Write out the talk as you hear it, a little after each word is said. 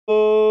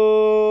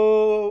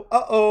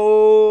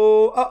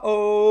Uh-oh.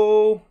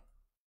 Uh-oh.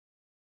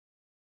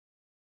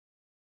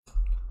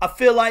 I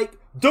feel like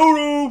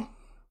doo-doo.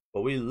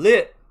 But we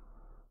lit.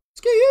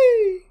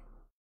 Ski.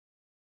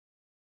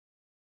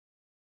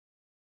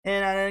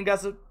 And I done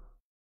got some.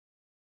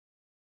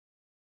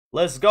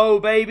 Let's go,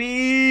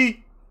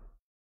 baby.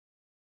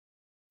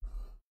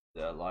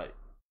 Yeah, like,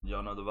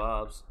 y'all know the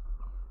vibes.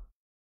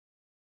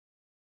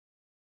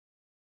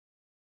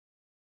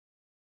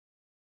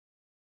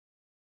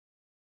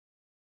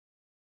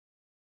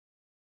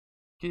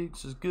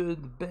 Kicks is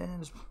good, the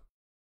band is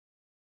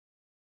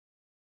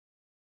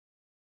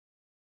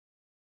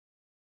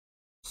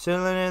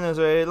sailing in the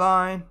straight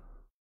line.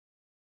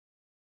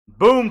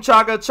 Boom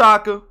chaka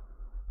chaka.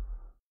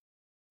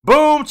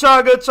 Boom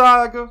chaka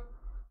chaka.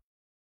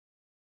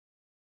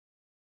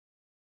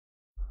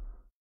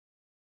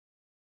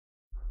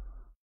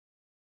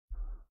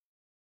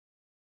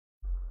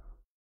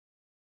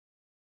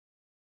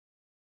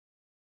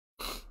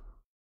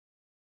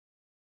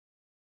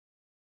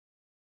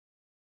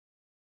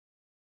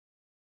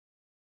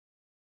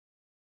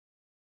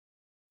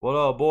 What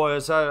up,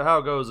 boys?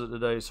 How goes it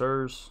today,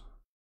 sirs?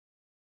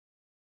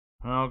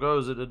 How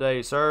goes it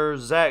today, sirs?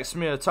 Zach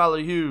Smith, Tyler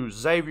Hughes,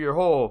 Xavier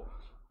Hall.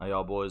 How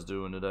y'all boys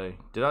doing today?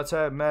 Did I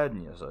tap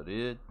Madden? Yes, I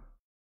did.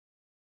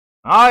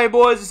 Alright,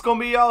 boys, it's gonna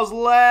be y'all's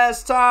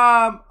last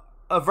time.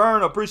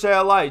 Verna, appreciate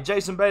that like.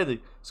 Jason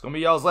Bailey, it's gonna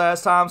be y'all's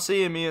last time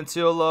seeing me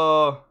until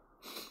the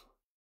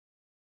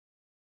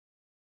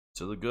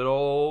good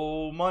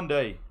old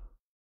Monday.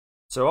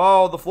 So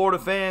all the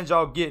Florida fans,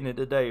 y'all getting it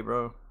today,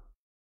 bro.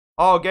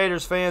 All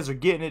Gators fans are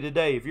getting it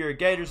today. If you're a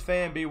Gators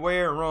fan,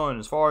 beware and run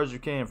as far as you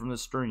can from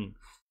this stream.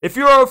 If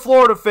you're a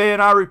Florida fan,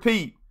 I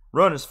repeat,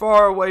 run as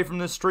far away from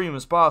this stream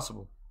as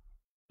possible.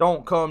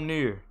 Don't come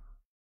near.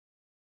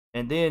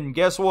 And then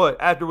guess what?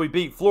 After we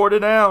beat Florida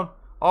down,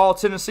 all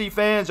Tennessee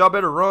fans, y'all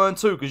better run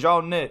too, because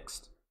y'all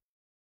next.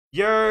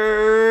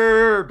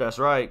 Yerp! That's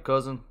right,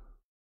 cousin.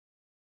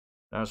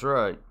 That's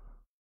right.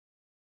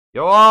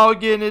 Y'all all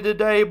getting it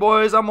today,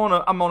 boys. I'm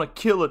on a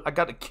kill it. I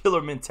got the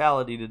killer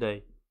mentality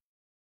today.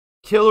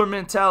 Killer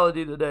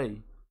mentality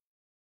today.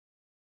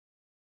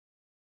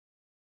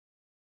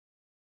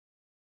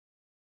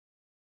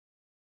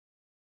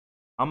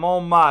 I'm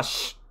on my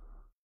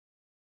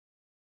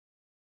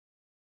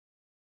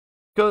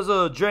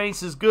Cause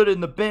drinks is good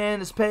and the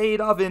band is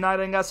paid off, and I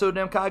done got so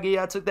damn cocky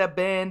I took that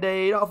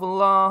band-aid off.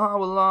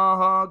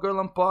 Long,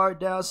 girl, I'm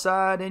parked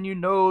outside and you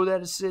know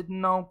that it's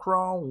sitting on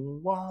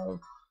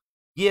chrome.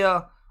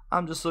 Yeah,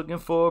 I'm just looking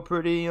for a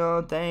pretty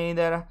young thing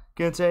that I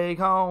can take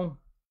home.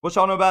 What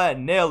y'all know about that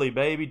Nelly,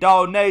 baby?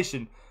 Dog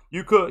Nation.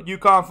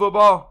 UConn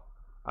football?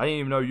 I didn't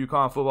even know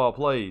UConn football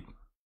played.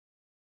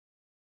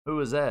 Who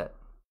is that?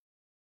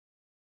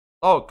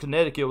 Oh,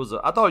 Connecticut was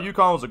I thought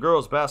UConn was a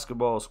girls'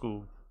 basketball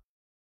school.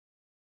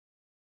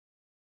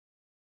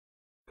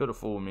 Could have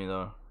fooled me,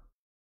 though.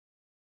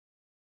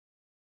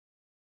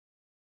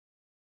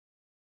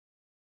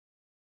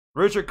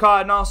 Richard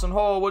Cotton, Austin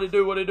Hall. What it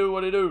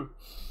do?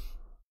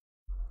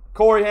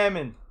 Corey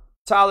Hammond.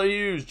 Tyler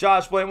Hughes,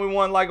 Josh Blanton, we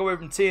won like away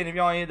from 10. If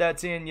y'all ain't hit that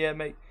 10 yet,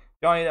 mate.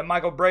 Y'all ain't that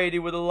Michael Brady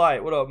with a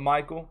light. What up,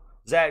 Michael?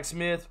 Zach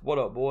Smith, what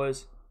up,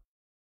 boys?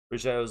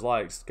 Appreciate those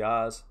likes,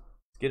 guys.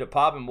 Let's get it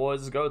popping,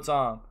 boys. It's go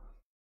time.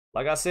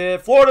 Like I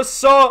said, Florida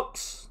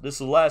sucks. This is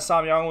the last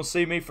time y'all gonna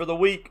see me for the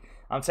week.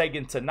 I'm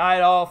taking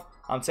tonight off.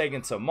 I'm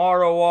taking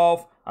tomorrow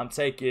off. I'm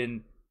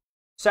taking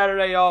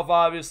Saturday off,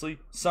 obviously.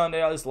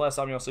 Sunday off. This is the last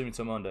time y'all see me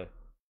till Monday.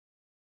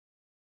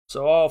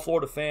 So all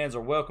Florida fans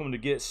are welcome to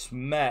get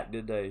smacked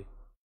today.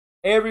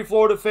 Every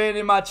Florida fan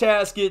in my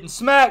chat's getting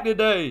smacked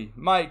today.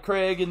 Mike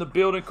Craig in the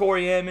building.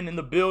 Corey Hammond in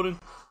the building.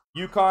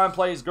 UConn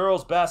plays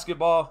girls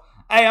basketball.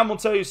 Hey, I'm going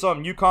to tell you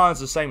something.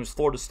 UConn's the same as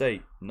Florida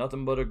State.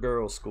 Nothing but a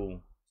girls'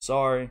 school.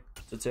 Sorry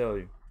to tell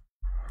you.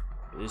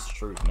 It's the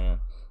truth, man.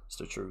 It's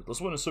the truth. Let's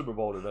win a Super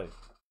Bowl today.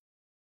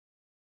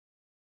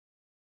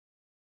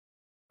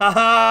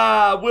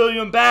 Haha,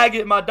 William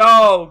Baggett, my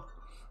dog.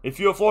 If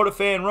you're a Florida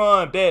fan,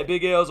 run. Bet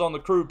Big L's on the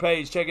crew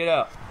page. Check it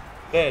out.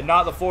 Bet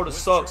not the Florida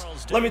sucks.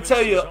 Let me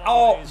tell you,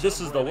 this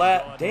is the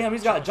last. Damn,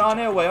 he's got John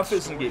Elway. I'm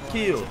fixing to get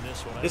killed.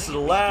 This is the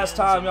last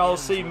time y'all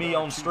see me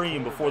on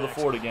stream before the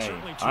Florida game.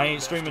 I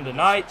ain't streaming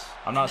tonight.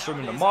 I'm not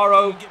streaming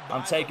tomorrow.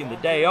 I'm taking the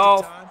day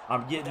off.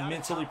 I'm getting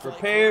mentally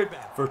prepared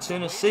for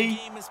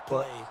Tennessee.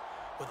 But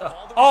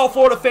all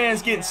Florida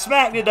fans getting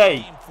smacked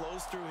today.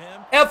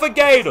 F a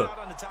Gator.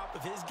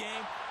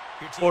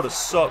 Florida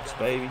sucks,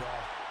 baby.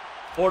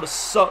 Florida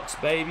sucks,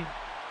 baby.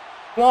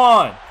 Come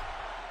on.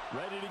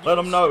 Let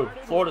them know.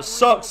 Florida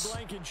sucks.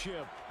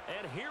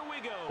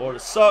 Florida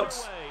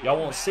sucks. Y'all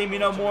won't see me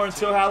no more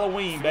until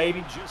Halloween,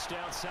 baby.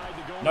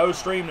 No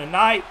stream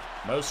tonight.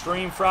 No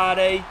stream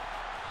Friday.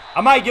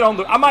 I might get on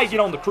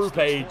the crew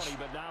page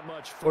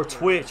or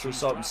Twitch or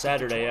something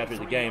Saturday after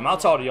the game. I'll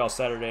talk to y'all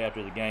Saturday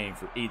after the game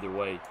for either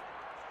way.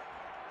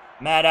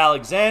 Matt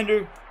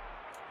Alexander.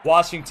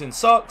 Washington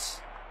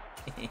sucks.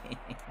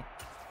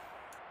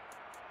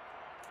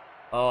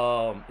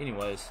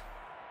 Anyways.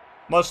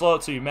 Much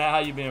love to you, Matt. How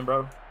you been,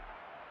 bro?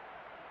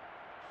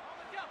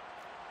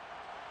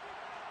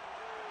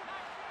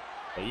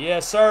 But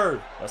yes,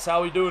 sir. That's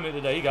how we doing it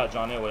today. He got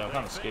John Elway. I'm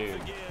kind of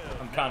scared.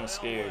 I'm kind of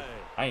scared.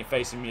 I ain't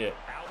facing him yet.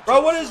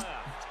 Bro, what is...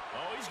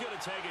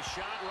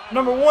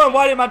 Number one,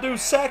 why didn't my dude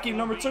sack him?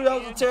 Number two, that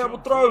was a terrible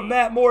throw.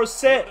 Matt Morris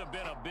set.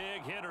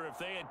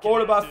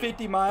 Florida by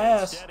 50, my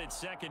ass.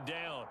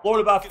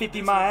 Florida by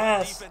 50, my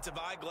ass.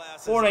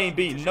 Florida ain't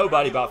beating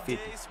nobody by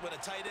 50.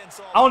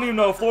 I don't even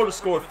know if Florida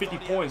scored 50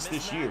 points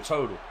this year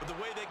total.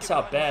 That's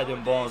how bad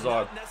them bombs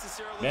are.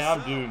 Man,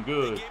 I'm doing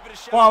good.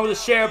 Quan with the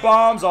share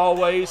bombs,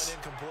 always.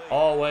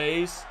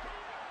 Always.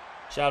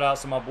 Shout out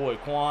to my boy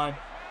Quan.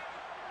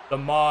 The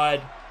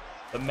mod.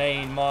 The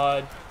main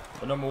mod.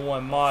 The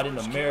 #1 mod in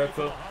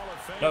America.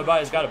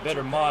 Nobody's got a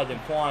better mod than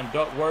Quan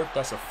Duckworth.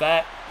 That's a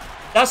fact.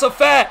 That's a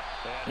fact.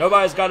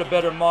 Nobody's got a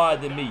better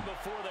mod than me.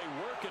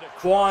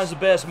 Quan's the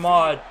best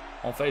mod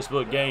on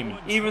Facebook Gaming.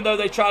 Even though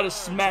they try to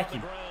smack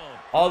him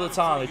all the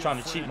time, they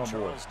trying to cheat my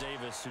boy.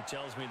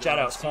 Shout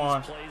out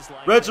Quan.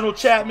 Reginald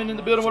Chapman in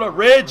the building. What up,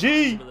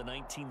 Reggie?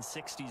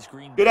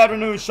 Good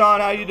afternoon, Sean.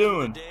 How you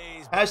doing?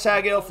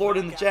 Hashtag L Florida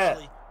in the chat.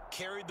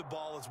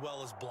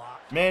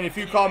 Man, if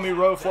you call me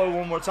Roflo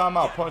one more time,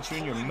 I'll punch you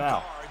in your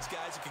mouth.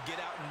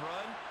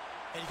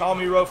 Call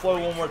me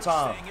Roflo one more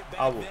time,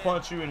 I will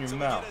punch you in your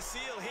mouth.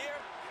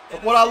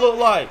 What I look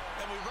like?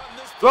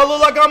 Do I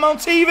look like I'm on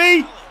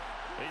TV?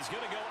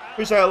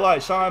 Appreciate that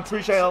light, Sean.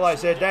 Appreciate that light.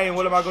 Said, dang,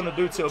 what am I going to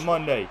do till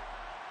Monday?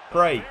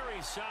 Pray.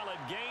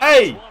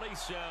 Hey,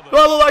 do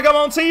I look like I'm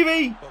on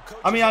TV?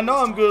 I mean, I know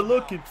I'm good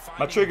looking.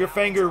 My trigger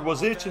finger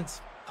was itching.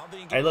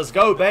 Hey, let's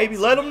go, baby.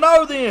 Let them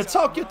know then.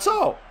 Talk your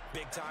talk.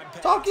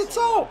 Talk your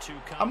talk.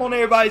 I'm on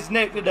everybody's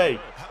neck today.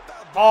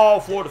 All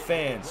Florida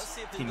fans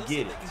can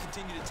get it.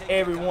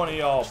 Every one of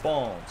y'all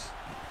bums.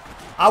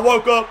 I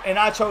woke up and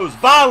I chose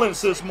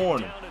violence this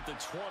morning.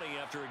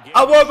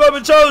 I woke up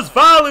and chose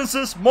violence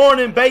this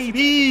morning,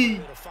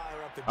 baby.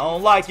 I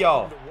don't like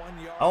y'all.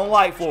 I don't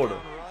like Florida.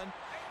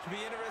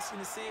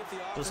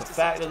 Just a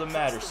fact of the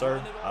matter,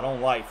 sir. I don't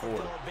like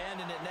Florida.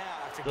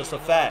 Just a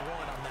fact.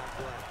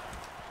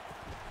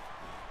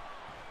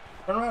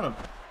 Turn around him.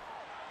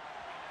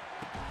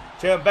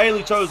 Champ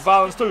Bailey chose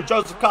violence too.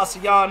 Joseph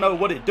Castellano,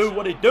 what it do?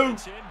 What it do?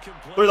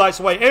 3 lights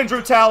away. Andrew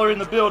Tyler in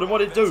the building.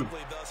 What it do?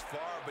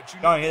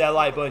 Y'all ain't hit that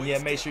like button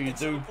yet. Make sure you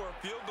do.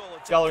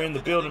 Y'all are in the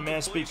building,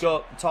 man. Speak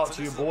up and talk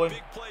to your boy.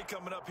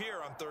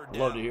 I'd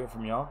love to hear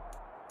from y'all.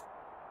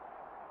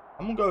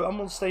 I'm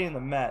gonna stay in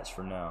the match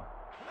for now.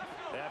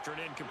 After an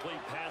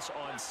incomplete pass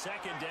on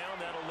 2nd down,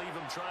 that'll leave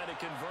him trying to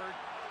convert.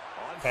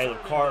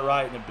 Caleb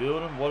Cartwright in the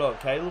building. What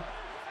up, Caleb?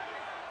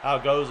 How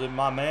goes it,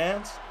 my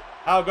mans?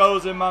 How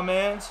goes it, my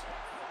mans?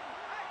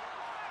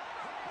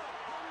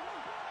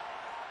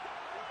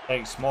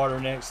 Think smarter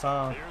next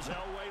time.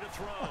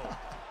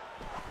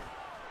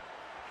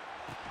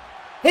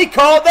 He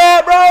called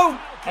that, bro.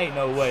 Ain't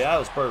no way. That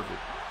was perfect.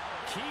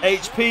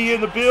 HP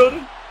in the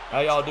building. How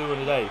y'all doing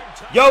today?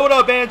 Yo, what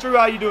up, Andrew?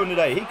 How you doing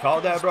today? He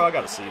called that, bro. I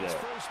got to see that.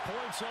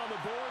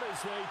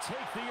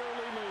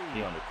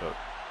 He undercooked.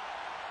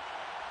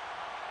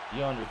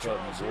 You undercut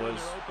me,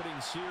 boys.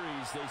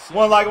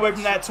 1 like away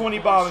from that 20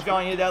 bomb. If y'all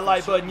ain't hit that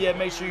like button yet,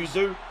 make sure you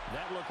do.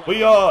 We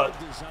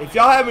if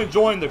y'all haven't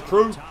joined the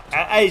crew,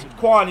 hey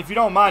Quan, if you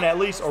don't mind, at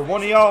least, or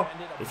one of y'all,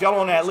 if y'all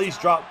don't at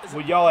least drop,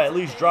 would y'all at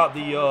least drop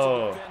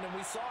the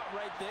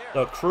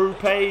crew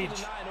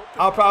page?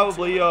 I'll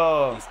probably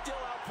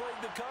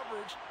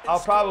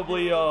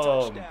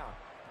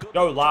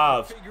go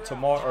live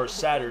tomorrow or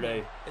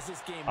Saturday.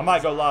 I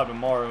might go live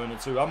tomorrow in it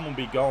too. I'm gonna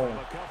be gone.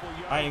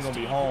 I ain't gonna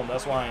be home.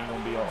 That's why I ain't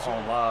gonna be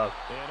on live.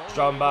 Just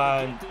dropping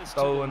by and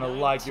throwing a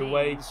like your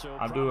way.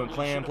 I'm doing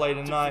clan play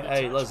tonight.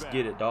 Hey, let's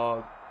get it,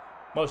 dog.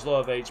 Much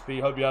love, HP.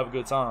 Hope you have a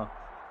good time.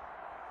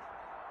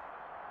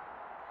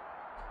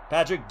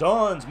 Patrick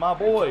Duns, my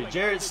boy.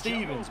 Jared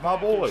Stevens, my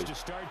boy.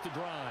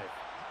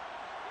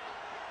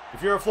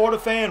 If you're a Florida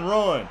fan,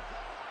 run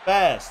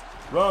fast.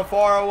 Run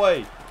far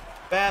away.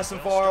 Fast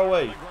and far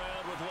away.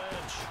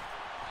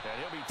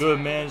 Good,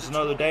 man. Just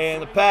another day in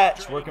the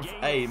patch. Working for,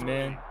 hey,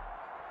 man.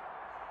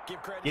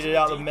 Get it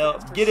out of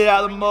the Get it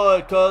out of the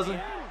mud,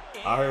 cousin.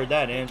 I heard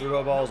that, Andrew.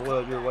 Hope all's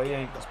well your way.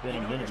 It's been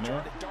a minute,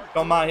 man.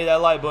 Don't mind, hit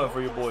that like button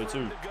for your boy,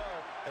 too.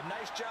 A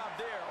nice job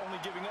there, only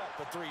giving up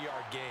a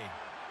 3-yard gain.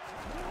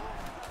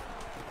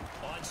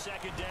 On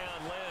 2nd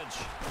down, Lynch.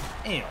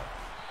 Damn.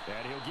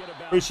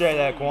 Appreciate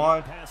that,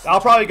 Quan.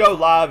 I'll probably go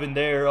live in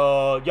there.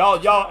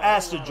 Y'all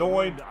asked to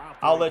join.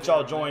 I'll let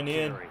y'all join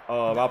in.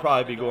 I'll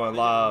probably be going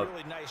live.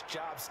 Really nice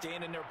job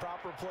staying in their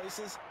proper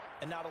places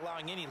and not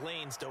allowing any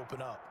lanes to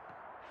open up.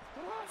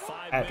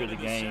 After the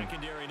game,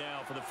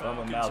 I'm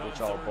gonna mouth with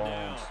y'all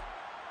bones.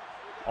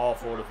 All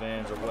Florida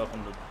fans are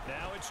welcome to.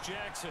 Now it's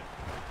Jackson.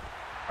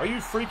 Are you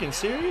freaking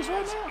serious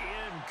right now?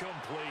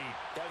 Incomplete.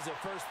 That was their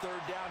first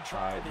 3rd down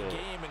try of the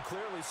game, and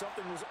clearly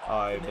something was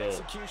off in the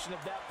execution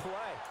of that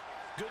play.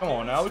 Come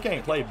on now, we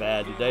can't play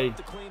bad today.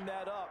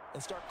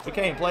 We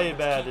can't play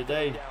bad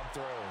today.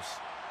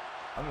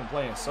 I've been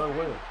playing so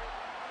well.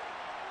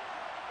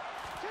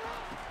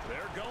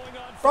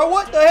 Bro,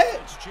 what the heck?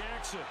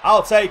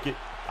 I'll take it.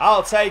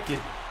 I'll take it.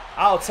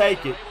 I'll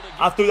take it.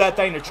 I threw that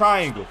thing to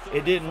triangle.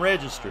 It didn't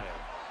register.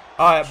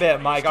 All right,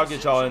 bet, Mike. I'll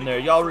get y'all in there.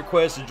 Y'all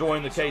request to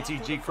join the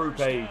KTG crew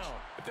page.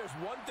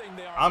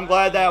 I'm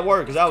glad that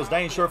worked because that was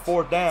dang sure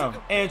 4th down.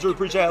 Andrew,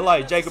 appreciate that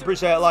like. Jacob,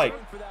 appreciate that like.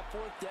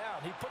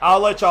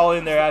 I'll let y'all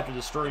in there after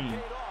the stream.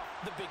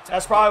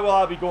 That's probably why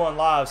I'll be going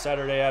live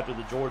Saturday after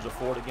the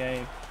Georgia-Florida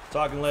game, so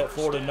I can let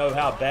Florida know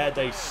how bad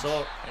they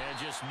suck.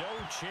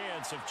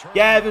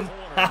 Gavin,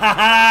 ha ha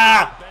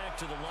ha,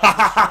 ha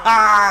ha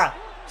ha.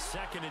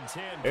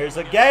 There's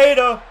a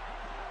Gator.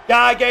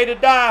 Die, Gator,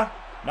 die.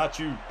 Not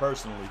you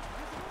personally,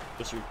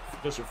 just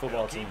your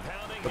football team.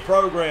 The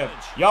program.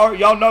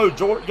 Y'all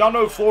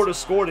know Florida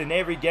scored in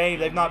every game.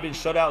 They've not been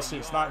shut out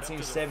since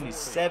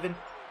 1977.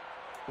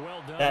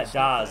 That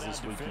dies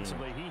this weekend.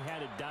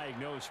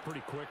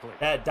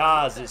 That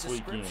dies this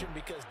weekend.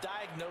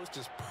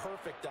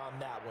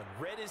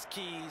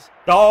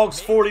 Dogs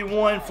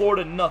 41,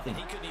 Florida nothing.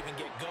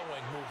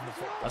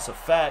 That's a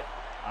fact.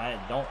 I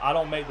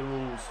don't make the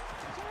rules.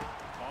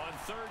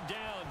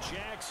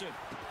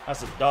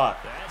 That's a dot.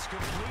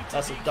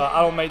 That's a dot.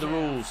 I don't make the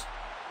rules.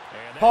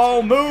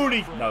 Paul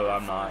Mooney. No,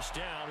 I'm not.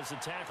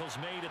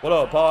 What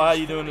up, Paul? How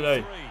you doing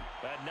today?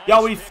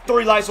 Y'all, we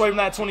 3 likes away from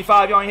that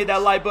 25. Y'all ain't hit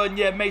that like button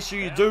yet. Make sure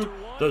you do.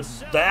 The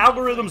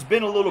algorithm's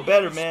been a little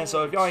better, man.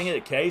 So if y'all ain't hit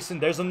a case, and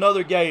there's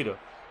another Gator.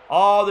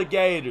 All the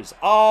Gators.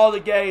 All the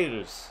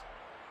Gators.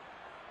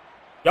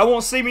 Y'all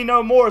won't see me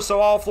no more,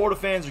 so all Florida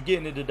fans are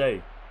getting it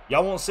today.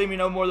 Y'all won't see me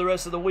no more the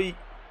rest of the week.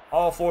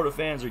 All Florida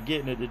fans are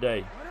getting it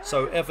today.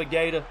 So F a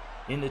Gator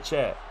in the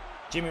chat.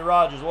 Jimmy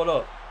Rogers, what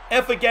up?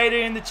 F a Gator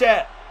in the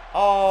chat.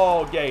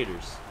 All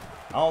Gators.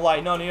 I don't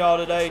like none of y'all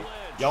today.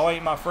 Y'all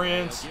ain't my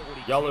friends.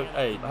 Y'all are,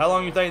 hey, how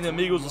long you think them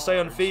Eagles will stay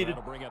undefeated?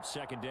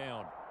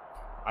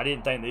 I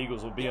didn't think the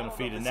Eagles would be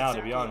undefeated now,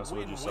 to be honest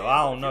with you, so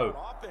I don't know.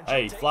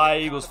 Hey, fly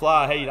Eagles,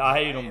 fly. I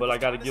hate them, but I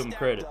got to give them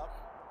credit.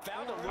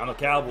 I'm a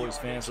Cowboys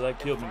fan, so that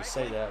killed me to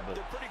say that, but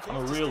I'm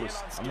a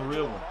realist. I'm a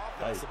real one.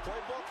 Hey,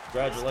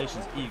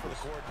 congratulations, Eagles.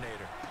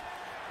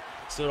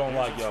 Still don't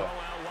like y'all.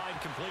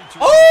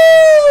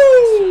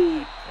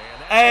 Oh!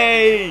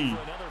 Hey!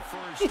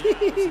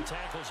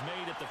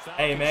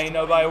 Hey, man, ain't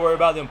nobody worry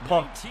about them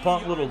punk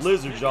little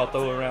lizards y'all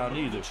throw around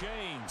either.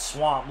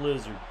 Swamp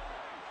lizard.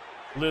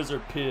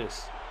 Lizard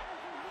piss.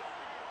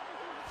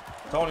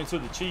 Tony to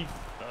the Chief.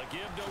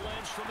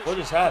 What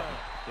just happened?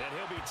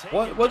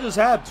 What just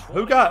happened?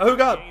 Who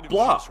got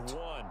blocked?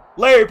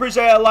 Larry,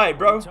 appreciate that light,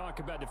 bro.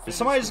 Did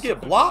somebody just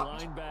get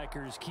blocked?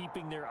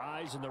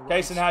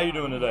 Kason, how you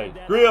doing today?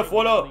 Griff,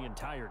 what up?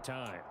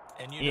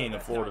 He ain't a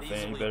Florida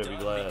fan. You better be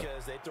glad.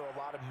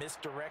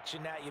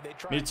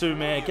 Me too,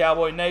 man.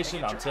 Cowboy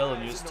Nation, I'm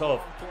telling you, it's tough.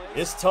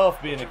 It's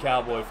tough being a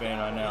Cowboy fan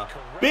right now.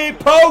 Big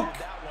Poke!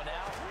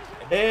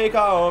 They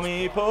call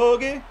me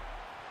Pokey.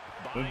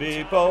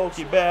 Big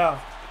Pokey Bow.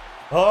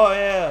 Oh,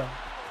 yeah.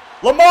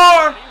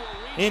 Lamar!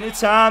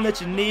 Anytime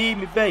that you need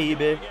me,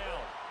 baby.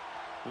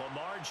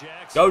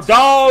 Go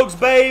Dogs,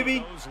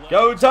 baby.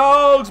 Go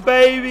Dogs,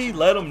 baby.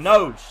 Let them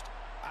know.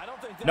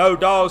 No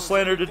dog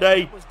slander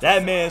today.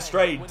 That man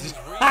straight.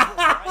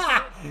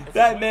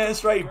 That man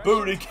straight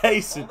booted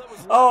Kason.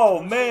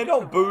 Oh, man,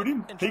 don't boot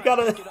him. He got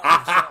a.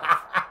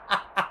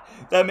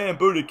 That man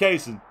booted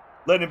Kason.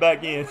 Let him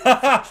back in.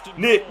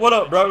 Nick, what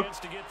up, bro?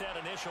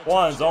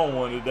 Juan's on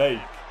one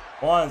today.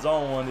 Juan's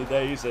on one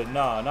today. He said,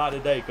 nah, not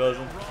today,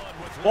 cousin.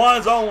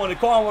 Juan's on one.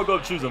 Quan will go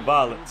choosing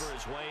violence.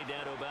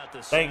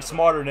 Think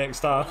smarter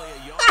next time.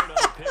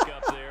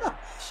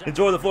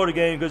 Enjoy the Florida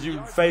game because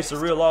you face a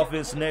real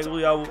offense next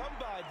week.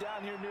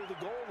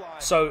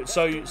 So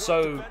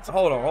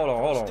hold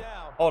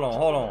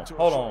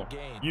on.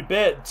 You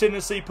bet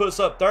Tennessee puts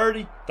up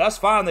 30? That's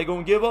fine. They're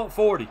gonna give up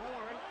 40.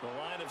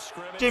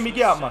 Jimmy,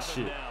 get out my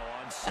shit.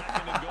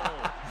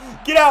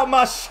 Get out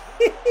my shit.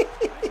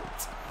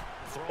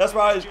 That's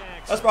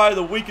probably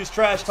the weakest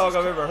trash talk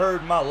I've ever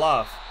heard in my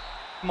life.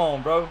 Come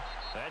on, bro.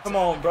 Come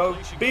on, bro.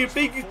 Be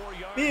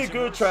a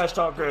good trash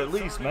talker at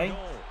least, man.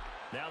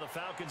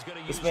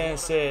 This man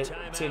said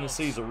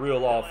Tennessee's a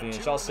real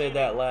offense. Y'all said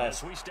that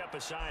last.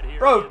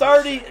 Bro,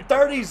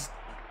 30's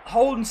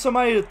holding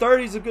somebody to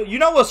 30's a good. You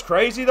know what's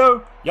crazy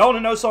though? Y'all want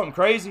to know something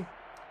crazy?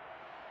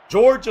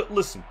 Georgia,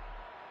 listen.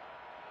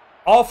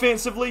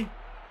 Offensively,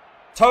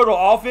 total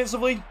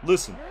offensively,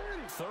 listen.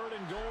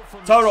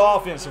 Total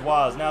offensive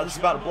wise. Now this is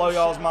about to blow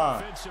y'all's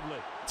mind.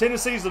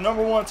 Tennessee's the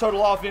 #1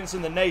 total offense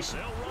in the nation.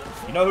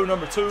 You know who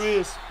 #2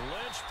 is?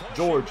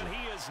 Georgia.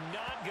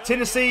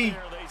 Tennessee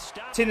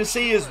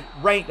is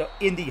ranked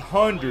in the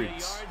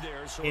hundreds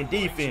in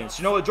defense.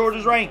 You know what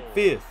Georgia's ranked?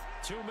 5th.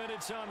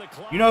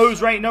 You know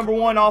who's ranked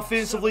 #1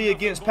 offensively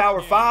against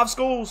Power 5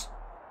 schools?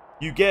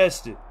 You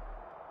guessed it.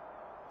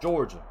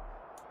 Georgia.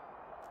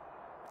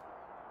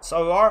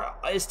 So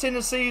is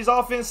Tennessee's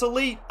offense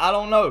elite? I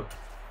don't know.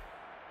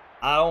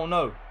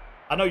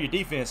 I know your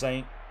defense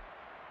ain't.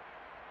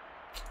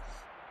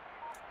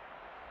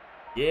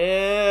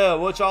 Yeah,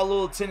 what y'all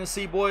little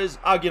Tennessee boys?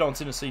 I'll get on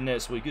Tennessee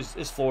next week.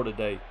 It's Florida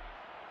Day.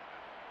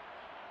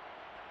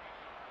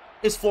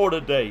 It's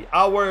Florida Day.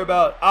 I'll worry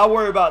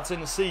about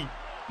Tennessee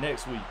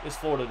next week. It's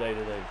Florida Day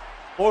today.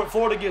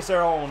 Florida gets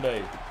their own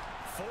day.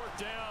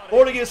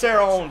 Florida gets their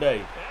own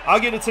day. I'll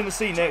get to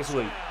Tennessee next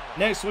week.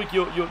 Next week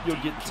you'll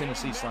get the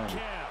Tennessee slander.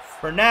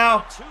 For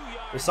now,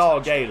 it's all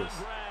Gators.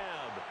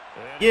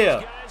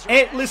 Yeah.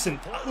 And listen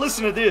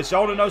to this.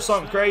 Y'all want to know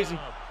something crazy?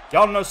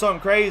 Y'all want to know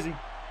something crazy?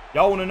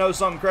 Y'all want to know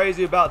something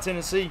crazy about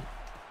Tennessee?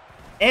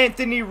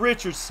 Anthony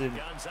Richardson.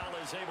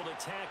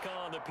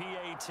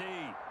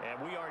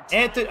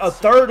 A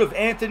third of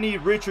Anthony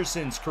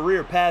Richardson's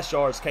career pass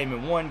yards came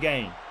in one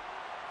game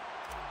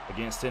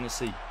against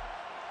Tennessee.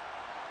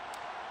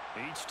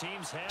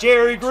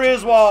 Jerry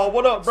Griswold,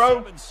 what up,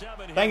 bro?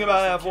 Think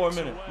about that for a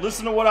minute.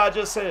 Listen to what I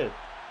just said.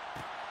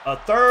 A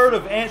third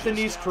of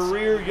Anthony's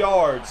career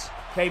yards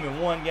came in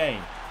one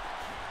game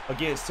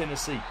against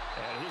Tennessee.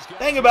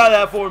 Think about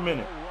that for a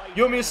minute.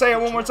 You want me to say it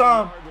one more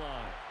time?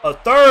 A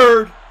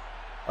third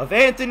of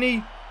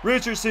Anthony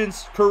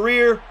Richardson's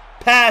career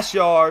pass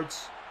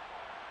yards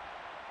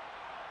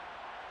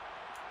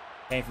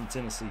came from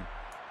Tennessee.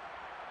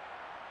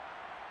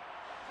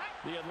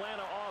 The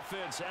Atlanta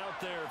offense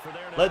out there for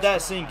their Let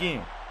that sink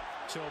in.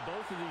 So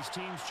both of these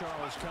teams,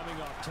 Charles,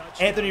 coming off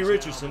touchdowns. Anthony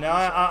Richardson. Now,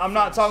 I'm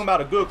not talking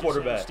about a good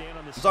quarterback.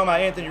 I'm talking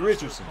about Anthony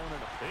Richardson.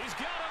 He's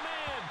got a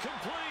man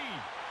complete.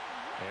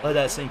 Let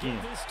that sink in.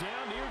 This down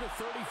near the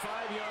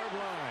 35-yard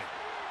line.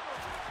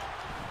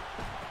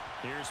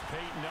 Here's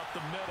Peyton up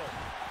the middle.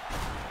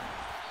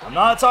 I'm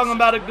not talking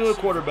about a good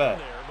quarterback.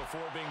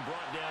 Before being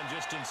brought down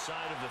just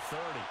inside of the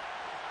 30.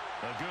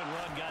 A good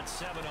run got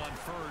 7 on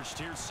first.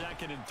 Here's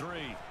 2nd and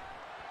 3.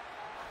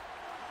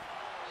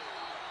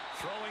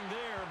 Throwing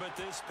there, but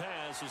this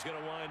pass is going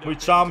to wind up. We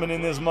chomping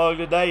in this mug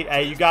today.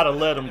 Hey, you got to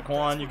let him,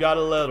 Quan. You got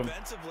to let him.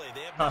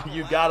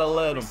 You got to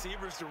let him.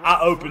 I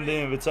opened the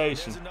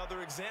invitation.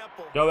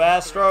 Go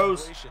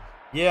Astros.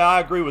 Yeah, I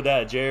agree with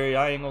that, Jerry.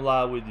 I ain't going to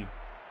lie with you.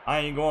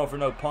 I ain't going for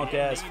no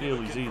punk-ass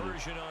Phillies either.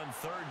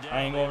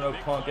 I ain't going for no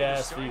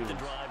punk-ass Phillies.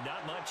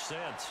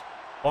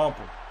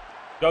 Bumper.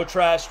 Go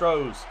Trash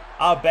Stros.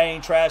 I'll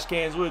bang trash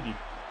cans with you.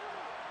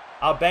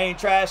 I'll bang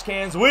trash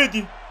cans with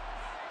you.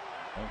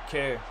 Don't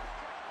care.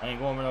 I ain't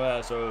going for no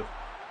Astros.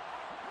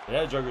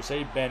 That joker say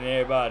he banning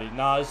everybody.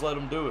 Nah, just let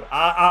him do it.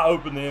 I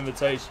opened the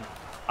invitation.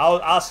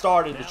 I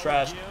started the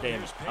trash.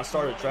 Damn it. I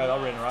started trash.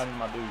 I ran right into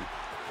my dude.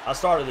 I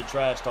started the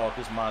trash talk.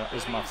 It's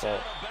my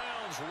fault.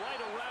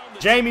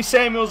 Jamie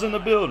Samuels in the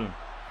building.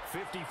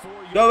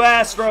 Go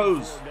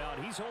Astros.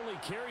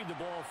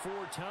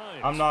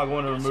 I'm not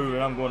going to remove it.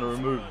 I'm going to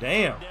remove it.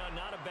 Damn.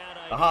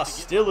 The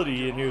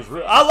hostility in here is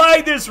real. I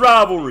like this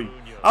rivalry.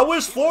 I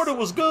wish Florida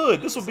was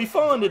good. This would be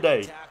fun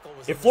today.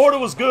 If Florida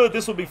was good,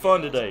 this would be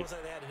fun today.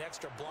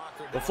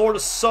 But Florida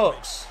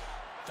sucks.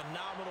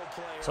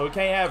 So we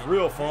can't have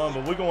real fun,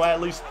 but we're going to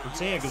at least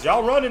pretend because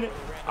y'all running it.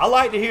 I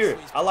like to hear it.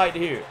 I like to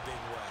hear it.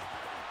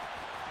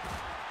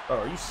 Bro,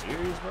 are you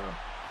serious, bro?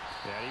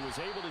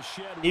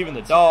 Even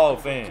the dog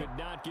fan.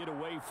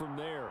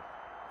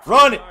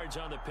 Run it.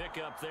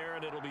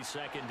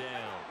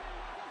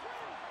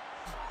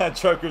 That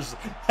trucker's.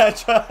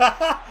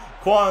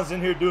 Quan's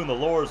in here doing the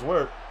Lord's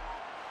work.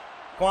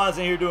 Quan's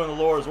in here doing the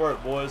Lord's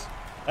work, boys.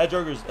 That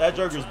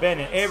joker's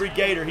banning every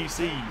Gator he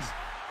sees.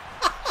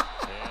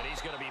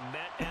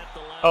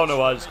 Oh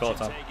no, I just called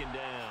time.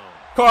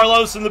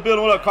 Carlos in the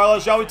building. What up,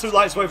 Carlos? Y'all, we 2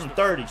 lights away from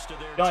 30. If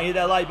you ain't hit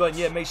that like button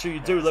yet, make sure you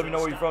do. Let me know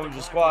where you're from with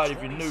your squad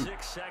if you're new.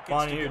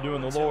 Quan in here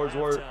doing the Lord's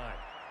work.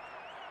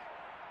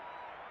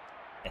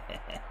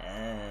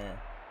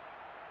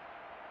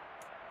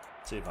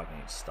 See if I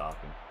can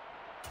stop him.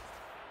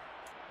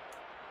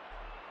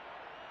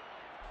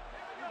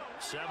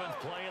 7th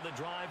play of the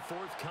drive,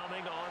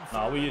 forthcoming on.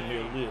 Nah, we in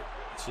here lit.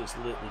 It's just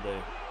lit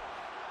today.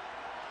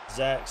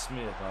 Zach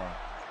Smith, huh?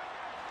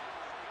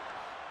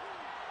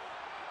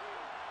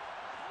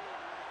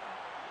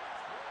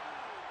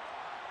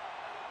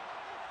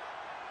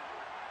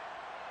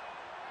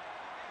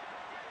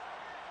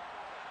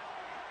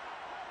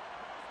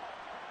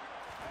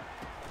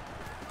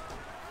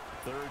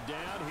 Third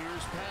down,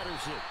 here's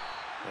Patterson.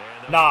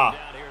 Nah.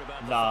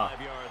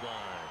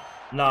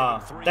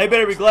 They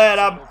better be glad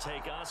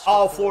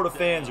all Florida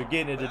fans are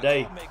getting it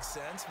today.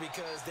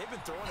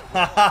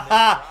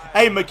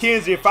 Hey,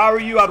 Mackenzie, if I were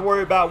you, I'd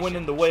worry about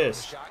winning the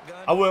West.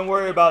 I wouldn't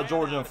worry about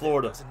Georgia and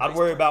Florida. I'd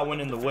worry about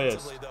winning the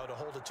West.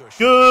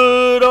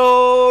 Good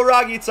old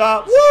Rocky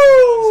Top.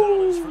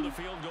 Woo!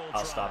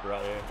 I'll stop it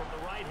right there.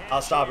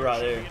 I'll stop it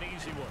right there.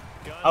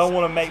 I don't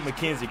want to make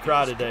Mackenzie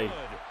cry today.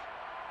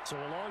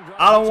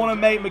 I don't want to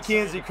make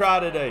Mackenzie cry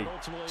today.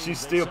 She's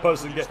still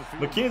posting.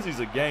 Mackenzie's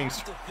a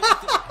gangster.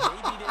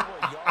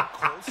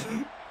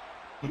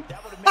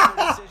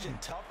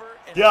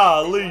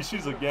 Golly,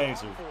 she's a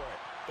gangster.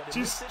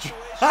 She's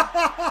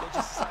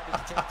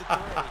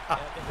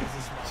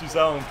I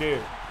don't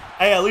care.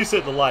 Hey, at least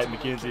hit the light,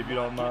 Mackenzie, if you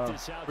don't mind.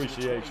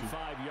 Appreciate you.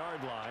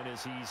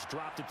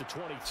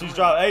 She's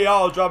dropping. Hey,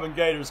 y'all dropping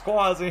Gators.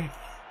 Quasi.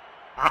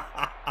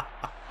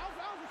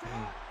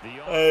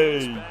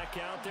 Hey.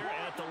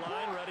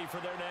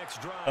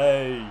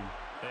 Hey.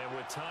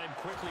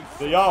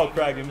 So y'all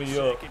cracking me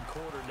up.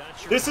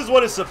 This is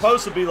what it's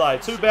supposed to be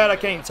like. Too bad I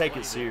can't take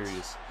it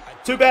serious.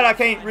 Too bad I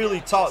can't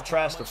really talk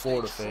trash to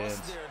Florida fans.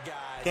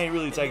 Can't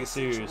really take it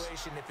serious.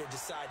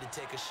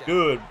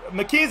 Good.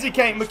 Mackenzie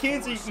can't.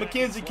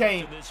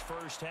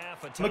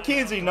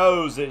 Mackenzie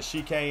knows that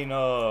she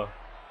can't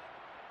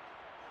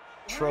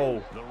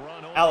troll.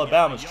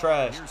 Alabama's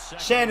trash.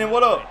 Shannon,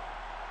 what up?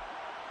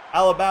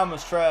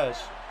 Alabama's trash.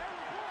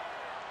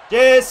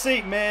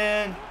 Jesse,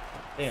 man.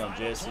 Damn,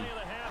 Jesse.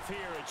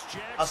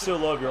 I still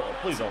love your.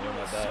 Please don't run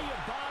that back.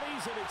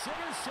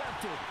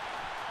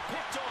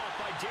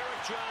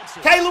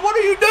 Caleb, what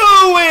are you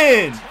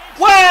doing?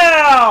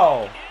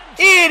 Wow!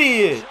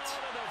 Idiot!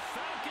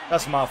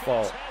 That's my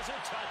fault.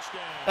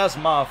 That's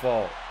my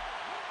fault.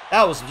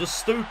 That was just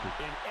stupid.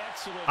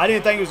 I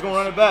didn't think he was going to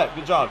run it back.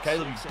 Good job,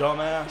 Caleb, you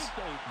dumbass.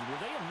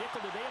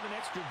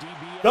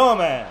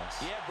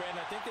 Dumbass.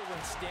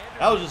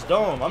 That was just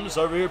dumb. I'm just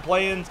over here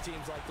playing.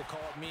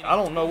 I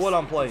don't know what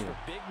I'm playing.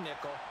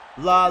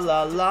 La,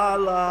 la, la,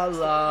 la,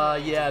 la.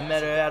 Yeah, I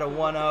met her at a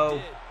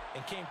 1-0.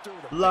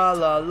 La,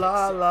 la,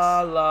 la,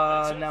 la,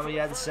 la. Now we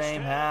at the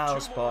same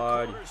house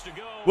party.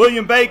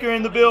 William Baker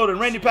in the building.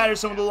 Randy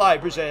Patterson with the light.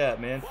 Appreciate that,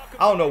 man.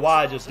 I don't know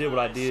why I just did what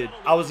I did.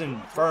 I was in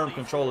firm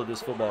control of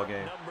this football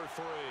game.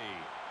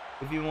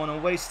 If you want to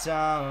waste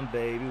time,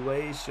 baby,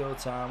 waste your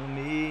time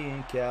with me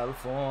in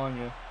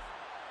California.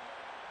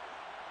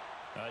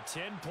 A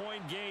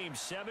 10-point game,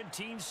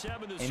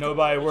 17-7. Ain't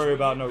nobody worried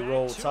about no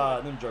roll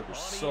tide. Them jokers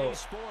suck.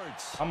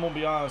 I'm going to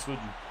be honest with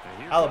you.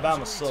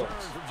 Alabama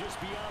sucks.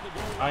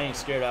 I ain't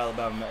scared of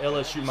Alabama.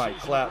 LSU might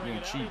clap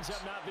them cheeks.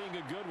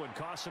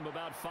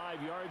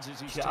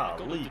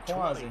 Golly,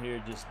 Quan's in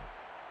here just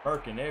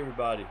murking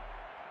everybody.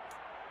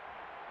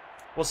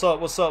 What's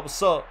up? What's up?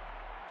 What's up?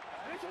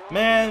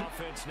 Man,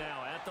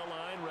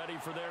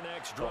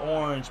 the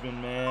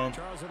Orangeman, man.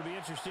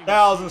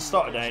 1,000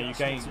 stars. Dang, you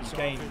can't.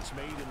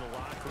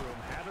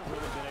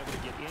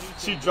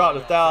 She dropped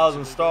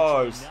 1,000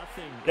 stars.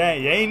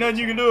 Dang, ain't nothing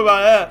you can do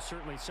about that.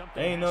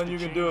 Ain't nothing you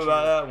can do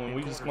about that one.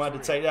 We just gonna have to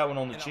take that one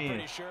on the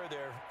chin.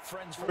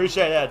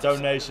 Appreciate that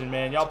donation,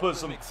 man. Y'all put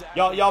some.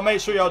 Y'all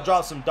make sure y'all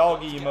drop some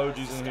doggy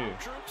emojis in here.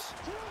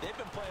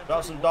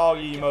 Drop some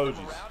doggy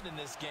emojis.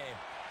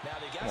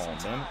 Come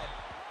on, man.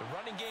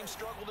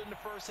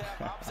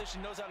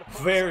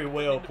 Very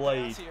well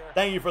played.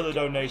 Thank you for the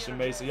donation,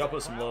 Mason. Y'all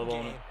put some love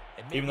on it.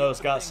 Even though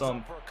it's got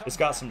some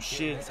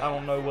shit. I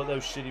don't know what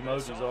those shit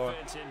emojis are.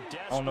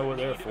 I don't know what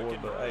they're for,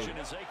 but hey, it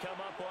is what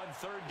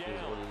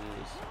it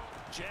is.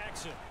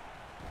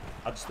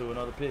 I just threw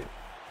another pick.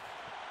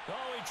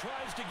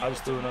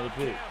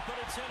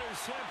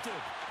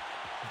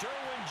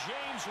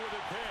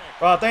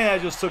 Bro, I think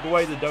that just took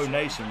away the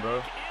donation,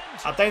 bro.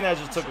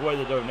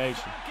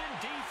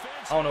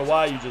 I don't know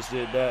why you just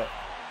did that.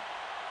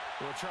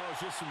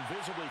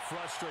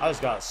 I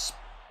just got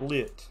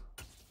split.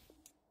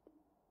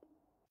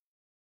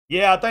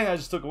 Yeah, I think I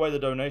just took away the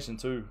donation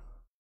too.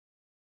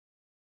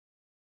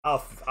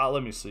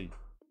 Let me see.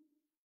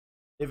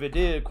 If it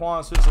did,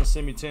 Quan Switson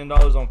send me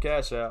 $10 on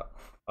Cash App.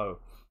 Oh,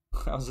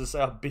 I was just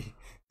I'll be.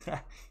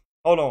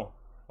 Hold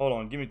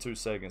on. Give me 2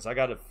 seconds. I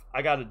gotta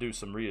do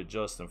some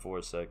readjusting for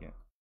a second.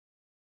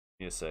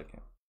 Give me a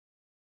second.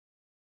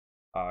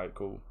 All right,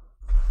 cool.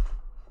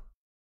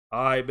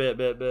 Alright, bet.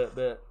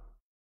 That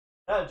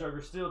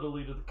joker still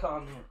deleted the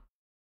comment.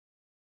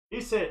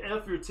 He said,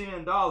 F your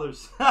 $10.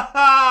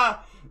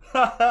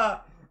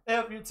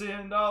 F your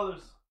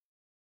 $10.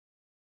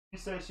 He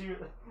said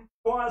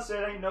Quan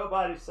said, ain't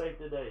nobody safe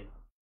today.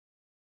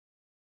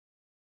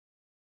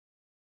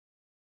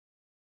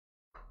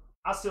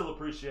 I still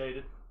appreciate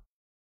it.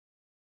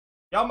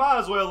 Y'all might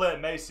as well let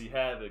Macy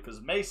have it,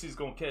 because Macy's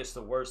going to catch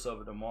the worst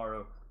of it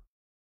tomorrow.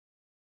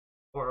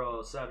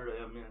 Or Saturday,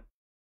 I mean.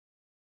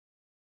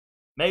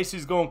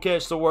 Macy's gonna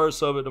catch the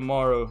worst of it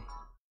tomorrow.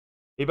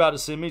 He about to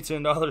send me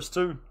 $10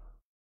 too.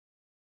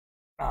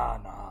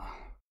 Nah.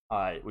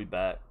 Alright, we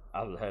back. I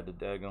had to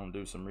daggone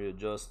do some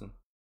readjusting.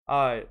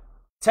 Alright.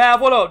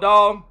 Tav, what up,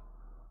 dog?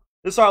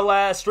 This is our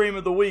last stream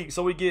of the week,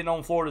 so we getting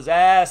on Florida's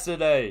ass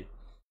today.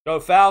 Go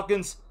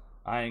Falcons.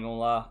 I ain't gonna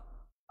lie.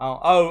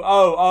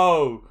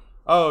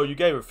 Oh, you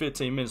gave her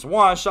 15 minutes.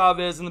 Juan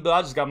Chavez in the bill.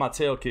 I just got my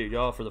tail kicked,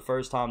 y'all, for the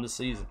first time this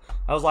season.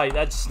 I was like,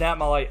 that just snapped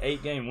my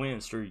 8-game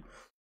win streak.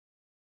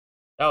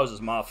 That was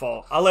just my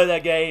fault. I let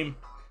that game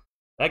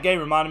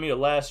reminded me of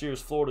last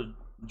year's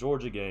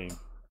Florida-Georgia game.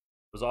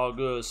 It was all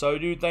good. So,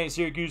 do you think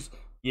Syracuse?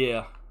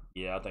 Yeah,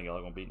 I think y'all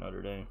are going to beat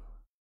Notre Dame.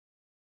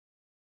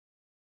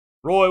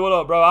 Roy, what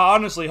up, bro? I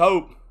honestly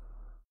hope.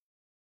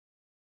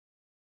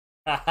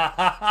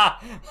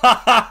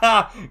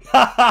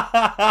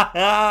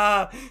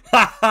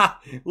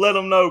 Let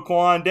them know,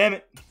 Quan. Damn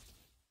it.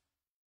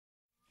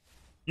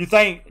 You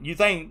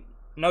think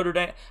Notre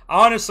Dame?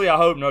 Honestly, I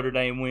hope Notre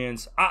Dame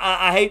wins.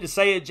 I hate to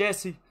say it,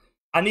 Jesse.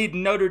 I need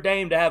Notre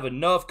Dame to have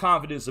enough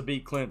confidence to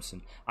beat Clemson.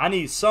 I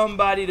need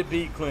somebody to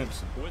beat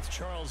Clemson. With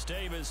Charles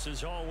Davis,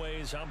 as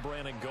always, I'm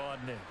Brandon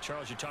Gaudin.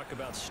 Charles, you talk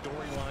about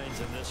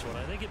storylines in this one.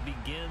 I think it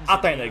begins. I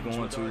think they're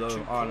going to,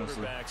 though,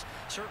 honestly.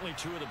 Certainly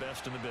two of the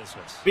best in the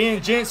business. Ben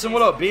Jensen,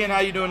 what up? Ben, how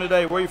you doing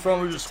today? Where you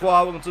from? Where's your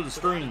squad? Welcome to the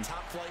stream.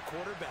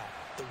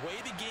 the way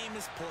the game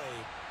is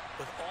played,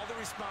 with all the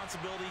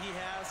responsibility he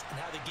has and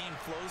how the game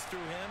flows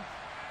through him,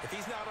 if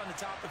he's not on the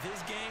top of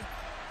his game,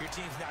 your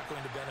team's not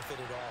going to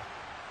benefit at all.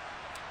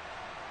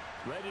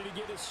 Ready to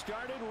get us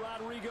started,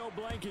 Rodrigo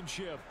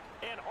Blankenship.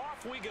 And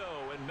off we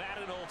go in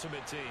Madden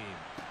Ultimate Team.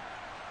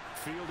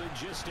 Fielded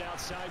just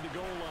outside the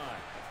goal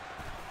line.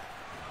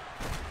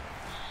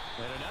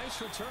 And a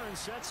nice return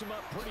sets him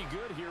up pretty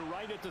good here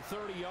right at the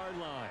 30-yard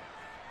line.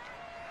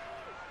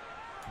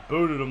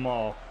 Booted them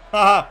all.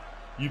 Haha!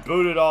 You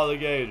booted all the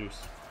Gators.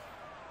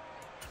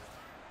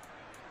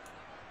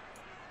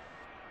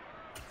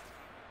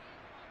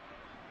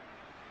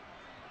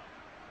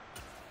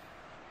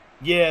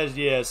 Yes.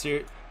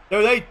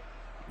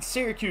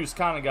 Syracuse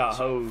kind of got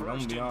hoed. I'm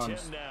gonna be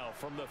honest. Now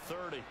from the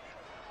 30.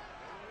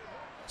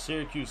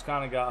 Syracuse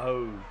kind of got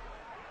hoed.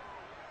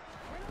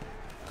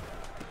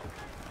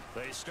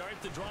 They start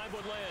the drive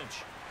with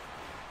Lynch.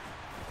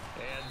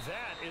 And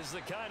that is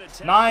the kind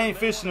of nah, I ain't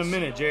fishing a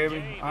minute,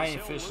 Jeremy. I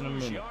ain't fishing a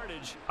minute.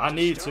 I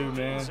need to,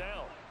 man.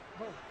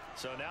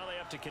 So now they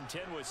have to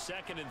contend with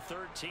 2nd and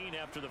 13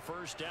 after the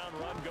first down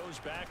run goes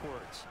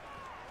backwards.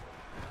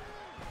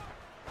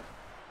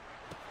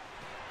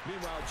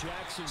 Meanwhile,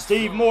 Jackson.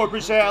 Steve Moore,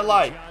 appreciate that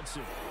like.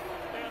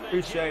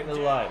 Appreciate the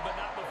like.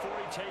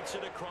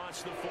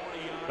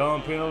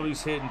 Dumb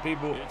penalties, hitting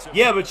people.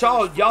 Yeah, but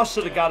y'all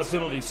should have got a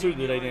penalty too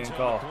that they didn't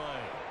call.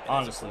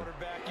 Honestly.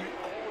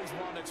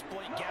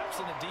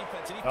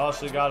 Y'all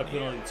should have got a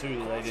penalty too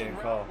that they didn't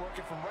call.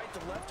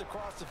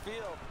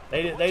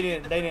 They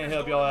didn't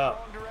help y'all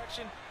out.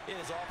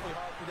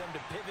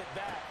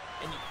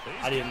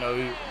 I didn't know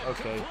you.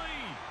 Okay.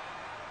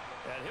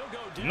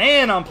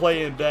 Man, I'm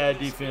playing bad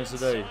defense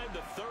today.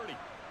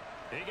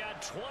 He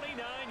got 29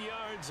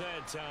 yards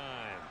that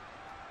time.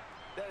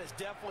 That is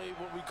definitely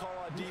what we call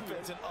on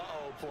defense an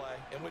uh-oh play.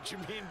 And what you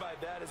mean by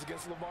that is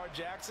against Lamar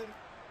Jackson,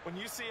 when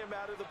you see him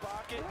out of the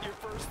pocket, your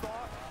first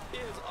thought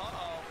is,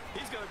 uh-oh,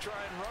 he's going to try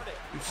and run it.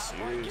 You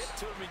serious? Get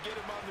to him and get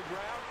him on the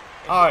ground.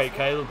 All right,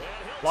 Caleb.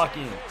 Lock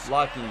in.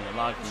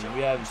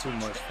 We having too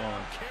much fun.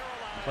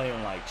 I'm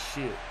playing like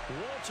shit.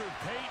 Walter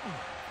Payton,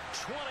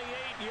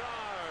 28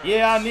 yards.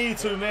 Yeah, I need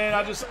to, man.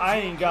 I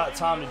ain't got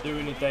time to do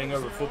anything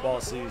over football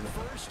season.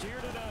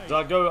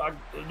 So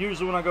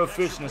usually when I go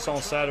fishing, it's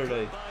on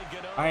Saturday.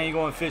 I ain't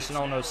going fishing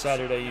on no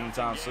Saturday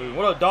anytime soon.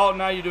 What up, Dalton?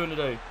 How you doing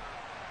today?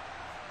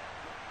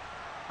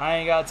 I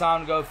ain't got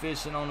time to go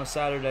fishing on a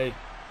Saturday.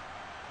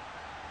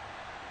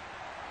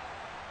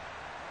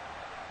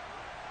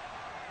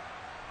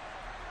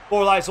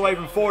 Four likes away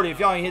from 40. If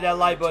y'all ain't hit that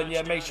like button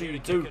yet, make sure you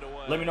do.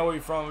 Let me know where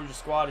you're from, where's your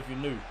squad if you're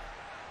new.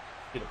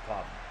 Get a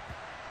pop.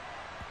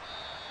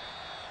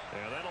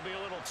 Yeah, that'll be a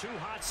little too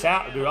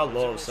hot. Dude, I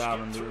love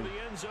salmon, dude.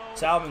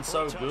 Salmon's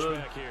so good.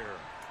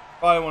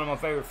 Probably one of my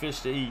favorite fish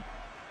to eat.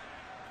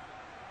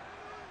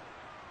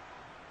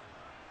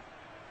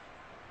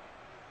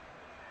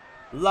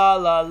 La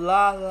la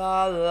la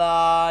la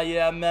la.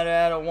 Yeah, I met her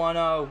at a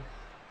 1-0.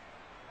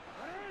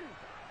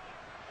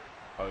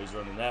 Oh, he's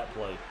running that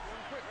play.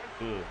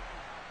 Good.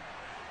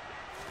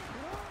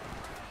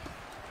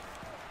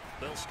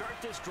 They'll start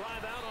this drive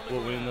out on the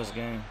we'll win this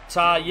game.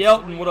 Ty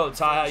Yelton, what up,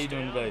 Ty? How you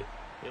doing today?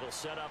 It'll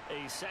set up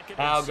a second.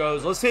 How it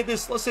goes? Let's hit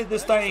this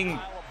thing.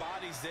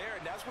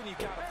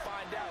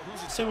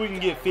 See if we can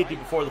get 50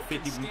 before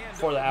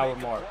the hour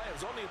mark.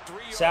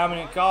 Salmon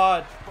and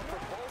cod.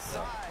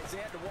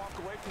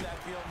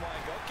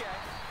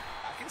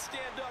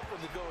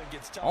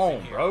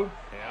 On, bro.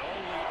 Yeah,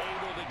 only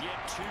able to get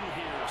 2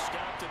 here.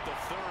 Stopped at the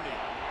 30.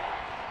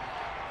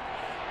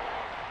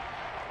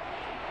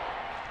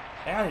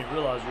 Hey, I didn't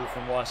realize you were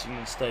from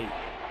Washington State.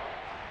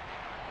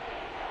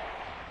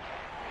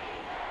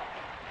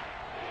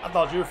 I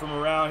thought you were from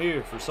around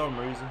here for some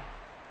reason.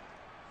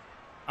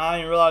 I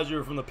didn't realize you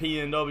were from the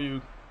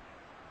PNW.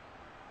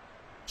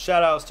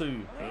 Shout outs to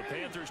you. The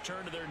Panthers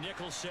turn to their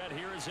nickel set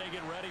here as they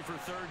get ready for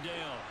 3rd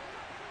down.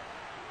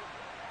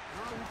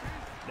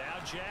 Now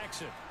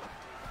Jackson.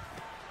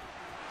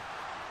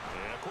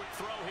 And a quick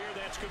throw here,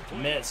 that's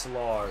complete.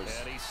 Metzlars.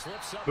 And he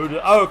slips up.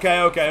 Okay.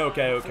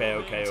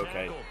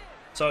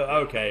 So,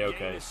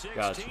 okay.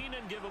 Gotcha.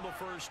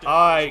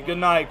 Alright, good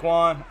night,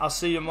 Quan. I'll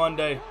see you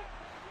Monday.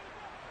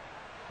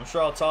 I'm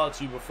sure I'll talk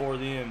to you before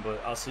the end, but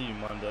I'll see you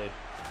Monday.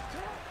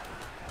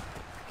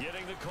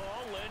 Getting the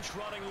call, Lynch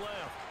running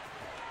left.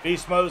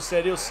 Beast Mode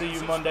said he'll see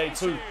you Monday,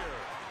 too.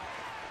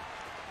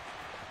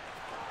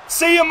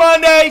 See you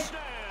Monday!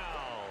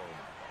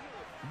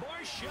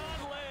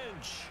 Marshawn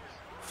Lynch,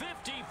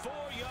 54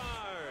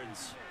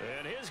 yards.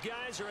 And his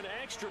guys are an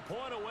extra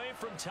point away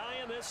from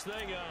tying this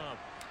thing up.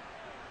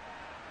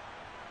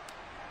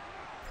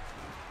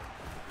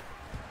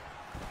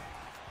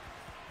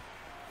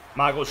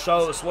 Michael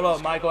Scholes, what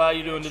up, Michael? How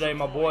you doing today,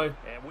 my boy?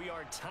 And we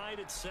are tied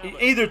at 7.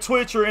 Either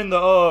Twitch or in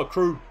the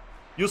crew.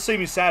 You'll see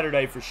me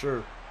Saturday for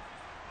sure.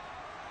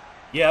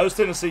 Yeah, those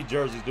Tennessee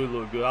jerseys do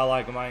look good. I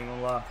like them, I ain't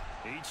gonna lie.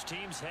 Each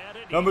team's had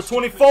it. Number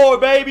 24,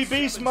 baby.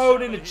 Beast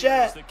Mode in the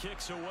chat.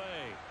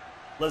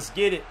 Let's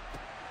get it.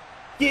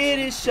 Get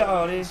it,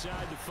 shawty.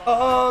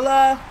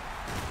 Hola.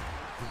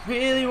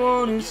 Really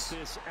want this?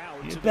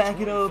 You back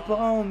it up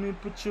on me,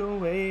 put your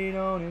weight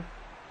on it.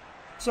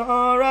 It's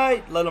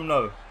alright. Let them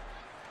know.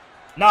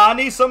 Nah, I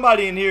need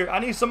somebody in here. I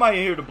need somebody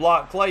in here to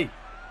block Clay.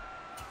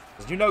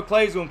 Because you know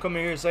Clay's going to come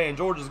in here saying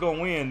Georgia's going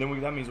to win.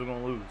 Then that means we're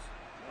going to lose.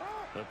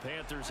 The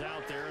Panthers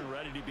out there and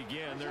ready to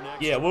begin their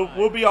next. Yeah,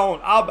 we'll be on.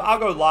 I'll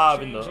go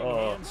live in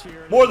the.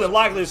 More than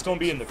likely it's gonna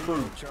be in the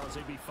crew.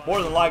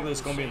 More than likely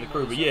it's gonna be in the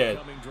crew. But yeah,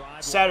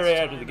 Saturday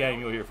after the game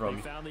you'll hear from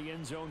me.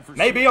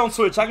 Maybe on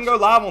Twitch. I can go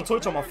live on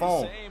Twitch on my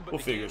phone. We'll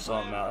figure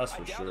something out. That's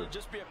for sure.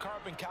 Just be a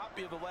carbon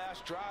copy of the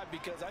last drive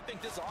because I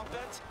think this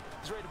offense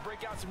is ready to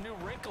break out some new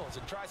wrinkles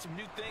and try some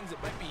new things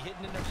that might be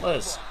hidden in their.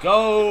 Let's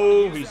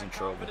go. He's in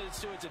trouble.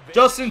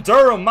 Justin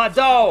Durham, my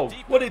dog.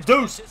 What it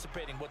do?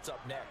 What's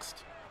up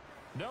next?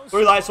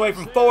 3 likes away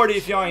from 40.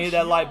 If y'all ain't hit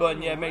that like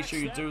button yet, make sure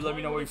you do. Let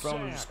me know where you're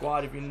from with your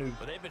squad if you're new.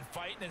 But they've been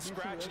fighting and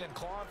scratching and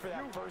clawing for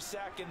that first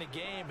sack in the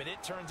game, and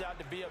it turns out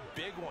to be a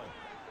big one.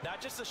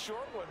 Not just a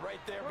short one right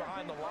there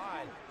behind the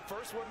line.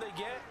 First one they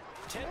get,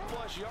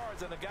 10+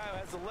 yards, and the guy who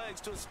has the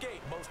legs to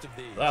escape most of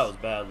these. That was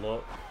bad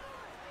luck.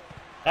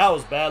 That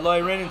was bad luck.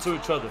 They ran into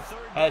each other.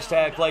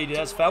 Hashtag Clay.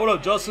 That's fat. What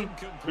up, Justin?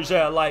 Appreciate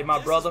that like,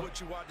 my brother.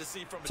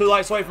 2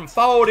 likes away from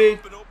 40.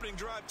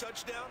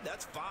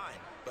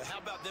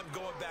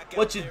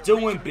 What you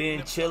doing,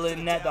 Ben?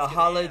 Chilling at the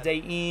Holiday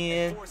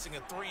Inn. Forcing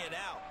a 3 and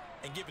out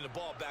and giving the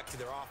ball back to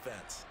their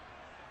offense.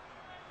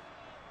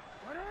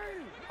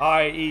 All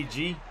right,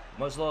 EG.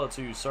 Much love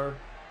to you, sir.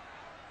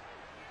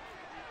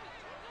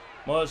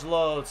 Much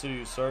love to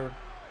you, sir.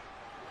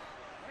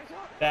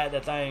 Back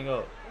that thing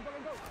up.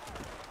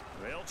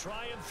 They'll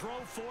try and throw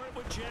for it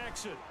with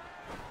Jackson.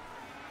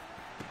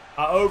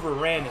 I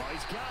overran it.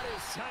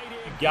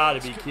 You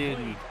gotta be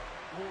kidding me.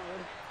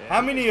 How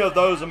many of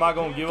those am I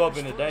gonna give up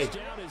in a day?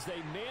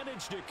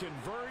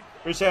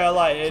 Appreciate that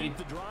like, Eddie.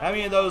 How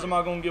many of those am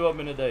I gonna give up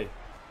in a day?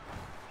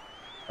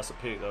 That's a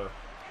pick though.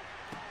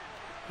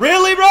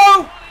 Really,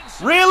 bro?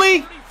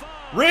 Really?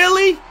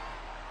 Really?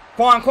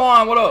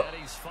 Quan, what up?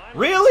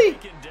 Really?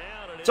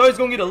 So he's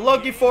gonna get a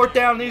lucky 4th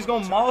down and he's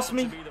gonna moss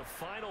me?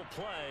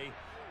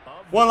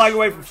 1 like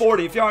away from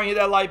 40. If y'all ain't hit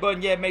that like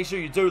button yet, make sure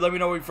you do. Let me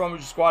know where you're from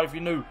with your squad if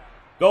you're new.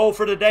 Goal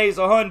for the day is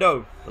a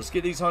hundo. Let's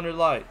get these 100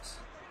 likes.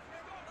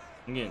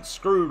 I'm getting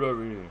screwed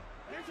over here.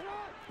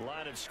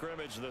 Line of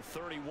scrimmage, the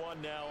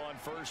 31 now on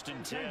 1st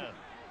and 10.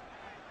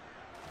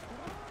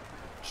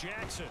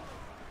 Jackson.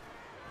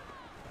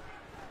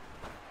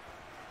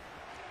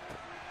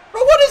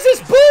 Bro, what is this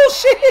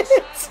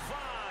bullshit?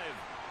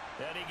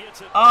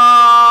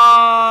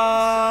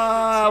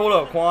 What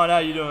up, Quan? How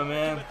you doing,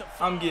 man?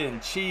 I'm getting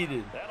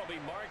cheated. That'll be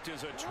marked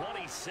as a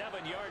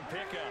 27-yard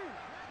pickup.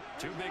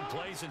 2 big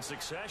plays in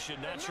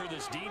succession. Not sure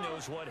this D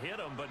knows what hit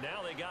him, but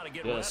now they got to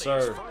get ready. Yes,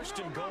 sir.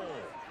 1st and goal.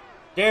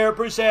 Garrett,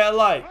 appreciate that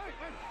like.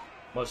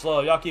 Much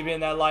love. Y'all keep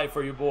hitting that like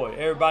for your boy.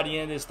 Everybody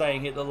in this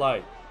thing, hit the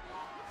like.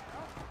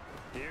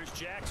 Here's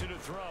Jackson to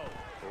throw.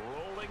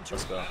 Rolling to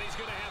Let's go. and he's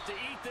going to have to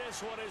eat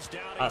this one as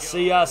down I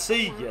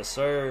see. Yes,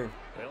 sir.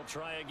 They'll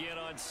try again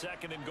on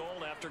 2nd and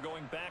goal after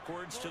going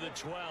backwards to the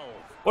 12.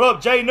 What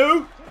up, Jay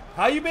New?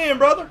 How you been,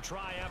 brother?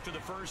 Try after the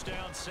 1st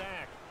down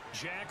sack.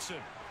 Jackson.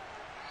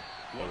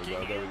 There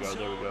we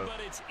go.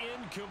 But it's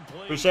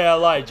incomplete. Appreciate that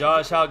like,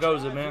 Josh. How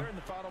goes it, man?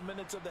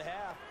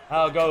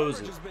 How goes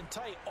it? Has been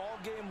tight all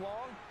game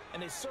long,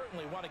 and they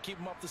certainly want to keep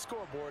them up the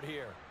scoreboard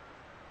here.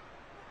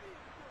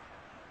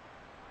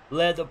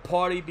 Let the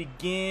party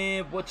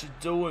begin. What you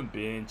doing,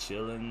 Ben?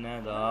 Chilling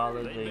at the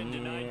Holiday They've been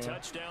denied Inn.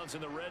 touchdowns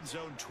in the red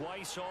zone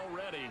twice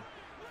already.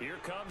 Here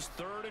comes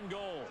 3rd and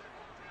goal.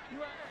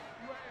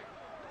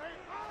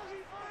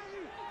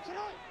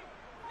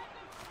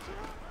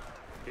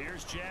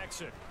 Here's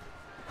Jackson.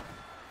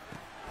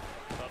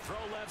 A throw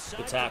left side.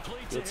 Good tackle.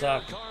 Complete Good to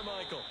tackle.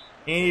 Carmichael.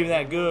 Ain't even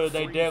that good.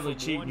 They definitely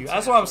cheating you.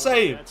 That's what I'm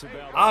saying.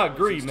 I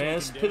agree, man.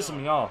 It's pissing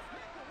me off.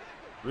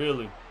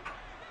 Really.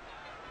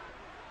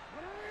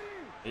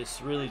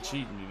 It's really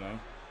cheating me, man.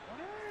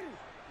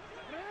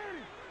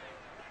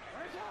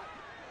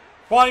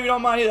 Quan, if you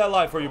don't mind, hit that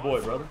like for your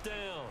boy, brother.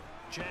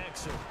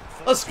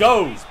 Let's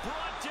go.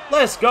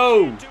 Let's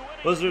go.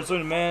 Blizzard's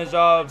doing the man's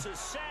job.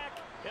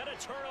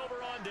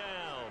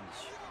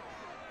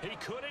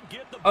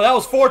 Oh, that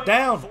was 4th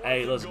down.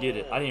 Hey, let's get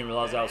it. I didn't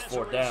realize that was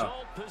 4th down.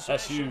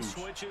 That's huge.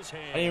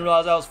 I didn't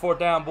realize that was 4th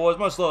down, boys.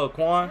 Much love,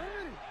 Quan.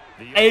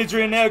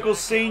 Adrian Eccles,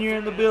 senior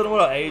in the building.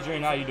 What up,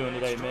 Adrian? How you doing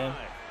today, man?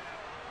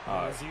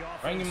 All right,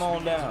 bring him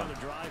on down.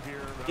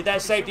 Get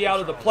that safety out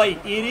of the plate,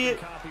 idiot.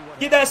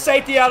 Get that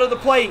safety out of the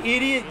plate,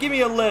 idiot. Give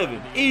me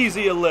 11.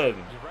 Easy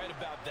 11.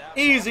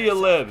 Easy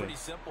 11.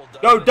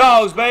 Go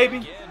Dogs,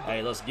 baby.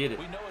 Hey, let's get it.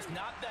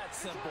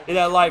 Get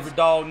that light for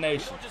Dog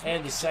Nation.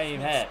 And the same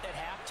hat.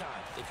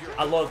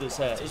 I love this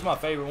hat. This is my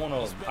favorite one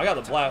of them. I got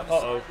the black.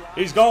 Uh-oh.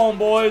 He's gone,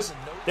 boys.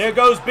 There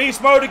goes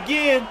Beast Mode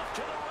again.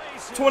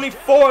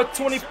 24,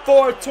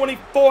 24,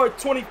 24,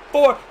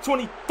 24,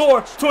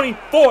 24,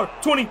 24,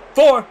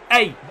 24.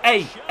 Hey.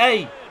 With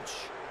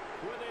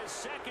his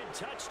 2nd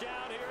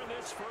touchdown here in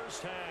this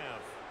 1st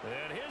half.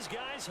 And his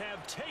guys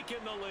have taken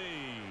the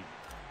lead.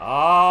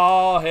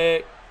 Oh,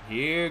 heck.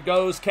 Here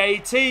goes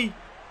KT.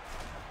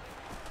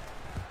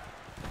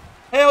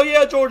 Hell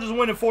yeah, Georgia's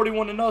winning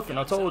 41-0.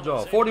 I told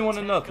y'all,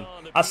 41-0.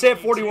 I said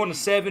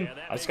 41-7.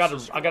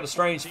 I got a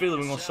strange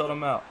feeling we're gonna shut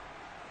them out.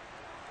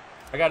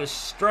 I got a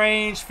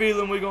strange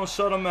feeling we're gonna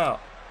shut them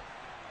out.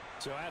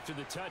 So after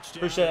the touchdown,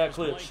 appreciate that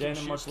clip,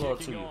 Shannon. Much love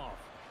to you.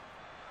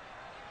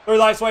 3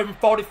 likes away from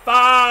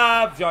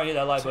 45. If y'all hit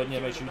that like button,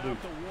 yeah, make sure you do. Know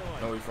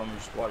where you're from, your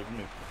squad. If you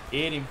knew.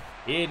 Hit him.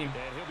 Hit him.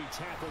 And he'll be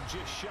tackled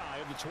just shy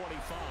of the 25.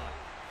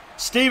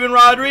 Steven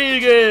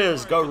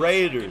Rodriguez. Go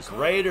Raiders.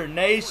 Raider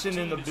Nation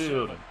in the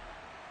building.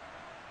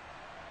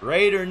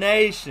 Raider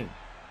Nation.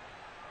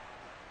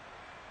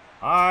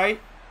 All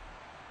right.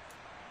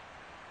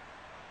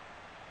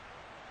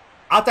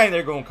 I think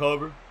they're going to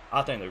cover.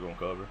 I think they're going to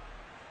cover.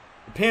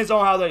 Depends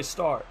on how they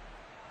start.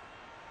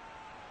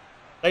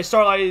 They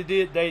start like they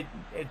did.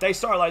 If they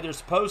start like they're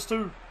supposed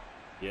to,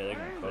 yeah, they're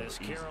going to cover. This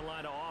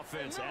Carolina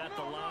offense at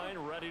the line,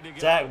 ready to go.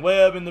 Zach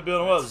Webb in the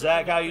building. What up,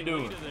 Zach? How you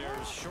doing?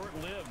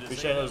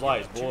 Appreciate those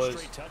likes,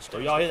 boys. So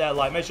y'all hit that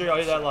like. Make sure y'all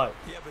hit that like.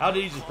 How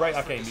did he just break?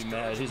 I can't be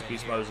mad. His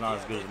beast mode is not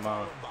as good as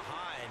mine.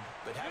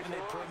 But haven't they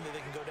proven that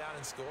they can go down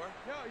and score?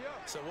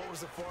 So what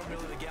was the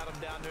formula that got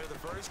them down there the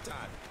first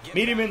time?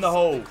 Meet him in the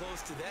hole.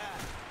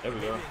 There we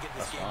go.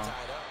 That's fine.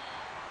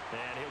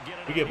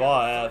 We get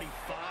ball at half.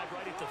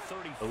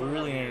 But we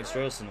really ain't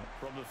stressing it.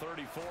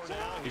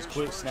 He's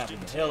quick snapping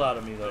the hell out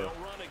of me, though.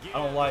 I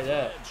don't like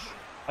that.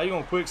 How you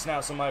going to quick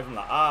snap somebody from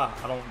the eye?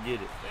 I don't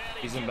get it.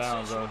 He's in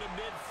bounds, though.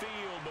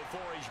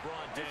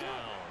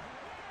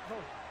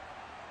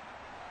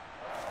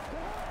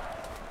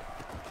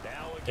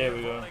 There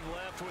we go.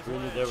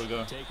 Really, there we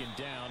go.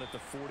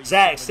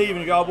 Zach,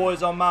 Steven, y'all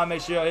boys on mine.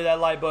 Make sure y'all hit that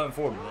like button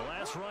for me. The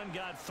last run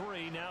got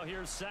 3. Now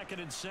here's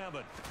 2nd and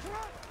 7.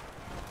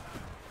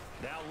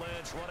 Now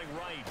Lynch running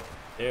right.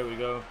 There we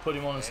go. Put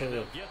him on his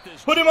head.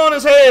 Put him on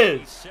his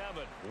head.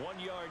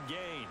 1-yard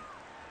gain.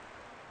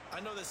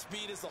 I know that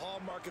speed is the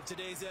hallmark of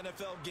today's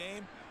NFL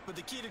game, but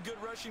the key to good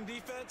rushing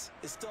defense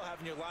is still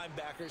having your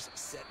linebackers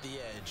set the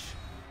edge.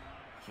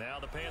 Now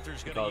the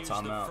Panthers going to use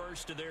the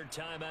first of their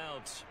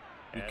timeouts.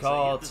 You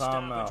call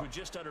timeout. With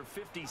just under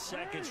 50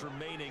 seconds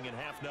remaining in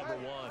half number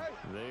 1.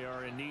 They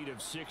are in need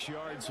of 6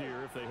 yards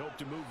here if they hope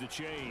to move the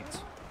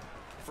chains.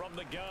 From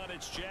the gun,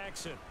 it's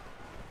Jackson.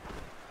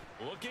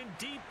 Looking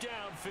deep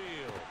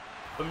downfield.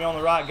 Put me on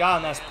the right guy,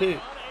 and that's pick.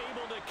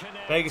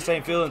 Vegas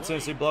ain't feeling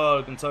Tennessee blowout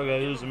of Kentucky.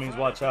 That usually means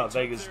watch out.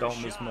 Vegas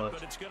don't miss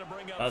much.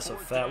 That's a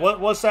fact.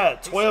 What's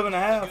that?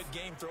 12.5?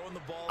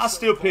 I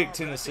still pick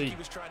Tennessee.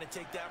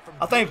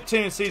 I think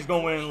Tennessee's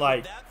gonna win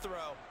like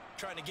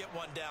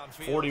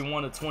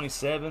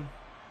 41-27,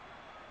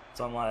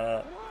 something like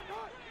that.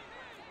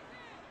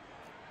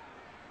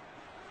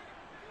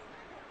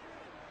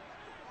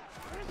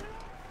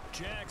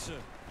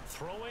 Jackson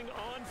throwing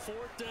on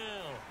 4th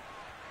down.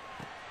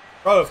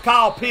 Bro, if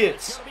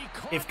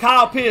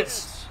Kyle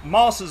Pitts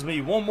mosses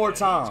me one more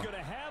time.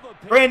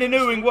 Brandon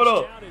Ewing, what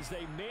up?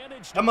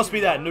 That must be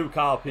that new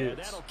Kyle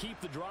Pitts.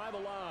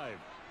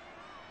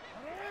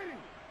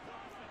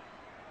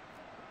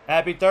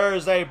 Happy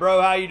Thursday,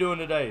 bro. How you doing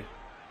today?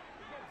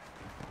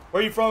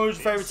 Where you from? Who's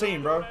your favorite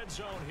team, bro?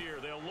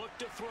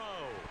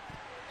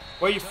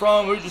 Where you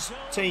from? Who's your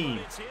team?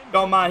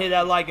 Don't mind hit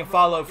that like and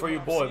follow for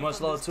your boy. Much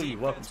love to you.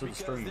 Welcome to the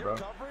stream, bro.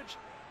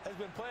 Has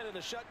been playing at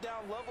a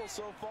shutdown level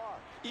so far.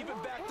 Even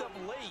backed up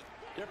late.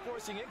 They're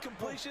forcing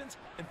incompletions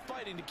and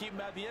fighting to keep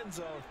them at the end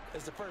zone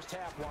as the first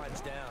half winds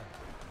down.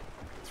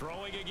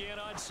 Throwing again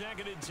on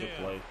 2nd and 10.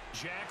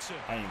 Jackson.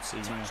 I ain't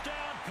seen him.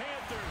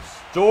 Panthers.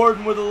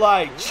 Jordan with a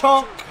like.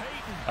 Chunk.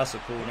 That's a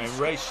cool name.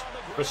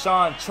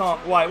 Rashawn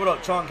Chunk White. What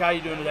up, Chunk? How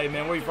you doing today,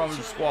 man? Where you from with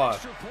your squad?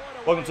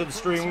 Welcome to the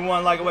stream. We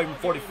won like away from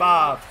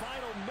 45.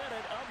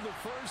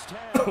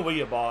 We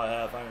get ball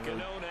at half. I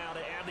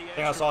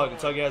think I saw that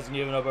Kentucky hasn't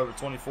given up over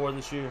 24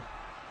 this year.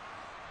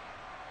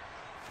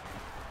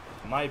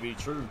 Might be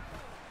true.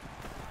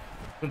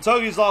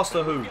 Kentucky's lost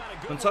to who?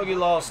 Kentucky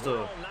lost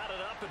to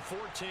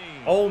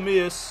Ole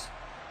Miss.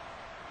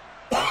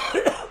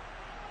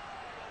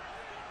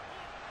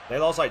 They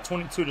lost like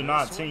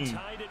 22-19.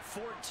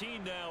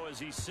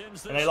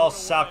 And they lost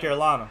to South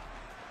Carolina.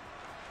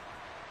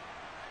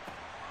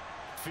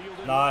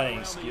 Nah, it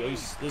ain't skill.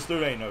 This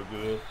dude ain't no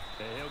good.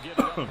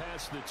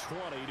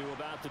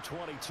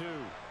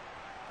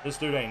 This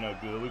dude ain't no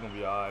good. We're going to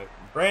be all right.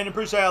 Brandon,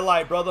 appreciate that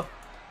light, brother.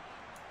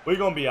 We're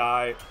going to be all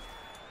right.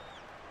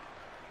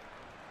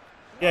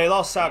 Yeah, he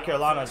lost South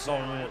Carolina. I just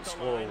don't remember what the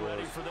score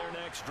was.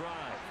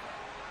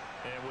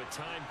 And with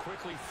time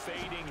quickly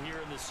fading here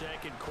in the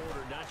second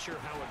quarter, not sure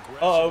how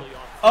aggressively.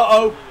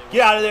 Uh-oh.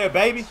 Get out of there,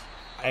 baby.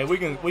 Hey, we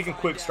can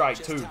quick strike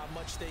too.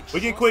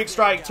 We can quick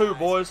strike too,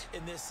 boys.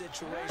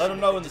 Let them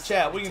know in the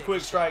chat. We can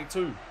quick strike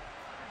too.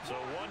 So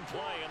one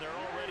play and they're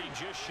already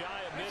just shy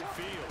of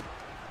midfield.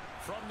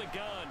 From the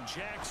gun,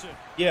 Jackson.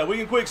 Yeah, we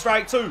can quick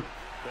strike too.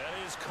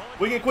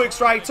 We can quick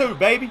strike too,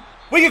 baby.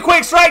 We can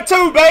quick strike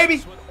too,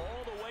 baby.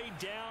 All the way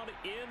down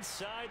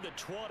inside the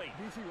 20.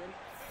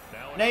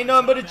 It ain't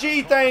nothing but a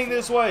G thing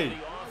this way.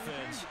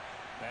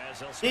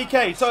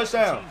 DK,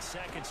 touchdown.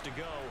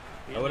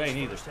 No, it ain't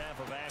either.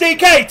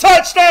 DK,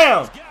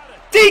 touchdown.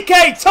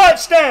 DK,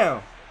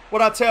 touchdown.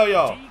 What'd I tell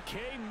y'all?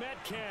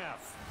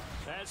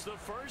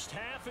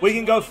 We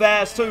can go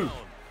fast, too.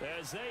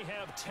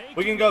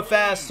 We can go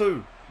fast,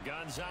 too.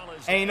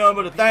 Ain't nothing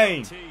but a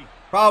thing.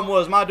 Problem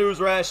was, my dudes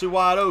were actually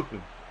wide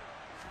open.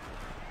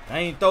 I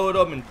ain't throw it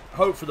up and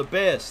hope for the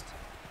best.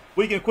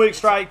 We can quick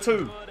strike,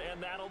 too.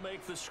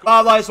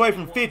 5 likes away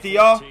from 50,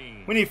 y'all.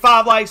 We need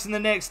 5 likes in the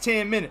next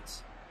 10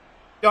 minutes.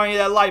 If y'all ain't hit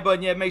that like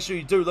button yet, make sure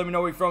you do. Let me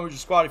know where you're from with your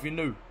squad if you're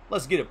new.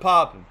 Let's get it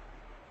popping.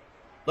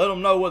 Let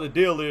them know what the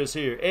deal is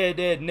here. Ed,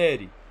 and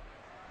Eddie.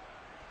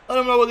 Let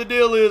them know what the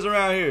deal is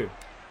around here.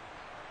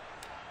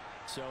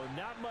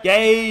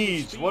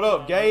 Gage, what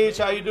up, Gage?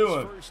 How you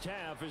doing?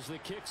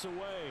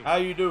 How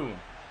you doing?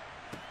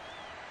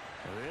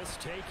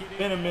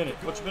 Been a minute.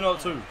 What you been up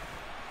to?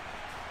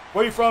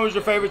 Where you from is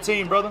your favorite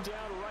team, brother?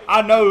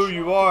 I know who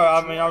you are.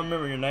 I mean, I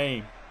remember your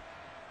name.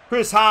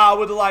 Chris High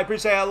with the like.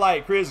 Appreciate that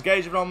like. Chris, Gage,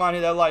 if you don't mind,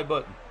 hit that like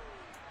button.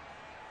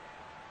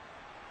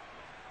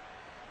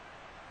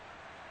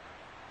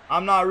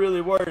 I'm not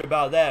really worried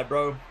about that,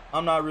 bro.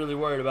 I'm not really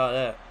worried about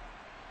that.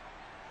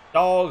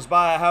 Dogs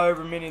by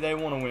however many they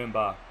want to win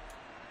by.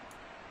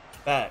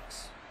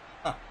 Facts.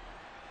 Huh.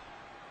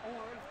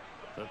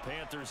 The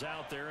Panthers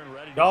out there and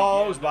ready to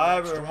Dogs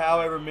by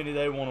however many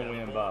they want to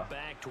win by.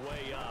 Backed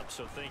way up,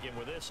 so thinking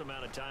with this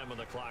amount of time on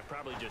the clock,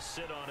 probably just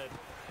sit on it,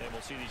 and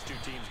we'll see these two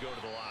teams go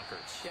to the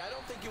lockers. Yeah, I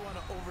don't think you want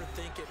to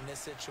overthink it in this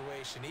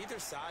situation. Either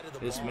side of the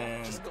this ball,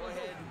 man. Just go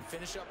ahead and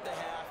finish up the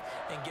half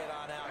and get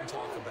on out and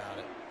talk about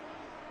it.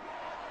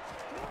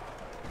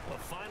 A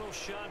final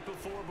shot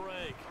before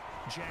break.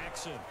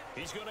 Jackson,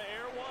 he's going to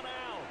air one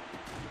out.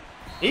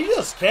 He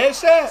just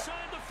catch that?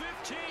 Inside the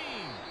 15.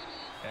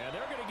 And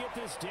they're going to get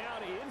this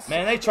down inside.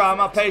 Man, they try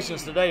my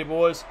patience today,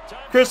 boys.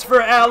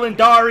 Christopher Allen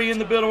Dari in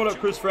the building. What up,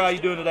 Christopher? How you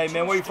doing today,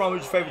 man? Where you from?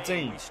 Who's your favorite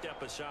team?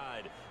 Step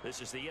aside.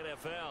 This is the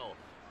NFL.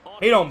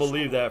 He don't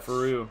believe that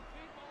for real.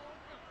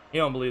 He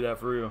don't believe that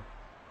for real.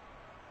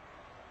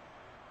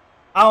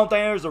 I don't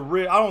think there's a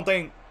real. I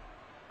mean,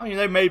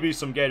 there may be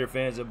some Gator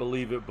fans that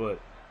believe it, but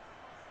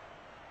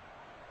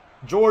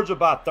Georgia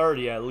by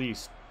 30 at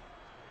least.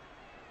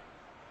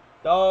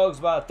 Dogs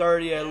by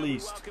 30 at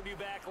least. Welcome you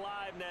back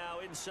live now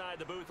inside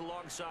the booth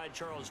alongside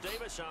Charles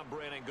Davis. I'm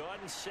Brandon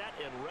Gaudin, set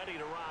and ready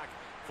to rock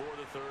for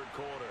the third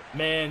quarter.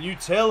 Man, you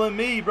telling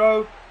me,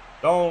 bro?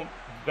 Don't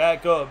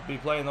back up. Be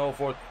playing the whole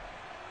fourth.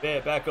 Yeah,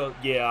 back up.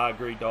 Yeah, I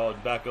agree,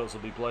 dog. Backups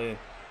will be playing.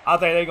 I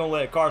think they're gonna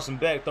let Carson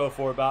Beck throw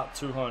for about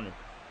 200.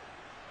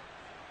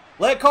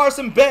 Let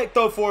Carson Beck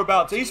throw for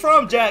about 200. He's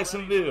from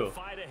Jacksonville.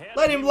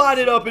 Let him light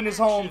it up in his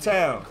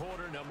hometown.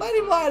 Let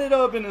him light it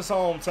up in his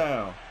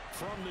hometown.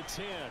 From the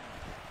 10.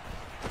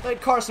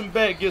 Let Carson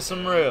Beck get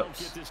some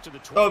reps.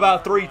 Throw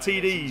about 3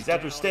 TDs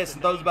after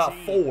Stetson throws about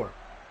 4.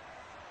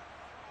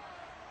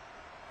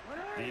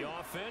 The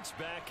offense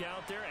back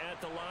out there at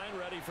the line,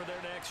 ready for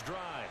their next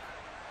drive.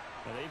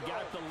 And they've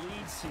got the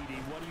lead, CD.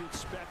 What do you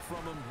expect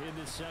from them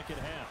in the second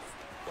half?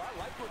 Well, I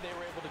like what they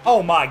were able to do.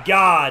 Oh my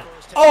God.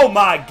 Oh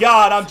my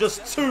God. I'm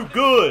just too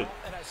good.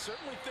 And I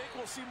certainly think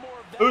we'll see more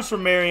of that. Who's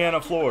from Mariana,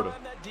 Florida?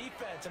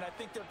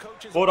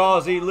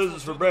 Bulldogs eat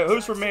lizards for bread.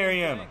 Who's from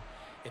Mariana?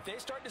 If they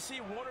start to see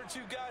 1 or 2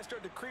 guys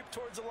start to creep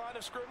towards the line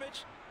of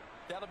scrimmage,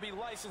 that'll be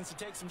licensed to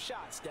take some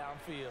shots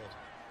downfield.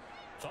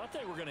 Thought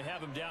they were going to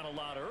have him down a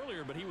lot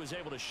earlier, but he was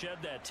able to shed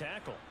that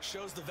tackle.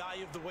 Shows the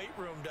value of the weight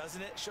room,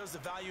 doesn't it? Shows the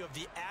value of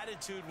the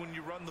attitude when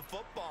you run the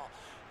football.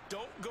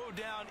 Don't go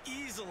down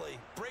easily.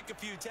 Break a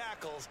few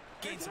tackles.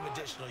 Gain some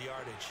additional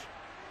yardage.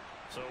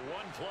 So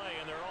one play,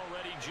 and they're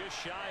already just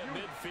shy of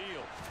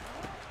midfield.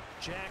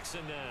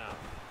 Jackson now.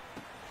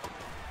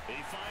 He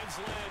finds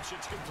Lynch.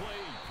 It's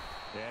complete.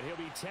 And he'll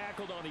be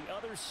tackled on the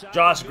other side.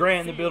 Josh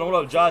Grant in the building.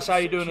 What up, Josh? How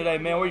you doing today,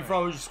 man? Where you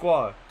from? Who's your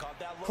squad?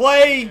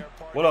 Clay.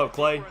 What up,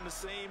 Clay?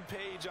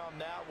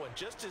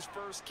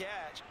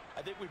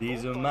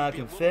 These are my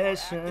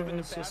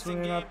confessions. Just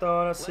when I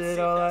thought I said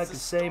all I could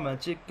say, my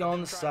chick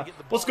on the side.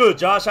 What's good,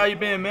 Josh? How you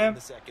been, man?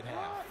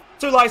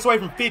 2 likes away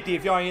from 50.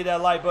 If y'all ain't hit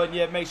that like button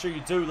yet, make sure you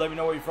do. Let me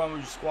know where you're from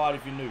with your squad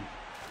if you're new. And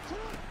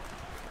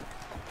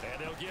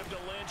they'll give to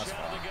Lynch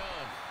out of the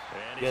gun.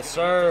 Yes,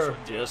 sir.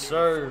 Yes,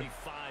 sir.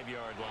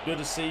 Good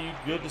to see you.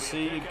 Good to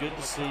see you. Good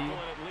to see you.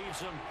 It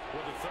leaves him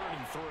with a 3rd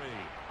and 3.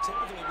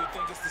 Typically, we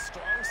think it's the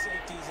strong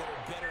safeties that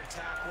are better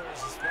tacklers,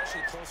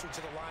 especially closer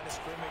to the line of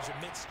scrimmage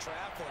amidst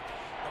traffic.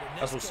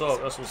 That's what's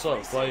up. That's what's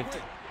up, Clay.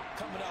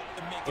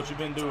 What you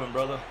been doing,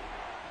 brother?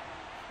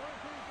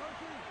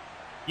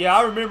 Yeah,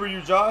 I remember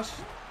you, Josh.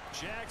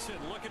 Jackson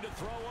looking to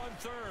throw on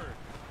 3rd.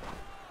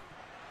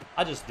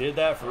 I just did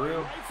that for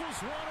real.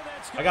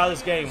 I got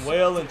this game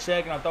well in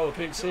check, and I throw a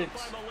pick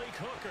 6.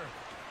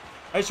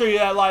 Make sure you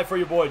add light for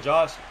your boy,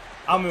 Josh.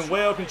 I'm in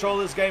well control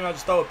of this game. I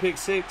just throw a pick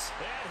 6.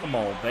 Come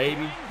on,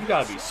 baby. You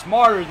got to be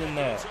smarter than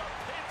that.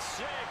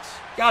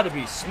 Got to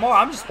be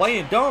smart. I'm just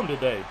playing dumb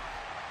today.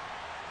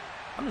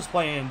 I'm just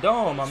playing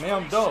dumb. I mean,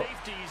 I'm dumb.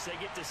 They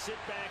get to sit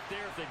back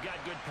there if they've got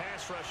good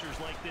pass rushers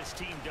like this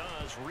team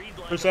does. Read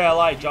like Appreciate I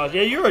like Josh.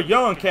 Yeah, you're a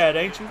young cat,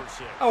 ain't you?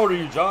 How old are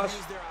you, Josh?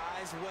 Use their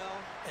eyes well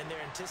and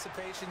their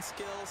anticipation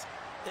skills.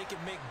 They can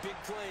make big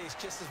plays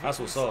just as That's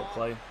what's up,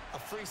 Clay. A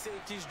free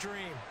safety's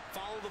dream.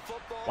 Follow the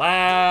football.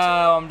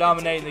 Wow, I'm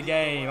dominating the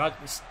game. I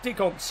stick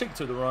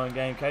to the run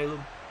game, Caleb.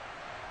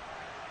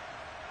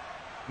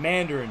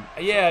 Mandarin.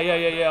 Yeah.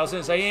 I was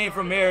gonna say he ain't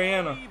from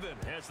Mariana.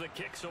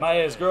 My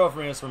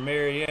ex-girlfriend's from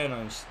Mariana.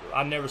 And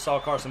I never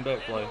saw Carson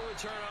Beck play.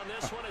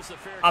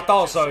 I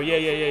thought so.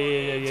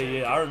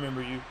 Yeah. I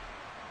remember you.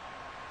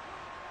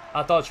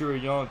 I thought you were a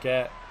young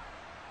cat.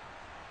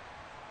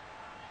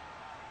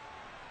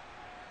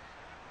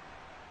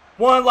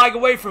 One like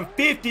away from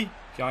 50.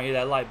 If y'all hit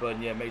that like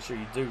button, yeah, make sure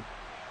you do.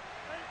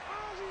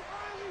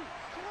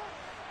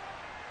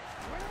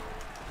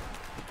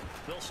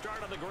 They'll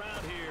start on the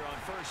ground here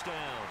on first down.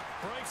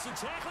 Breaks the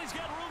tackle. He's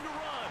got room to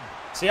run.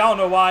 See, I don't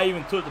know why I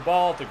even took the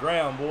ball off the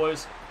ground,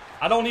 boys.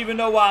 I don't even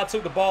know why I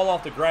took the ball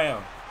off the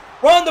ground.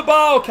 Run the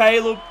ball,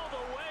 Caleb. All the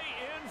way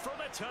in for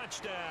the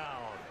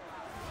touchdown.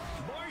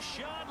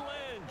 Marshawn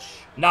Lynch.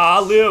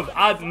 Nah,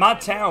 my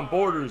town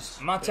borders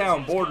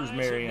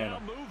Mariana.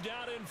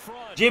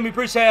 Jimmy,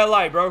 appreciate that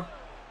like, bro.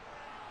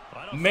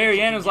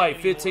 Mariana's like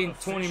 15,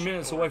 20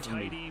 minutes away from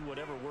me.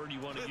 Whatever word you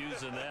want to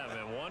use in that, man.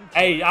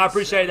 Hey, I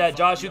appreciate that,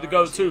 Josh. You the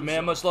go-to,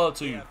 man. Much love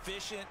to you.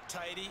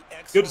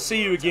 Good to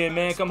see you again,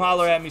 man. Come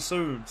holler at me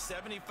soon.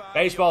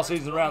 Baseball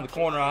season's around the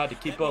corner. I had to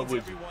keep up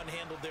with you.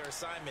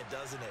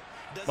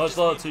 Much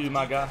love to you,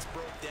 my guy.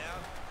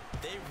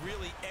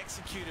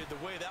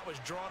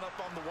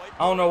 I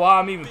don't know why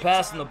I'm even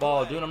passing the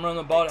ball, dude. I'm running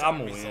the ball. I'm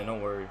going to win.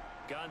 Don't worry.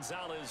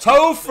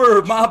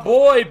 Topher, my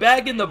boy,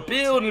 back in the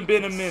building.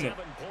 Been a minute.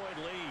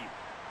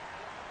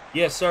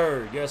 Yes,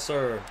 sir.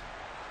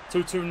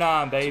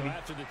 229, baby.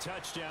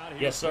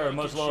 Yes, sir.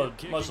 Much love,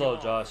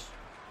 Josh.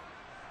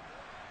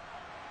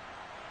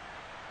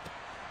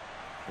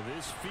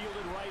 This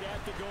fielded right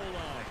at the goal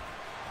line.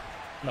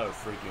 No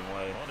freaking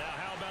way. Well, now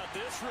how about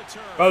this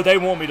return? Bro, they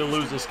want me to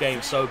lose this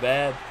game so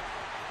bad.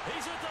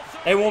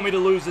 They want me to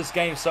lose this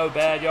game so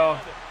bad, y'all.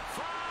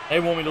 They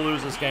want me to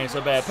lose this game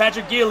so bad.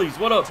 Patrick Gillies,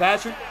 what up,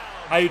 Patrick?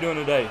 How you doing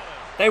today?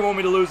 They want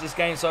me to lose this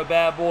game so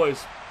bad, boys.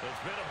 It's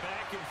been a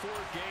back and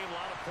forth game, a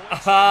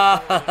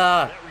lot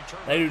of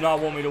points. They do not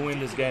want me to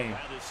win this game.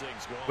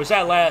 Which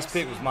that last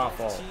pick was my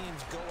fault.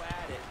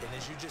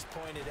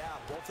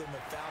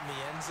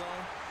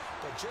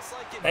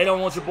 They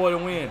don't want your boy to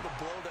win. The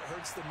blow that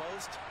hurts the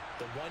most,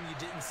 the one you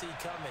didn't see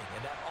coming,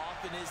 and that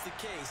often is the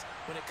case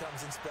when it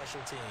comes in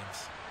special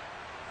teams.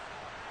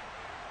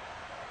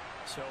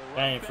 So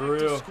Dang, for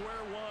real.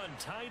 One,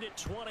 tied at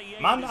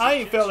 28 I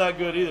ain't felt that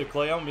good either,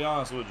 Clay. I'm gonna be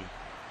honest with you.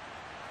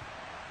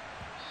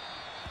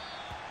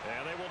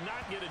 And they will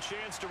not get a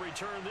chance to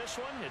return this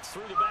one. It's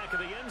through the back of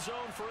the end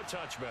zone for a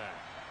touchback.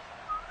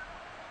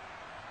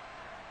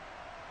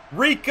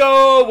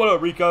 Rico, what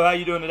up, Rico? How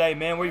you doing today,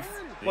 man?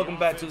 Welcome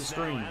back to the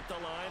stream. At the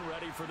line,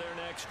 ready for their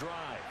next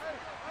drive.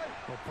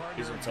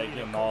 He's going to take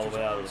him all the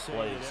way out of the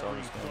play, so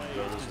I'm just going to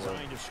go this way.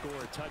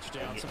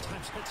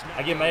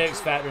 I get my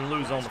X factor and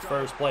lose on the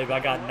first play, but I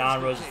got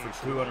 9 rushes for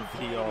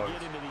 250 yards.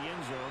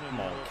 Come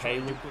on,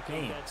 Caleb.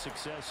 Damn. And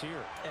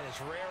it's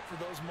rare for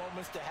those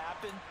moments to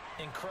happen.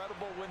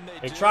 Incredible when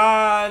they're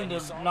trying to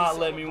not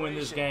let me win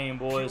this game,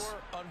 boys.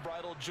 Pure,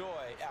 unbridled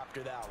joy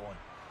after that one.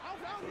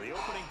 So the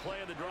opening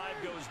play of the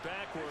drive goes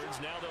backwards.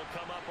 Now they'll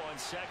come up on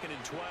 2nd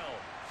and 12.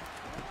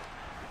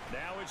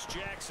 Now it's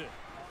Jackson.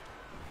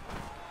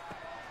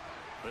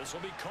 This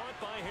will be caught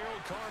by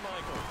Harold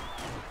Carmichael.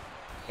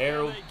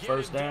 Harold,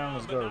 first down.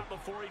 Let's go.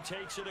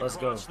 Let's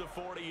go. The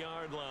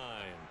 40-yard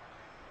line.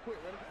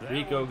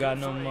 Rico got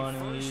no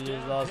money. He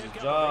just lost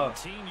his job.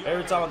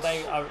 Every time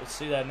I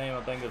see that name,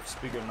 I think of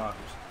Speaker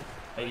Knockers.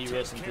 Hey, he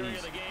rest in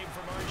peace.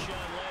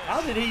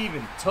 How did he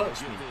even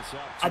touch me?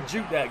 I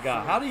juked that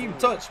guy. How did he even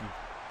touch me?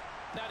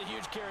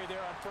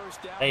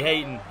 They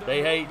hating.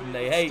 They hating.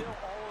 They hating.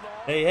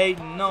 They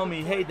hating on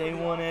me. Hey, they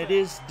wanna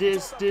this,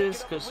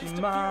 cause she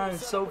mine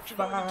so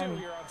fine.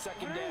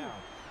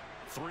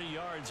 3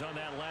 yards on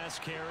that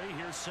last carry.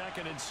 Here's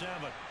 2nd and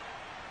 7.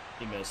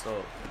 He messed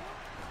up.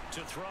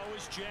 To throw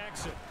is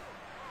Jackson.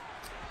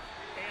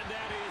 And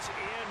that is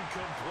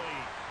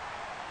incomplete.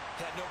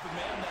 Had an open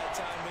man that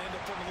time, man.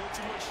 Ended up putting a little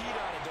too much heat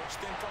on it, don't you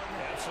think, partner?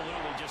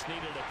 Absolutely. Just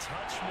needed a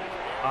touch more.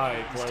 All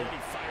right, Clay. Instead,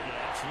 he fired an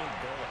absolute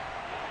bullet.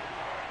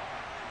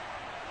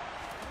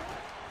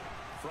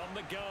 From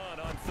the gun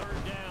on 3rd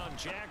down,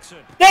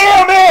 Jackson.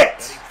 Damn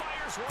it!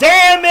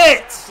 Damn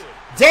it!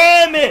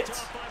 Damn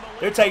it!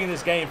 They're taking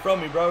this game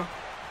from me, bro.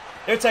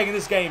 They're taking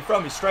this game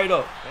from me, straight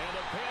up.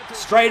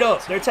 Straight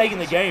up. They're taking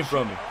the game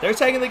from me. They're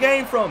taking the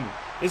game from me.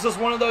 It's just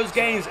one of those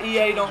games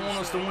EA don't want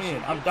us to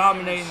win. I'm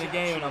dominating the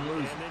game and I'm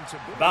losing.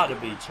 About to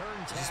be.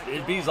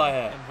 It bees like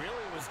that.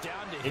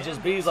 It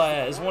just bees like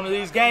that. It's one of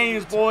these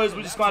games, boys.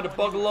 We just going to have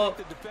to buckle up.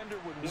 We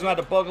just going to have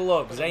to buckle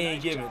up because they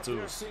ain't giving it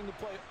to us.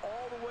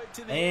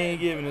 They ain't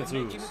giving it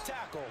to us.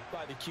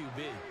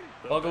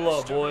 Buckle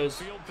up, boys.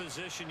 Field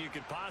position you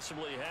could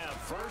possibly have.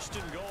 1st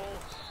and goal.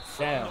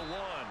 Damn.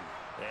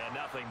 And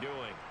nothing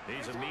doing.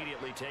 He's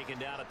immediately taken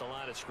down at the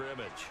line of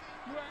scrimmage.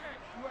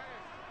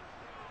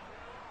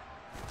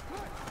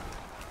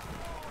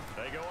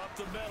 They go up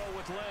the middle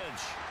with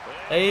Lynch.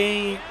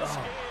 Hey.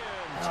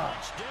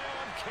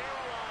 Touchdown,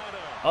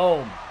 Carolina.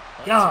 Oh,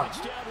 my God.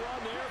 Touchdown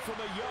run there from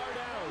a yard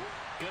out.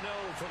 Gano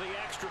for the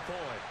extra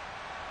point.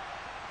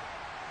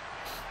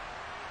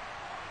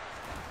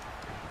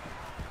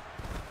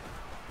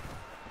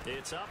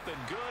 It's up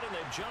and good, and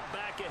they've jumped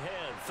back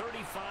ahead,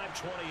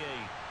 35-28.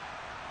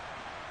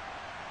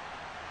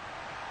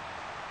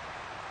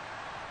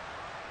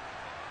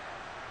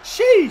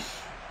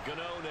 Sheesh.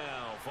 Gano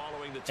now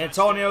following the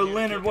Antonio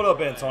Leonard, what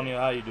up, Antonio?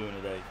 How you doing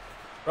today?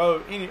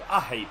 Bro, I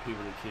hate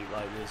people that kick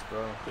like this,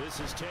 bro. This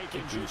is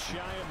taken just shy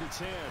of the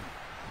 10.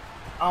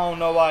 I don't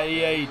know why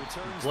EA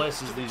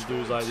blesses these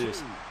dudes like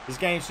this. This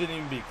game shouldn't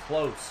even be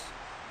close.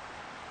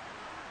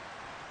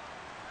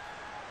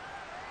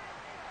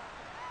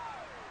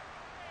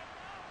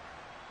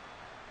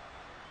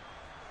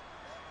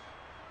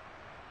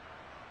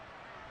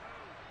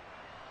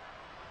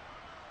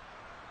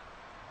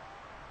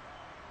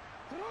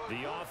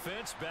 The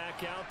offense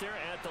back out there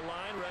at the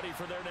line, ready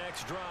for their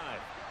next drive.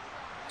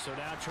 So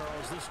now,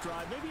 Charles, this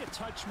drive maybe a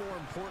touch more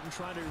important,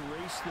 trying to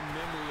erase the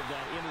memory of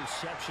that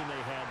interception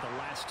they had the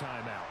last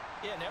time out.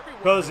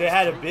 Because it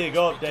had a big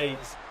update.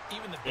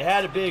 It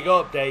had a big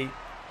update.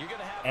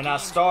 And I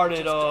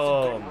started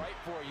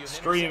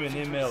streaming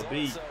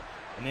MLB.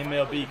 And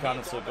MLB kind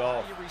of took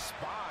off.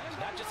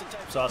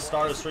 So I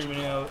started streaming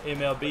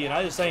MLB. And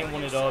I just ain't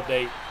wanted to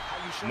update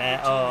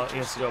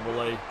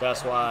NCAA.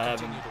 That's why I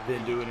haven't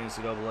been doing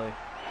NCAA.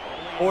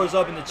 Boys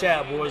up in the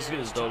chat, boys. Get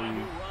this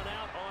W.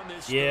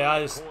 Yeah, I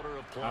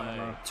don't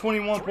know.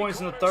 21 points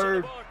in the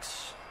third.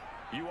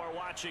 You are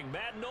watching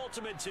Madden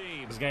Ultimate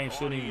Team. This game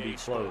shouldn't even be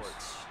close.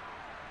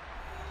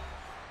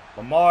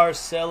 Lamar's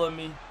selling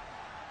me.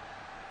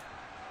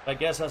 I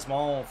guess that's my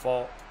own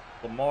fault.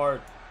 Lamar.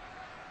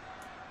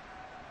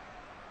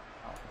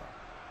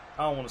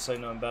 I don't want to say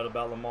nothing bad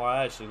about Lamar.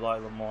 I actually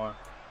like Lamar.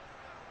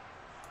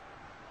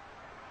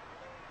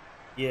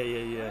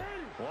 Yeah.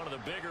 One of the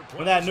bigger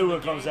when that new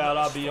one comes out,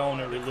 I'll be on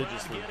it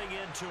religiously.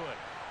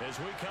 As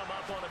we come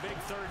up on a big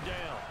third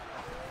down.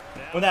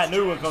 When that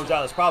new one comes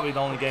out, it's probably the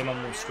only game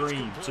I'm going to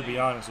stream, to be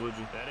honest with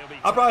you.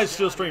 I'll probably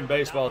still stream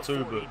baseball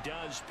too, but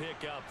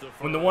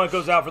when the one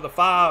goes out for the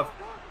 5,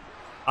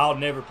 I'll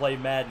never play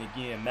Madden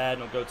again. Madden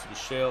will go to the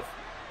shelf,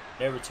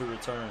 never to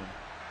return.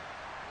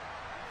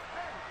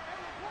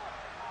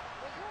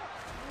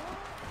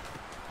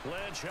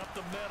 Lynch up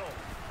the middle.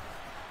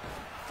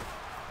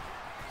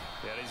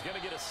 And he's going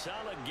to get a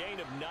solid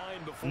gain of 9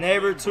 before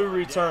never to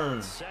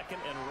return. Second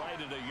and right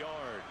at a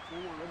yard.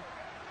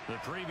 The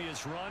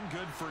previous run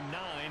good for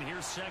 9.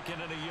 Here's second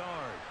and a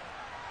yard.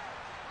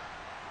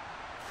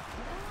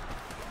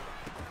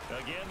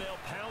 Again, they'll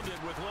pound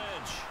it with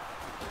Lynch.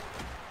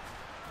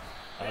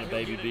 Hey,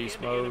 baby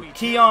beast mode.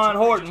 Keon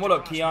Horton, what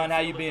up, Keon? How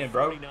you been,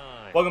 bro?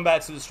 Welcome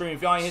back to the stream.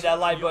 If y'all ain't hit that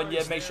like button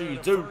yet, make sure you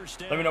do.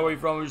 Let me know where you're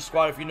from with your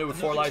squad. If you're new with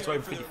 4 likes,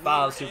 wait for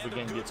 55. Let's see if we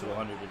can get to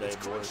 100 today,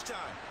 boys.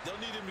 They'll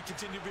need him to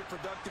continue to be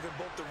productive in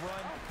both the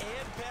run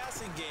and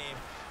passing game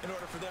in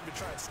order for them to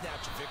try and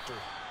snatch a victory.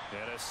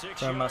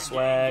 Turn my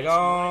swag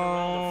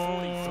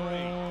on.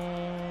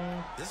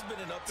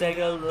 Take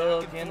a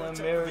look in the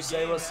mirror,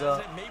 say what's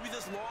up. Maybe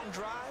this long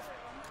drive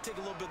take a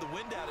little bit of the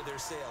wind out of their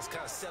sails,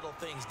 kind of settle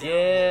things down.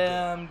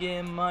 Yeah, I'm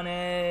getting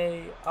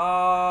money.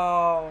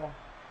 Oh.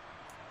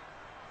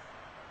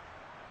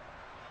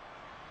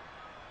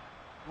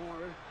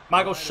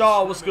 Michael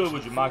Shaw, what's good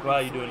with you, Michael? How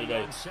you doing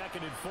today?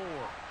 Second and 4.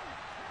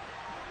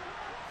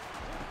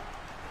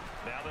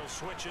 Now they'll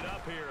switch it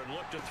up here and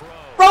look to throw.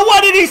 Bro,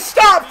 what did he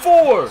stop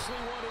for? It's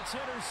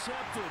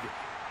intercepted.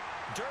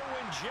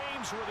 Derwin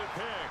James with a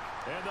pick.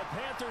 And the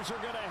Panthers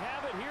are going to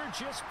have it here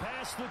just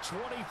past the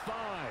 25.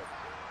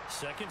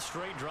 Second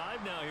straight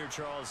drive now here,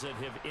 Charles, that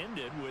have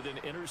ended with an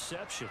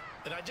interception.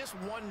 And I just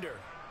wonder,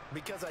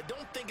 because I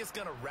don't think it's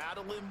going to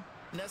rattle him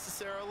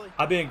necessarily.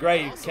 I've been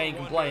great. Can't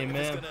complain,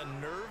 man.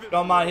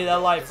 Don't mind hit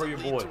that light for your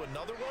boy.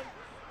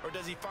 Or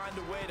does he find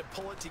a way to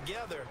pull it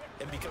together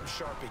and become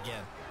sharp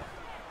again?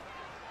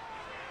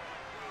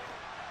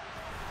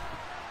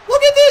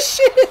 Look at this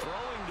shit.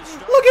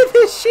 Look at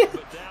this shit.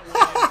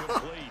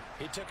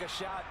 He took a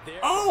shot there.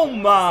 Oh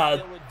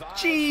my,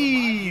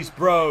 jeez,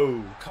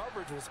 bro.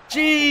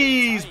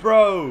 Jeez,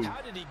 bro.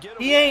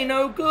 He ain't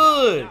no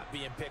good.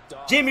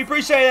 Jimmy,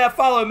 appreciate that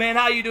follow, man.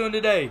 How you doing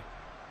today?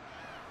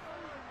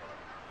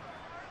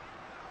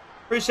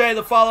 Appreciate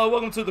the follow.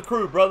 Welcome to the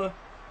crew, brother.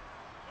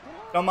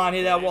 Don't mind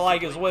hit that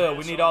like as well.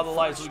 We need all the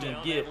likes we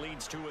can get.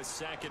 Leads to a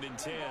second and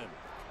 10.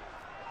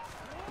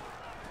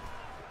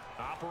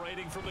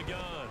 Operating from the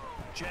gun,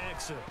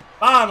 Jackson.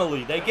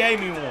 Finally, they gave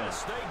me one.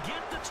 They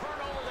get the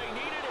turnover they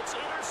needed. It's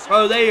intercepted.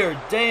 Bro, they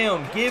are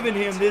damn giving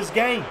him this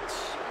game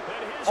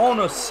on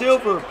a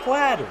silver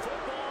platter.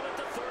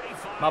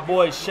 My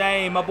boy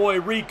Shane, my boy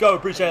Rico,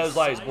 appreciate those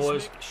likes,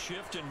 boys.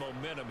 Shift in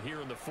momentum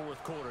here in the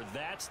fourth quarter.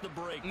 That's the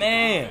break.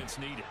 Man,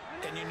 the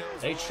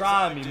they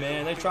trying me,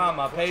 man. They trying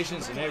my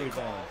patience and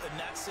everything. In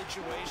that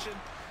situation,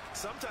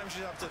 Sometimes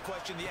you have to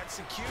question the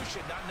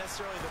execution, not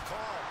necessarily the call.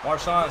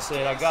 Marshawn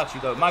said, I got you,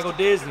 though. Michael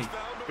Disney.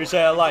 Appreciate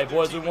that like,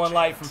 boys. We one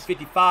like from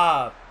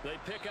 55.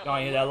 Y'all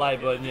ain't hit that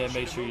like button yet.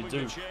 Make sure you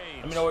do.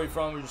 Let me know where you're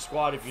from with your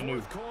squad if you're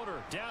new.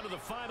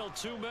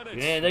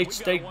 Yeah, they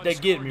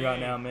get me right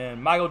now,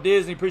 man. Michael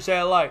Disney, appreciate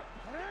that like.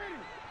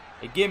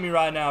 They get me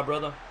right now,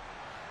 brother.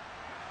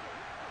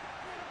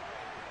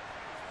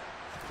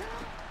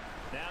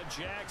 Now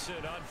Jackson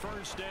on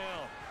first down.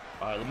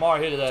 All right, Lamar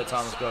hit it that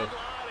time. Let's go.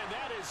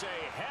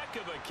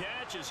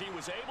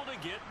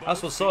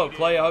 That's what's up,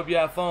 Clay. I hope you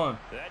have fun.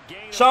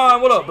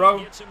 Sean, what up, bro?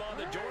 Gets him on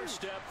the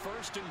doorstep,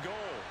 first and goal.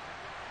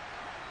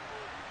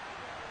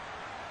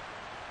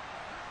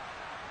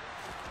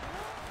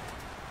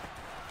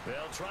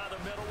 They'll try the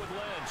middle with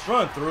Lynch.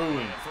 Run through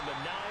him. From the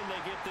 9, they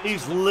get this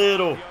He's to the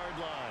little. 5-yard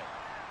line.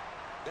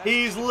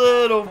 He's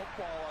little.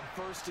 Football on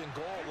first and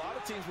goal. A lot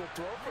of teams will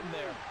throw from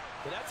there.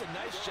 But that's a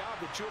nice job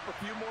to chew up a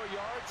few more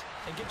yards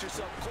and get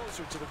yourself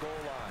closer to the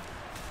goal line.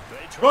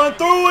 Run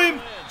through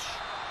him.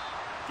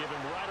 Give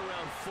him right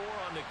around 4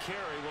 on the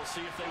carry. We'll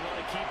see if they want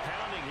to keep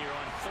pounding here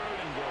on 3rd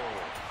and goal.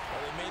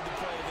 Well, they made the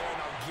play there,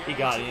 and I'll He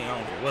got in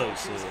on what he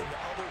said. the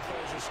other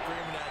players are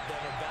screaming at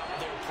them about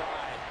their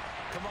pride.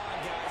 Come on,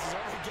 guys. He's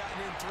already gotten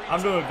in 3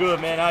 I'm doing good,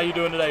 man. How you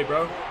doing today,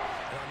 bro? And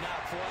on that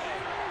play,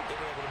 they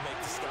were able to make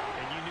the stop.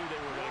 And you knew they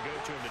were going to go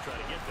to him to try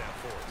to get that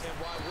 4th. And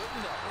why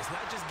wouldn't they? It's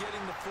not just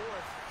getting the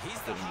 4th. He's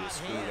the Couldn't get hot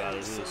screwed hand, out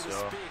of so this, to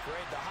y'all. speak,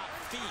 right? The hot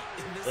feet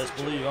in this Let's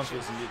believe I'm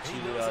situation. supposed to get He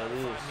cheated knows out how of to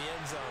this. find the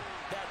end zone.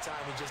 That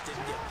time he just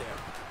didn't get there.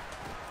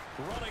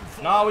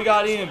 Nah, we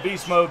got in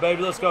beast mode,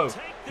 baby. Let's go.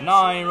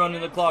 Nah, I ain't running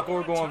the clock.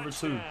 We're going for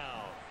 2.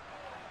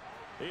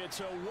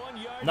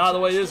 Nah, the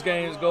way this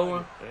game is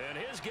going.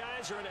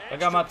 I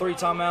got my 3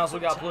 timeouts. We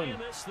got plenty.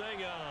 Well,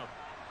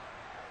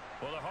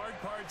 the hard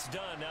part's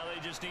done. Now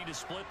they just need to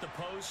split the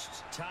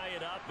posts, tie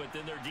it up, but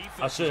then their defense.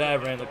 I should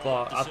have ran the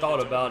clock. I thought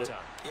about it.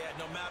 Yeah,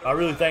 no matter I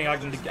really think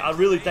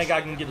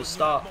I can get a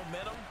stop.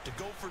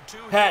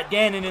 Pat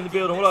Gannon in the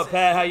building. What up,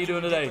 Pat? How you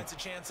doing today?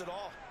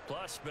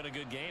 Plus, been a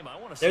good game. I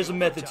want to There's a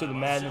method to the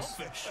madness.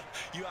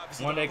 You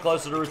obviously One day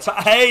closer to retire.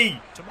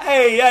 Hey!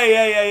 Hey!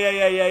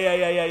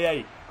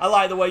 I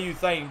like the way you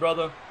think,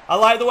 brother. I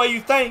like the way you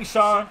think,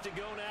 Sean.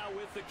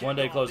 One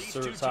day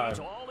closer to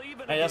retirement.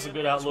 Hey, that's a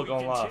good outlook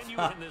on life.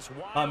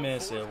 My man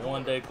said,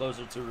 one day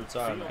closer to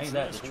retirement. Ain't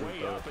that the truth,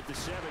 though?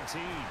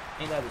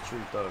 Ain't that the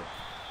truth, though?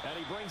 And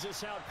he brings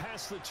us out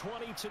past the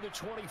 20 to the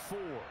 24.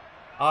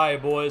 All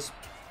right, boys.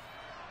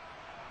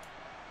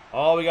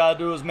 All we got to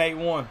do is make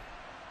one.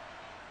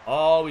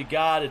 All we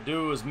got to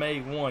do is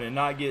make one and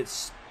not get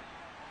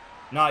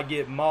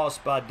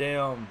mossed by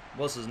damn,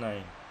 what's his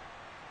name?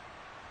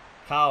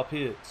 Kyle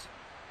Pitts.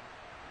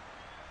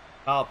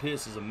 Kyle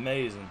Pitts is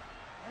amazing.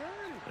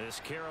 This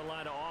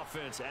Carolina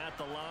offense at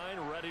the line,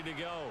 ready to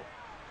go.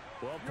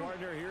 Well,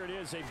 partner, here it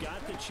is. They've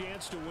got the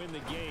chance to win the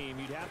game.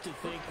 You'd have to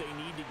think they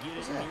need to get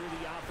it near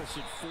the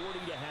opposite 40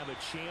 to have a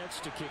chance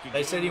to kick a game.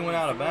 They said he went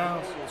out of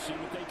bounds. We'll see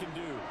what they can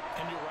do.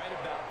 And you're right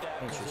about that,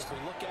 because if we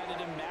look at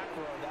it in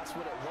macro, that's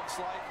what it looks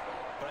like.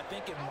 But I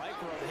think in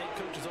micro, the head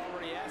coach has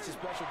already asked his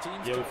special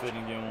teams Yeah, we coach,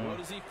 couldn't get one. what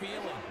is he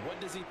feeling? What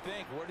does he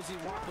think? Where does he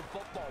want the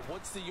football?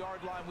 What's the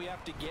yard line we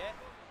have to get?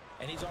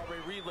 And he's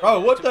already relayed.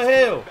 Bro, what the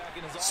hell?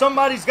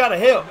 Somebody's got to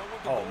help.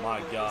 Oh,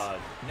 my God.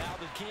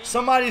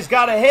 Somebody's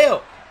got to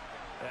help.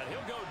 And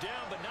he'll go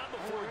down, but not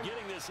before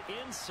getting this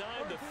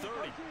inside the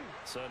 30.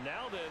 So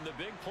now then, the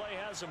big play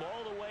has him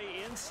all the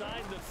way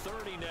inside the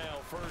 30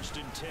 now,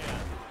 1st and 10.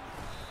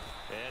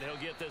 And he'll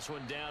get this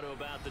one down to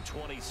about the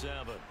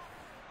 27.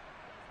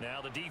 Now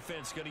the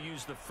defense going to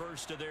use the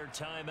first of their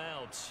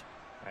timeouts,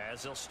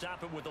 as they'll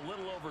stop it with a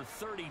little over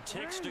 30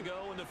 ticks to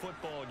go in the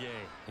football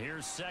game.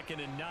 Here's 2nd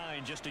and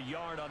 9, just a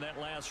yard on that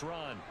last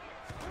run.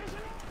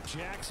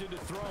 Jackson to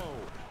throw.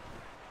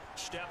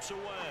 Steps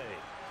away.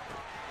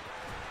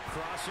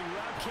 Crossing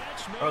route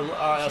catch. All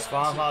right, that's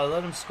fine.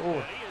 Let him score. He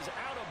is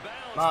out of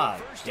bounds. My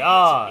The first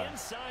God.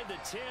 inside the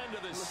 10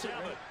 to the 7.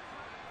 A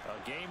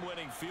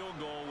game-winning field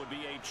goal would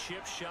be a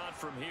chip shot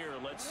from here.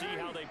 Let's see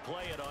how they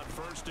play it on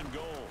 1st and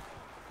goal.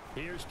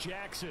 Here's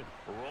Jackson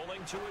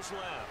rolling to his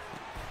left.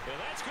 And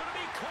that's going to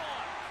be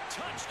caught.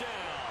 Touchdown.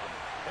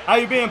 How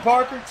you been,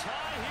 Parker?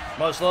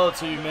 Much love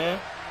to you, man.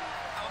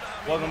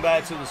 Welcome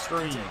back to the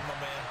stream.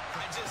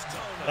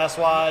 That's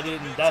why I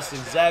didn't. That's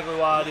exactly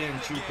why I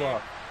didn't chew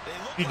clock.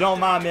 If you don't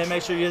mind, man,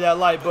 make sure you hit that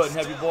like button.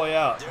 Help your boy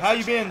out. How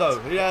you been, though?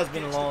 It has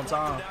been a long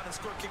time.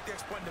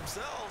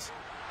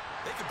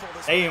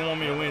 They didn't want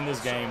me to win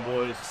this game,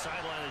 boys.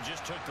 Sideline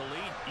just took the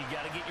lead. You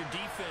got to get your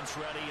defense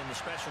ready in the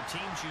special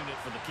teams unit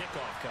for the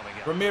kickoff coming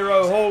up.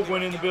 Ramiro Hogue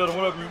went in the building.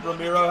 What up,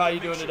 Ramiro? How you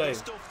doing today?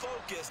 Still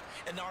focused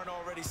and aren't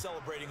already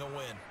celebrating a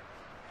win.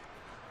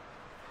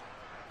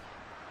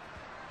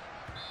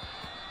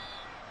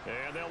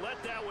 And they'll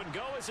let that one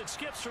go as it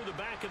skips through the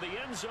back of the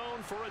end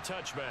zone for a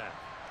touchback.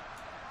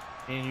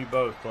 And you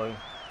both, Clay.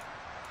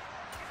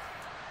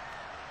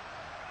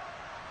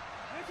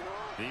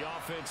 The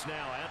offense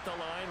now at the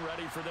line,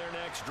 ready for their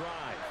next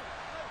drive.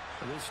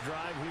 This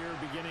drive here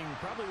beginning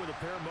probably with a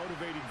pair of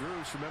motivated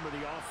groups. Remember,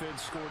 the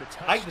offense scored a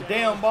touchdown. Like the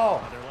damn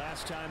ball. Their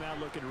last time out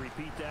looking to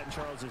repeat that in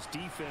Charles's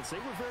defense. They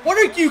were very what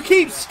do you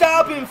keep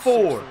stopping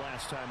for?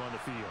 last time on the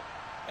field.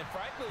 And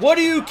frankly, what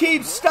do you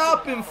keep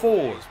stopping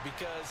for?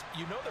 Because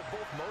you know they're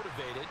both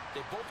motivated.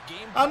 They both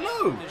game I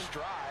know. this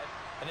drive,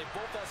 and they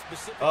both have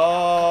specific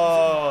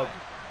Oh.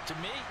 to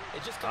me,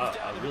 it just comes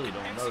down to really who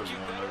can don't know, execute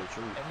you wanna know better the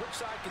truth. and which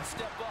side can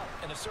step up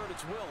and assert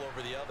its will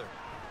over the other.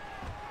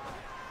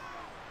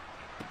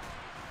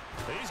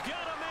 He's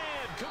got a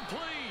man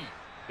complete.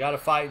 Got a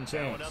fighting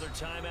chance. Another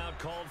timeout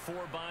called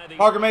for by the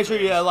Parker, make sure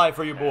you get that light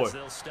for your boy.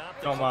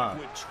 Don't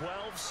mind.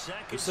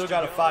 We still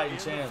got a fighting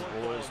chance,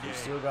 boys. We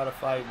still got a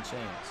fighting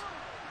chance.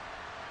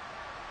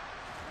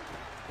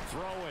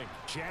 Throwing,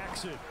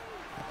 Jackson.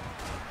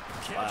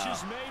 Catch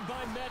is made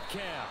by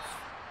Metcalf.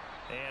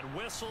 And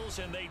whistles,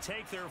 and they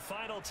take their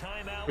final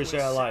timeout. Appreciate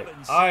that light.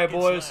 All right,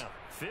 boys.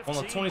 On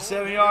the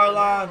 27-yard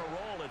line.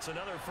 It's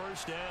another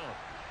first down.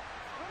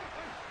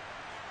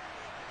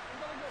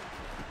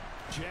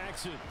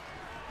 Jackson.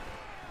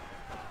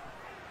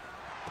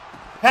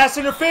 Pass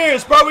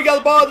interference, bro. We got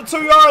the ball at the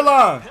 2-yard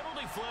line.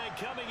 Penalty flag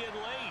coming in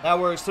late. That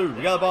works too.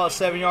 We got the ball at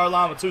the 7-yard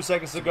line with 2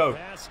 seconds to go.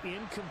 Pass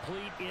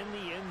incomplete in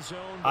the end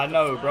zone. I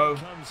know, bro.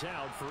 Comes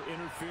out for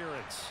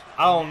interference.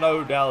 I don't know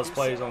who Dallas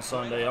plays on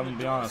Sunday. I'm gonna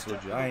be honest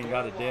with you. I ain't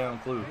got a damn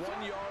clue. 1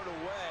 yard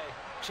away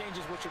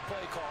changes what your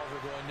play calls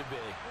are going to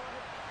be.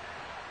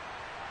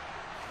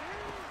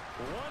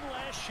 One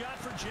last shot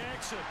for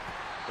Jackson.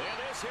 And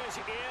this is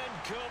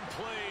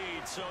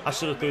incomplete. So I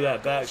should have threw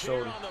that back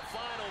shoulder. on the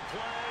final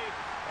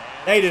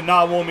play. They did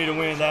not want me to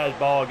win that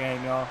ball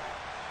game, y'all.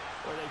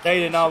 They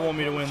did not want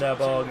me to win that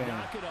ball game.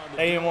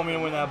 They didn't want me to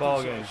win that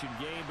ball game.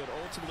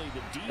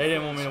 They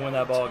didn't want me to win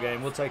that ball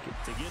game. We'll take it.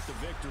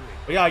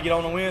 We gotta get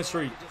on the win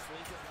streak.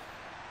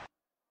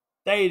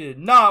 They did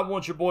not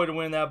want your boy to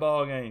win that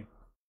ball game.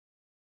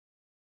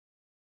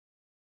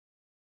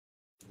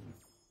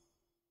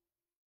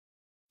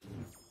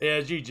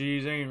 Yeah,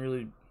 GG's ain't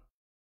really.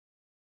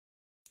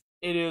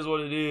 It is what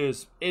it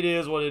is. It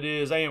is what it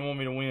is. They didn't want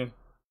me to win.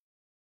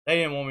 They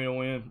didn't want me to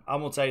win.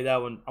 I'm gonna take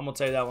that one. I'm gonna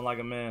take that one like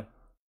a man.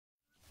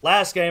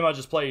 Last game I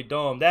just played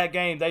dumb. That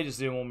game they just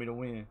didn't want me to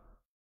win.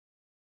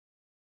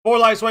 4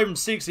 likes away from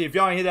 60. If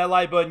y'all ain't hit that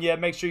like button yet,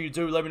 make sure you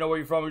do. Let me know where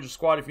you're from with your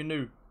squad if you're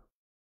new.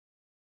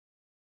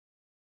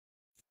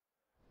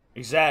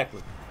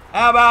 Exactly.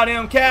 How about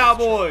them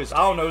Cowboys? I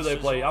don't know who they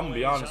play. I'm gonna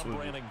be honest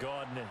with you.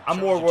 I'm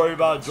more worried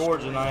about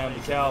Georgia than I am the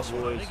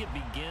Cowboys. I think it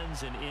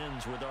begins and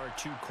ends with our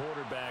two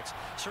quarterbacks.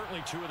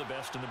 Certainly two of the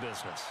best in the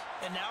business.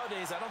 And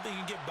nowadays, I don't think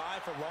you can get by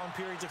for long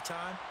periods of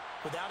time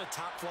without a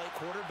top-flight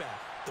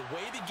quarterback. The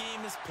way the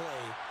game is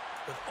played,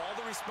 with all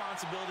the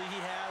responsibility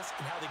he has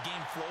and how the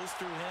game flows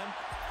through him,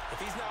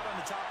 if he's not on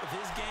the top of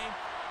his game,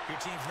 your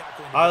team's not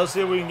going to. All right, let's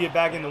see if we can get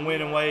back in the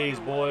winning ways,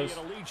 boys.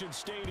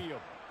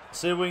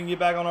 See if we can get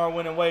back on our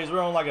winning ways.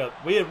 We're on like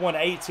we had won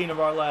 18 of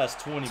our last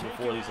 20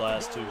 before these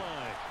last two.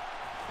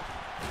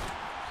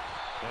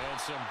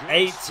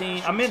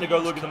 18. I meant to go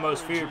look at the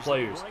most feared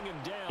players.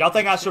 Y'all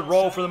think I should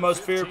roll for the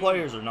most feared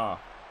players or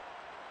not?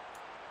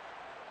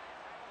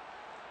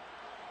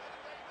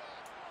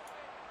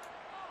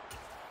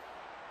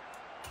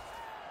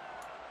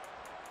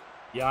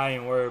 Yeah, I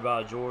ain't worried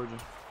about Georgia.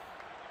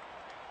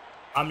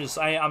 I'm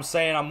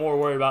saying I'm more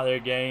worried about their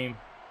game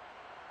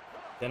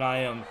than I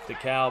am the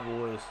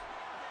Cowboys.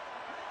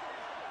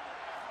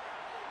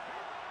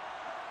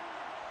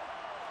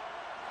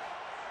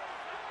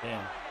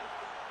 Damn.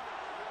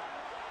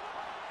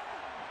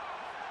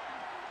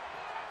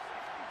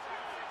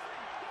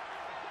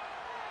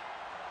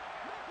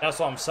 That's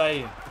what I'm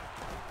saying.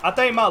 I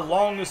think my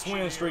longest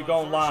win streak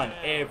online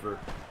ever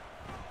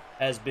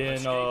has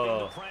been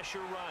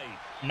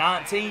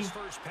 19.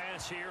 First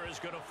pass here is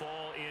going to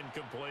fall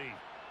incomplete.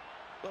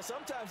 Well,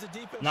 sometimes the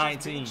defense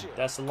 19.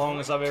 That's the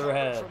longest I've ever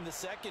had. From the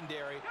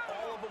secondary,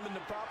 all of them in the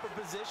proper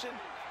position.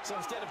 So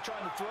instead of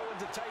trying to throw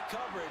into tight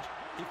coverage,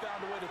 he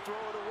found a way to throw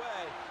it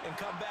away and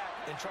come back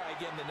and try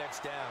again the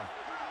next down.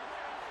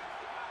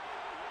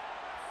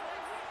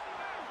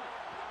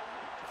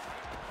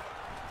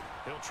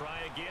 He'll try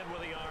again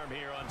with the arm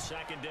here on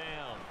second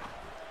down.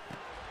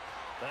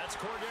 That's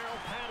Cordero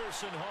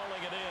Patterson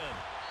hauling it in.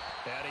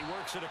 And he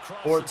works it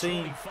across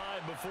 14. the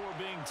 25 before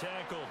being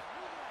tackled.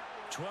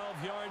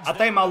 12 yards. I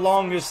think my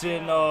longest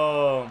in One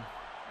of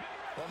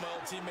my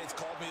old teammates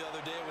called me the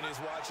other day when he was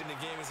watching the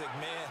game. He's like,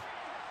 man,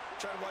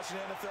 try to watch an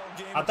NFL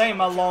game. I think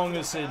my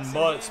longest in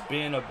mutts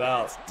been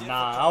about 9.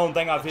 I don't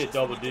think I've hit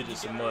double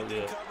digits in mud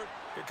yet.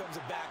 Here comes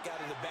a back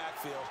out of the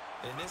backfield.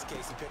 And in this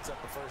case, he picks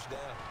up the first down.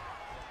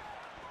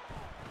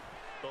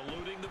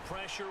 Eluding the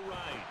pressure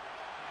right.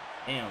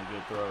 Damn,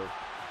 good throw.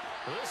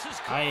 This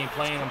is I ain't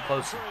playing him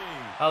closer.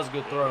 That was a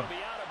good throw. It'll be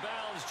out of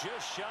bounds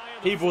just shy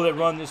of the People that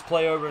run this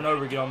play over and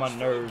over get on my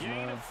nerves,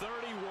 man.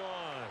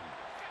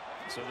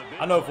 So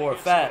I know for a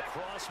fact.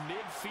 across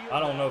midfield I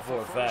don't know now for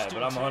a first fact,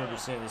 but I'm and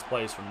 100% 10. this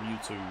plays from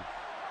YouTube.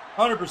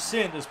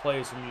 100% this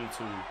plays from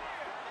YouTube.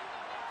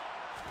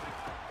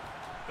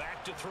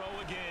 Back to throw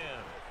again.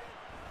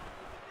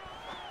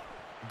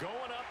 Going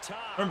up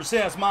top. 100%,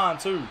 that's mine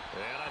too.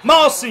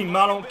 Moss him.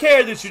 I don't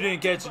care that you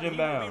didn't catch it in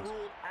bounds.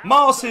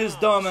 Moss his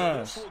dumb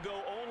ass. Will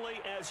go only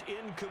as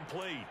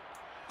incomplete.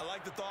 I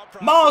like the thought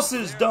process. Moss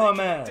is there. dumb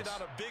They ass. connected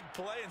on a big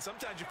play, and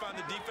sometimes you find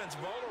the defense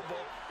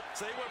vulnerable.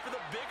 So they went for the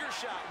bigger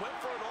shot, went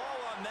for it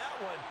all on that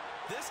one.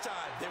 This time,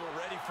 they were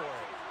ready for it.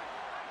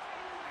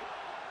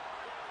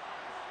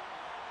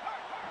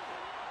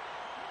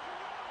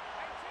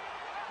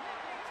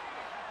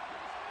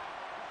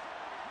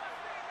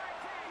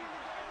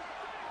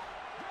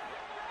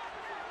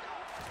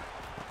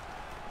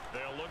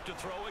 They'll look to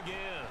throw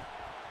again.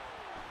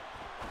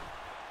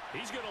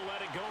 He's going to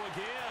let it go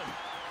again.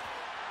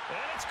 And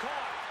it's caught.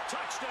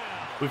 Touchdown.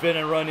 We're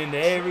finna run into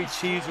every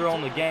cheeser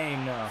on the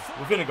game now.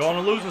 We're finna go on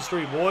a losing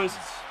streak, boys.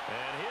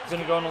 We're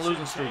finna go on a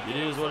losing streak. It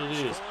is what it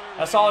is.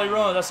 That's all he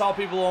runs. That's all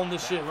people on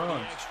this shit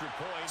runs.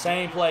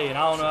 Same play, and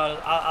I don't know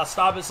how to, I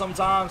stop it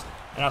sometimes,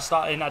 and I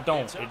stop, and I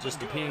don't. It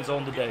just depends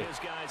on the day.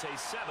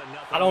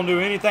 I don't do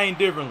anything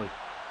differently.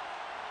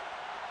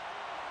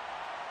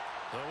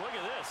 Well, look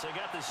at this. They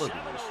got the 7-0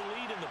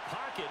 lead in the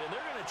pocket, and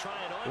they're going to try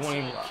an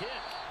onside kick.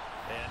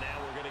 And now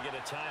we're going to get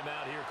a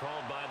timeout here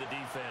called by the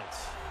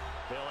defense.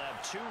 They'll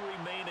have 2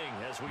 remaining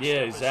as we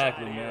Yeah,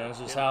 exactly, man. That's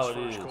just how it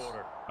is.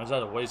 Quarter. I just had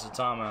to waste the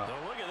timeout. So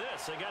look at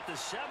this. They got the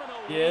 7-0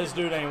 Yeah, this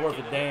dude ain't worth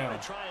a damn.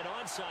 Try an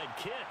onside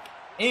kick.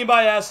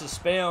 Anybody has to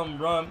spam,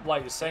 run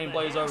like the same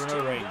plays over and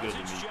over ain't good to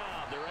me.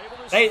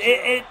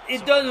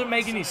 It doesn't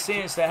make any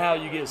sense to how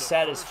you get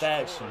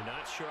satisfaction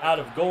out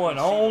of going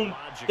on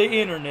the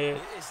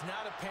internet,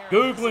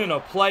 Googling a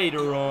play to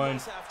run,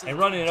 and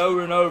running it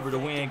over and over to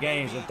win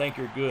games and think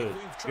you're good.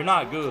 You're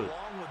not good.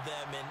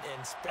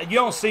 You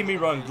don't see me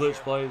run glitch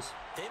plays.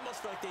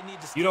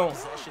 You don't.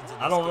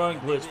 I don't run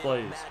glitch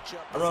plays.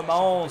 I run my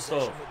own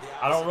stuff.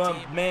 I don't run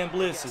man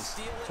blitzes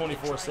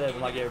 24/7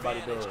 like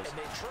everybody does.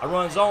 I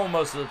run zone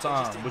most of the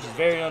time, which is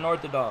very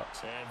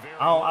unorthodox.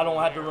 I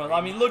don't have to run. I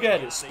mean, look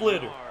at it.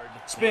 Splitter,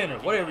 spinner,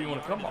 whatever you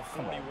want to. Come on,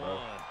 bro.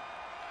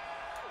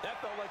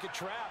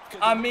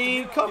 I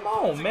mean, come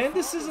on, man.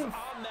 This isn't.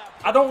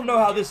 I don't know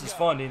how this is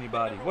fun to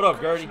anybody. What up,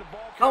 Gertie?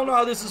 I don't know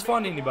how this is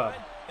fun to anybody.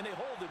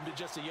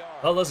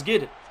 Well, let's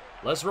get it.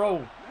 Let's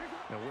roll.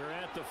 And we're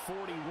at the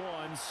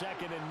 41,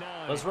 2nd and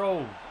 9. Let's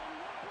roll.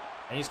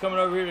 And he's coming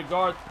over here to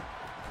guard.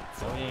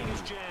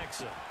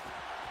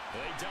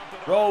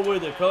 Roll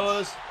with it,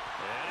 cuz.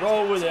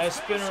 Roll with it. That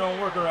spinner don't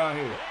work around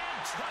here.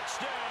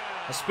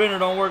 That spinner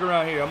don't work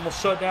around here. I'm going to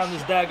shut down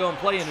this daggone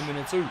play in a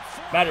minute, too.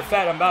 Matter of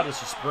fact, I'm about to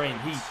just bring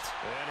heat.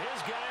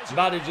 I'm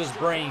about to just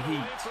bring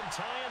heat.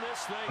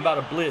 I'm about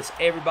to blitz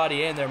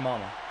everybody and their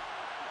mama.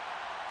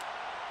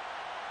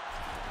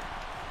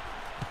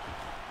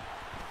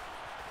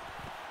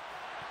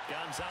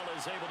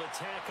 Gonzalez able to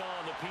tack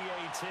on the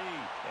PAT,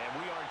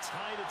 and we are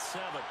tied at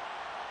 7.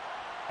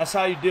 That's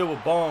how you deal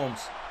with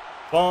bums.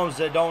 Bums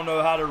that don't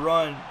know how to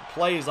run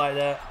plays like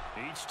that.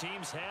 Each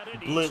team's had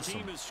it. Blitz Each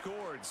team them. has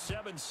scored.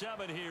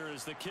 7-7 here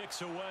as the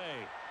kick's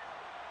away.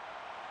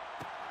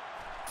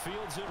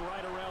 Fields it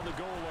right around the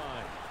goal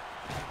line.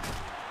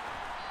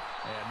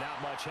 And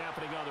not much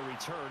happening on the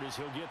return as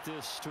he'll get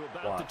this to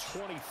about the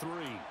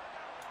 23.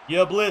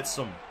 Yeah, blitz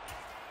them.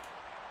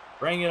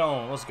 Bring it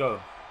on. Let's go.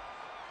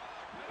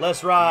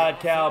 Let's ride,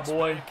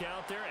 Cowboy.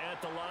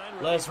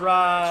 Let's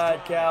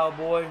ride,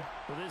 Cowboy.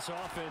 For this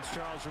offense,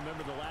 Charles,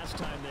 remember the last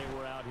time they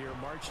were out here,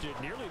 marched it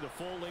nearly the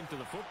full length of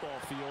the football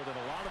field, and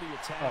a lot of the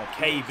attack. Oh,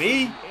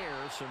 KB. Air,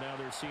 so now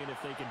they're seeing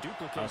if they can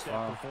duplicate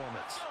that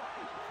performance.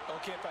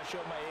 Okay, if I show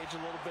my age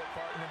a little bit,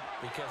 partner,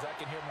 because I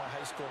can hear my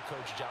high school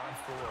coach, John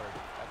Ford.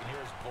 I can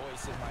hear his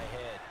voice in my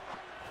head.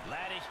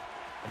 Laddie,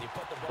 when you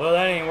put the ball. Well,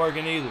 that ain't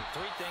working either.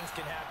 3 things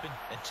can happen,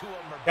 and 2 of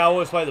them are.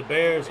 Cowboys play the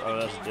Bears. Oh,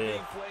 that's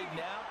dead.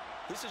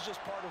 This is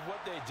just part of what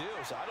they do,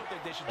 so I don't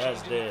think they should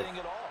That's change anything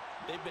at all.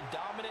 They've been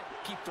dominant.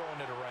 Keep throwing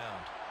it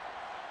around.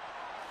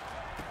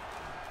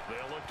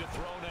 They'll look to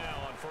throw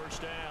now on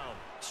 1st down.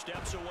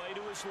 Steps away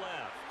to his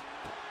left.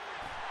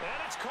 And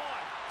it's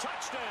caught.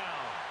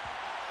 Touchdown.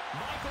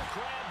 Michael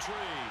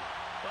Crabtree.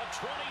 A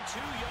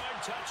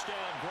 22-yard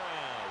touchdown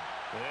grab.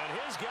 And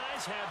his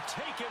guys have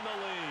taken the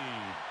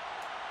lead.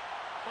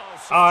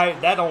 All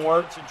right, that don't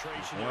work.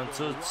 On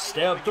to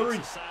step 3.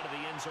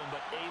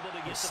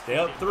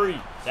 Step 3.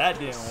 That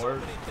didn't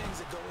work.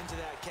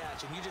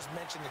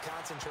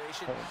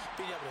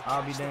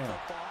 I'll be damned.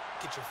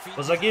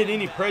 Was I getting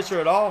any pressure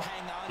at all?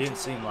 Didn't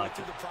seem like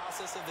it.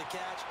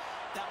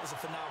 That was a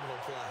phenomenal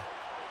play.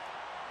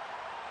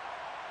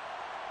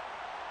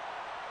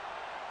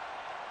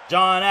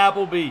 John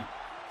Appleby.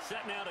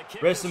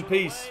 Rest in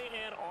peace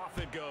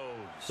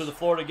to the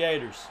Florida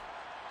Gators.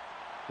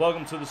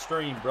 Welcome to the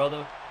stream,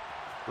 brother.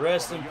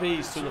 Rest in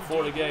peace to the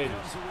Florida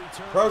Gators.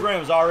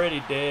 Program's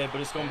already dead, but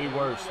it's gonna be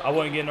worse. I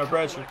wasn't getting no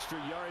pressure.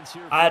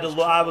 I had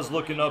to. I was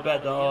looking up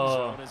at the.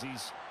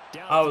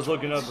 I was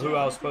looking up who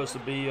I was supposed to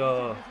be.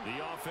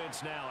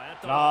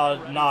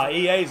 Nah.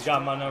 EA's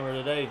got my number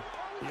today.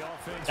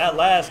 That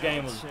last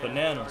game was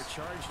bananas.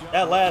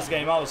 That last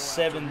game, I was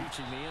 7.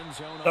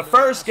 The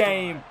first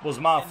game was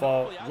my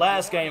fault.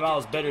 Last game, I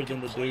was better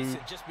than the dude.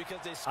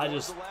 I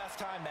just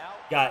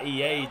got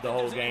EA'd the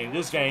whole game.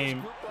 This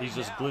game, he's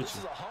just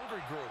glitching.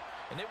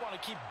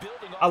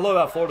 I love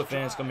how Florida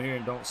fans come here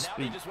and don't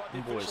speak.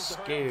 Them boys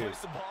scared.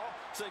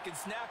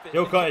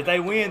 They'll come. If they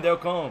win, they'll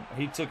come.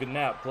 He took a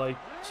nap, Clay.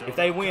 If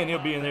they win, he'll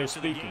be in there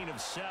speaking.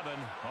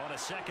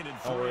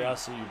 Don't worry, I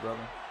see you,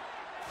 brother.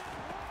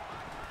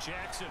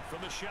 Jackson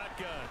from the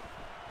shotgun.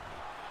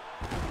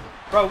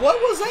 Bro, what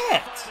was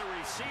that?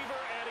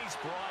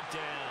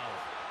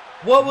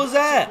 What was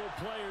that?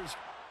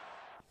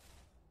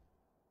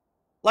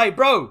 Like,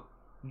 bro.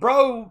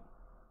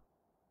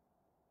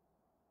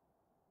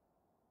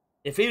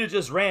 If he'd have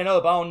just ran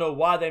up, I don't know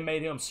why they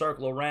made him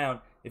circle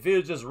around. If he'd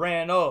have just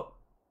ran up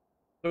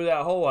through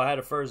that hole, I had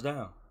a first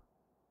down.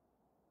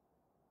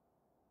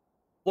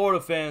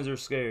 Florida fans are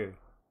scared.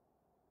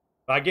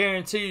 I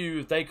guarantee you,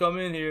 if they come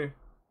in here,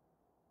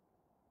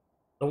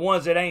 the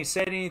ones that ain't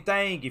said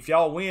anything, if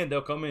y'all win,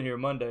 they'll come in here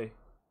Monday.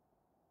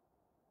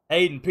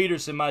 Aiden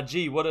Peterson, my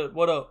G, what up?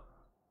 What up?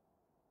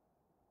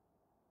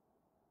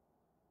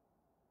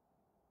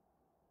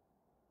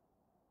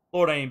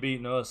 Florida ain't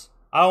beating us.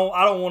 I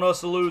don't want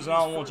us to lose, and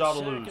I don't want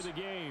y'all to lose.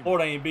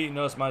 Florida ain't beating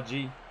us, my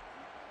G.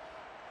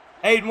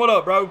 Aiden, what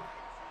up, bro?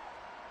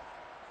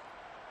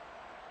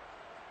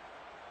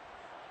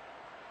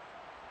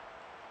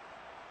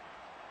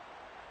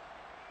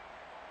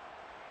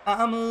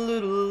 I'm a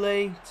little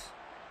late.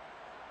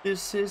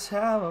 This is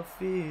how I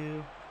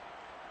feel.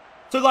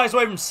 2 likes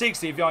away from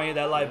 60. If y'all ain't hit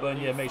that like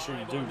button yet, make sure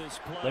you do.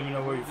 Let me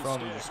know where you're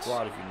from and your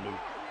squad if you're new.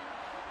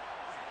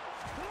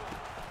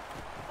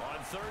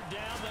 On third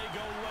down, they go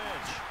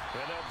Lynch.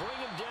 And they'll bring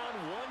him down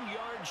 1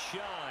 yard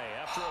shy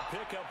after a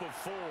pickup of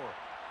 4.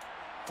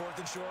 4th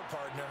and short,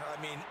 partner. I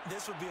mean,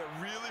 this would be a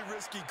really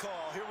risky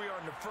call. Here we are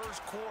in the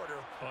first quarter.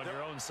 On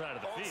your own side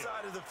of the field.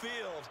 Side of the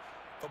field.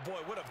 But,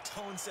 boy, what a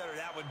tone setter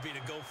that would be to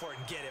go for it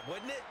and get it,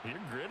 wouldn't it? You're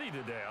gritty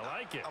today. I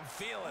like it. I'm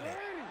feeling it.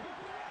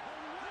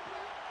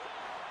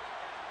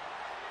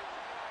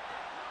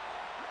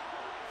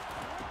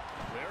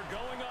 They're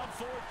going on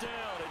 4th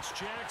down. It's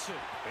Jackson.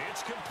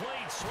 It's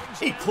complete. Swings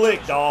he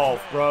clicked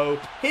off, bro.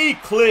 He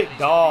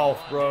clicked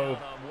off, bro.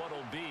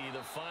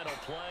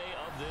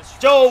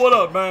 Joel, what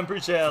up, man?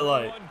 Appreciate that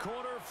like.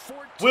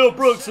 Will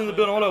Brooks in the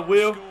building. What up,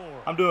 Will?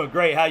 I'm doing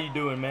great. How you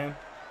doing, man?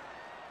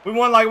 We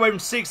 1 like away from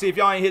 60. If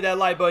y'all ain't hit that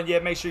like button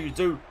yet, make sure you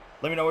do.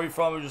 Let me know where you're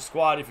from with your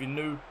squad if you're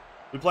new.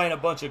 We're playing a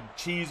bunch of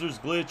cheesers,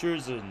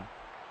 glitchers, and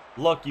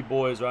lucky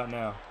boys right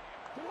now.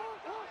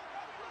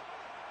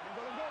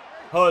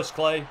 Hush,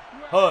 Clay.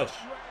 Hush.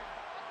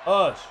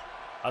 Hush.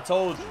 I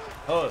told you.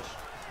 Hush.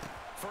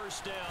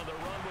 First down, the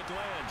run with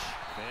Lynch.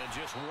 And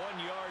just 1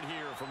 yard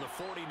here from the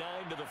 49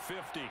 to the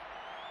 50.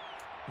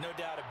 No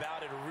doubt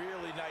about it. A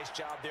really nice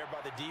job there by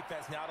the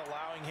defense, not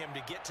allowing him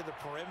to get to the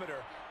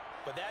perimeter.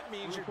 But that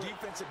means your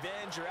defensive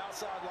ends, your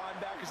outside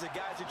linebackers, the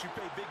guys that you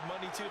pay big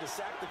money to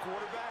sack the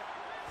quarterback,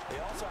 they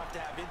also have to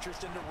have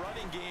interest in the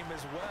running game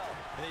as well.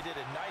 And they did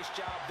a nice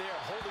job there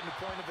holding the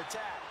point of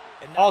attack.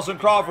 Austin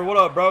Crawford, what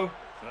up, bro?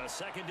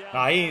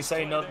 Nah, he ain't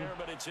saying nothing. There,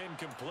 but it's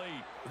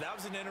incomplete. That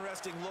was an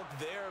interesting look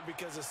there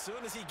because as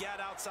soon as he got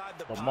outside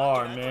the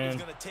Lamar, pocket, man.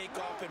 He's going to take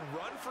off and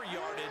run for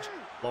yardage.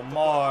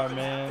 Lamar,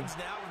 man.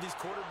 Now with these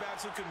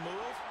quarterbacks who can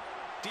move,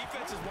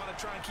 defenses want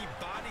to try and keep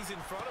bodies in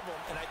front of them,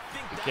 and I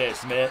think that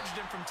discouraged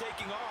him from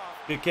taking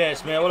off. Good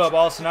catch, man. What up,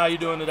 Austin? How you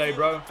doing today,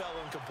 bro?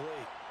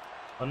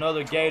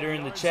 Another Gator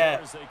in the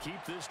chat.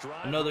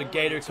 Another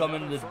Gator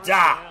coming to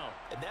die.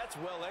 And that's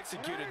well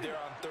executed there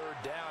on third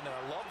down, and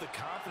I love the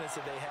confidence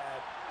that they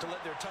had to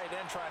let their tight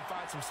end try and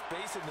find some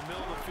space in the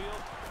middle of the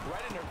field,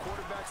 right in their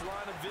quarterback's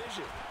line of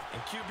vision.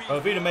 And QB,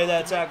 if he'd have made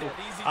that tackle,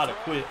 I'd have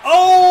quit.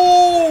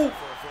 Oh!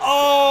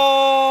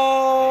 Oh!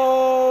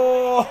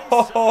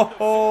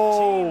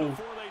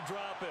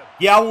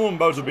 Yeah, I want them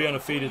both to be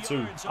undefeated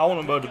too. I want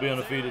them both to be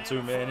undefeated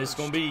too, man. It's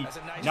gonna be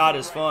not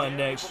as fun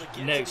next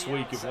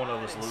week if one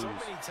of us loses. So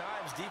many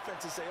times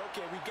defenses say,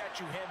 "Okay, we got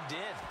you hemmed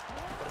in,"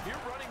 but if you're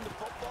running the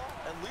football,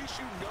 at least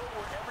you know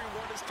where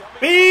everyone is coming.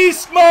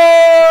 Beast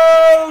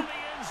mode!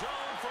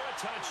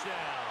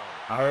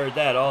 I heard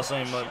that. Also,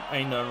 ain't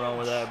nothing wrong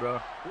with that,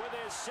 bro.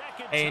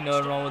 Ain't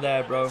nothing wrong with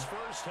that, bro.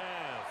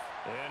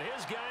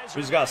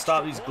 We just gotta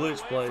stop these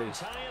glitch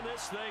plays.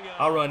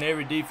 I'll run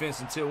every defense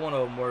until one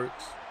of them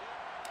works.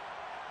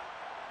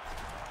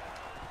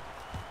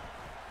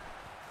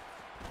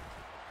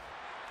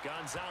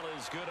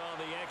 Gonzalez good on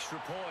the extra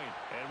point,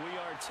 and we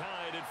are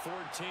tied at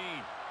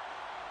 14.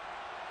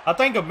 I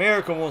think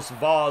America wants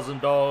Vols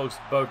and Dogs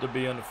both to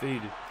be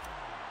undefeated.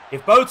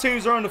 If both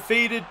teams are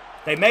undefeated,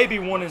 they may be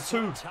 1 and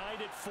 2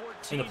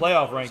 in the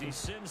playoff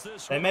rankings.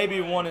 They may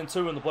be 1 and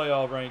 2 in the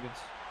playoff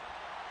rankings.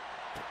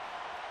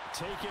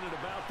 Taking it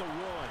about the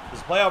 1.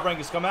 Because playoff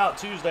rankings come out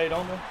Tuesday,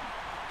 don't they?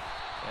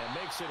 And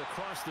makes it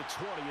across the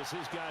 20 as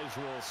his guys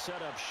will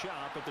set up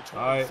shop at the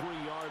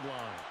 23-yard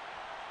line.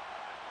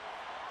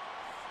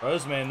 Bro,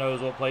 this man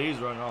knows what play he's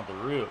running off the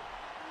rip.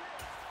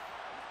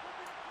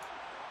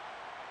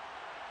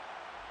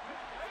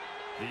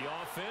 The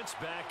offense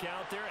back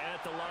out there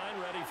at the line,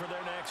 ready for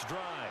their next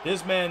drive.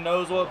 This man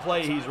knows what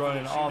play he's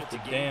running off the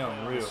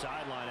damn reel.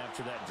 Sideline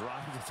after that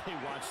drive that they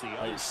watched the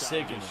other It's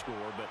side sickening.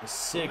 score, but It's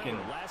sickening.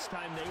 remember, last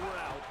time they were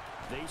out,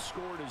 they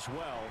scored as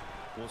well.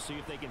 We'll see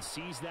if they can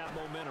seize that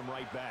momentum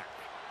right back.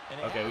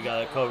 Okay, we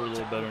got it covered a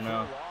little better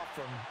now.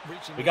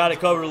 We got it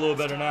covered a little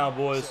better now,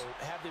 boys.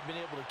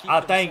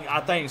 I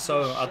think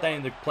so. I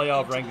think the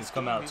playoff rankings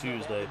come out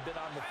Tuesday.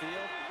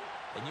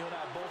 And you and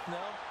I both know,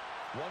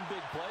 one big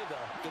play,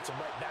 though, gets them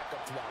right back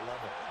up to that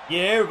level.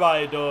 Yeah,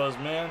 everybody does,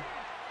 man.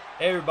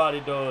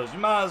 Everybody does. You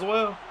might as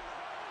well.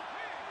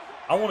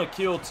 I want to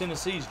kill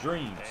Tennessee's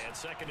dreams. And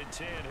 2nd and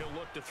 10, he'll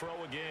look to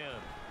throw again.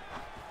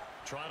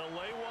 Trying to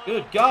lay one.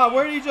 Good God,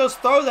 where did he just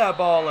throw that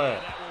ball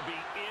at? That will be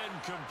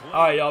incomplete.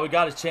 All right, y'all, we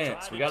got a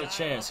chance. We got a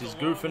chance. He's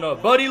goofing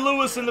up. Buddy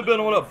Lewis in the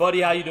building. What up,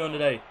 buddy? How you doing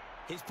today?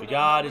 We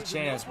got a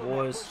chance,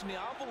 boys.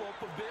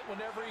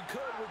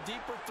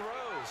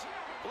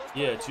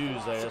 Yeah,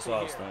 Tuesday. That's what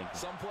I was thinking.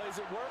 Some plays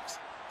it works.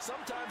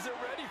 Sometimes they're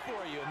ready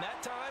for you. And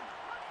that time,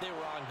 they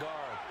were on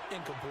guard.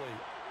 Incomplete.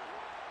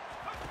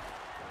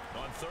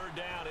 On 3rd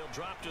down, he'll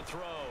drop to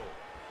throw.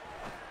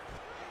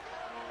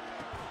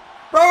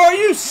 Bro, are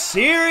you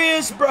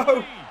serious,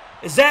 bro?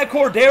 Is that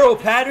Cordero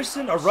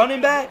Patterson, a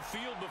running back?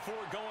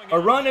 A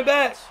running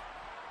back?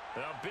 A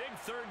big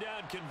 3rd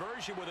down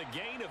conversion with a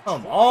gain of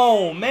Come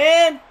on,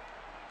 man.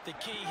 The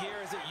key here,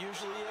 as it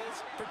usually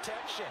is,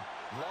 protection.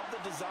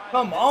 Love the design.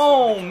 Come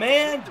on,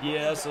 man.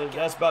 Yeah,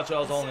 that's about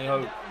y'all's only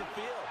hope.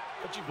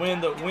 Win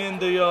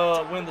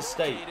the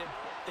state.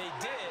 They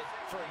did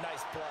for a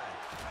nice play.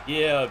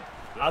 Yeah,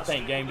 I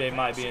think game day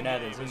might be in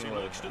Athens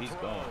anyway. He's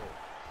gone.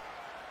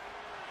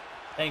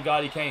 Thank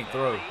God he can't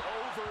throw.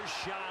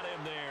 Overshot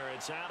him there.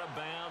 It's out of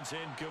bounds,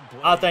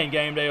 incomplete. I think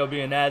game day will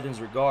be in Athens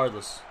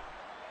regardless.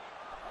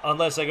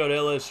 Unless they go to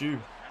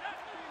LSU.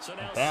 So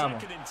now Bama.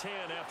 2nd and 10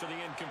 after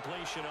the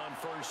incompletion on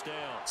 1st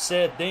down.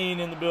 Seth Dean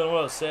in the building.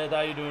 What up, Seth?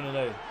 How you doing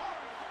today?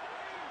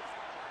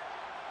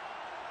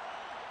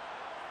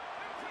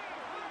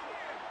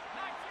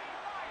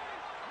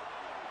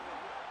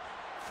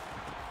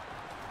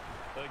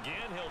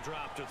 Again, he'll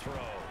drop to throw.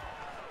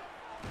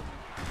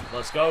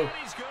 Let's go.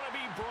 He's gonna be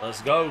brought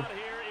Let's go. down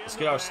here Let's in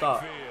get the our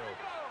stop. backfield.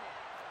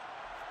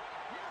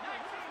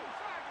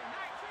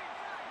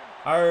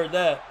 I heard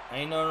that.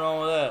 Ain't nothing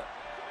wrong with that.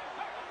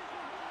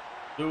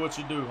 Do what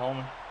you do,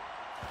 homie.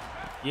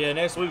 Yeah,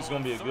 next week's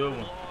gonna be a good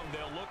one.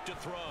 They'll look to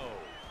throw.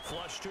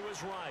 Flush to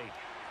his right.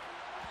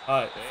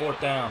 All right,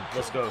 4th down.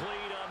 Let's go. Complete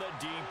on the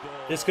deep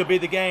ball. This could be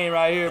the game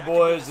right here,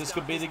 boys. This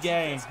could be the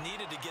game.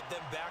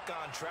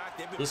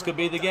 This could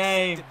be the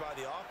game. By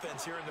the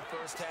offense here in the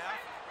first half.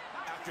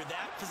 After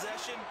that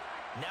possession,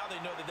 now they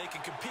know that they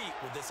can compete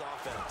with this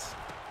offense.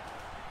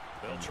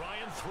 They'll try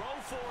and throw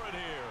for it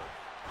here.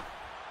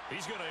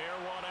 He's going to air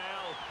one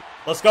out.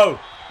 Let's go.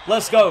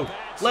 Let's go.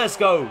 Let's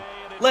go.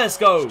 Let's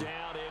go.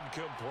 Down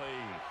incomplete.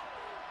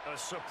 A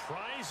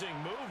surprising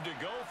move to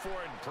go for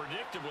it, and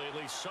predictably, at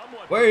least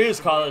somewhat. Where is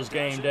college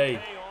game day?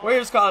 Where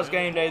is college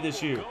game day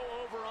this year?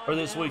 Or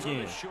this Go over on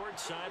weekend? the short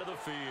side of the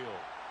field.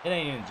 It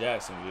ain't in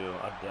Jacksonville.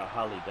 I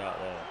highly doubt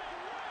that.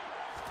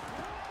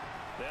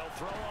 They'll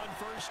throw on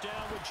 1st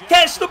down with Jackson.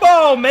 Catch the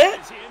ball, man.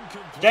 It's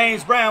incomplete.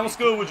 James Brown, what's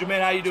good with you,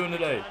 man? How you doing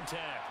today?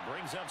 Contact.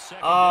 Brings up 2nd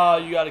Oh,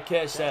 down. you got to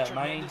catch that,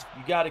 man.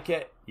 You got to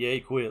catch. Yeah, he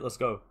quit. Let's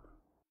go.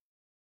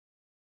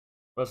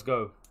 Let's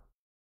go.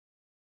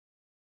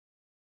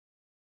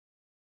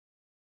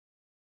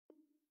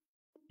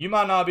 You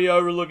might not be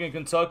overlooking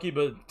Kentucky,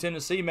 but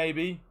Tennessee may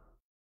be.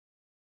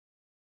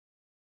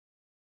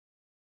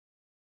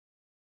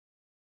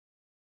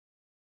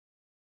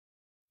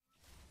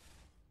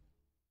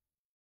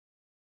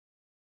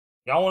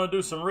 Y'all want to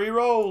do some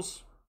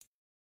re-rolls?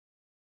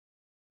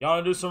 Y'all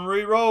want to do some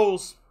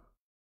re-rolls?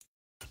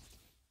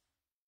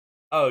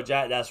 Oh,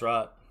 Jack, that's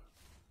right.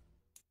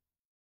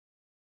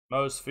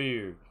 Most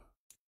feared.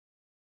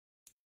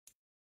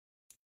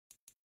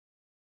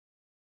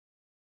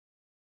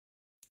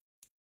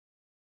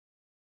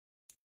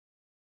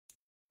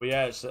 We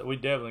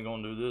definitely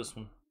gonna do this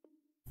one.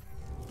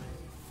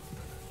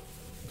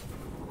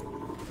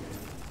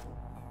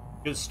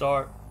 Good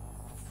start.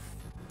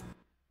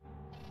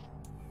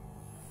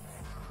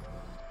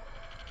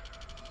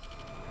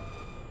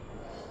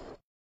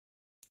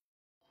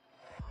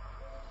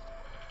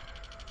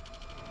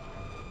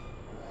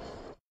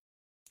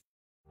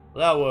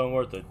 That wasn't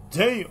worth a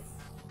damn.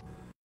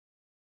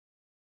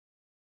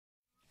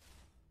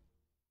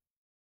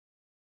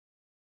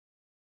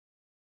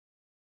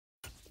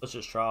 Let's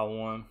just try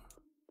one.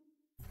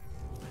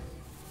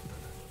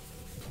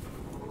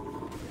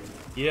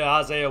 Yeah,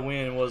 Isaiah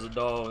Wynn was a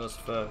dog. That's a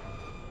fact.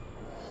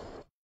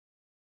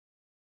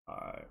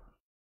 Alright.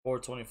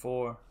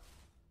 424.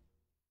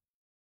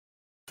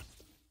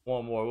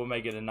 One more. We'll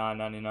make it a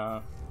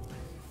 $9.99.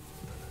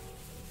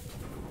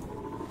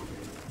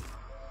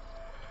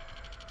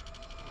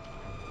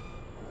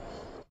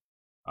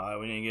 Alright,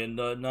 we didn't get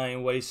nothing. I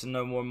ain't wasting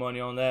no more money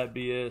on that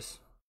BS.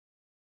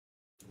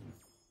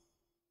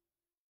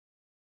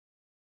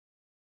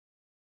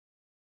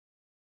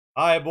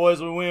 All right,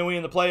 boys, we win. We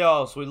in the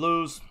playoffs. We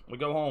lose. We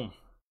go home.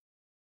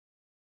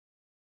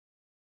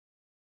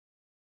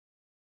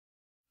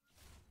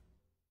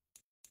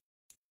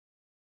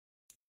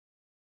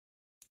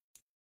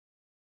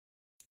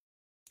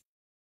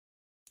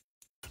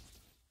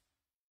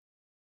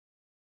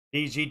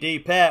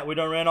 DGD Pat, we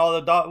done ran all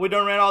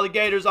the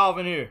Gators off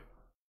in here.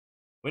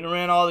 We done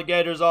ran all the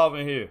Gators off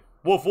in here.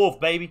 Woof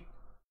woof, baby.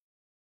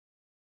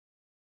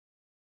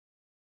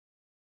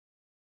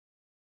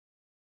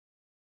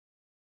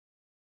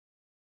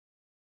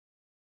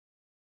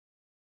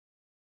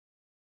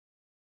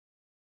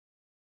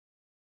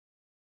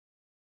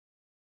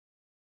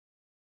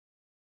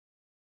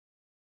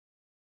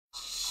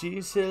 She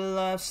said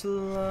life's a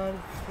lot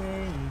of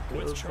things.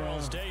 With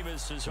Charles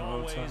Davis, as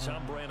always,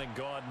 I'm Brandon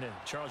Gaudin.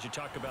 Charles, you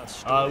talk about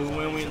we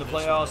win, we in the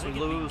playoffs, we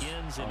lose.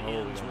 Begins and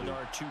ends with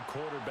our two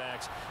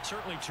quarterbacks,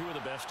 certainly two of the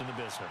best in the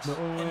business.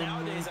 And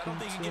nowadays, I don't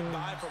think you get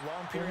by for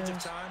long periods of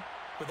time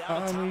without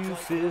a I know you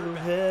top-flight feel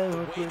quarterback. The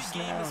way helpless the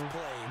game now, is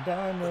played, and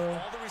I know with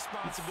all the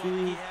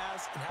responsibility he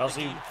has, and how the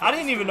game I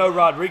didn't plays even through know it.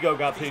 Rodrigo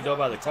got If he's picked up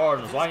not by the on top of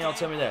Cardinals. his Why y'all game,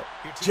 tell me that?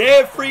 your team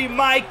Jeffrey is gonna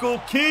Michael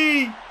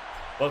Key.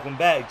 Welcome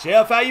back,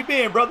 Jeff. How you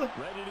been, brother?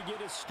 Ready to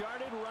get us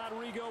started,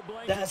 Rodrigo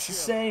Blankenship. That's the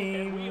same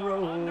And we are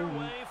road.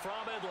 underway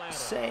from Atlanta.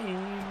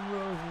 Same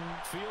road.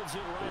 Fields it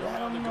right I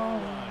around the don't goal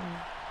know.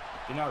 line.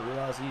 Did not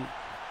realize he. I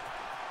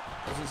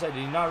was gonna say, did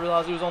he not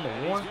realize he was on the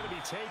And he's one? going to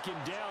be taken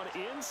down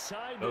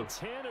inside the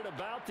 10 at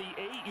about the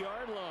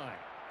 8-yard line.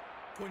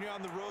 When you're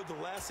on the road, the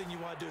last thing you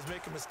want to do is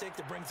make a mistake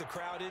that brings the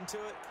crowd into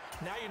it.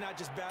 Now you're not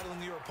just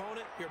battling your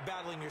opponent, you're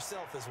battling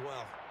yourself as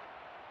well.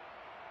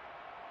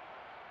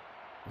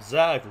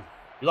 Exactly.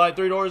 You like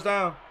 3 doors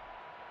down?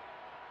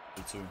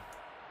 Me too.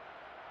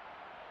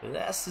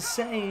 That's the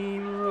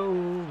same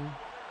road.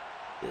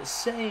 The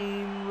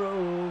same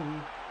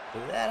road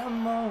that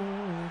I'm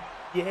on.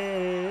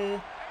 Yeah,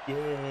 yeah,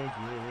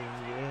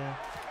 yeah, yeah.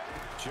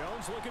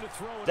 Jones looking to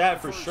throw it That on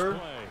for the first sure.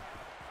 play.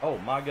 Oh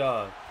my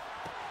God.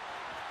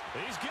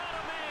 He's got him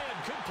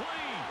in,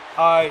 complete.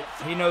 Alright,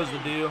 he knows the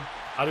deal.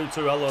 I do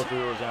too. I love 3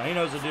 doors down. He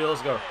knows the deal.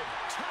 Let's go.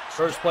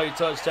 First play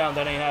touchdown.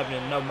 That ain't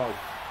happening no more.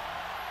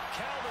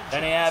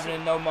 That ain't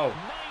happening no more.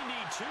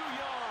 92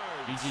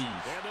 yards. GG's.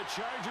 And the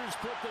Chargers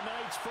put the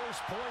Knights'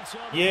 first points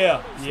on the Yeah,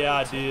 board as yeah,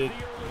 I they take did. the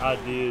early I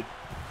lead. did.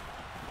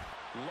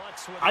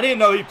 Lutz with I didn't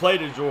know he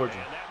played at Georgia.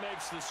 And that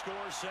makes the score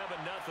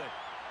 7-0.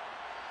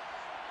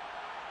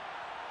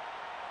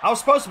 I was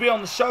supposed to be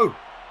on the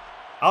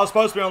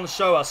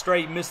show. I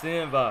straight missed the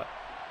invite.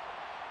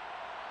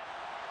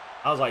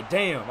 I was like,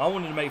 damn, I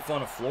wanted to make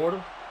fun of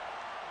Florida.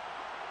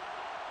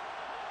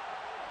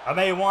 I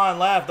made Juan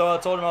laugh, though. I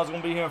told him I was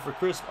going to be here for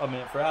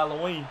for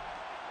Halloween.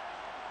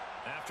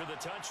 After the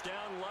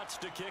touchdown, Lutz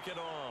to kick it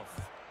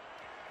off.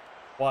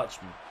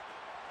 Watch me.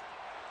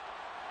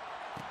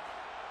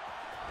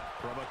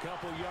 From a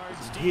couple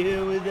yards deep.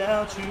 Here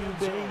without you,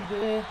 baby.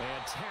 And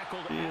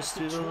tackled You're at the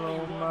still on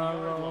 21-yard my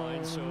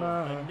line. So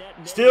mind. a net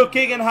Still negative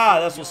kicking of high.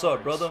 2 That's what's up,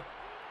 yards. brother.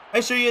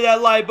 Make sure you hit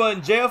that like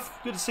button,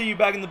 Jeff. Good to see you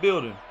back in the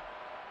building.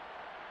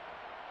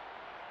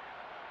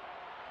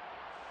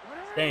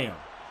 Damn.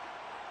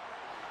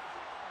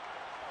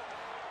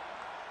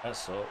 That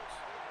sucks.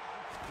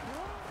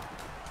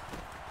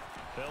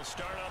 They'll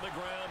start on the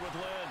ground with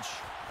Lynch.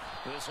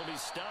 This will be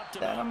stopped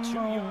That about 2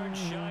 yards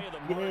I'm shy of the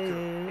on, marker.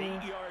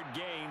 yeah. 8-yard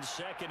gain,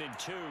 2nd and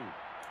 2.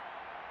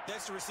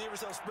 Next, the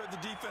receivers helped spread the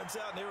defense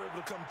out, and they were able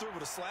to come through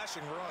with a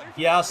slashing run.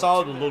 Yeah, I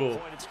saw the To that little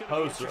point, it's gonna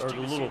be poster or the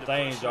interesting to see little the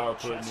things personal y'all are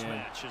putting chess in.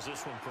 match as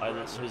this one Like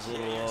progresses. his Yeah,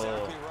 little, you're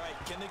exactly right.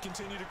 Can they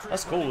continue to create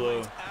that's cool, running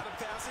though. lanes out of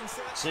passing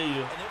sets? See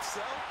ya. And if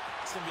so,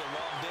 it's going to be a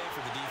long day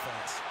for the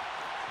defense.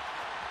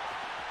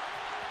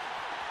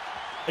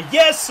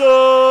 Yes,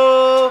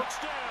 sir.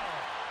 Touchdown!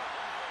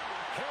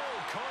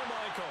 Harold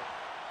Carmichael,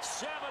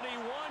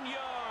 71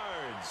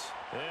 yards.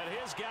 And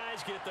his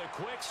guys get the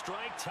quick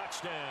strike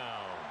touchdown.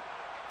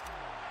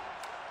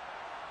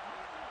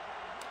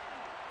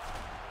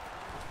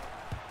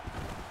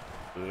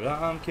 But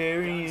I'm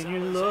carrying your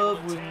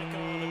love with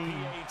me.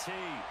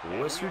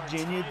 West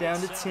Virginia down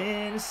to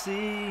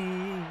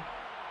Tennessee.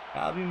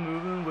 I'll be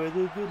moving where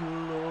the good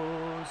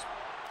Lord's.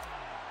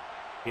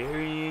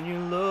 Carrying your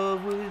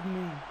love with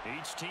me.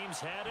 Each team's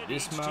had it.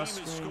 This Each my team has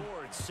spring.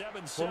 scored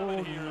 7-7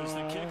 Hold here as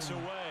the kicks on.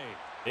 away.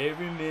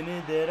 Every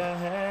minute that I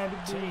had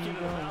to Taking be it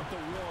gone. about the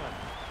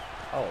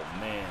 1. Oh,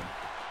 man.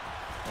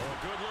 A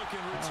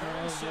good-looking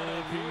return set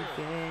up here.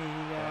 Everything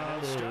And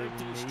out they'll start of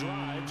this me.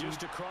 drive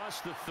just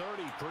across the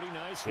 30. Pretty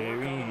nice work on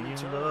Carrying the your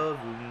return. love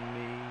with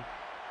me.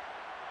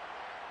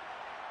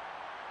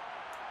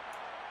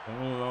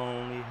 On a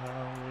lonely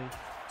highway,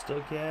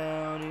 stuck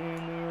out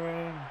in the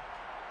rain.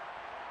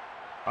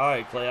 All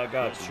right, Clay, I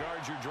got you.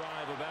 Charger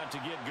drive about to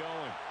get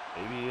going.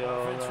 Maybe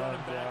offense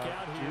running back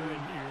out here, and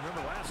you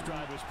remember last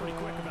drive was pretty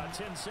quick, about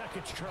 10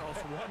 seconds, Charles.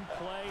 One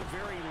play,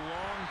 very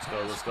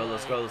long. Let's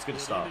go. Let's get a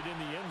stop. In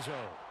the end zone.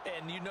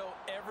 And you know,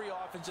 every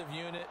offensive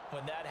unit,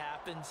 when that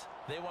happens,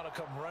 they want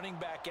to come running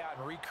back out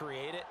and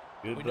recreate it.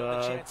 We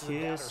know the chances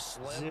of that are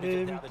slim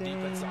because now the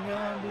defense on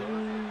high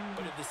alert.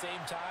 But at the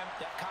same time,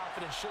 that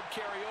confidence should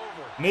carry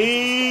over.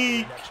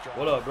 Me.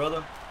 What up,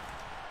 brother?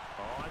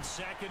 On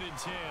 2nd and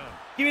 10.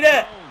 Give me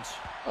that.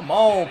 Come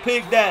on,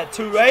 pick that.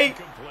 2-8.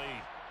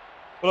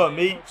 What up,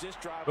 Meat?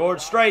 George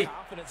Strait.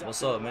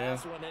 What's up, man?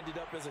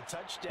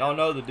 Y'all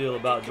know the deal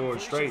about George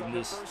Strait in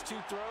this. First 2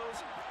 throws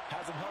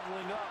has them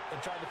huddling up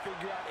and trying to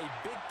figure out a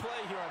big play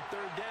here on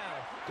 3rd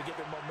down to get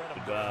their momentum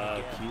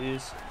Goodbye, going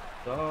kiss.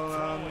 All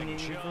I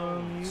need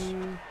from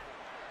you.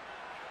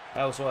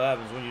 That's what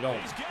happens when you don't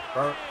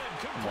burn.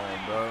 Come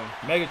on, bro.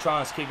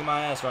 Megatron's kicking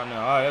my ass right now.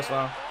 All right, that's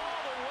fine. All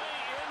the way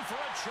in for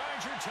a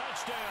Charger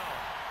touchdown.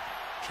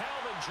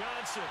 Calvin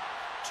Johnson.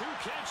 2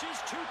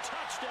 catches, 2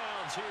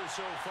 touchdowns here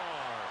so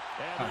far.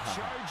 And the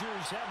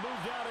Chargers have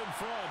moved out in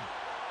front.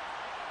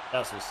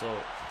 That's what's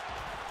up.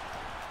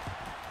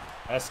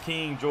 That's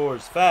King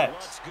George.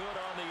 Facts. Good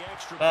on the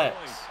extra Facts.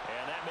 point.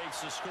 And that makes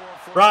the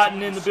score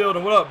Brighton in the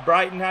building. What up,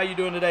 Brighton? How you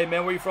doing today,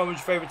 man? Where you from? Who's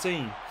your favorite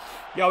team?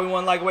 Y'all, we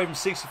 1 like away from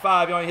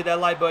 65. Y'all ain't hit that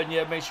like button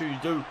yet. Make sure you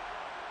do.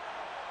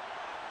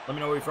 Let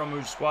me know where you're from. Who's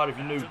your squad if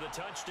you're new. To the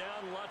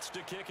touchdown, Lutz to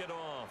kick it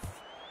off.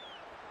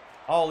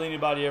 All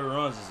anybody ever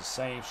runs is the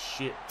same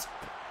shit.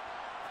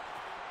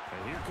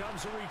 And here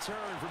comes a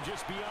return from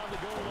just beyond the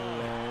goal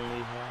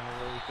line.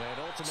 And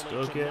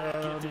ultimately Stuck cannot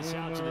out get this in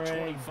out to the the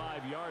rain.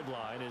 25-yard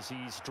line as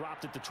he's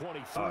dropped at the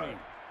 23. Right.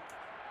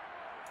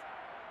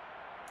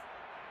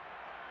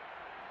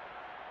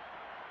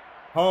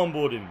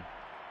 Humbled him.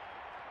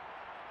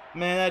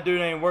 Man, that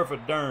dude ain't worth a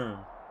darn.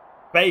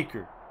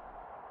 Baker.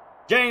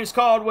 James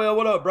Caldwell,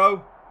 what up,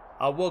 bro?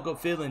 I woke up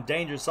feeling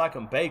dangerous like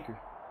I'm Baker.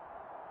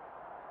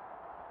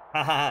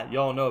 Haha,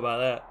 y'all know about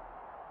that.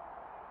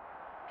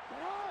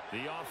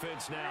 The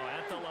offense now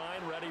at the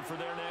line, ready for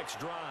their next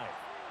drive.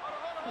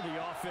 The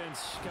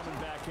offense coming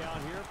back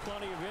out here.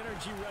 Plenty of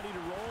energy, ready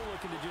to roll,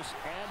 looking to just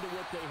add to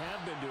what they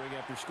have been doing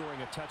after scoring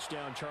a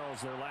touchdown,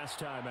 Charles, their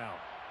last time out.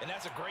 And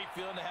that's a great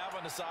feeling to have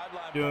on the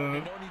sideline,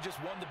 knowing you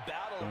just won the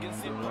battle against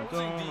the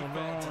opposing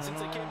defense. And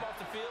since they came off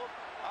the field,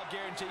 I'll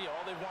guarantee you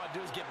all they want to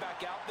do is get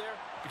back out there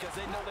because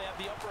they know they have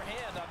the upper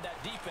hand on that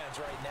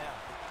defense right now.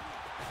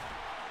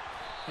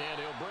 And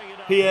he'll bring it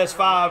up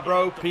PS5,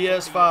 bro.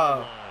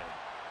 PS5.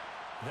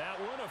 That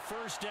one, a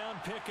first down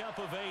pickup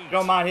of 8.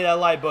 Don't mind hitting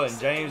that like button,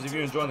 James. If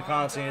you're enjoying the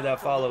content, hit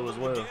that follow as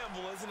well.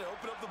 Gamble, isn't it?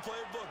 Open up the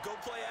playbook, go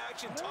play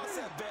action, toss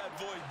that bad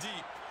boy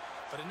deep.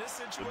 But in this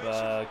situation,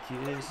 Goodbye,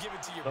 kiss. give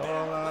it to your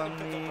All man. I Let him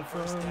pick need up the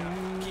first from down.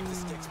 you. Keep the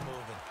sticks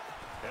moving.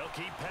 They'll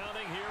keep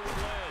pounding here with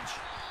Lynch.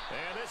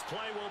 And this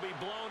play will be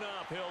blown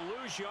up. He'll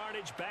lose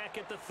yardage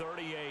back at the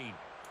 38.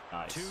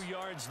 Nice. 2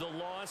 yards the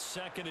loss,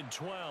 2nd and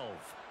 12.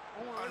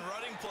 On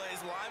running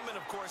plays, linemen,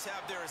 of course,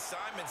 have their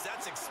assignments.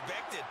 That's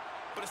expected.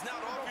 But it's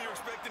not often you're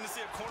expecting to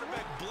see a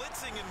cornerback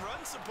blitzing and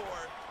run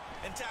support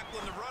and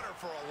tackling the runner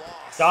for a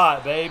loss.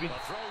 God, baby.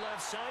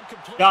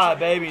 God,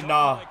 baby.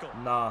 Nah.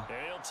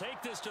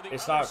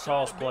 It's not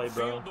cross play,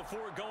 bro.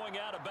 Before going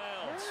out of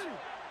bounds.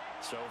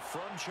 So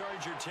from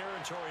Charger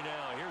territory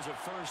now, here's a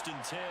 1st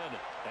and 10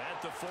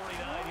 at the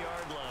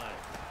 49-yard line.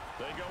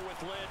 They go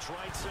with Lynch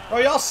right side. Bro,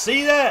 y'all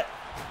see that?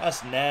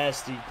 That's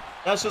nasty.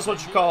 That's just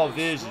what you call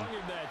vision.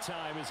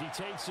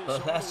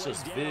 That's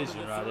just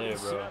vision right there,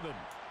 bro.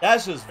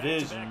 That's just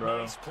vision,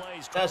 bro.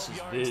 That's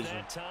just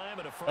vision.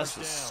 That's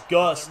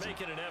disgusting.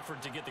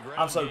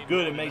 I'm so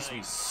good it makes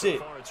me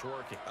sick.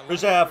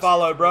 Appreciate that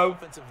follow, bro.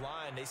 Offensive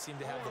line, they seem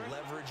to have the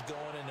leverage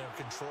going and they're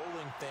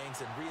controlling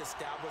things and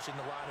reestablishing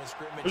the line of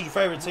scrimmage. Who's your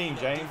favorite team,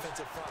 James?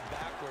 Defensive front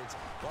backwards.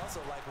 I also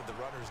like what the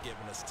runner's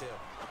giving us too.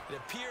 It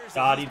appears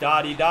Dottie.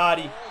 all day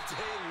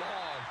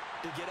long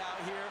to get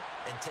out here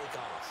and take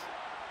off.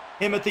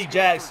 Timothy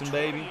Jackson,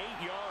 baby.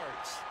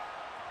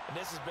 And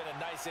this has been a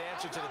nice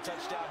answer to the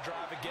touchdown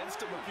drive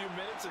against him a few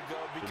minutes ago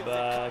because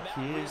Goodbye, they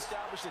come out and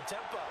reestablish the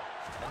tempo.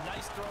 A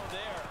nice throw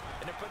there,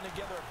 and they're putting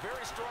together a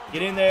very strong.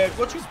 Get in there.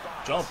 What you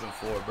jumping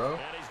for, bro?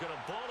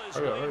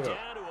 Hurry up.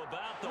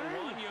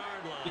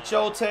 Get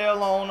your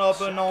tail on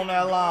up and on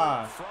that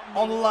line.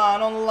 On the line.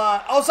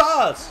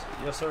 Offsides.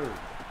 Yes, sir.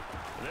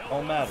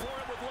 Don't matter.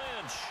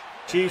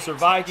 Chiefs or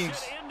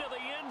Vikings.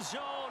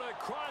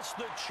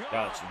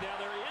 Gotcha. Now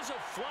there is a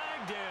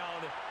flag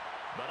down,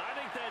 but I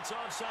think that's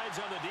offsides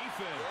on the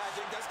defense. Yeah, I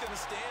think that's going to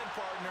stand,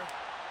 partner.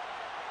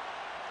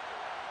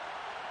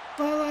 I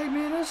like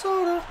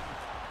Minnesota.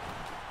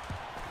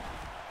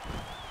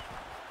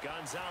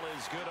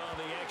 Gonzalez good on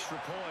the extra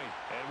point,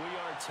 and we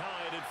are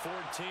tied at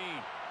 14.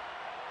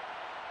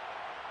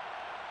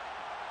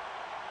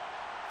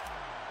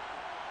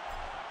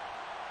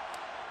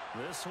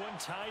 This one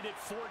tied at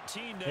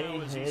 14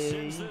 now as he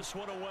sends this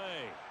one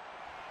away.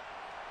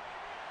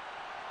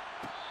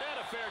 And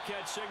a fair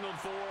catch signaled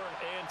for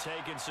and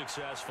taken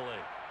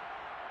successfully.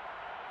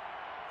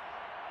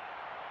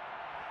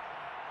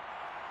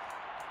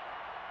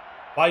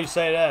 Why you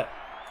say that?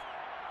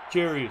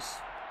 Curious.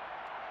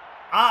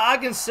 I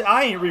can say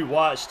I ain't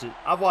rewatched it.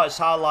 I've watched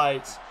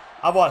highlights.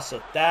 I've watched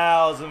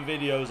 1,000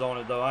 videos on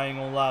it though. I ain't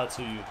gonna lie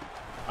to you.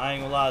 I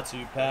ain't gonna lie to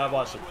you, Pat. I've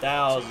watched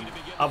 1,000.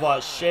 I've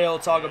watched Shell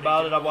talk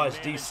about it. I've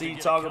watched DC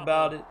talk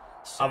about it.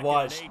 I've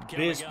watched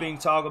Bisping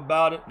talk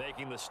about it.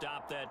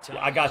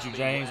 I got you,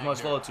 James.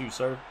 Much love to you,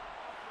 sir.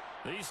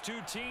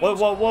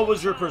 What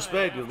was your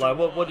perspective? Like,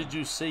 what did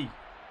you see?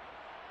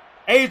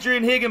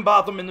 Adrian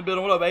Higginbotham in the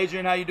building. What up,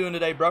 Adrian? How you doing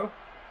today, bro?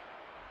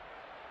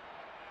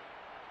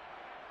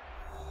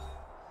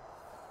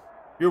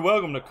 You're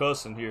welcome to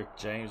cuss in here,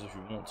 James, if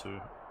you want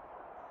to.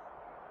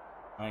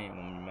 I ain't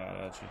gonna be mad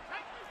at you.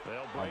 I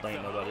don't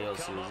think nobody else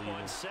is either.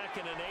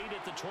 2nd and 8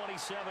 at the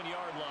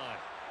 27-yard line.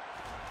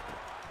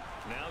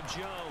 Now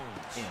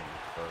Jones.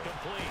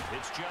 Complete.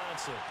 It's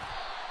Johnson.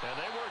 And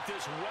they work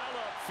this well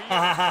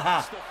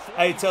upfield.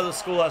 Hey, tell the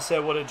school I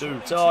said what it do.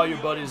 Tell all your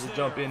buddies to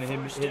jump in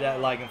and hit that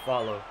like and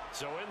follow.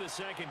 So in the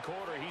second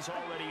quarter, he's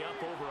already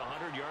up over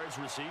 100 yards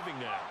receiving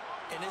now.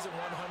 And isn't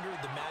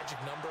 100 the magic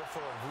number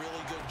for a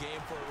really good game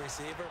for a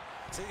receiver?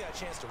 So he got a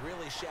chance to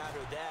really shatter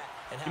that.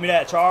 And give me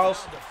that,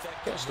 Charles.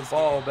 Catch the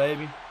ball,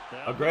 baby.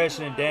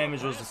 Aggression and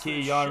damage was the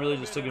key. Y'all really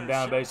just took him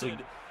down,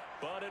 basically.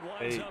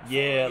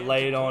 Yeah,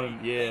 laid on him.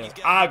 Yeah,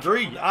 I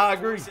agree. I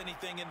agree.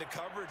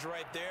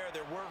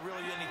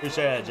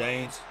 Appreciate that,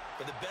 James.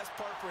 But the best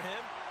part for him,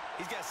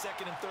 he's got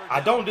 2nd and 3rd.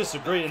 I don't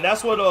disagree, and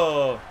that's what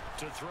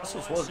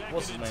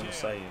what's his name was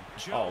saying.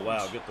 Oh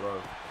wow, good throw.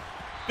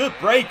 Good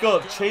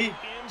breakup, Chief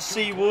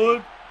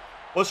Seawood.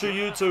 What's your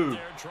YouTube?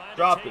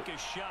 Drop it.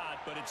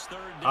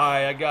 All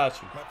right, I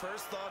got you. My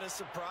first thought is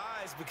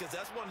surprise because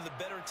that's one of the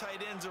better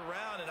tight ends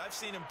around, and I've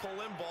seen him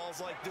pull in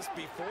balls like this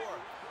before.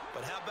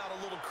 But how about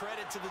a little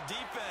credit to the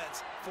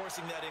defense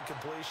forcing that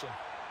incompletion?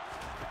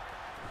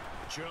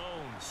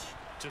 Jones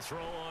to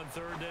throw on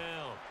 3rd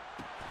down.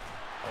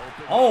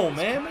 Oh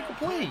man, make a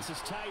play.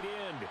 Tight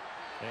end.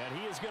 And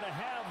he is going to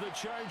have the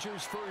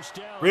Chargers first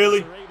down.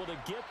 Really? They're able to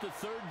get the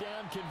 3rd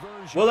down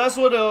conversion. Well, that's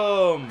what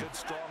good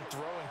strong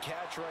throw and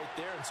catch right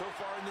there. And so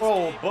far in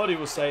this game, buddy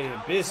was saying.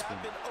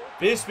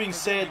 Bisping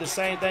said the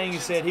same thing. He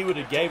said he would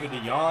have gave it to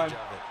Jan.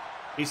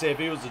 He said if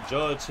he was a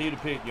judge, he'd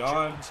have picked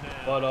Jan.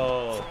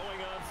 But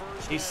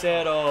he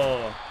said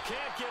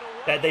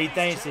that they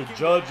thinks the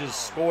judges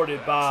scored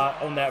it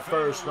on that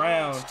first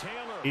round.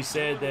 He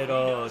said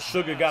that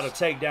Sugar got a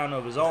takedown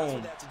of his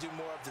own.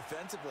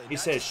 He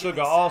said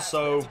Sugar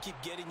also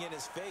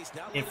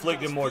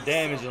inflicted more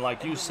damage, and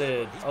like you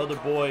said, other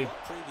boy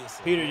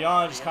Peter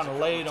Yan just kind of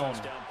laid on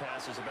him.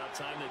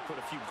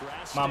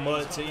 My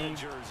mud team.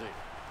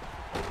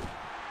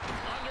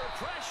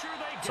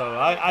 So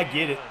I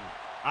get it.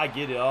 I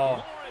get it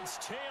all.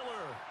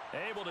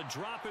 Able to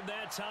drop him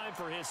that time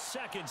for his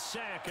 2nd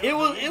sack. It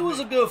was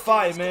a good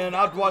fight, man.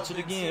 I'd watch it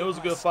again. It was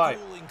a good fight.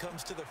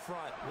 Comes to the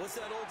front. What's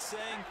that old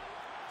saying?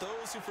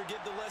 Those who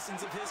forget the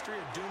lessons of history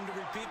are doomed to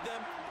repeat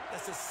them.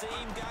 That's the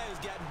same guy who's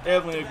gotten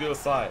definitely a good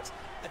fight.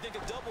 I think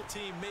a double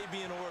team may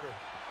be in order.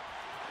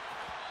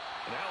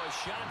 Now a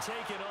shot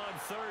taken on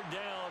 3rd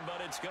down, but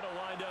it's going to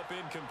wind up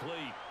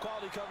incomplete.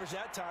 Quality coverage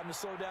that time to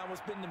slow down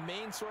what's been the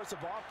main source of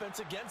offense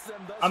against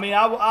them. I mean,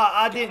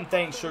 I didn't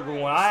think Sugar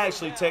won. I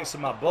actually texted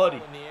my buddy,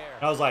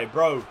 and I was like,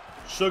 bro,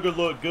 Sugar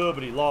looked good,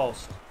 but he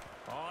lost.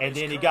 And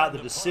then he got the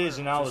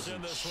decision. I was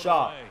in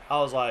shock. I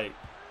was like,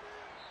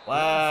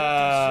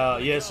 wow.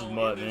 Yes, it's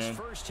mud, man.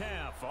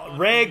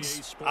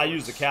 Regs, I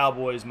use the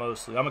Cowboys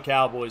mostly. I'm a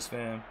Cowboys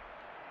fan.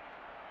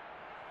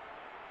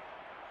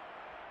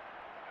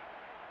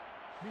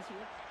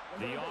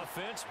 The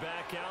offense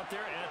back out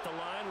there at the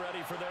line,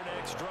 ready for their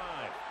next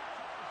drive.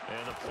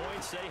 And the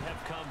points, they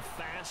have come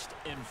fast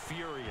and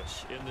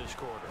furious in this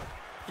quarter.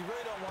 You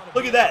really don't want to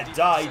look at that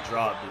die, he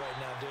dropped it. Right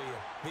now, do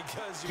you?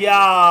 Because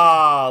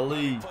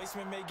golly.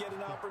 Placement may get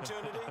an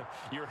opportunity.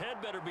 Your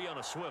head better be on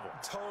a swivel.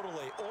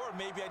 Totally. Or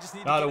maybe I just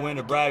need not a win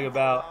to brag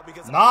about.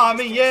 Nah, I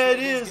mean, yeah, it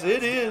is.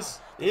 It is.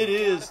 It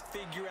is.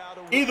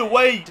 Either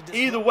way,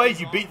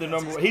 you beat the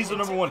number. He's the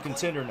 #1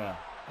 contender now.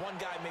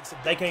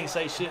 They can't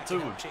say shit to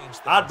him.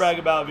 I'd brag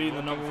about being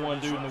the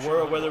 #1 dude in the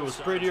world, whether it was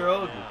pretty or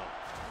ugly.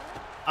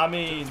 I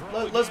mean,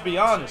 let's be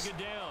honest.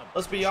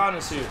 Let's be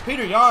honest here.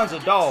 Peter Yan's a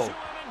dog,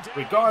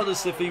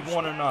 regardless if he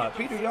won or not.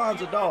 Peter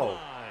Yan's a dog.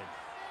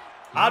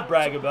 I'd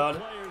brag about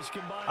it.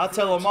 I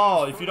tell them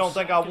all, if you don't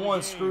think I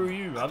won, screw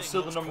you. I'm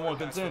still the #1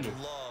 contender.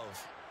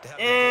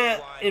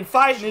 And in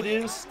fighting it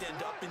is.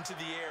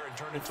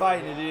 In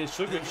fighting it is.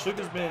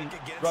 Sugar's been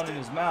running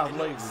his mouth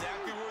lately.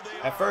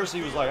 At first,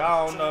 he was like,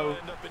 I don't know,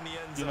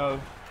 you know,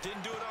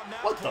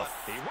 what the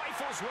f?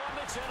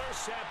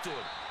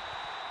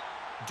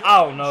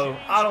 I don't know.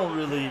 I don't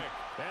really.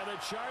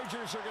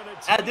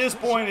 At this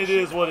point, it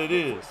is what it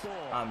is.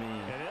 I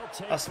mean,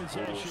 that's some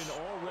bullshit.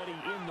 Already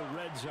in the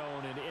red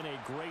zone and in a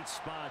great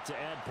spot to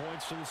add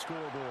points to the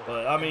scoreboard.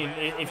 But I mean,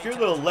 if you're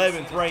the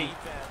 11th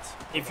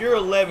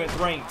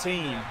ranked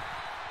team,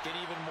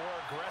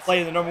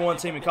 playing the #1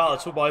 team in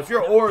college football, if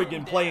you're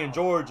Oregon playing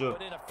Georgia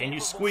and you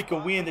squeak a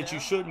win that you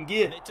shouldn't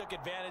get,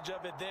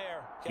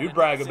 you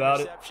brag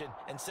about it.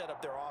 And set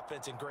up their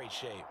offense in great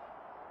shape.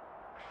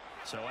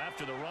 So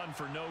after the run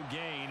for no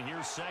gain,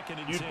 here's 2nd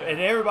and 10. And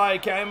everybody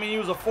came. I mean, he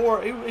was a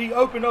 4. He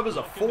opened up as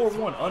a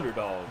 4-1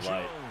 underdog.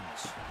 Like,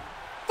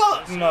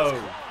 fuck no.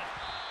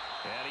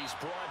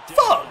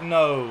 Fuck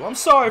no. I'm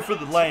sorry for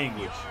the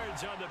language.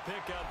 On the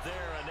pickup there,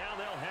 and now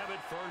they'll have it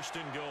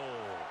 1st and goal.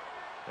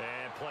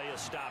 And play a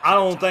stop. I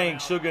don't think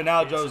Sugar and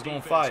Aljo is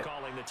gonna fight.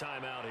 Calling the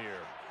timeout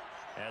here,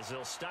 as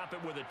they'll stop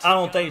it with a I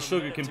don't think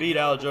Sugar can beat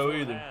Aljo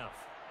either.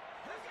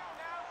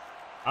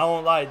 I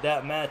don't like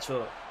that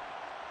matchup.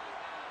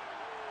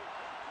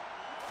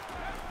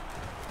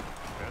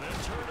 And then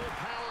turn to the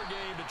power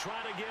game to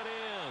try to get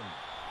in.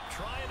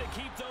 Trying to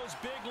keep those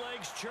big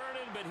legs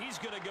churning, but he's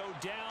going to go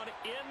down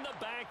in the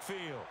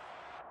backfield.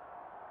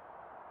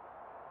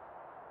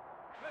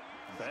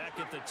 Back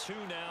at the 2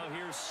 now.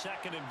 Here's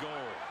 2nd and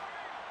goal.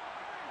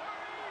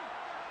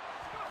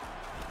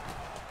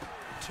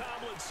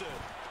 Tomlinson.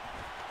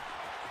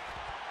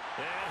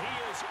 And he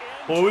is in.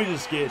 Boy, we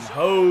just getting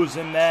hosed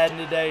in Madden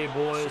today,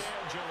 boys.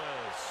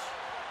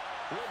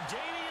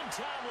 LaDainian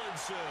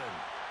Tomlinson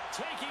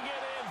taking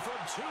it in from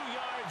 2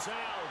 yards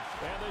out.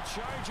 And the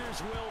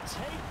Chargers will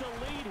take the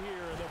lead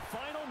here in the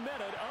final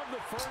minute of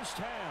the 1st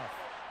half.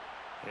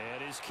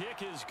 And his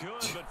kick is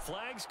good, but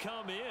flags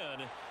come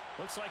in.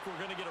 Looks like we're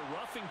going to get a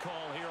roughing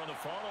call here on the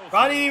follow.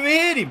 I didn't even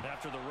hit him.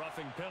 After the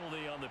roughing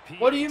penalty on the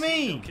PAT, what do you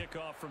mean? Kick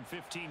off from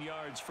 15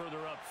 yards further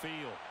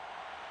upfield.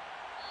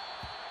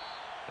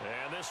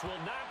 And this will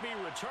not be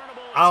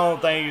returnable. I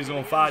don't think he's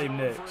going to fight him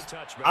next.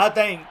 I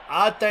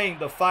think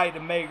the fight to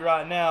make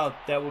right now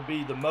that would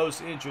be the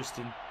most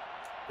interesting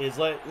is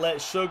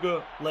let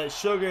Sugar and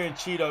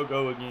Cheeto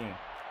go again.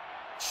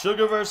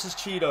 Sugar versus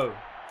Cheeto.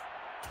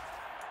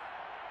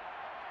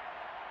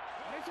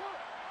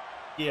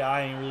 Yeah,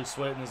 I ain't really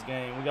sweating this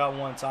game. We got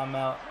 1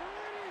 timeout.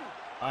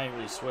 I ain't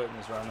really sweating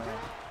this right now.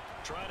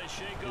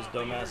 This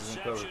dumbass is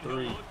in cover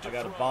 3. I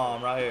got a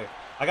bomb right here.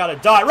 I got a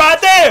dot right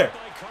there!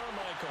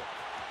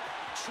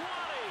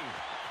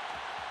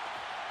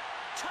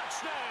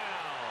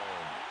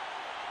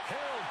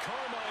 Harold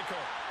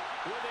Carmichael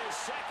with his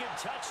 2nd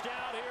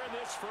touchdown here in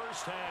this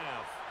 1st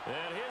half.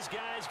 And his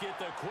guys get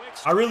the quick.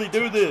 I really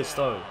do this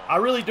though. I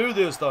really do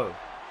this though.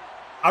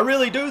 I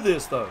really do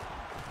this though.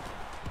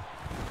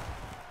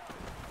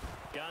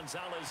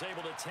 Gonzalez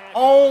able to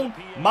tackle on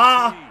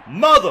my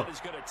mother. Is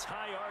going to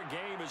tie our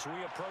game as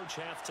we approach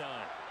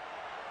halftime.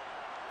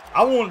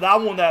 I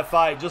want that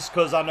fight just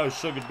because I know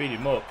Sugar beat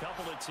him up.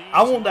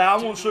 I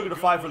want Sugar to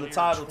fight for the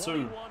title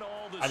too.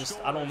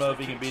 I don't know if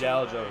he can beat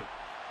Aljo.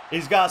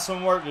 He's got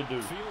some work to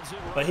do,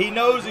 but he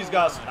knows he's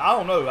got some, I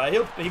don't know.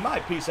 He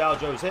might piece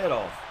Aljo's head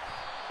off,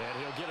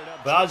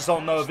 but I just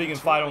don't know if he can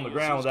fight on the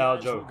ground with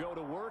Aljo.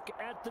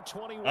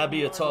 That'd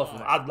be a tough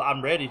one.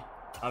 I'm ready.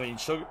 I mean,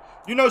 Sugar.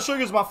 You know,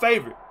 Sugar's my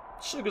favorite.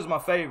 Sugar's my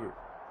favorite.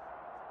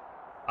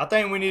 I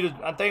think we need to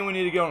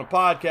get on a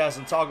podcast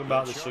and talk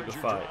about the Sugar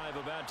fight.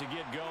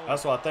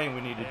 That's what I think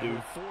we need to do.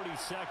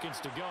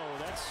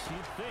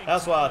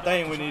 That's what I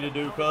think we need to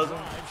do, cousin.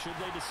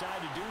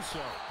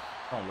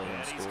 Don't let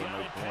him score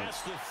no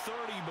points. The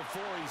 30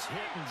 before he's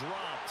hit and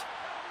dropped.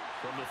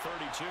 From the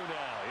 32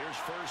 now. Here's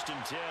 1st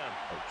and 10.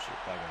 Oh shit!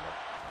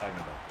 Back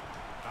him up.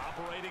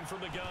 Operating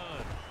from the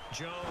gun.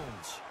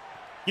 Jones.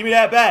 Give me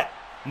that back.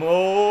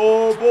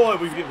 Oh boy,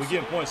 we're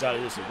getting points out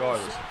of this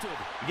regardless.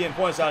 We're getting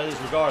points out of this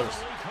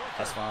regardless.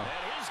 That's fine.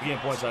 We're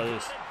getting points out of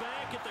this.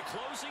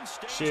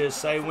 Shit,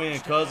 say win,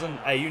 cousin.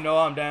 Hey, you know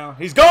I'm down.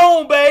 He's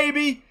gone,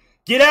 baby.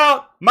 Get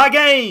out my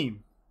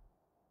game.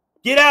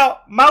 Get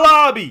out my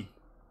lobby.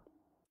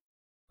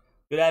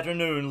 Good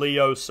afternoon,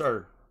 Leo,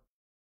 sir.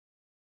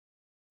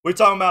 We're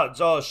talking about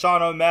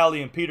Sean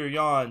O'Malley and Peter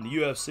Yan, the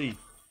UFC.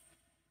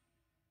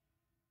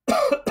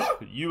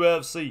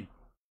 UFC.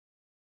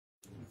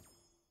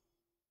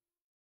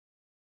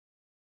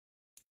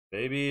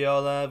 Baby,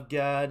 all I've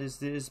got is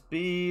this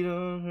beat. We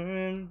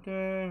in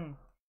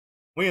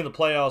the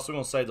playoffs. We're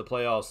gonna save the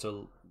playoffs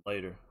till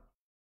later.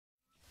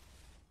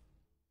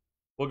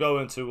 We'll go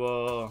into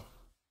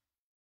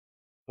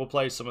we'll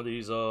play some of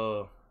these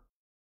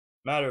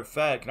matter of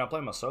fact, can I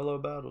play my solo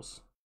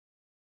battles?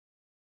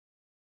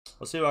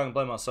 Let's see if I can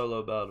play my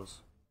solo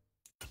battles.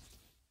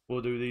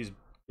 We'll do these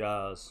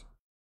guys.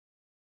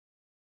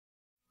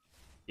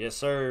 Yes,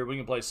 sir. We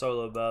can play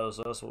solo battles,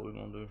 so that's what we're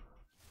gonna do.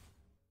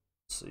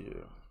 Let's see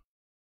here.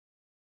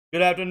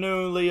 Good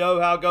afternoon,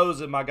 Leo. How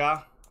goes it, my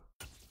guy?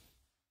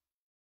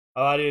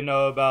 Oh, I didn't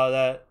know about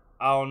that.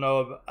 I don't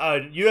know.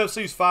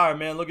 UFC's fire,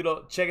 man. Look it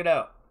up. Check it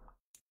out.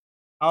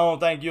 I don't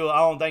think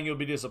you'll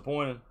be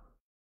disappointed.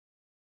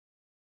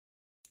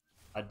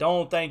 I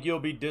don't think you'll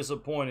be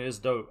disappointed. It's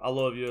dope. I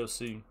love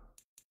UFC.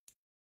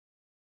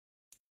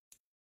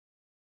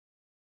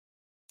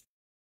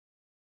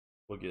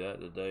 We'll get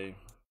that today.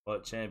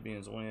 What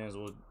champions wins?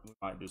 We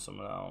might do some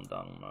of that.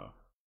 I don't know.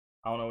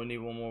 I don't know. We need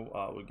one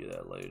more. We'll get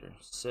that later.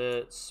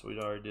 Sets. We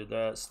already did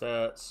that.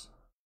 Stats.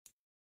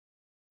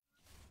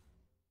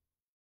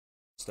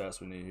 Stats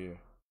we need here.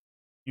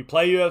 You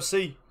play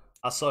UFC?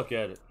 I suck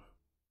at it.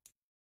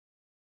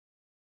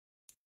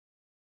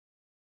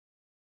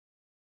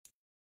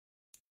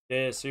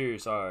 Dead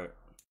serious. Alright.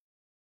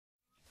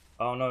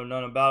 I don't know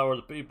nothing about it or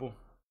the people.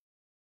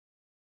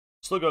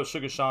 Just look up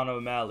Sugar Sean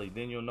O'Malley.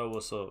 Then you'll know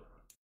what's up.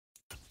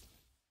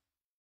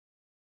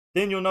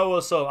 Then you'll know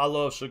what's up. I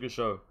love Sugar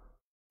Show.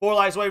 4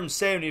 likes away from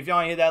 70. If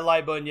y'all ain't hit that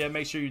like button yet,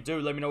 make sure you do.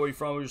 Let me know where you're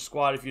from with your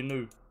squad if you're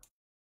new.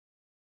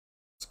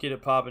 Let's get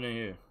it popping in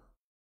here.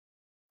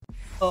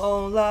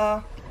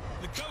 Hola.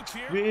 The coach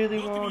here Really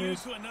want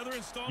is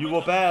you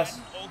will pass.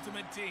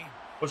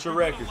 What's your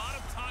record?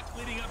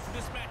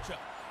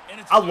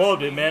 I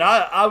loved it, man.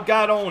 I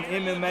got on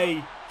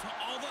MMA.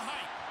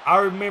 I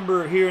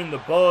remember hearing the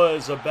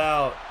buzz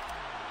about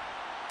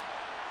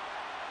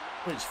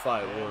which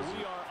fight was it?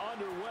 We are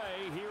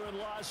underway here in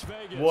Las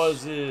Vegas.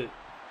 Was it?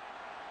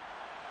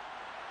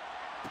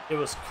 It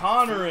was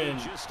Conor and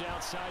just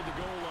outside the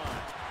goal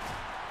line.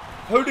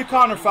 Who did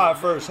Conor fight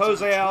first?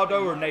 Jose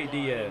Aldo or Nate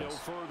Diaz? No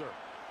further.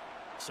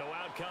 So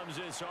out comes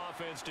this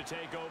offense to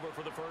take over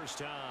for the first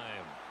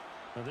time.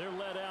 They're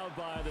led out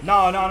by the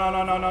No.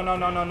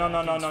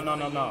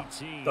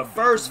 The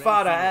first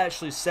fight I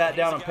actually sat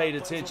down and paid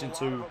attention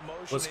to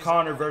was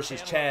Conor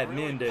versus Chad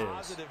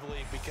Mendes.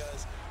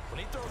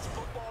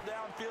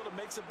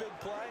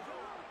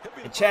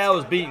 And Chad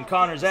was beating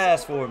Conor's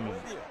ass for me.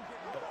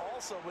 But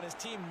also when his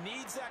team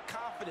needs that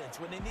confidence,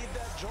 when they need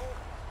that jolt,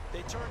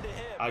 they turn to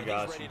him and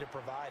he's ready to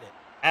provide it.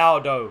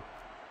 Aldo.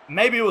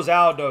 Maybe it was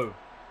Aldo.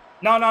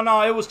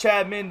 No, it was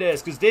Chad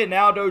Mendes. Because didn't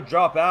Aldo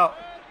drop out?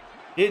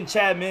 Didn't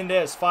Chad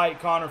Mendes fight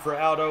Conor for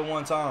Aldo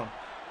one time?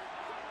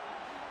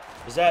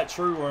 Is that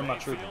true or am I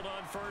tripping? On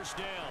first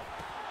down.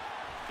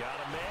 Got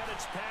a man,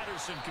 it's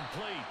Patterson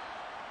complete.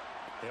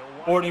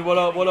 Courtney, what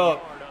up, what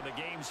up? On the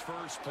game's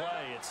first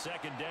play, it's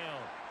second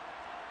down.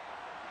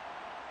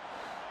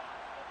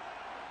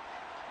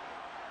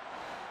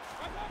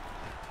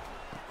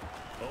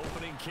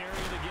 Opening carry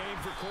of the game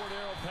for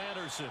Cordero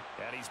Patterson.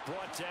 And he's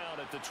brought down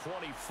at the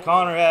 24.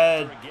 Conor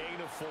had a gain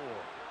of 4.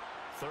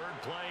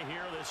 Third play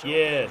here. This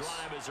yes.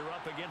 drive as they're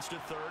up against a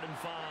 3rd and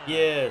 5.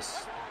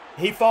 Yes.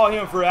 He fought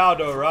him for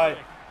Aldo, right?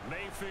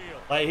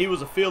 Mayfield. Like he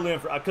was a fill-in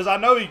for, because I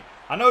know he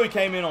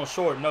came in on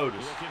short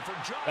notice.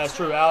 That's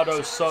true.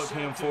 Aldo sucked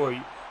him for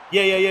you.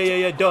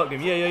 Yeah. Ducked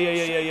him.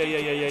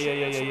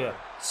 Yeah.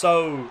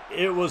 So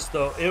it was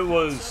the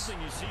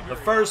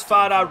first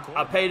fight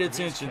I paid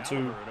attention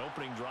to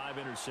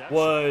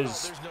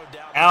was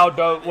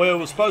Aldo. Well, it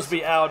was supposed to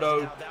be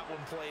Aldo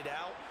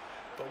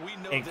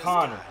and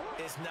Conor.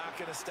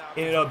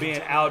 Ended up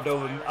being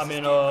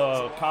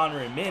Conor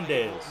and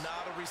Mendes.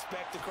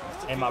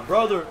 And my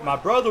brother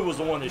was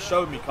the one that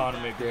showed me Conor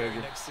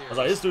McGregor. I was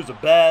like, this dude's a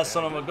bad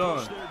son of a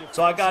gun.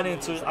 So I got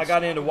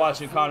into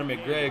watching Conor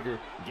McGregor,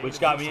 which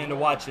got me into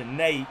watching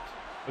Nate,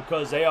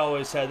 because they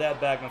always had that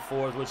back and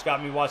forth, which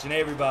got me watching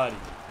everybody.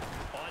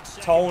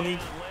 Tony,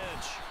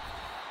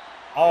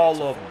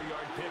 all of them.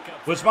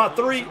 Which my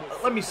 3,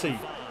 let me see.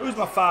 Who's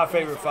my 5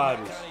 favorite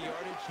fighters?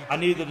 I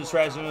need the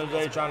distraction of the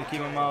day, trying to keep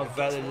my mind off the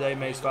fact that today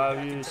makes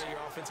 5 years.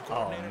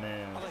 Oh,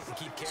 man.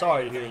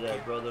 Sorry to hear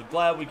that, brother.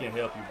 Glad we can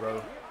help you,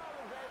 bro.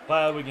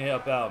 Glad we can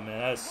help out,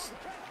 man.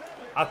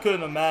 I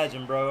couldn't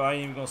imagine, bro. I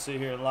ain't even going to sit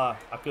here and lie.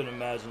 I couldn't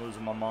imagine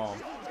losing my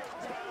mom.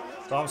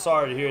 So I'm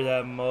sorry to hear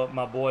that,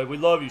 my boy. We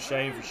love you,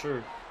 Shane, for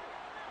sure.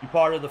 You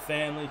part of the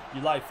family.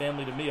 You like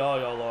family to me. All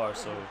y'all are,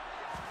 so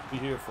we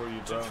here for you,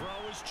 bro.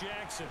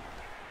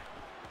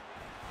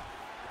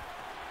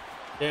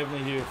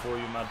 Definitely here for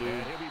you, my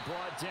dude.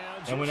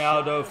 And when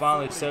Aldo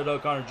finally set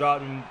up, Conor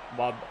dropped him,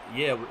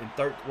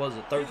 was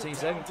it 13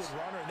 seconds?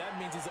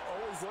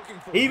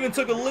 He even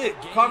took a lick.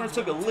 Conor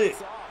took a lick.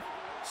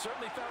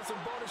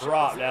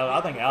 Dropped Aldo.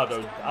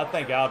 I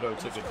think Aldo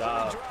took a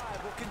dive.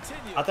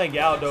 I think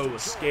Aldo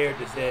was scared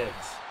to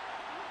death.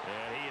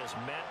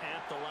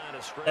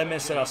 That man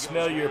said, I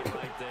smell your...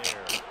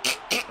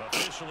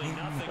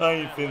 I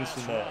ain't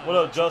finishing that. What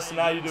up, Justin?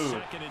 How you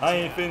doing? I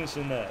ain't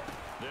finishing that.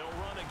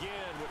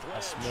 I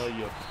smell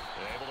you.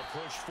 Able to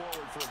push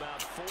forward for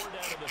about 4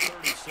 down to the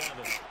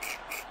 37.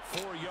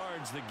 4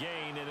 yards the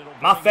gain, and it'll.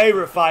 My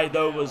favorite fight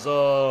though was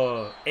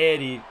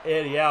Eddie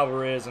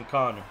Alvarez and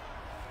Conor.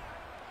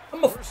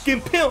 I'm a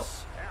fucking pimp,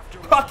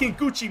 rocking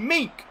Gucci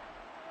mink,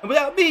 and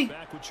without me,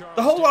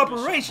 the whole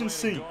operation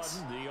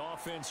sinks.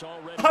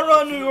 I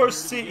run New York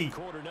City.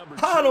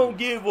 I don't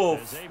give a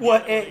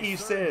what Eddie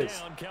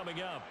says.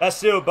 That's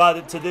still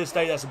to this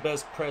day, that's the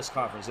best press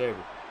conference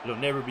ever. It'll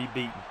never be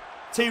beaten.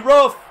 T.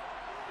 Ruff.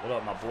 What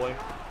up, my boy?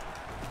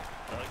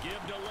 A give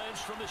to Lynch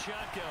from the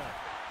shotgun.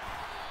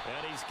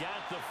 And he's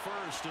got the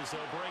first as they'll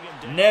bring him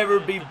down. Never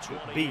be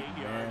beaten,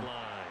 man.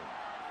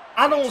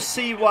 I don't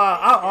see why.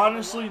 I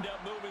honestly... Well,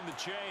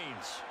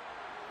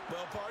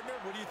 partner,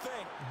 what do you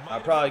think? I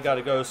probably got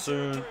to go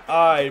soon.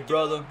 All right,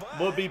 brother.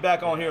 We'll be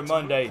back on here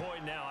Monday.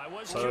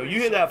 So you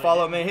hit that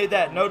follow, man. Hit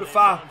that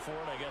notify.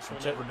 And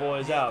check the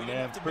boys out,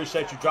 man.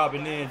 Appreciate you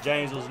dropping in,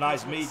 James. It was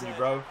nice meeting you,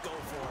 bro.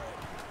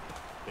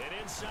 An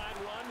inside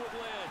run with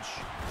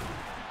Lynch.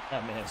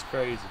 That man's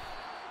crazy.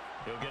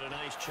 He'll get a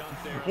nice chunk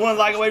there. 1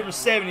 like away from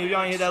 70. If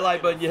y'all ain't hit that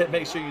like button yet,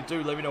 make sure you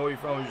do. Let me know where you're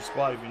from with your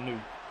squad if you're new.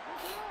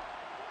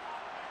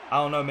 I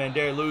don't know, man.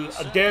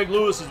 Derek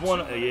Lewis is one.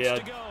 Yeah.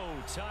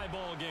 Tie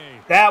ball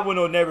game. That one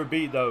will never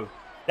beat, though.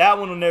 That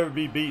one will never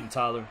be beaten,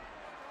 Tyler.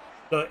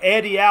 The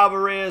Eddie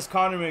Alvarez,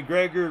 Conor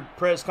McGregor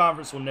press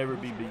conference will never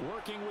be beaten.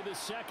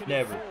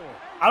 Never.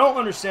 I don't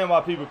understand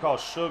why people call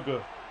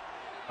Sugar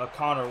a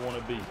Conor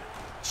wannabe.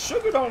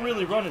 Sugar don't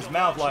really run his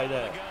mouth like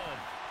that.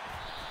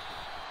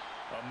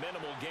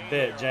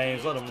 Bet,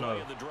 James, let him know.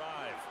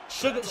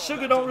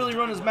 Sugar don't really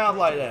run his mouth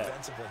like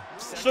that.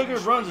 Sugar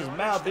runs his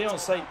mouth.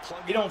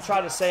 He don't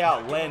try to say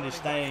outlandish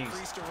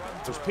things.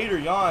 Because Peter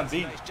Yan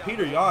beat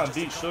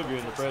Sugar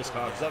in the press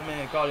conference. That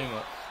man called him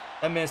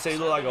that man said he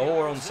looked like a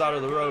whore on the side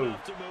of the road.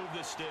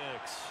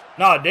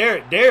 Nah,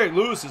 Derek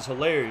Lewis is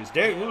hilarious.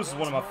 Derek Lewis is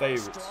one of my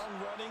favorites.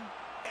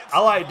 I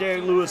like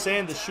Derek Lewis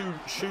and the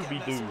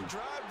Shooby dude.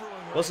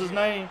 What's his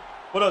name?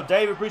 What up,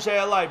 David? Appreciate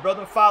that like,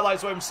 brother. 5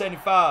 likes away from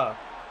 75.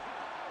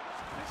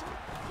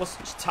 What's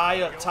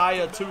Taya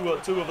two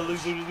of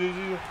Elizabeth?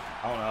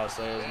 I don't know how to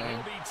say his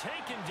name.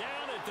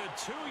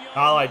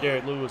 I like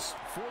Derek Lewis.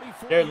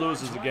 Derek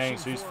Lewis is a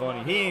gangster. He's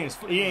funny. He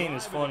ain't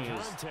as funny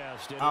as,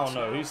 I don't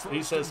know.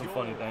 He says some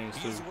funny things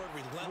too.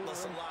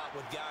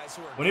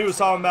 When he was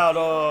talking about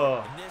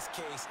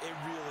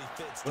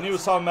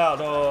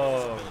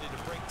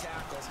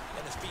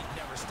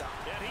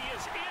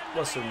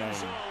what's her name?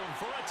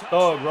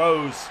 Thug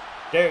Rose.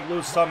 Derek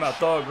Lewis was talking about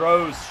Thug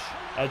Rose.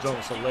 That joke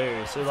was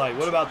hilarious. They're like,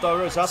 what about Thug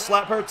Rose? I'll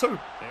slap her too.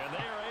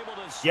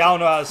 Yeah, I don't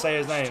know how to say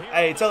his name.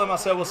 Hey, tell him I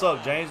said what's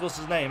up, James. What's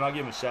his name? I'll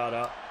give him a shout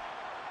out.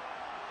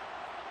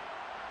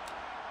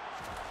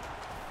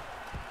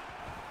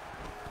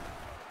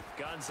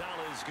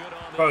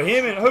 Bro,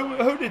 him and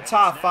who did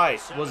Ty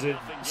fight? Was it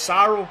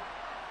Cyril?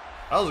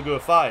 That was a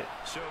good fight.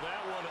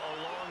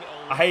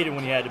 I hated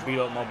when he had to beat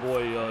up my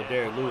boy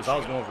Derek Lewis. I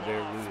was going for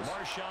Derek Lewis.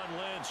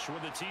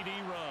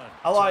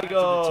 I like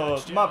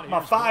my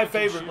 5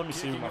 favorite. Let me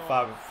see my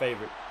 5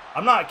 favorite.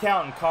 I'm not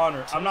counting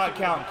Conor.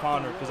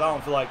 Because I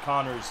don't feel like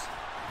Conor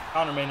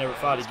may never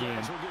fight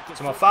again.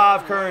 So my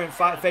 5 current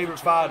favorite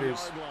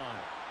fighters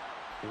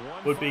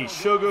would be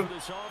Sugar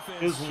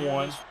is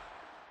 1.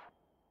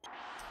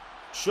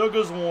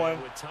 Sugar's 1.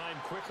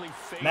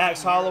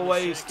 Max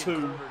Holloway is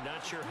 2.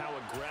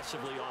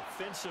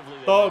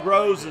 Thug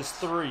Rose is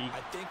 3.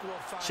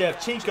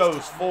 Shevchenko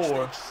is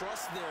 4.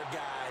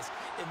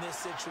 In this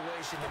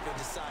situation, if they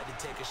decide to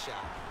take a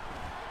shot.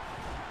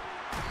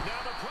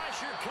 Now the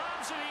pressure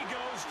comes and he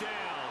goes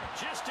down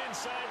just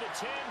inside the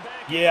 10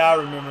 back. Yeah, I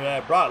remember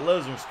that. Brock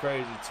Lesnar's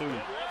crazy too.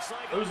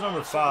 Who's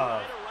number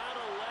 5?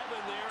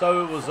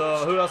 So it was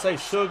who did I say?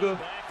 Sugar,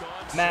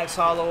 Max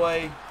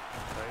Holloway,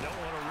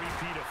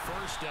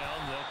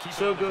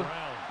 Sugar,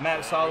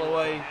 Max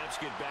Holloway,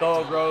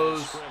 Thug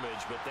Rose,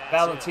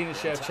 Valentina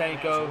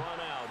Shevchenko.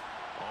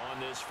 On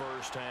this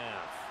first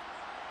half.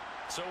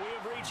 So we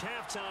have reached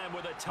halftime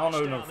with a I don't know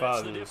who number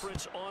 5 is.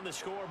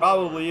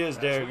 Probably is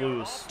Derek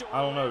Lewis.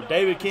 I don't know.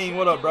 David King,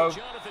 what up, bro?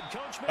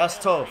 That's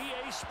tough.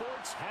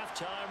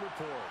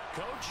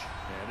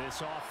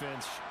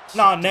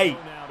 Nah, Nate.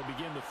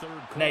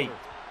 Nate.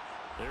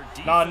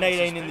 Nah, Nate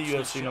ain't in the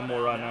UFC no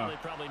more right now. They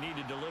probably need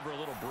to deliver a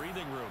little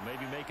breathing room.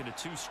 Maybe make it a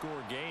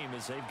 2-score game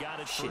as they've got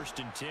it first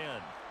and 10.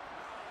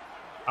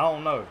 I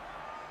don't know.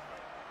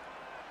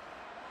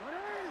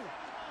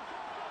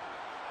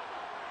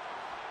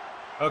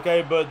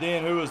 Okay, but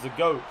then who is the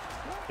GOAT?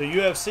 The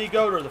UFC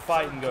GOAT or the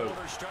fighting GOAT?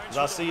 Because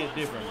I see it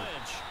differently.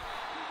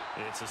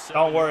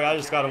 Don't worry, I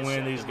just got to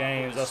win these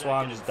games. That's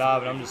why I'm just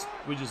diving.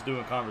 We're just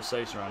doing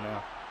conversation right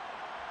now.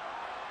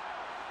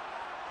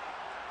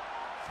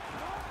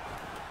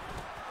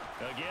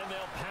 Again, they'll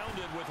pound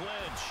it with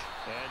Lynch.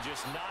 And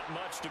just not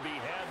much to be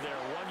had there.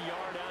 1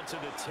 yard out to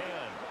the 10.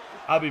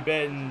 I'll be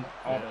betting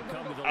on.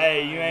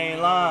 Hey, you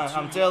ain't lying.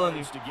 I'm telling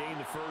you.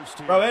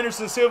 Bro,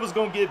 Anderson Silva's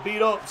going to get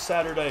beat up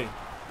Saturday.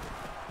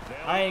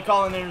 I ain't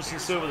calling Anderson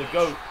Silva the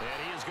GOAT.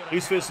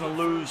 He's fixing to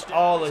lose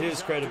all of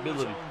his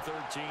credibility.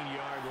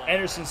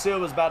 Anderson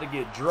Silva's about to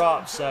get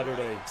dropped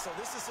Saturday.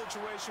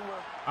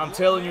 I'm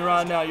telling you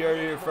right now, you heard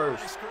it here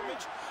first.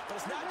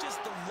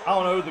 I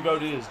don't know who the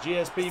GOAT is.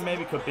 GSP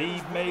maybe?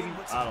 Khabib maybe?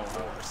 I don't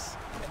know.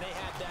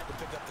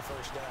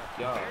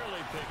 God.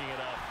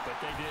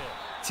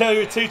 Tell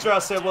your teacher I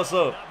said what's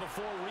up.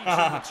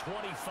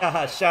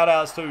 Shout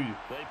outs to you.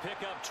 They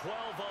pick up 12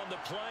 on the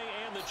play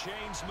and the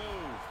chains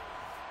move.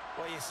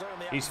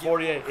 He's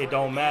 48. It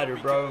don't matter,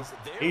 bro.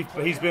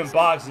 He's been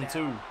boxing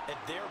too.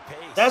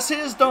 That's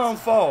his dumb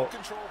fault.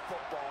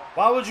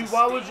 Why would you?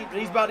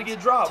 He's about to get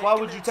dropped. Why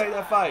would you take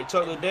that fight?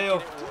 Chuck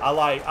Liddell. I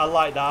like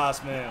the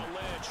Iceman.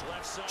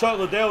 Chuck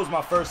Liddell was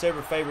my first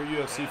ever favorite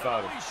UFC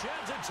fighter.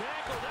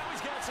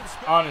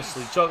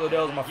 Honestly, Chuck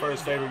Liddell was my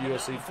first favorite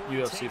UFC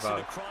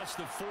fighter.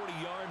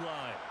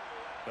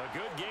 A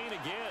good gain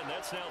again.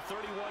 That's now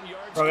 31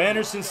 yards. Bro,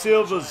 Anderson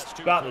Silva's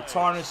about to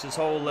tarnish his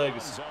whole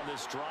legacy.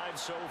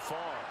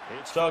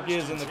 Chuck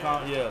is in the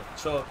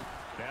Chuck.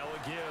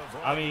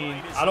 I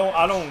mean, I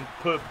don't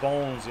put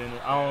bones in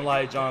it. I don't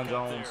like John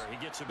Jones.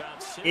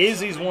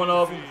 Izzy's one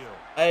of them.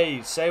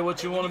 Hey, say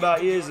what you want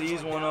about Izzy.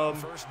 He's one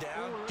of them.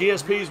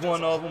 GSP's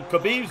one of them.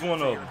 Khabib's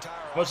one of them.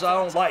 Much as I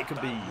don't like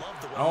Khabib.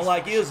 I don't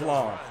like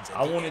Islam.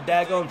 I wanted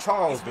daggone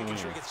Charles to win.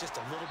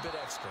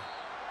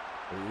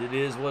 It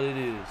is what it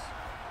is.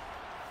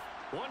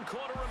 1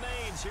 quarter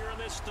remains here in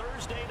this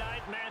Thursday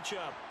night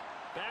matchup.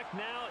 Back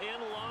now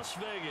in Las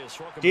Vegas.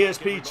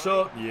 GSP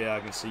Chuck, yeah, I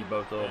can see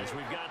both of them.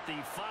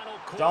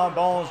 John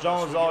Bones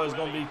Jones is always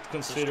going to be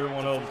considered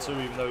one of them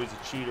too, even though he's a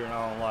cheater and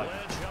I don't like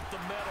him.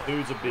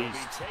 Dude's a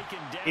beast.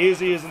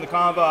 Izzy is in the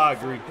combo, I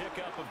agree.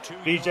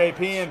 BJ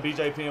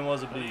Penn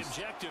was a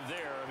beast.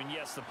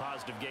 Yes, the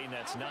positive gain,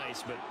 that's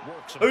nice, but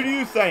Who do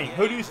you think?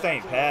 Who do you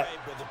think, Pat?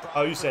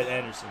 Oh, you said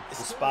Anderson, the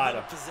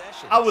Spider.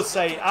 I would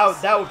say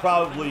that would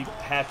probably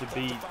have to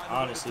be,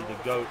 honestly, the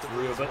GOAT for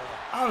real. But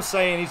I'm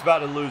saying he's about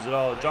to lose it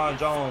all. John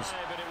Jones.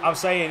 I'm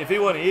saying if he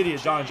wasn't an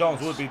idiot, John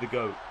Jones would be the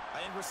GOAT.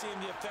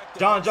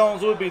 John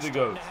Jones would be the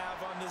GOAT.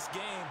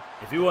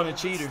 If he wasn't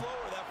a cheater,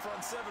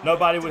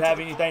 nobody would have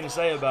anything to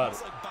say about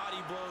it.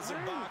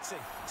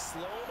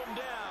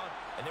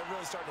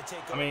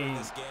 I mean,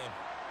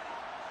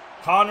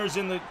 Connor's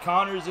in the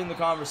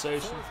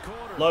conversation.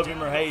 Love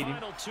him or hate him.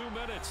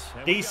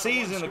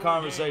 DC's in the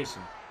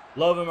conversation.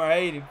 Love him or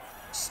hate him.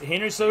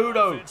 Henry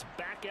Cejudo.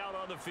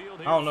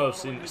 I don't know if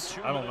Cejudo's in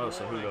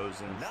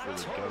for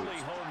the GOAT.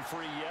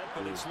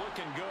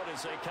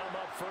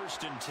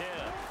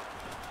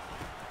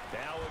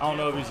 I don't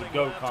know if he's a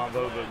GOAT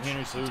combo, but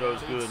Henry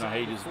Cejudo's good, and I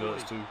hate his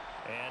guts too.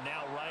 And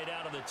now right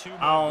out of the 2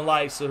 minutes. I don't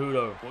like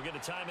Cejudo. We'll get a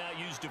timeout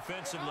used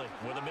defensively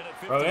with a minute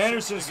 56 Bro,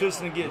 Anderson's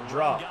fixing to get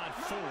dropped. Got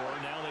 4.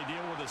 Now they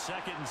deal with a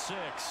 2nd and 6.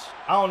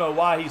 I don't know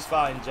why he's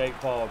fighting Jake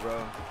Paul,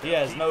 bro. He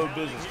has no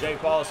business. Jake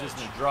Paul's just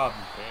going to drop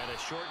him. And a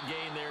short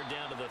gain there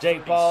down to the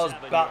Jake Paul's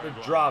about to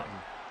drop him.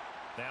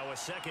 Now a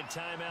 2nd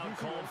timeout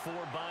called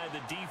for by the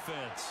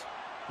defense.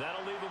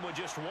 That'll leave him with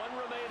just 1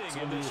 remaining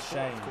in this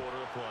 4th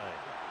quarter of play.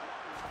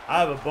 I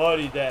have a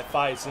buddy that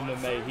fights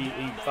MMA.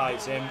 He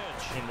fights in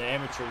the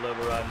amateur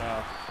level right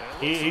now.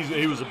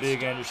 He was a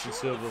big Anderson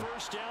Silva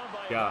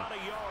guy.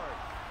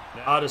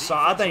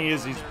 I think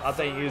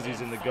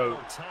Izzy's in the GOAT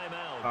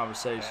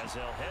conversation.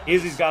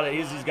 Izzy's got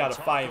a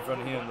fight in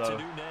front of him though.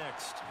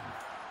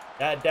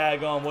 That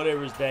daggone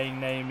whatever his dang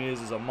name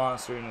is a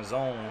monster in his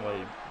own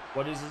way.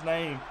 What is his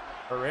name?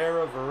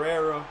 Pereira.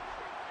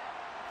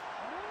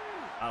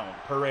 I don't know.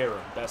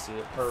 Pereira. That's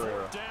it.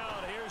 Pereira.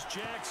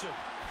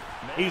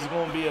 He's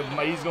gonna be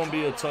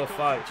a tough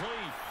fight.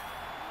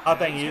 I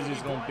think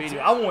Izzy's gonna beat him.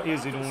 I want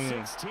Izzy to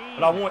win,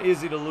 but I want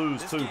Izzy to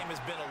lose too.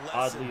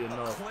 Oddly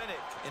enough,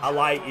 I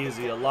like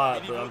Izzy a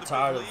lot, but I'm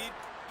tired of.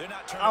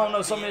 I don't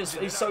know.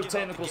 He's so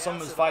technical. Some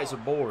of his fights are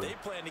boring.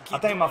 I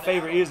think my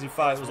favorite Izzy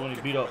fight was when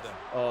he beat up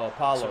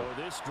Paulo. So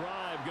this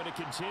drive going to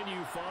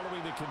continue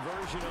following the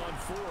conversion on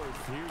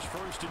 4th. Here's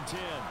 1st and 10,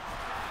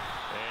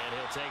 and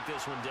he'll take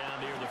this one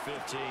down near the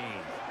 15.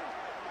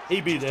 He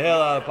beat the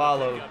hell out of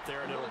Paulo.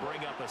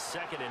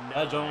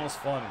 That joint was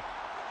funny.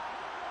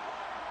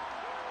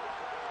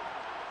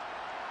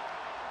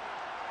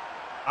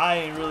 I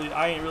ain't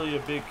really a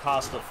big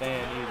Costa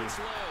fan either.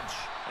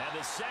 And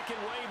the second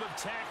wave of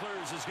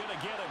tacklers is going to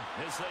get him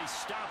as they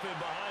stop him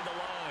behind the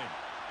line.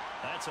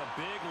 That's a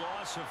big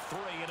loss of 3,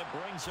 and it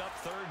brings up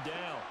 3rd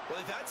down. Well,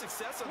 they've had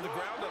success on the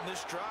ground on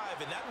this drive,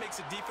 and that makes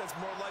the defense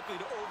more likely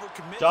to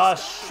overcommit.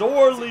 Josh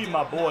Shorley,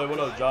 my boy.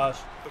 What up, Josh?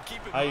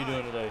 How you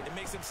doing today? It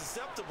makes him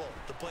susceptible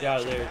to play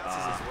out of there.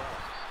 as well.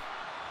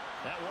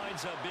 That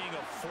winds up being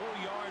a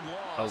 4-yard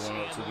loss. I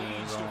went up to the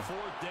end zone.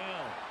 4th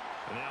down.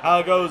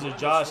 How goes it,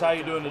 Josh? How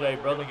you doing today,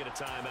 brother? Get a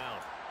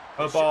timeout.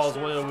 Hope all's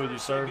well with you,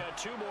 sir.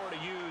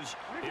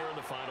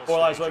 4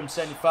 likes away from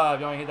 75.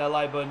 Y'all ain't hit that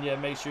like button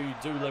yet. Make sure you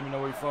do. Let me know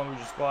where you're from. Where's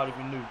your squad if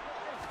you're new.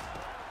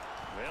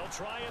 They'll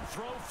try and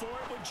throw for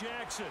it with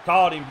Jackson.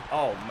 Caught him.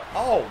 Oh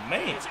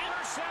man. It's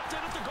intercepted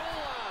at the goal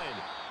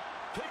line.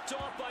 Picked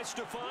off by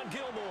Stephon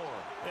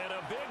Gilmore. And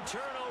a big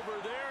turnover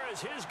there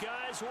as his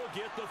guys will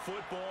get the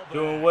football back.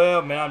 Doing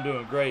well, man. I'm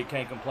doing great.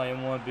 Can't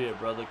complain one bit,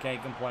 brother.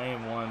 Can't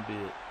complain one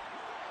bit.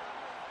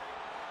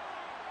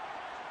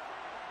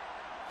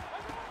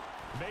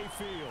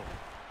 Mayfield.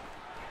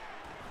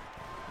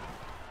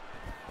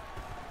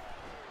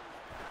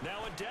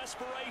 Now a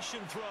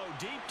desperation throw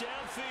deep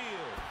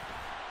downfield.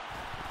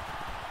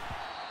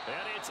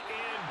 And it's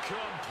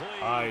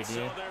incomplete. All right,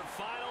 so their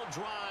final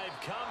drive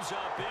comes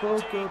up empty.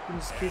 Woke up in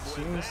his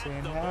kitchen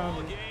saying the how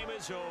ball game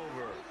is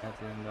over.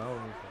 Nothing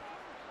over.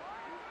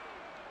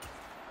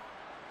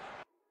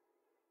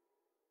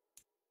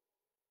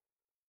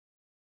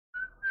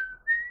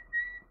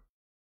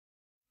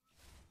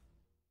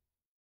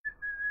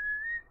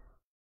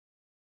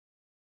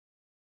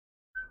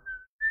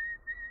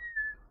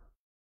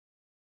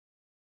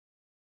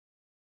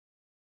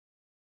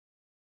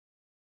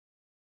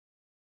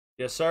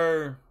 Yes,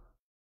 sir.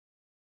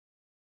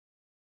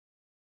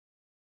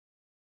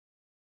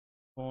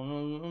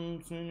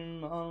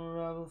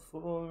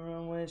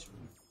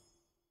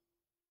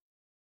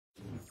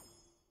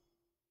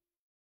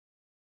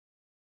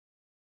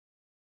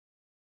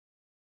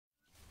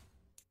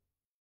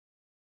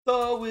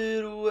 Throw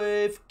it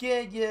away,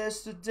 forget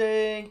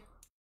yesterday.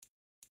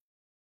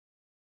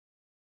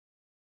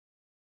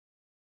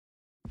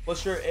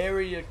 What's your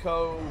area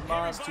code?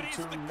 Mine's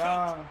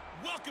 229.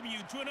 Welcome you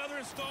to another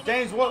installment.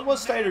 James, what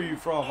state are you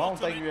from? I don't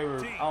think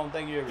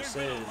you ever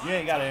said. You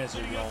ain't gotta answer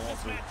if you don't want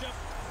to. And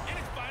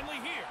it's finally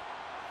here.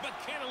 But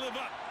can it live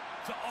up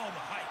to all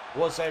the hype?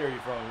 What state are you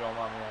from, if you don't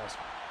mind me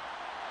asking?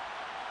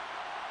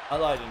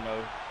 I'd like to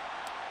know.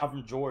 I'm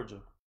from Georgia.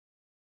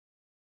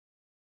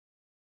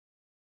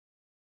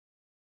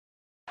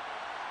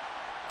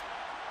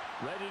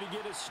 Ready to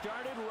get us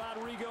started,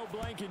 Rodrigo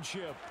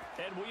Blankenship.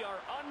 And we are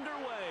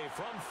underway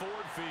from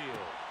Ford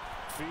Field.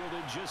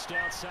 Fielded just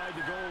outside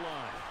the goal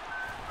line.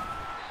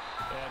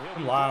 And he'll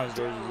be Lions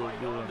down jerseys look right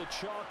good. on the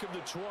chalk of the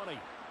 20.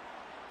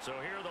 So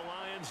here are the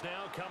Lions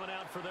now coming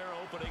out for their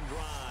opening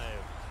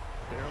drive.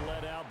 They're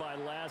led out by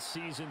last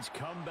season's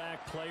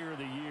comeback player of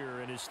the year.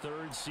 In his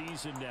third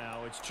season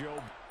now, it's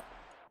Joe.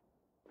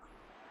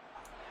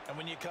 And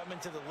when you come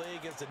into the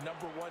league as the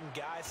 #1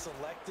 guy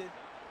selected,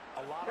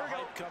 a lot of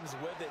hype comes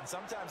with it, and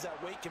sometimes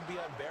that weight can be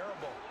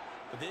unbearable.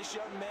 But this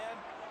young man,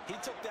 he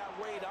took that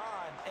weight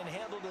on and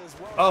handled it as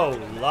well. Oh,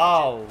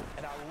 Lord.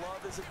 And I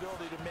love his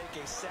ability to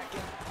make a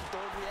second,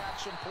 third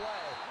reaction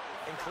play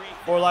and create.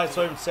 4 lights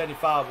over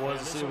 75, boys. Let's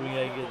And see this if we will can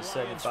allow get the to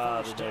Lions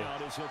 75 first today.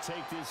 down as he'll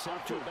take this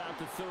up to about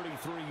the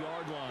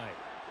 33-yard line.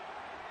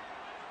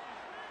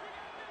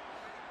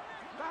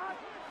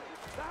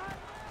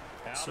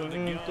 Out of the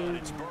gun,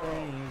 it's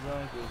Burrow.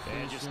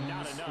 And just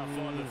not enough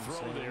on the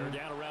throw there.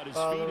 Down around his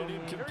feet and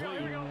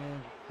incomplete.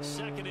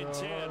 2nd and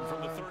 10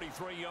 from the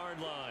 33-yard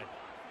line.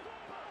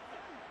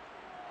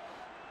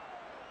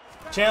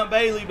 Champ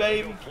Bailey,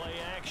 baby. Play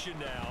action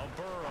now.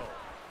 Burrow.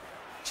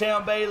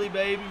 Champ Bailey,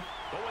 baby.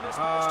 But when this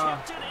ball's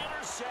tipped and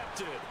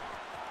intercepted.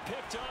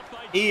 Picked up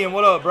by Ian,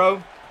 what up,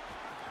 bro?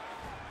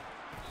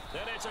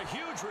 And it's a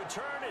huge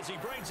return as he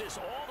brings this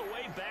all the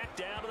way back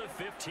down to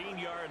the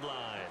 15-yard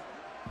line.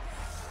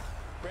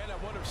 Brandon,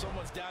 I wonder if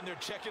someone's down there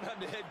checking on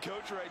the head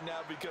coach right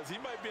now because he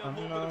might be in a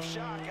little bit of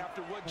shock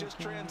after what just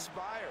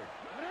transpired.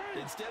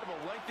 Instead of a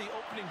lengthy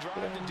opening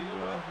drive to deal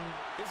with,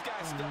 this guy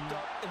stepped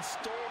up and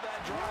stole that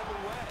drive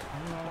away.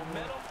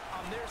 Momentum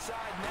on their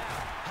side now.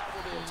 How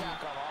will they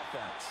attack on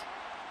offense?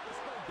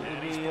 And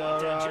he's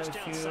brought down just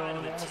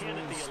outside of the 10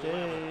 at the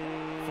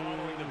 11.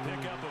 Following the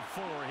pickup of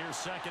 4, here's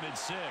 2nd and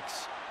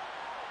 6.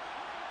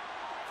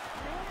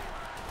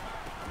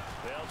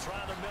 They'll try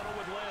the middle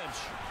with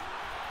Lynch.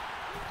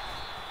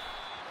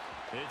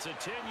 It's a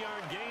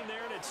 10-yard gain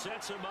there, and it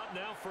sets him up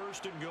now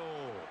 1st and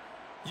goal.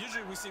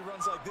 Usually we see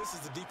runs like this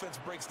as the defense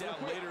breaks down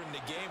later in the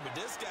game, but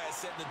this guy is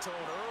setting the tone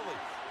early.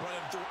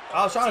 Running through.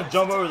 I was trying to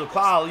jump over the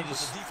pile. He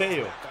just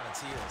failed.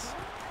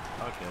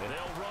 Okay.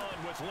 They'll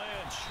run with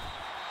Lynch.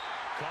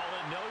 Call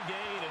it no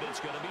gain, and it's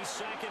going to be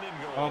 2nd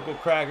and goal. Uncle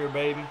Cracker,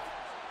 baby.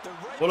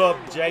 What up,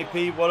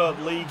 JP? What up,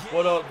 Lee?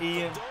 What up,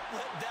 Ian?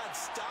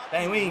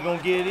 Dang, we ain't going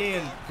to get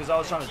in because I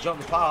was trying to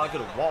jump the pile. I could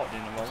have walked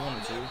in if I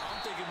wanted to. I'm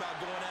thinking about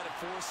going at it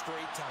 4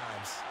 straight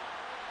times.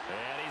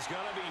 And he's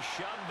going to be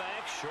shoved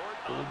back short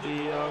It'll of the be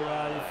goal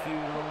alright line. if you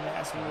don't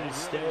ask me to They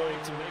stay. really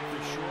like to make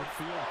the short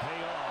field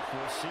pay off.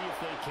 We'll see if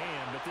they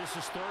can, but this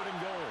is 3rd and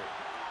goal.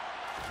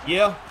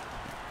 Yeah.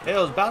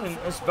 Hell,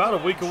 it's about a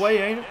week away,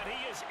 ain't it? And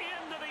he is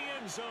into the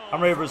end zone.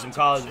 I'm ready for some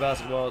college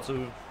basketball,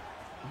 too.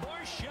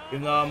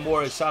 Even though I'm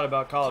more excited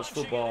about college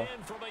football.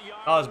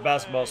 College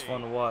basketball's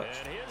fun to watch.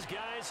 And his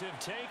guys have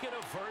taken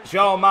a first. If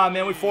y'all don't mind,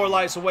 man, we 4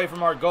 lights away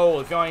from our goal.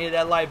 If y'all ain't hit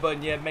that like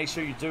button yet, make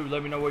sure you do.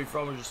 Let me know where you're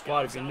from or your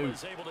squad if you're new.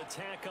 Gonzalez able to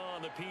tack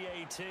on the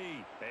PAT,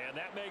 and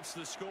that makes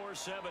the score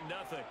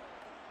 7-0.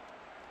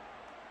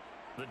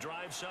 The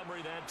drive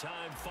summary that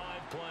time, 5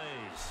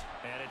 plays,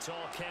 and it's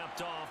all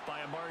capped off by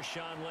a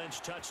Marshawn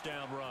Lynch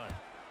touchdown run.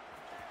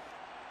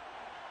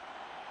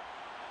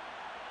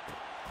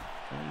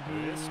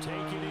 This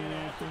taken in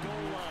at the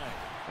goal line.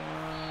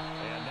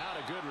 And not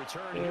a good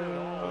return here at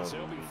all as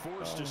they'll be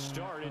forced to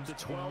start at the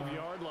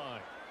 12-yard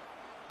line.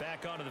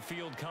 Back onto the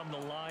field come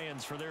the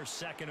Lions for their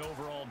 2nd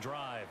overall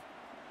drive.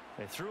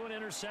 They threw an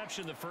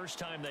interception the first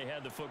time they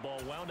had the football,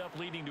 wound up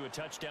leading to a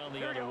touchdown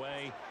the other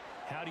way.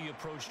 How do you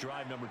approach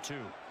drive number 2?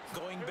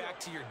 Going back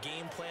to your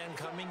game plan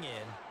coming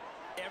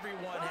in,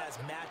 everyone has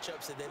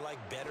matchups that they like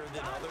better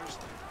than others,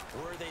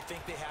 where they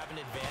think they have an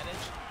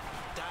advantage.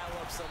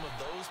 Dial up some of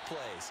those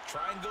plays.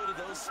 Try and go to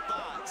those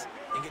spots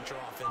and get your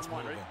offense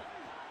moving.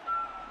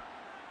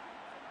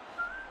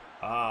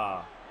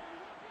 Ah.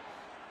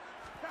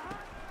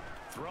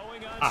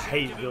 Throwing on I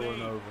hate second and 8.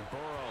 Villanova.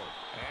 Burrow.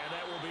 And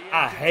that will be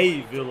I hate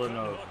incomplete. They'll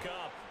Villanova. look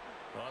up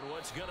on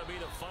what's going to be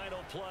the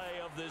final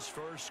play of this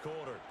first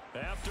quarter.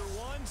 After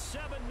 1,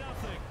 7-0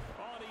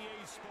 on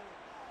EA Sports.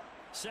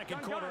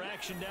 Second quarter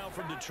action now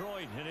from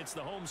Detroit, and it's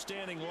the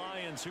homestanding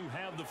Lions who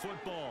have the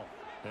football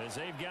as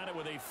they've got it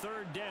with a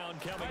 3rd down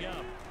coming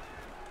up.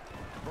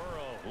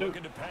 Burrow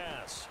looking to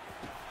pass.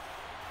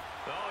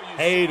 Oh,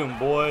 hate him,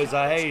 boys.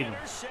 I hate him.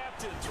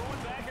 Intercepted,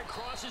 thrown back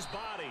across his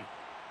body.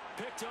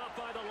 Picked up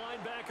by the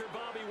linebacker,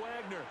 Bobby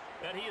Wagner.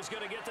 And he is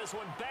going to get this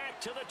one back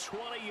to the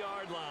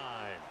 20-yard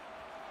line.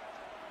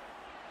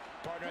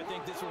 Partner, I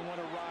think this one went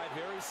awry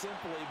very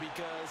simply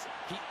because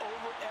he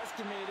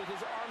overestimated his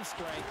arm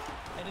strength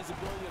and his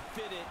ability to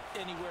fit it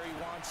anywhere he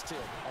wants to.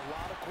 A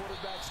lot of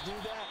quarterbacks do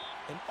that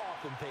and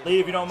often pay. Lee,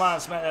 if you don't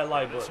mind, smack that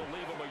like This button. will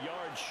leave him a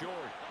yard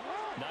short.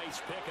 Nice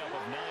pickup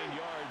of 9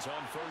 yards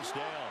on first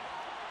down.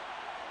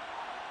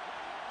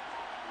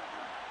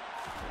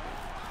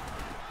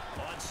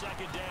 On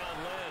second down,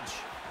 Lynch.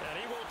 And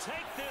he will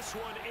take this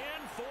one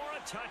in for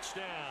a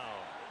touchdown.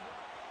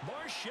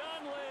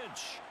 Marshawn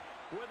Lynch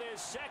with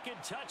his second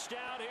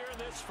touchdown here in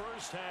this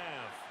first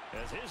half,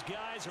 as his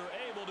guys are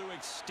able to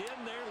extend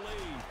their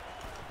lead.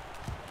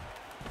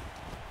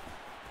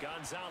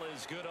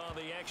 Gonzalez good on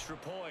the extra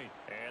point,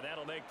 and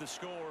that'll make the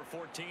score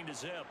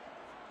 14-0.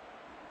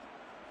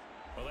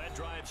 Well, that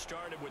drive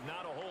started with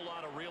not a whole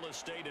lot of real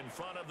estate in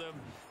front of them.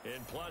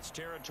 In plus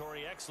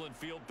territory, excellent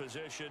field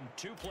position.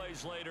 2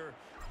 plays later,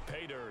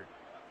 pay dirt.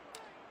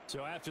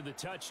 So after the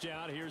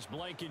touchdown, here's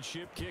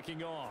Blankenship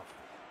kicking off.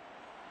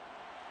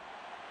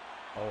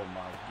 Oh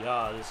my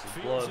God, this is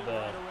Fields it bloodbath.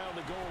 right around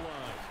the goal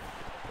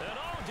line.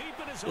 And deep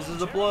in his This own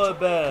is a territory,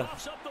 bloodbath.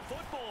 coughs up the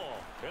football.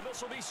 And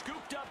this will be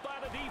scooped up by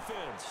the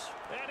defense.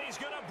 And he's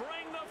going to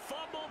bring the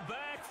fumble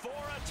back for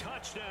a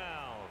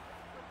touchdown.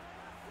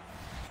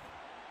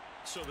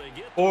 So they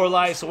get 4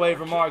 likes away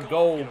from our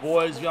goal,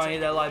 boys. If y'all ain't hit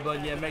that like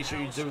button yet, make sure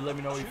you do. Let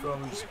me know where you're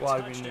from, who's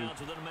squad if you're new.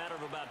 within a matter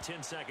of about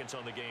 10 seconds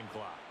on the game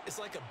clock. It's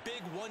like a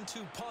big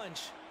 1-2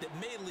 punch that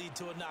may lead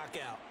to a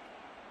knockout.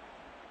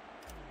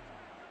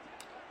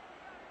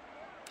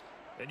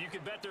 And you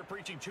can bet they're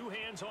preaching 2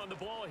 hands on the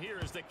ball here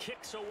as the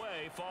kicks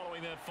away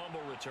following that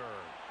fumble return.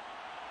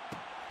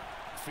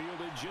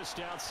 Fielded just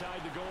outside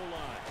the goal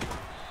line.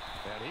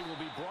 And he will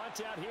be brought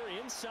out here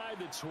inside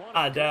the 20.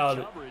 I doubt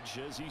it.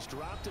 As he's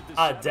dropped at the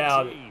I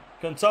doubt it. 17.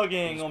 Kentucky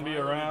ain't He's gonna be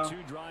piloted around. 2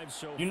 drives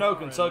so You know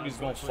far, and Kentucky's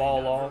gonna unfortunately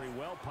fall not off. very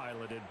well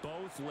piloted.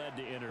 Both led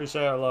to interceptions.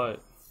 Appreciate it, like.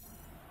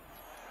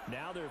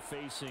 Now they're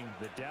facing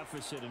the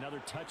deficit.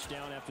 Another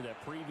touchdown after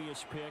that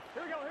previous pick.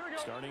 Here we go.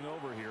 Starting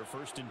over here,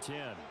 1st and 10.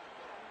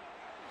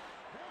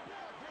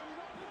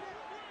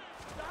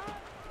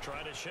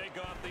 Trying to shake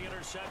off the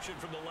interception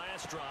from the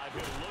last drive.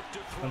 He'll look to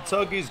throw.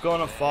 Kentucky's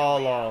gonna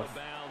fall off,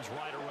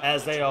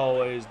 as they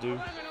always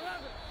do.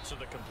 So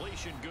the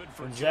completion good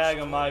for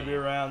Gonzaga might be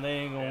around. They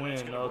ain't gonna and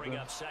it's win gonna bring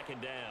nothing. up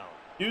second down.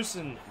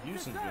 Houston's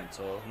been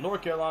tough.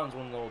 North Carolina's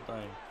one little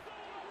thing.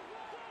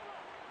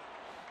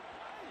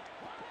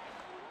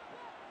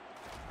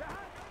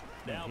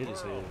 Now Hit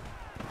his Burrow. head.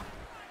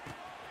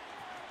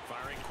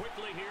 Firing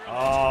quickly here.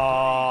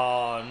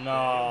 Oh They'll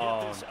no!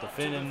 get this up to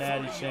Defending the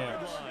Natty 40-yard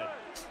Champs. line.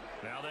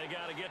 Now they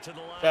got to get to the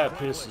line That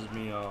quickly. pisses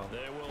me off.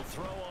 They will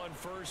throw on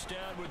first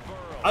down with Burrow.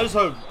 I just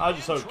hope In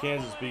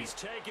Kansas trouble, beats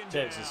he's taken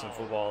Texas in down.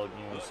 football again,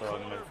 The so I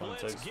can make corner fun of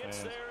blitz Texas gets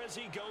fans. there as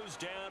he goes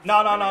down No,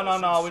 for no, a no, no,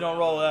 no. loss We of don't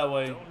roll that 7.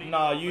 way. Don't need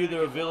Nah, to you go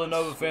either a back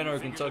Villanova once. fan or a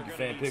Figure Kentucky they're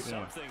fan. gonna Pick need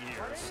one. something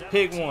here.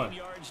 Pick 17 one.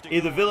 yards to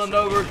Either go.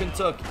 Villanova or Second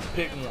down. Kentucky.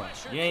 Pick one.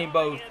 Pressure You ain't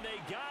coming, both. and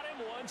they got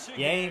him once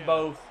You ain't again.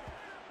 both.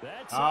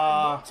 That's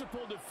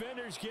multiple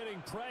defenders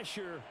getting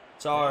pressure.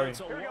 Sorry. It's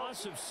a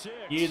loss of 6.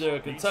 You either a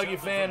Needs Kentucky something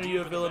fan from or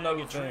you a deep in the bag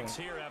Villanova of fan. tricks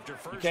here after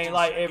first can't and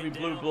like second every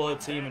blue down.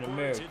 blood team in Backwards,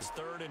 America. It's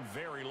 3rd and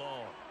very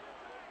long.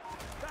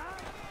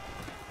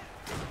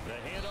 The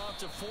handoff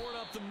to Ford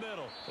up the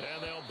middle.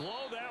 And they'll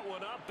blow that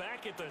one up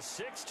back at the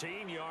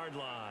 16-yard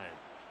line.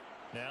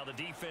 Now the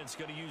defense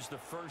going to use the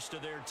first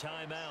of their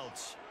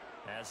timeouts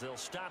as they'll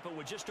stop it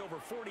with just over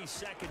 40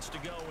 seconds to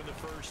go in the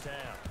first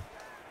half.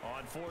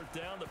 On 4th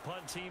down, the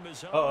punt team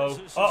is home. as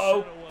this is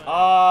Uh-oh. sent away.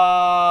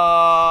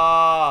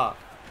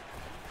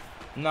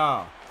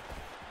 No.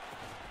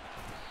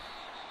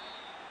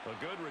 A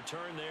good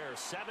return there,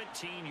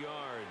 17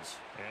 yards.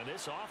 And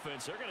this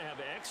offense, they're going to have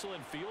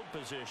excellent field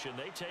position.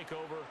 They take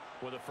over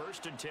with a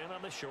 1st and 10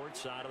 on the short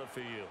side of the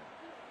field.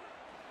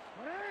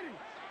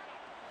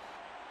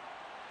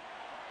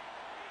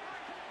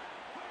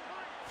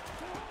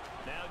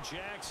 Now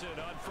Jackson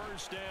on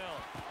 1st down.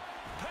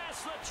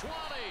 Past the 20.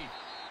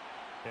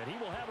 And he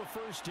will have a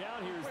 1st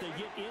down here as they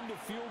get into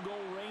field goal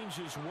range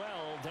as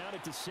well, down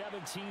at the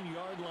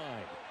 17-yard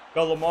line.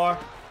 Go Lamar.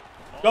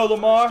 On Go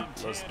Lamar. 1st and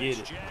 10, Let's get it's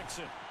it.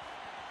 Jackson.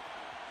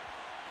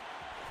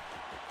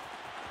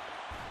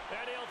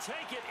 And he'll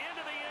take it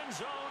into the end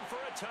zone for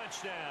a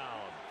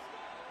touchdown.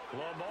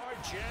 Lamar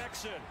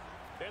Jackson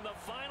in the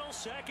final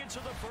seconds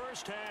of the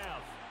first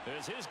half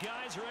as his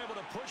guys are able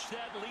to push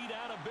that lead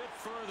out a bit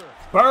further.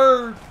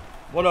 Bird.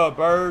 What up,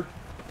 Bird?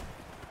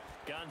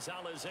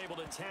 Gonzalez able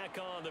to tack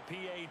on the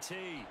PAT.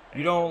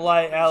 You don't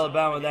like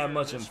Alabama that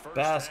much in This first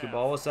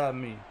basketball. half. What's that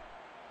mean?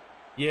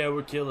 Yeah,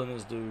 we're killing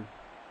this dude.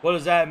 What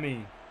does that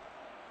mean?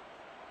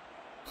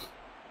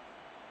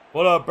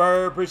 What up,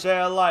 Bird? Appreciate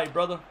that like,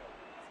 brother.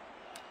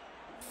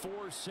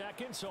 4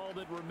 seconds, all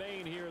that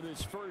remain here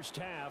this first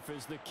half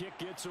as the kick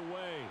gets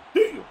away.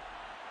 Damn.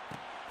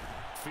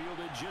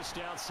 Fielded just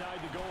outside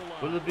the goal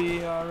line. Will it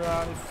be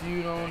alright if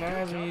you don't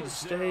ask me to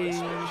stay?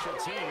 Special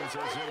teams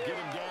as they'll get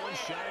him down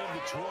shy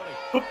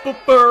of the 20.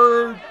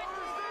 Bird.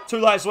 2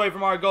 likes away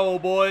from our goal,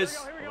 boys.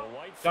 The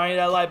white Don't hit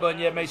that like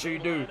button yet. Make sure you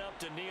do. line up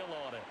to kneel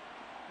on it.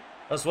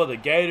 That's what the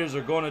Gators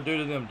are going to do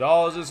to them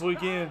Dogs this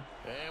weekend.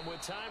 And with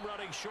time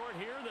running short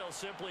here, they'll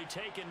simply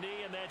take a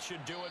knee, and that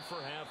should do it for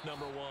half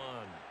number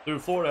one.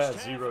 Dude, Florida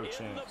has zero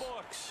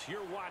chance.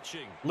 You're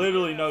watching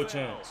Literally no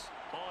chance.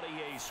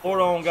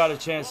 Florida don't got a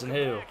chance in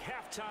hell.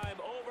 Halftime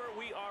over.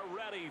 We are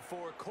ready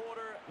for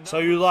quarter. So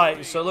you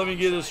like, so let me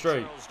get this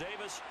straight.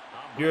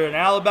 You're an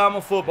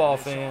Alabama football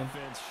fan,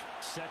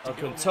 a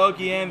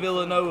Kentucky and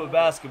Villanova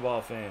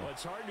basketball fan. Well,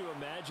 it's hard to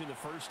imagine the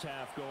first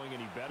half going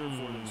any better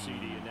for them,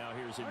 CD, and now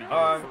here's the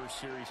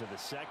first series of the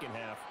second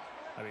half.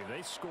 I mean,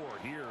 they score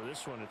here.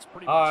 This one, it's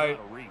pretty much out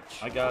of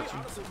reach. I got you.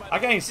 I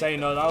can't say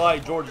nothing. I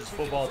like Georgia's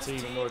football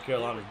team and North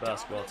Carolina's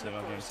basketball team.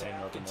 I can't say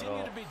nothing at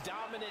all. To be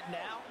dominant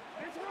now,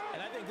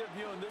 and I think they're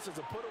viewing this as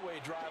a put-away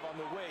drive on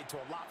the way to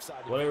a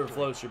lopsided Whatever victory.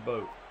 floats your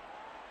boat.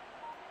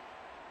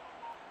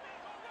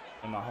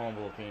 In my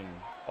humble opinion.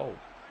 Oh.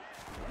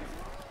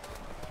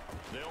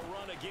 They'll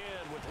run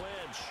again with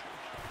Lynch.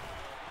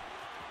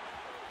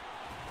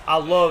 I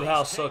love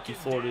how sucky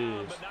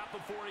Florida is.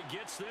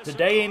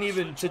 Today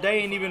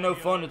ain't even no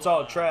fun to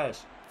talk trash.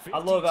 I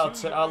love how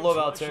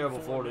terrible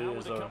Florida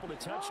is though.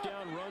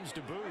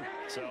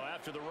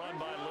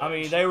 I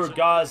mean, they were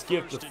God's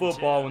gift to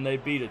football when they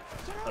beat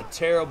a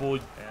terrible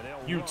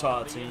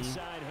Utah team.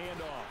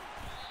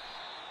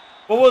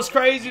 But what's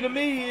crazy to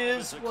me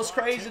is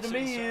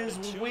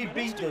when we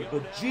beat the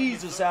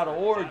bejesus out of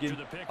Oregon.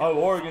 Oh,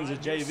 Oregon's a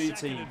JV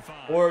team.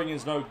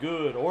 Oregon's no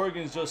good.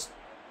 Oregon's just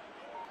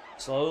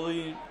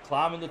slowly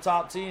climbing the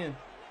top 10.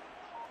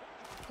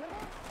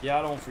 Yeah,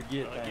 I don't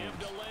forget things.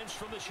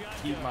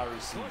 Keep my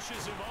receipt.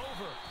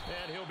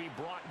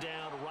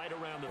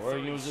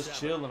 Oregon was just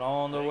chilling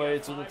on their way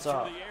to the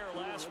top.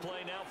 Last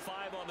play, now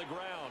 5 on the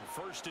ground.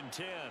 1st and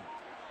 10.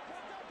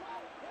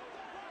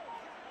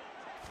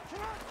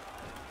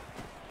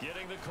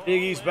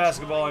 Big East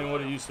basketball ain't what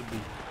it used to be.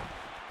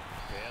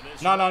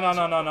 No.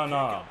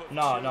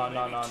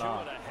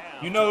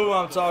 You know who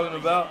I'm talking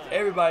about.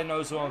 Everybody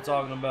knows who I'm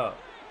talking about.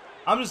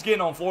 I'm just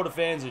getting on Florida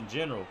fans in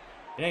general.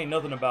 It ain't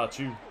nothing about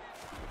you.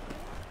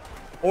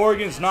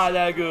 Oregon's not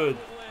that good.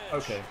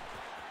 Okay.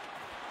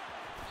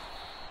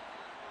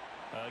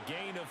 A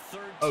gain of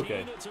 13.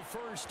 Okay. It's a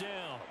first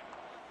down.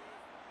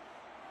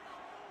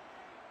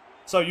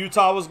 So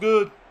Utah was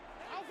good?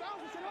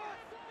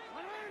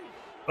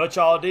 But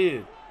y'all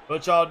did.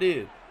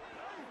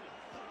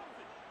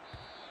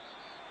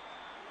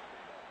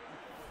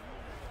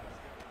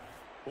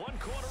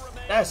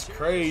 That's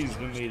crazy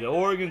to me. The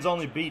Oregon's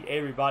only beat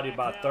everybody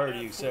by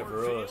 30 except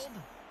for us.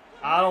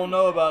 I don't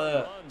know about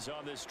that.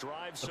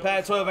 The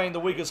Pac-12 ain't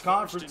the weakest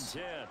conference.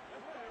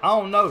 I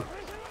don't know.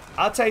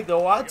 I take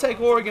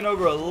Oregon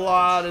over a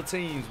lot of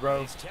teams,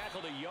 bro.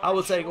 I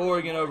would take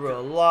Oregon over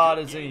a lot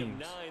of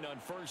teams.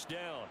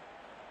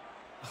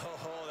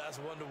 Oh, that's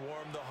one to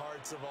warm the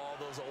hearts of all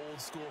those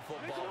old school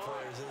football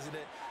players, isn't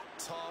it?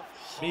 Tough,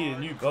 hard, Me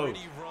and you both.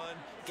 run.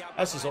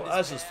 That's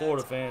just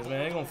Florida fans, man.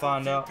 They're gonna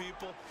find out.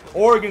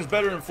 Oregon's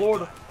better than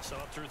Florida. So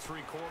through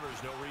 3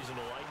 quarters, no reason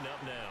to lighten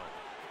up now.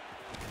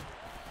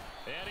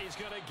 And he's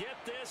gonna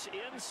get this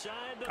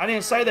inside the I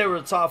didn't say they were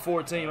a top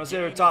 4 team. I said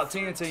they were a top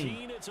 10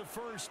 team. It's a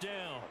first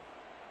down.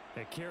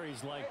 At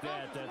carries like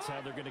that, that's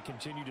how they're going to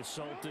continue to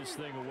salt this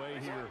thing away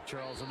here,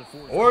 Charles, in the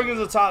 4th.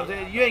 Oregon's a top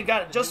 10. You ain't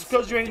got just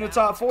because you ain't in the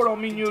top 4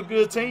 don't mean you're a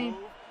good team.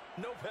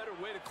 No better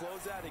way to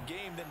close out a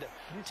game than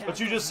to. But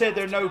you just said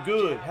they're no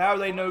good. How are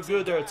they no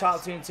good? They're a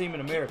top 10 team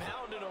in America.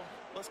 Pounding them.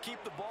 Let's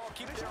keep the ball,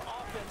 keep their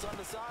offense on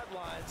the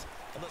sidelines,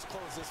 and let's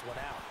close this one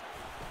out.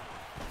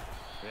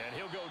 And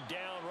he'll go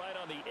down right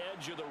on the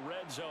edge of the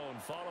red zone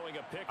following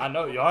a pick. I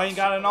know y'all ain't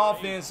got an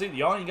offense either.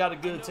 Y'all ain't got a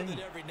good team.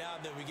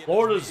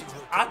 Florida's.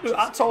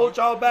 I told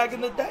y'all back in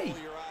the day.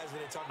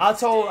 I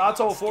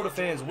told Florida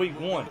fans week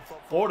 1.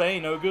 Florida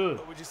ain't no good.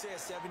 Would you say a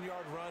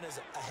 7-yard run is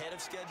ahead of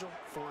schedule?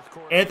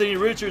 Anthony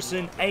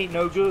Richardson ain't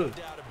no good.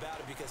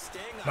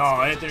 No,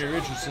 Anthony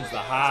Richardson's the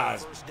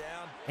highest.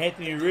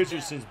 Anthony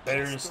Richardson's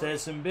better than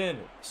Stetson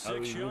Bennett. No,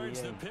 he really ain't.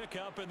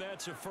 And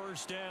that's a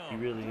first down. He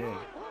really ain't.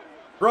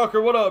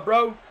 Brucker, what up,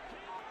 bro?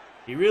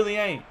 He really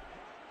ain't.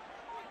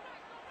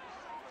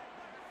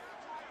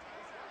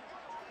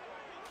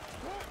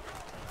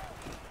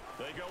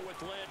 They go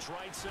with Lynch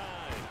right side.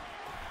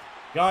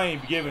 Y'all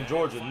ain't giving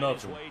Georgia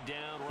nothing.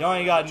 Y'all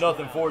ain't got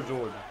nothing for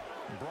Georgia.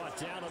 Brought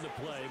down on the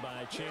play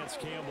by Chance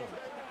Campbell.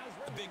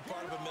 A big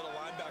part of a middle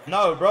linebacker.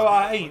 No, bro,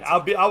 I ain't.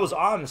 I was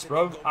honest,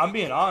 bro. I'm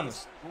being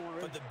honest.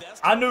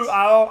 I knew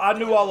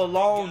all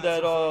along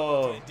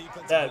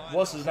that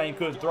what's his name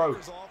couldn't throw.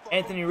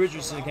 Anthony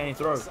Richardson can't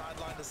throw.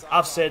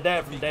 I've said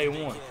that from day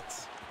 1.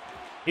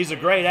 He's a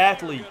great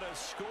athlete.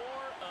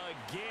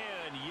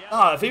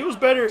 If he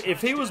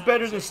was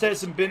better than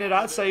Stetson Bennett,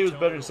 I'd say he was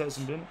better than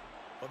Stetson Bennett.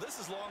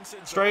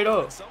 Straight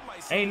up.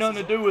 Ain't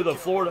nothing to do with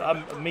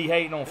me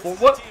hating on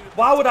Florida. What?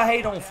 Why would I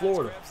hate on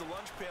Florida?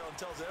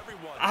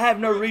 I have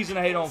no reason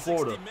to hate on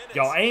Florida.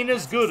 Y'all ain't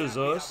as good as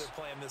us.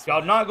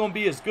 Y'all not going to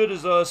be as good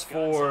as us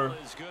for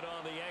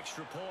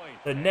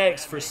the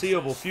next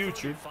foreseeable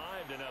future.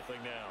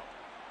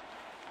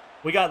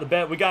 We got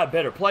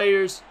better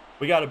players.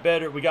 We got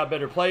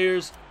better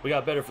players. We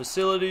got better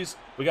facilities.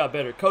 We got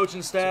better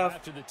coaching staff.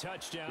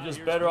 We're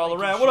just better all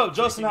around. What up,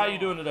 Justin? How you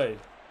doing today?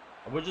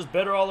 We're just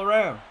better all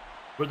around.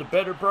 We're the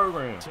better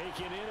program.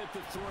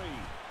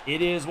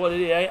 It is what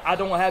it is. I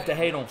don't have to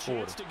hate on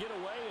Florida.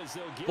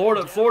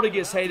 Florida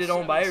gets hated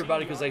on by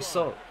everybody because they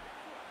suck.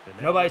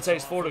 Nobody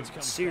takes Florida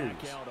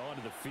serious.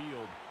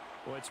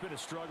 Well, it's been a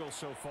struggle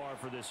so far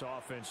for this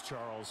offense,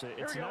 Charles.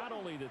 It's not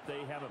only that they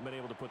haven't been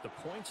able to put the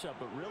points up,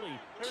 but really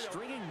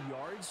stringing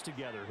yards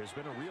together has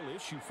been a real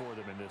issue for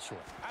them in this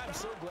one. I'm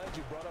so glad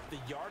you brought up the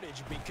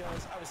yardage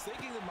because I was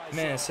thinking to myself.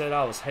 Man said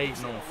I was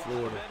hating on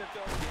Florida.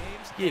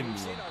 Give me a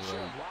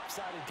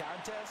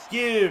break.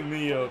 Give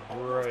me a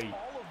break.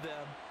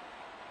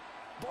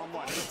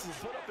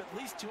 Put up at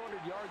least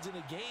 200 yards in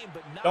a game,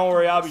 but not. Don't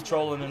worry, I'll be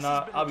trolling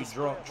tonight. I'll be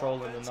drunk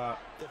trolling tonight.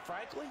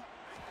 Frankly,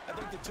 I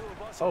think the two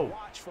of us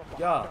watch from behind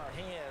yeah. our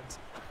hands,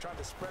 trying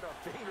to spread our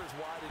fingers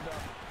wide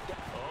enough.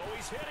 Oh,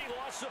 he's hit. He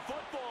lost the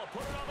football.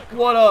 Put it on the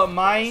what up,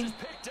 man?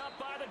 Picked up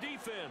by the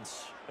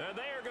defense, and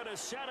they are going to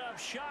set up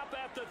shop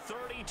at the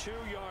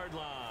 32-yard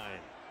line.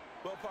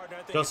 Well, partner,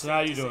 I think Justin, how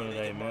you doing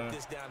today, man?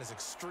 This down is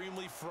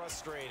extremely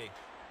frustrating.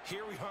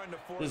 Here we are in the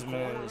fourth this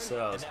man quarter, said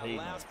I was and hating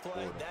that on last play,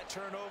 Florida. that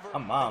turnover,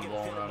 I'm mind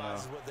blown right now.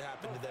 what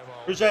happened to them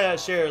all. Appreciate that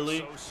share,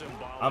 Lee.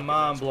 I'm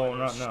mind blown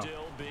right now.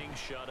 Still being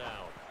shut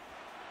out.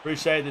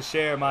 Appreciate the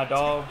share, my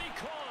dog.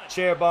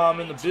 Share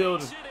bomb in the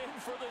building.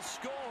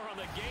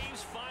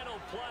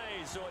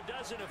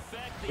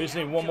 We just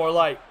need one more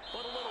like.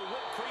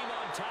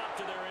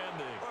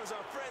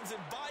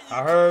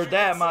 I heard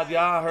that, my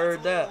guy. I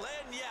heard that.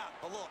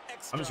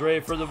 I'm just ready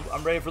for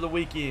the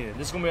weekend.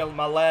 This is gonna be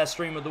my last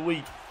stream of the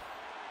week.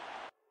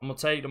 I'm gonna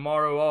take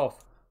tomorrow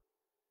off.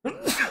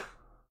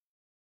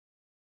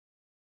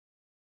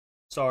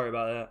 Sorry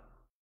about that.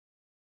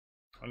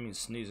 I mean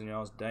sneezing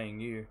y'all's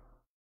dang ear.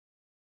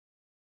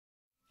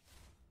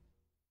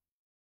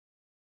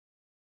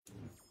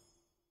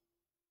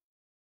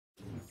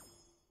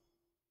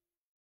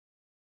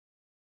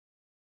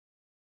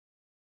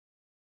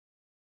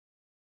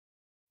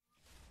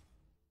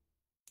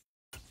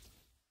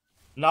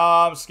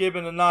 Nah, I'm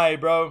skipping the night,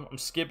 bro. I'm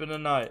skipping the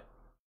night.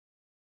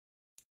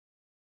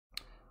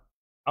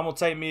 I'm gonna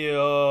take me a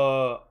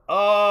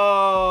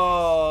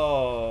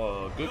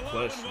good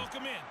question.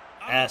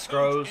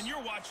 Astros. And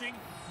you're watching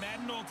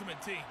Madden Ultimate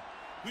Team.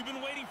 We've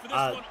been waiting for this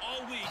one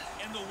all week,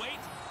 and the wait.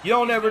 You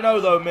don't ever know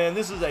though, man.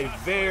 This is a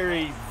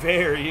very,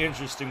 very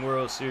interesting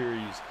World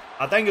Series.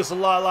 I think it's a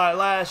lot like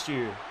last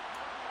year.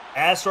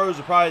 Astros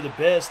are probably the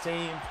best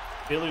team.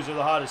 Phillies are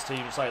the hottest team.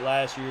 It's like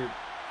last year.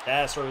 The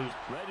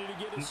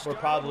Astros were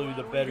probably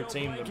the better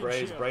team than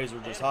Braves. Braves were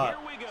just hot.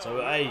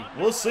 So, hey,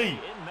 we'll see.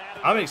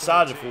 I'm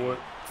excited for it.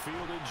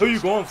 Who you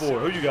going for?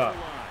 Who you got?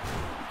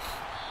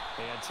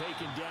 And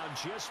taken down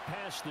just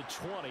past the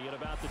 20 at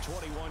about the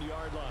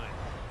 21-yard line.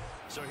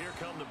 So here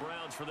come the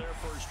Browns for their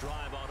first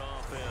drive on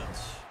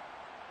offense.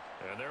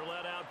 And they're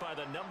led out by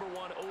the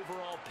 #1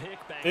 overall pick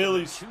back in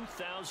the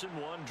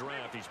 2001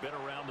 draft. He's been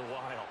around a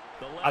while.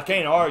 I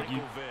can't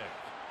argue.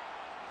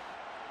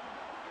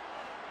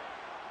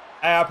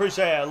 Hey, I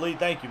appreciate that, Lee.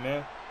 Thank you,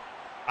 man.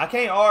 I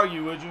can't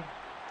argue with you.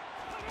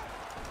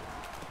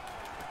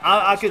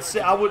 I could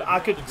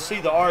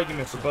see the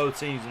argument for both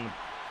teams. And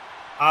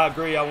I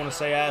agree. I want to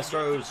say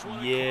Astros.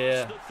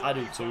 Yeah, I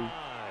do too.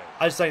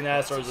 I just think the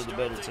Astros are the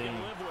better team.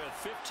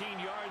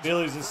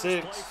 Phillies in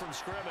 6.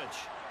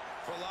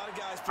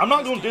 I'm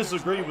not going to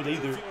disagree with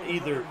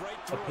either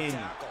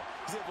opinion,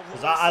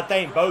 because I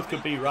think both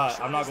could be right.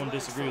 I'm not going to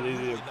disagree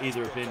with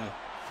either opinion.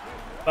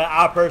 But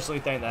I personally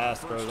think the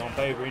Astros on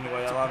paper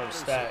anyway. That lineup is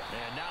stacked.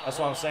 That's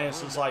what I'm saying.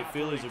 Since like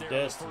Phillies are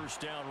destined.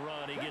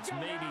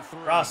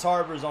 Bryce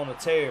Harper's on a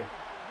tear.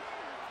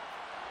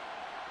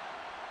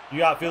 You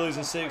got Phillies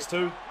in 6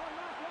 too.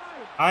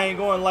 I ain't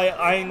going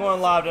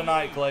live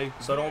tonight, Clay.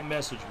 So don't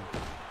message me.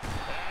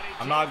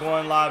 I'm not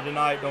going live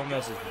tonight. Don't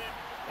message me.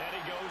 And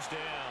he goes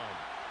down.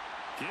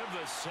 Give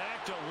the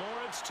sack to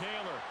Lawrence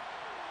Taylor.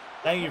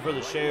 Thank you for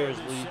the shares,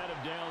 Lee.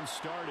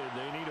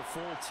 They need a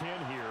full 10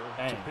 here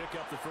to pick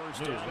up the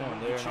first down. Going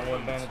there, and I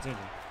wasn't paying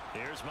attention.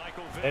 Here's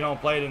Michael Vick. They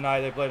don't play tonight.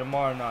 They play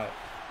tomorrow night.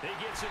 He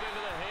gets it into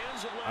the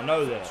hands of I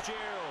know that.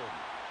 Fitzgerald.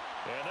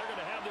 And they're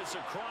going to have this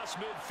across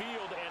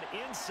midfield and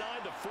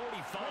inside the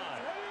 45.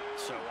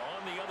 So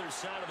on the other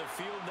side of the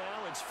field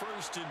now, it's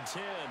 1st and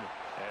 10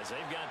 as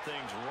they've got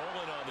things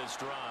rolling on this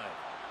drive.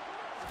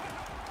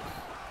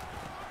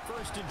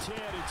 1st and 10,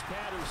 it's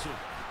Patterson.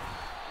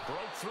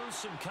 Broke through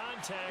some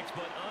contact,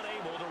 but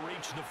unable to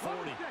reach the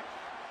 40.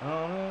 We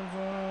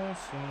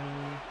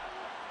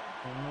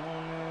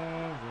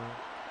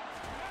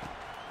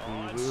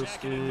will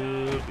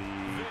still be.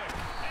 And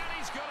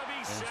he's going to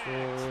be sacked.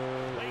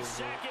 They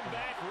sack him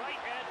back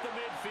right at the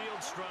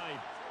midfield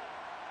stripe.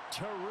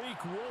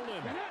 Tariq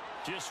Woolen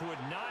just would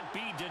not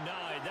be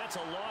denied. That's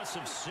a loss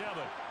of 7.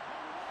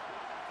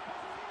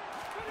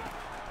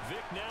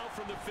 Vick now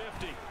from the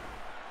 50.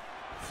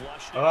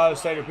 Ohio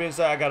State or Penn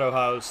State? I got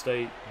Ohio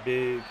State.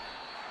 Big.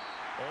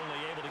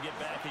 Only able to get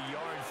back a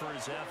yard for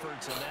his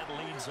efforts, and that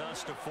leads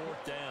us to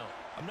 4th down.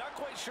 I'm not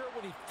quite sure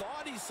what he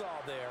thought he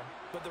saw there,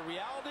 but the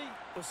reality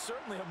was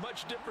certainly a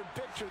much different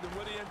picture than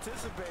what he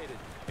anticipated.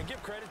 And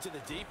give credit to the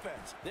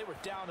defense. They were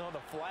down on the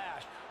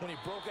flash when he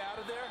broke out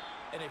of there,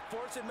 and they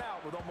forced him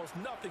out with almost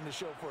nothing to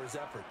show for his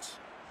efforts.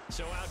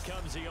 So out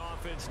comes the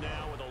offense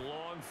now with a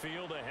long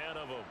field ahead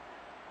of them.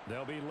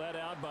 They'll be led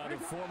out by the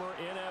former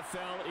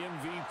NFL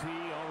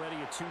MVP, already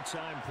a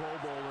 2-time Pro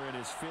Bowler in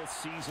his 5th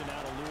season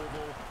out of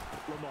Louisville,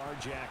 Lamar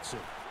Jackson.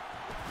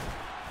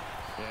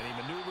 And he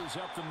maneuvers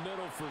up the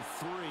middle for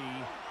 3.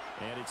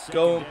 And it's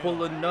go and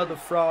pull another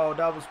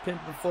fraud. I was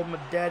pimping for my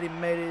daddy,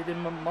 made it in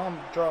my mom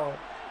draw.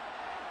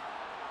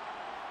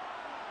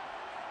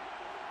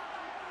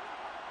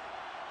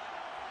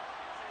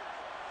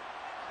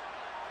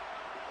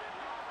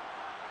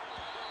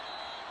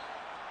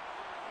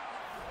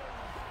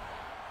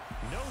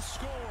 No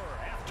score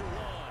after 1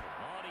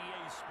 on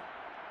EA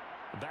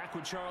Sports. Back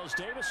with Charles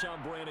Davis,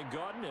 I'm Brandon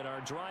Gaudin, and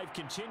our drive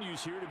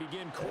continues here to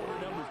begin quarter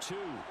number 2.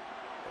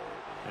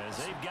 As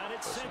they've got it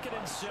 2nd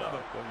and 7.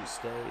 Where you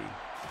stay.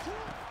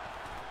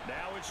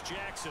 Now it's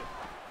Jackson.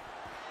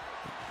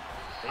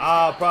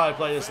 I'll probably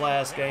play this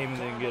last game and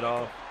then get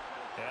off.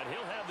 And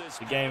he'll have this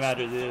the game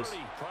after this.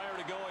 Prior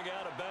to going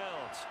out of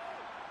bounds.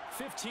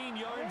 15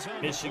 yards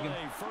on Michigan. The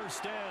play,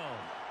 1st down.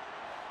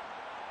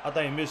 I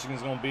think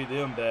Michigan's going to beat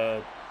them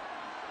bad.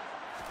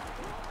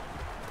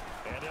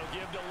 And they'll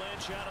give to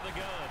Lynch out of the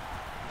gun.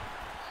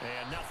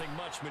 And nothing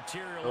much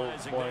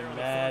materializing boy, there on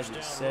the 1st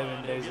down 7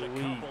 run. days They'll a get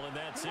week. couple, and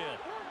that's it.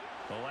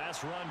 The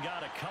last run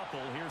got a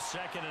couple. Here's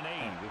 2nd and 8.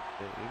 Man,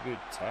 good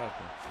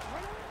tackle.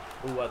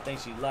 Ooh, I think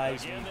she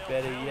likes me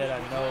better yet.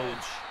 I know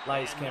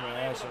lights, camera,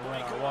 action. When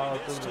I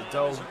walk through the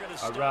door,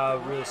 I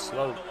ride real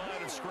slow.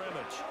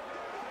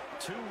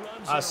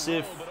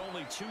 Asif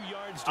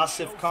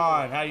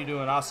Khan, how you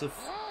doing, Asif?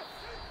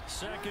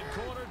 Second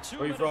quarter, 2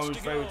 Where you from? minutes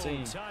Who's to your favorite go.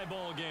 team? Tie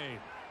ball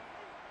game.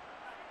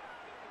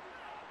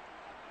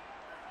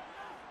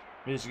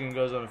 Michigan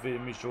goes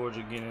undefeated, meets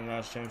Georgia again in the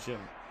national championship.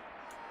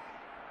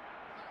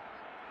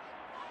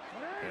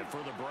 And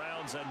for the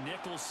Browns, a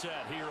nickel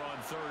set here on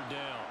 3rd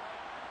down.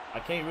 I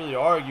can't really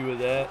argue with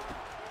that.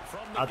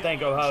 I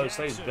think Ohio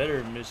State's Jackson.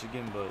 better than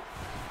Michigan, but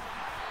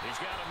He's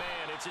got a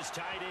man. It's his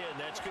tight end.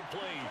 That's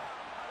complete.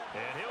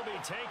 And he'll be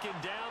taken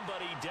down,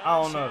 but he does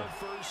I don't know. have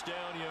 1st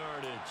down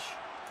yardage.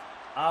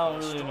 I don't A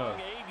really know.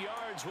 strong 8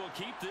 yards will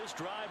keep this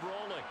drive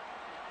rolling.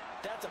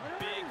 That's a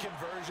big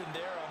conversion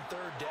there on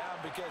 3rd down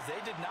because they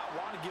did not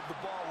want to give the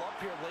ball up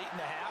here late in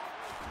the half.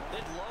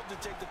 They'd love to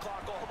take the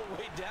clock all the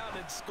way down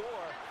and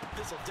score.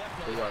 This will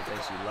definitely Ooh, I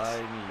think she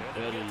lied me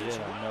better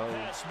yet. I know.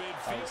 Past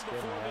midfield Lights, before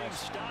camera, being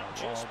action.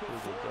 stopped When I just walk through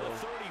the before the door.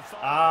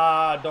 35.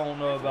 I don't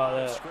know about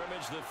that.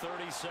 Scrimmage, the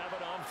 37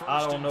 on 1st I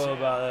don't and know 10.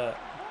 about that.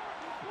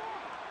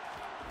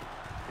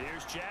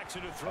 Here's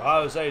Jackson to throw.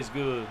 Ohio State's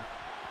good.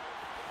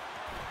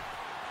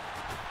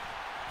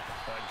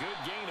 A good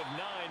gain of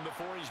 9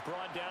 before he's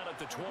brought down at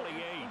the 28.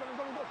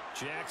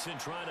 Jackson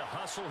trying to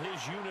hustle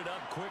his unit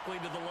up quickly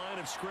to the line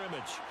of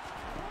scrimmage.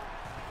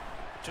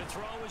 To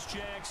throw is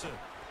Jackson.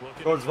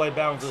 Georgia's way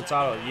bound for the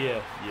title. Yeah.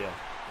 And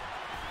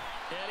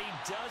he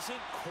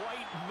doesn't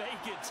quite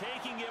make it,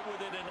 taking it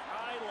within an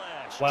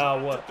eyelash. Wow,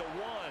 Dropped what? at the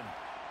 1.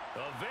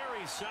 A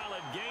very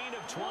solid gain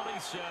of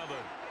 27.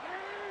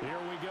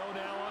 Here we go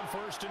now on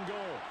 1st and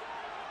goal.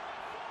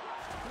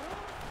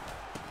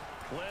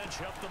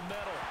 Lynch up the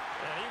middle,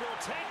 and he will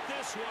take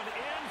this one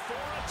in for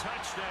a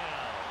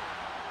touchdown.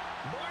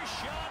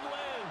 Marshawn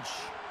Lynch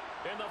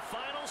in the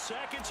final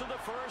seconds of the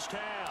 1st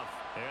half.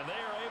 And they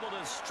are able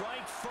to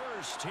strike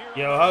first here.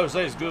 Yeah, Ohio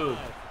State's good.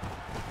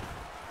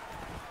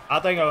 I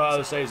think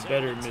Ohio State's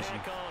better than Michigan.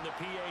 On the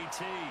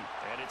PAT,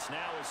 and it's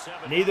now a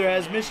 7. Neither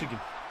has Michigan.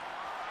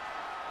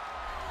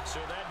 So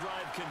that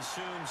drive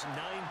consumes 9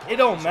 points. It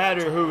don't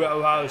matter who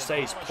Ohio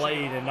State's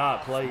played and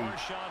not played.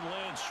 Marshawn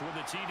Lynch with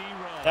a TD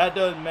run. That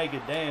doesn't make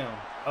it down.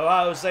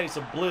 Ohio State's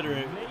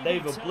obliterated.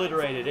 They've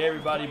obliterated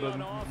everybody but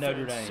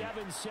Notre Dame.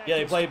 Yeah,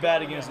 they played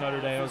bad against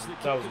Notre Dame.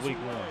 That was week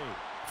 1.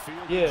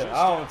 Yeah,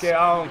 I don't care.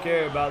 I don't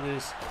care about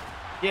this.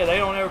 Yeah, they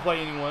don't ever play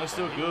anyone. It's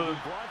still good.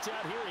 Brought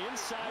out here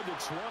inside the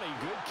 20.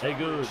 They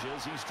good.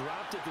 As he's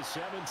dropped at the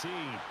 17.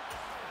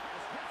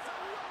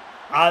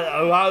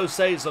 Ohio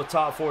State's a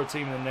top 4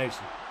 team in the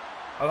nation.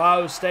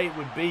 Ohio State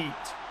would beat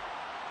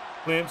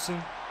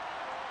Clemson,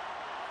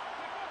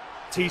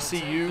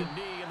 TCU,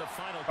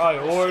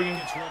 probably Oregon.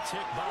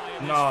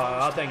 No,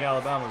 I think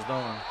Alabama's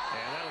done. And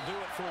that'll do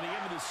it for the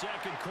end of the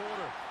 2nd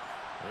quarter.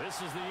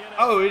 This is the NFL.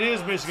 Oh, it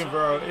is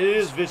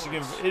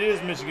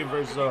Michigan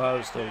versus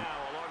Ohio State.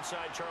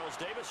 Alongside Charles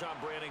Davis, I'm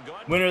Brandon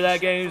Gaudin. Winner of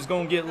that game is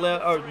going to get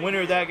left, or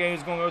winner of that game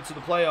is going to go to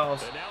the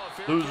playoffs.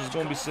 Loser's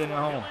going to be sitting at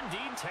home.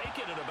 Indeed,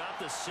 taken at about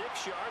the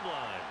 6-yard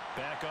line.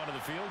 Back onto the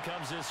field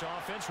comes this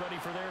offense, ready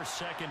for their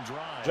 2nd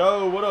drive.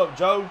 Joe, what up,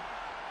 Joe?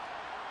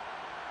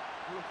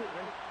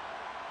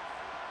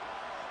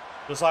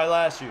 Just like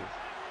last year.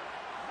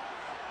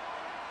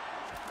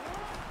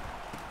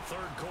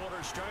 third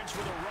quarter starts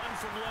with a run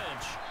from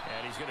Lynch.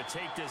 And he's going to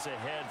take this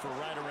ahead for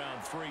right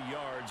around 3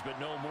 yards, but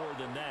no more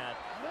than that.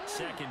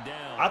 Second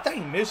down. I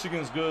think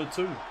Michigan's good,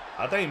 too.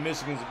 I think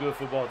Michigan's a good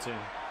football team.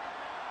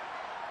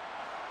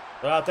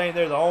 But I think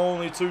they're the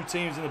only 2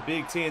 teams in the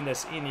Big Ten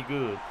that's any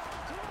good.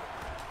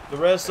 The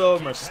rest of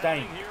them are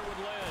stank. Here with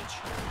Lynch.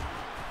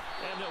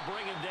 And they'll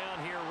bring him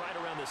down here right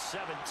around the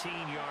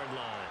 17-yard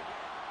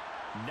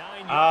line. 9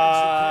 yards to pick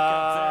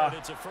up there, and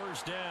it's a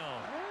first down.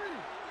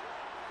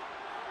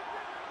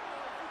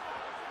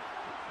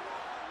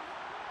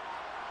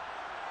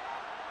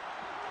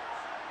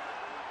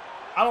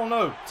 I don't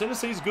know.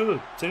 Tennessee's good.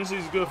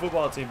 Tennessee's a good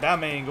football team. That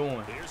man ain't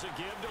going. Here's a give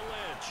to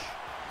Lynch.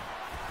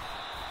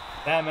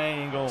 That man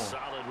ain't going.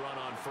 Solid run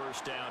on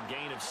first down.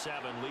 Gain of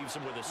 7 leaves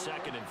him with a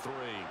 2nd and 3.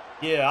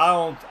 Yeah, I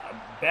don't.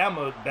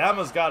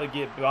 Bama's got to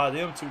get by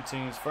them 2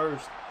 teams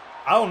first.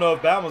 I don't know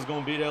if Bama's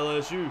going to beat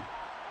LSU.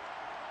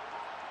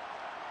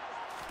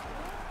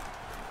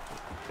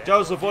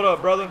 Joseph, what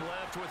up, brother?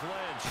 Left with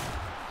Lynch.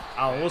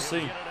 Oh, we'll see.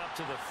 Get it up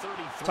to the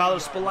 33. Tyler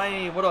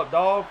Spillane, what up,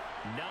 dog?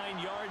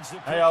 9 yards to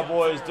pick How y'all up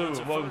boys there, and doing? it's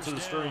a Welcome first to the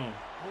down. stream.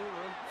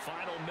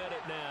 Final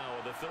minute now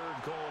of the third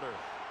quarter.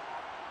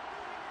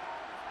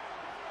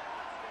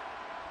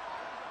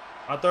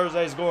 My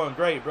Thursday's going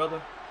great,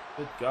 brother.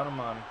 Good God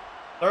Almighty.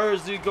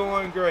 Thursday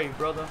going great,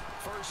 brother.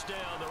 First down,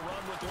 the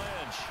run with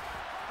Lynch.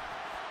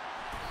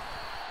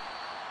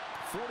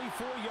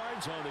 44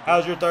 yards on the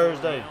How's your ground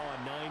Thursday? now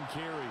on 9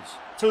 carries.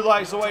 2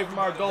 likes away from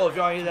our goal. If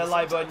y'all ain't hit that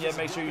like button yet,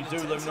 make sure you do.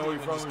 Let me know where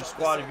you're from, your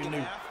squad if you're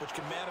new. Which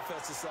can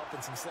manifest itself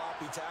in some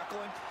sloppy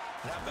tackling.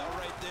 That about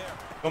right there.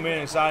 Gonna be an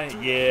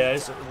exciting. Yeah,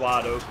 it's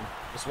wide open.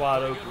 It's wide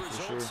Good open for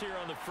results sure. here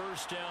on the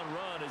first down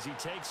run as he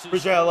takes his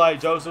Appreciate that like,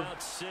 Joseph.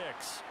 about 6.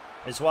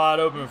 It's wide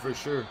open for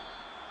sure.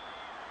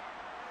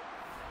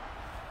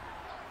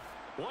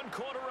 1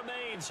 quarter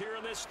remains here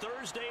in this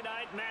Thursday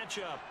night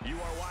matchup. You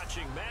are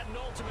watching Madden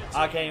Ultimate Team.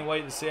 I can't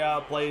wait to see how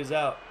it plays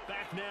out.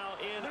 Back now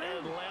in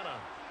Atlanta.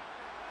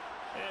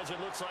 As it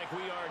looks like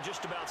we are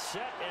just about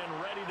set and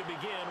ready to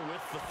begin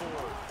with the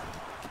 4th.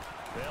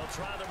 They'll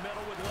try the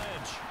middle with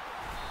Lynch.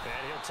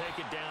 And he'll take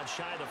it down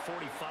shy of the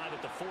 45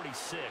 at the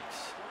 46.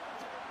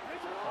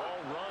 All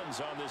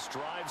runs on this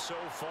drive so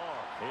far.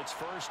 It's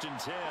 1st and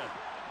 10.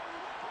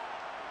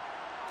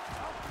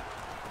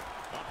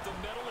 Up the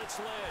middle, it's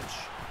Lynch.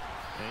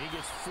 And he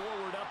gets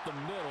forward up the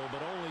middle,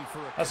 but only for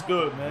a That's couple.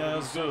 good, man.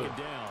 That's good.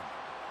 Second down.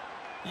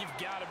 You've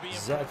got to be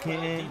Cause I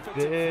can't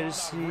bear to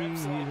see the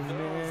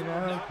man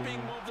out there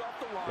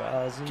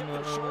rising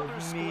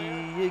up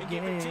me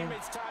again.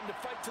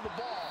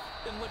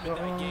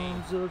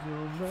 Arms of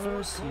your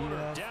mercy,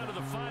 Down to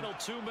the final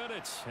 2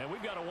 minutes, and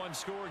we've got a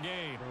 1-score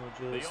game.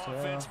 The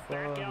offense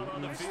back out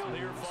on the field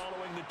here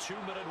following the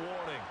 2-minute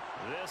warning.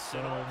 This, in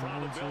all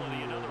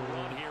probability, another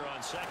run here on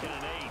 2nd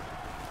and 8.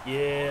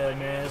 Yeah,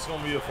 man, it's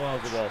gonna be a fun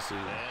football season.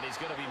 And he's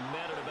going to be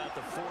met at about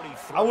the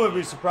 43. I wouldn't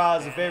be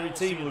surprised if every And we'll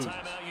see team a loses.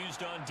 Timeout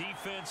used on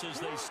defense as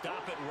they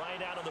stop it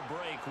right out of the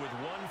break with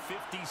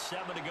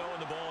 1:57 to go in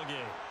the ball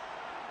game.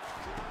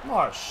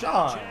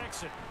 Marshawn,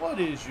 Jackson. what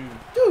is you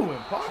doing,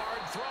 Pop?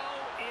 Hard throw,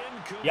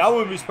 incomplete. Yeah, I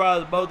wouldn't be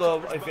surprised if both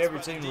of them, if every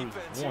team loses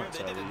Defense once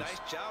here, at they did a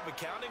least. nice job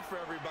accounting for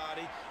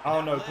everybody. I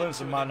don't know, That led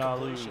to Clemson an might not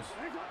lose.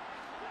 incompletion.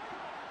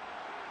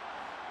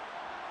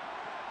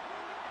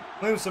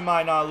 Clemson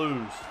might not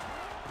lose.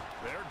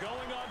 They're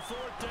going on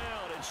 4th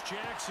down. It's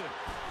Jackson.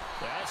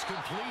 That's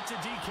complete to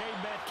DK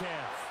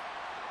Metcalf.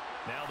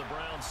 Now the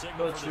Browns signal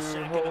But for the you're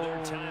second of their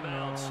holding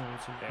timeouts. on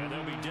to And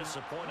they'll be me.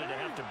 disappointed to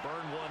have to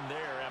burn one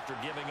there after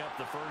giving up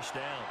the first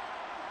down.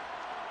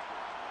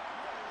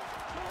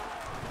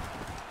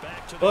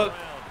 Back to the But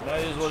ground. that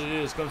is what it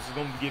is. Clemson's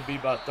going to get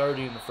beat by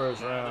 30 in the first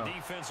Now round. the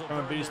defense will Turn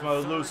burn beast their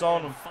mode third loose on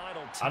and them.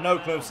 final I know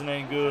timeout. Clemson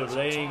ain't good, but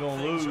they As ain't we'll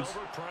going to talk things lose.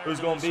 over prior Who's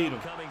to going to this beat them?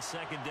 upcoming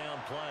second down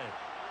play.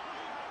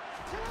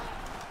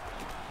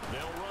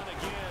 They'll run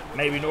again with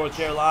Maybe the North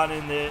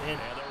Carolina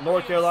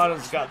North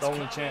Carolina's got the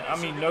only chance. I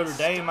mean, Notre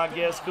Dame, I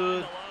guess,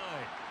 could.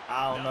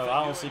 I don't know.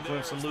 I don't see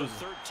Clemson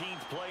losing.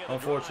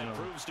 Unfortunately.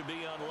 Proves to be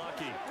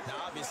unlucky. Now,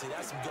 obviously,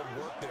 that's some good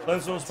work there.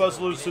 Clemson was supposed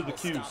to lose to the Stop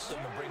Cuse. them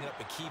and bring up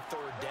a key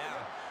 3rd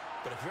down.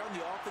 But if you're on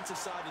the offensive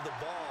side of the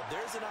ball,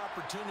 there's an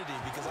opportunity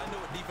because I know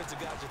what defensive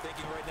guys are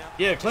thinking right now.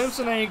 Yeah,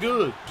 Clemson ain't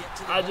good.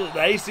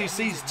 The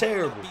ACC's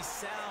terrible. Be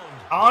sound.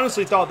 I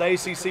honestly thought the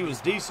ACC was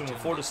decent when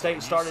Florida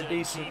State started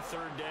decent. Key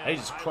 3rd down. They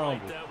just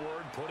crumbled. I like that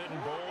word. Put it in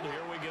bold.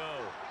 Here we go.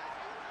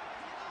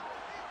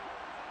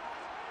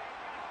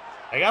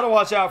 I got to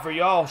watch out for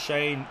y'all,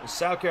 Shane.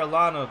 South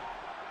Carolina,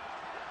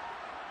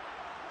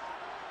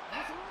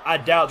 I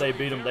doubt they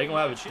beat them. They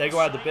gonna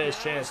have the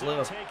best chance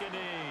left. Take a knee.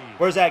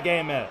 Where's that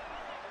game at?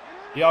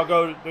 Do y'all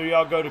go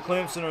to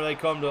Clemson or they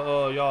come to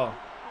y'all?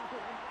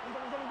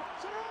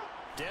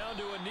 Down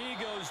to a knee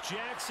goes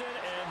Jackson,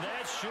 and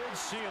that should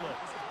seal it.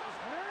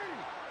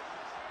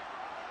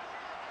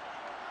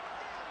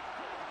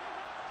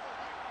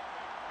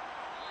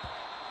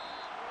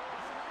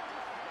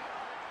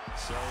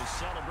 So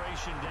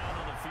celebration down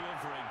on the field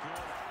for a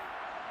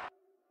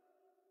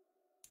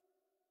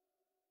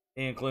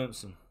good. In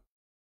Clemson.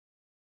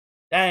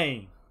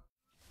 Dang.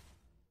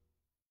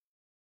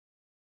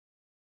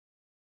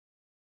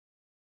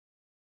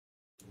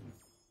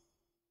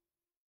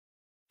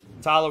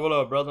 Tyler, what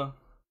up, brother?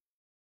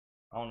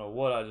 I don't know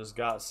what I just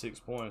got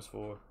 6 points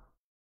for.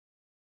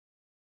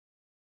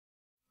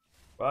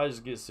 Probably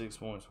just get 6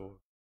 points for.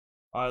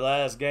 All right,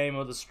 last game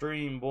of the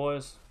stream,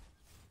 boys.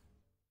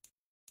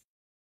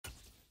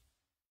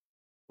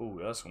 Ooh,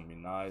 that's gonna be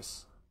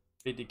nice.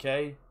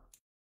 50K.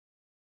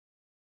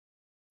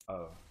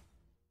 Oh.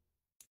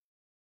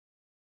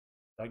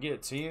 Did I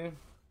get 10?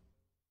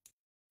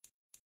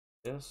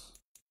 Yes.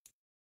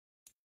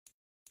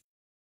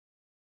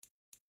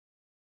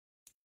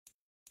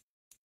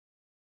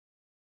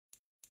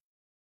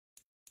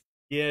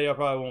 Yeah, y'all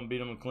probably won't beat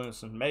them in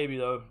Clemson. Maybe,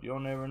 though. You'll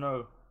never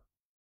know.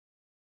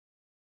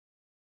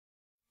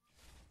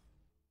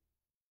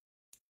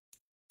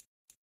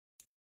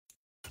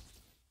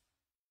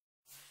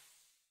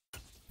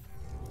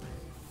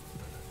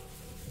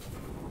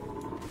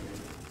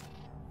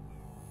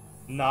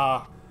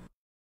 Nah.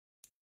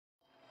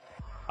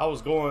 I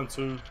was going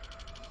to.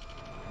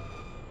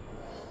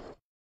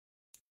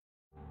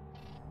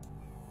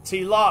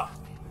 T-Lock.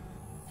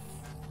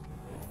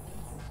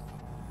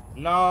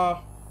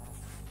 Nah.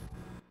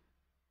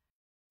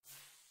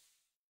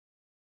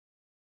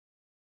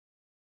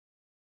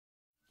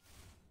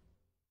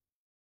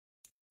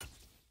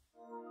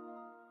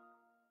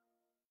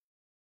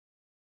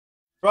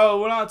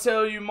 Bro, when I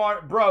tell you,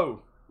 Mark,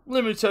 bro,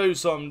 let me tell you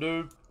something,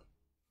 dude.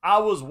 I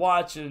was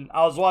watching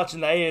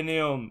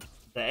the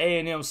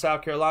A&M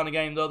South Carolina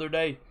game the other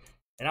day,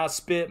 and I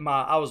spit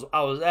my I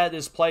was at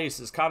this place.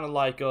 It's kind of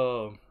like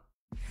Watching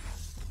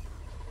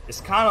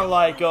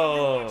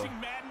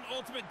Madden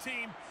Ultimate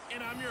Team,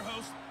 and I'm your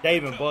host,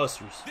 Dave and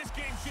Buster's. This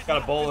game should Got a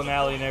not bowling be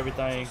alley and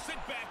everything. So sit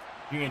back.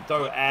 You can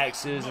throw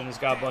axes, and it's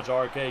got a bunch of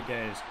arcade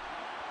games.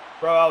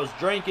 Bro, I was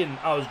drinking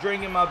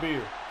my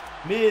beer,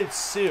 mid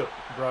sip,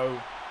 bro.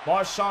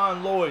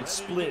 Marshawn Lloyd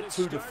split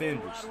 2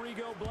 defenders,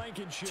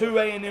 2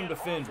 A&M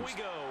defenders,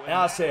 and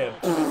I said,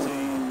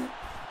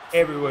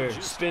 everywhere,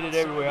 spit it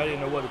everywhere. I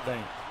didn't know what to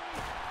think.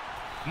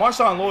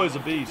 Marshawn Lloyd's a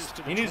beast.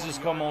 He needs to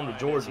just come on to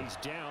Georgia.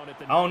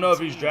 I don't know if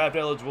he's draft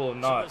eligible or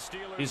not.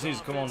 He just needs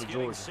to come on to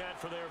Georgia.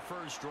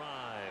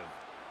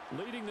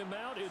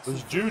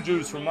 It's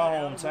Juju's from my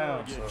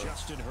hometown,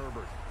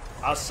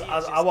 so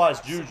I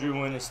watched Juju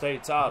win the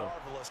state title.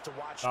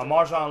 Now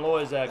Marshawn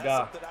Lloyd's that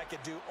guy.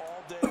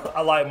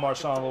 I like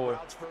Marshawn Lloyd.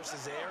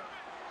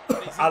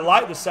 I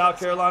like the South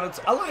Carolina.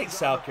 I like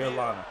South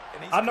Carolina.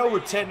 I know we're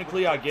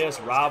technically, I guess,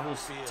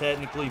 rivals.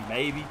 Technically,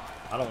 maybe.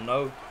 I don't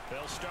know.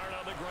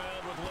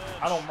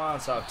 I don't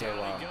mind South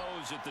Carolina.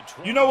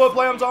 You know what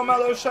play I'm talking about,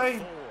 though,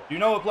 Shane? You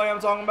know what play I'm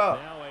talking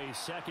about? Now a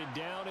 2nd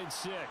down and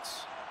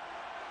 6.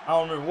 I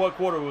don't remember what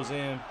quarter it was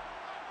in.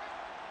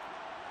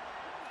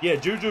 Yeah,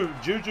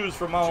 Juju's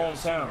from my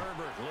hometown.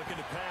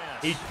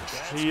 He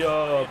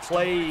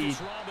played.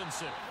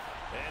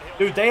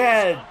 Dude, they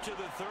had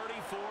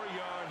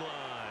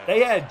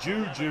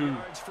Juju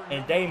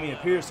and Damian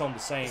Pierce on the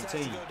same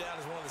team.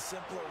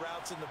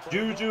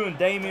 Juju and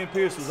Damian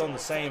Pierce was on the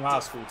same high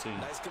school team.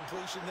 Nice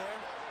completion there.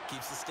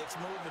 Keeps the sticks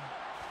moving.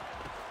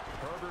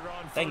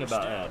 Think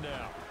about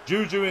that.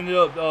 Juju ended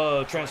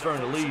up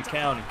transferring to Lee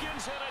County.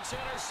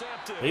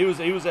 He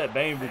was at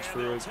Bainbridge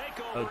for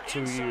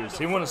 2 years.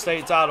 He won a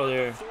state title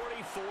there.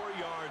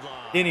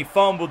 Then he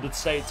fumbled the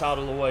state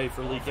title away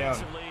for Lee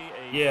County.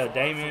 Yeah,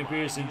 Damian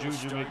Pierce and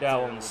Juju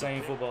McDowell on the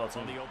same football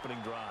team.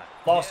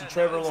 Lost to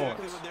Trevor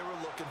Lawrence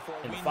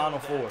in the Final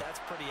Four. That's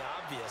pretty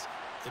obvious.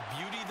 The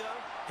beauty, though,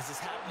 is this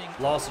happening.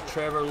 Lost to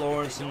Trevor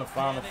Lawrence in the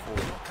Final Four.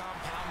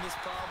 Compound this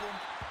problem.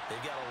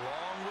 They've got a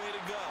long way to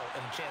go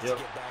and a chance to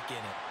get back in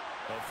it.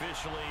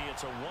 Officially,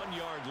 it's a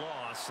 1-yard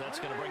loss. That's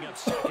going to bring up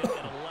 2nd and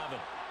 11.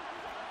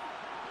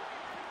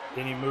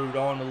 Then he moved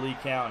on to Lee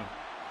County.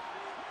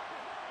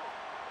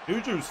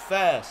 Juju's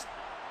fast.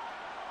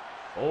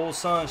 Old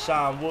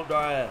Sunshine whooped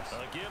our ass.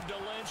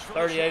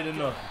 38 to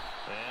nothing.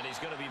 And he's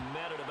going to be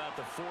met at about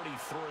the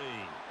 43.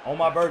 On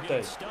my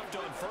birthday.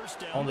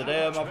 On the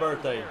day of my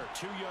birthday.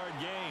 2-yard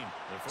gain.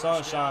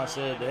 Sunshine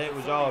said, "The heck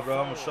with y'all, bro.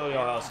 I'm going to show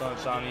y'all how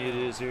sunshiny it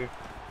is here."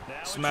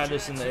 Smacked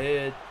us in the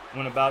head.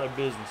 Went about their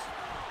business.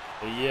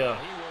 But yeah.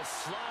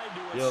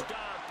 Yep.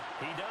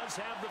 He does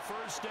have the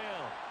first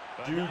down.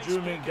 Juju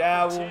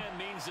McDowell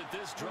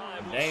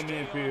and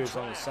Damian Pierce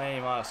on the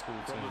same high school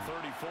team.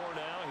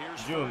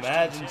 Could you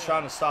imagine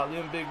trying to stop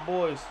them big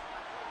boys?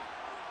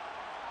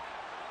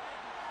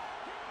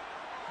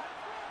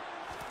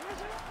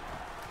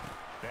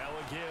 Now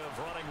a give,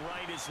 running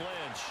right is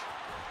Lynch.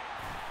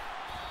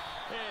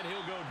 And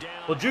he'll go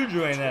down. Well,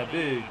 Juju ain't that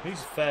big.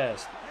 He's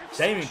fast.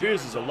 Damian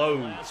Pierce is a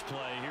load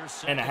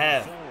and a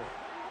half.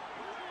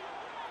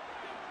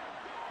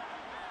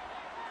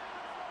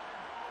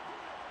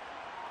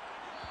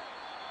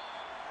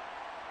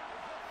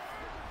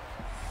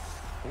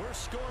 We're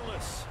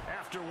scoreless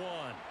after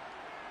 1.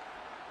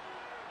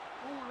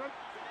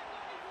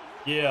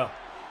 Yeah.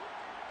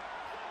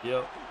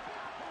 Yep.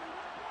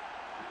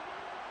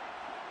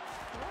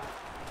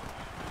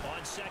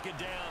 On 2nd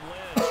down,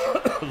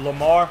 Lynch.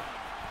 Lamar.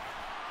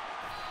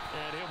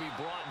 And he'll be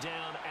brought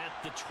down at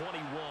the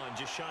 21,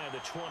 just shy of the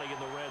 20 in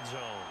the red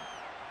zone.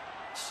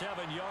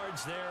 7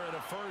 yards there and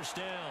a first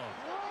down.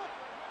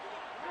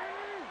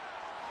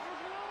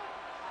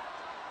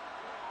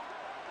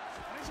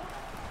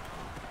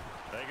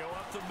 They go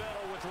up the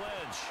middle with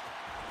Lynch.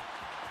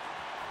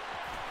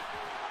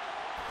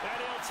 And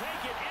he'll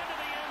take it into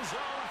the end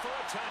zone for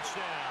a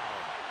touchdown.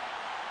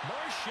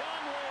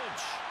 Marshawn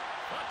Lynch,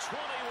 a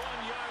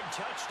 21-yard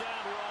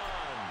touchdown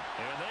run.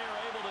 And they are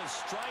able to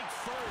strike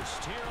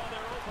first here on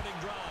their opening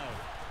drive.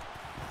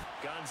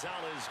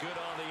 Gonzalez good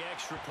on the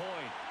extra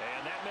point.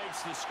 And that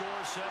makes the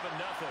score 7-0.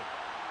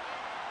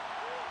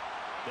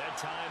 That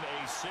time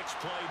a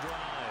 6-play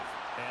drive.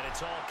 And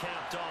it's all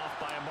capped off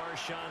by a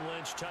Marshawn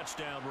Lynch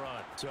touchdown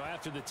run. So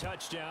after the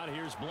touchdown,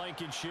 here's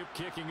Blankenship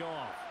kicking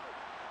off.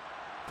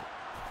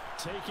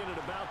 Taking it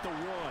about the 1.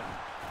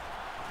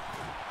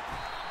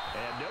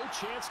 And no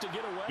chance to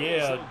get away.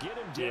 Yeah, Get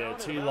him down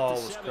T-Law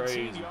was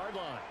crazy.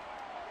 Line.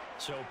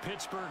 So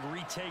Pittsburgh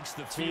retakes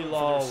the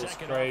T-Law was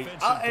crazy.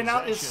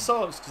 It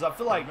sucks because I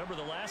feel like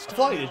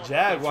the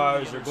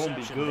Jaguars are going to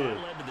be good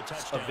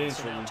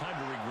eventually. I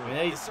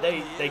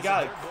mean, they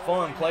got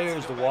fun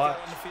players to watch.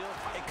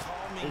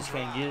 They just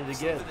can't get it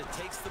together.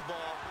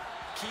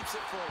 Keeps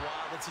it for a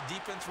while, lets the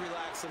defense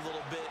relax a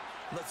little bit,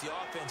 lets the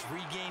offense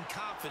regain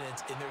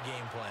confidence in their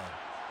game plan.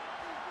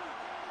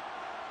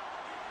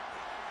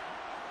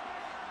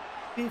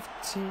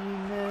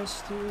 15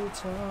 minutes to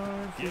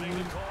time.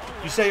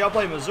 You say y'all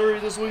play Missouri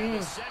this weekend?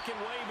 The second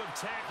wave of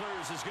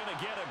tacklers is going to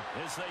get him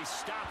as they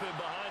stop him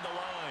behind the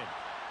line.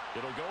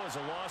 It'll go as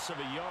a loss of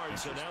a yard,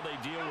 so now they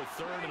deal with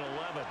 3rd and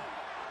 11.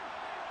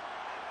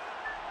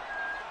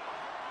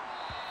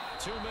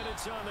 2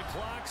 minutes on the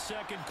clock,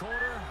 second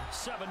quarter,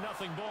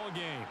 7-0 ball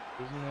game.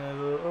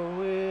 Never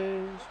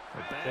always.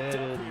 Backed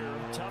up here,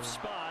 tough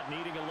spot,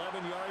 needing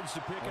 11 yards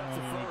to pick up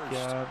the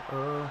first.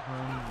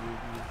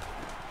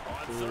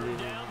 On 3rd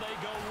down, they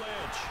go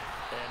Lynch.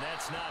 And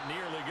that's not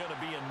nearly going to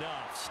be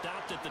enough.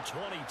 Stopped at the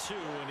 22,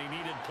 and he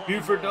needed plenty.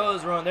 Buford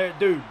does run there.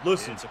 Dude,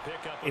 listen.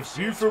 If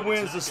Buford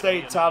wins the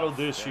state title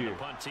this year,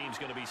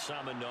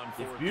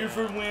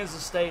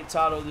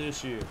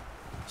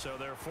 so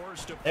they're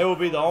forced to they will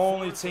be the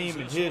only team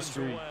in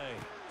history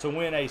to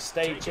win a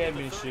state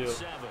championship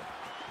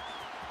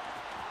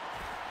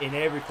in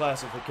every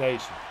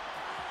classification.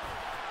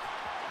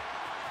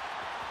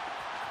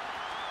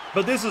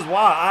 But this is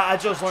why I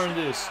just learned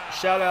this.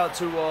 Shout out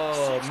to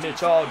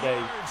Mitch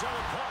Allday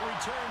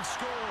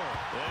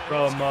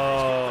from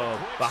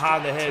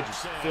Behind the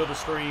Hedges, Field of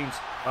Streams,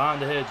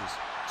 Behind the Hedges.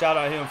 Shout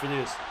out him for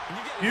this.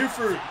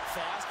 Buford,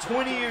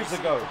 20 years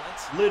ago,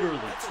 literally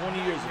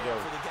 20 years ago,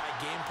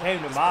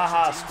 came to my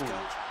high school.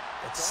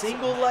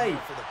 Single A,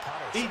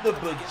 beat the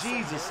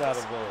bejesus out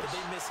of us.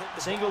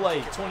 Single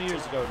A, 20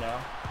 years ago now.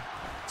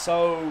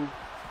 So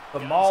the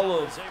Mall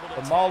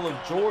of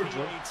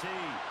Georgia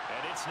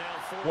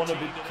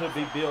could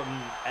be built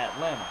in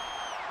Atlanta.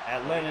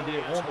 Atlanta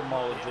didn't want the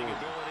Mall of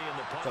Georgia.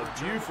 So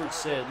Buford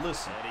said,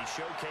 listen,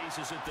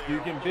 you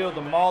can build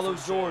the Mall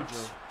of Georgia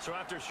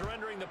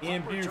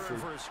in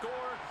Buford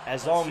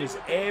as long as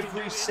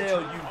every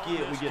sale you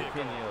get, we get a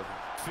penny of it.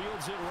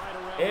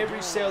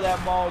 Every sale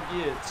that mall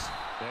gets,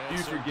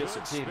 Buford gets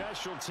a penny.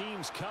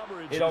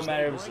 It don't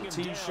matter if it's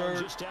a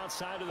t-shirt,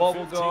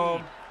 bubble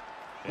gum,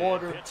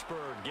 water,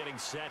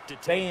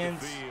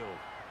 fans.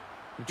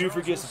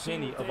 Buford gets a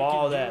penny of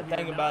all that.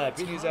 Think about that.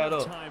 Pennies add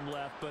up.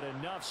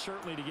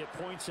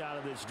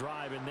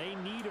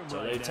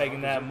 So they're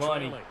taking that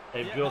money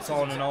they've built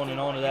on and on and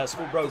on to that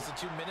school. Bro,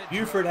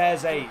 Buford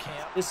has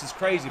this is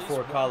crazy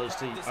for a college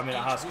team, I mean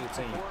a high school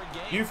team.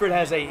 Buford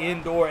has a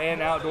indoor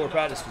and outdoor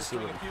practice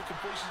facility.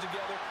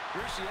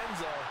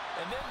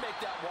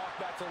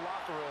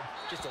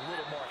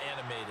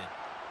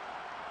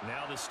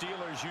 Now the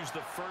Steelers use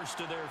the first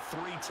of their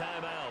 3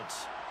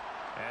 timeouts.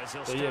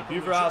 So yeah,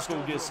 Buford High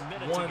School gets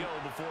one.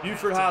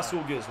 Buford High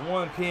School gets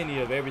 1 penny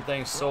of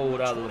everything sold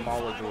out of the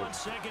Mall of Georgia.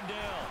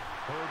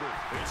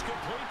 It's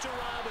complete to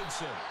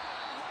Robinson.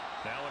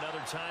 Now another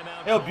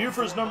timeout. Hell,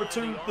 Buford's the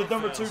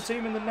number 2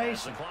 team in the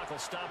nation,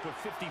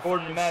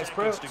 according to Max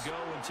Preps. To go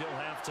until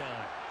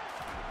halftime.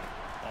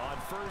 On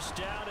first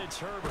down, it's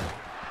Herbert.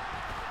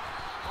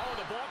 Oh,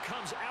 the ball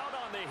comes out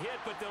on the hit,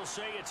 but they'll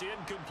say it's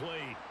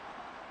incomplete.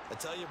 I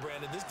tell you,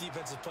 Brandon, this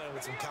defense is playing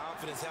with some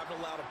confidence. Haven't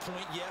allowed a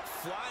point yet.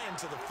 Flying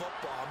to the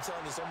football. I'm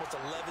telling you, it's almost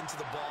 11 to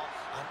the ball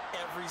on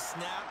every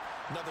snap.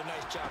 Another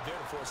nice job there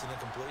to force an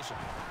incompletion.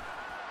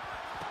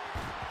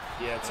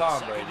 Yeah,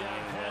 Tom Brady.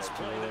 Pass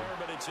play there,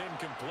 but it's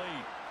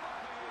incomplete.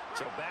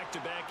 So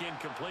back-to-back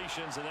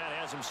incompletions, and that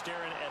has him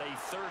staring at a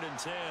 3rd and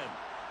 10.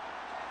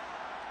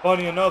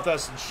 Funny enough,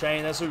 that's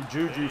Shane. That's who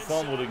Juju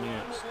fumbled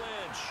against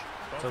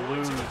to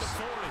lose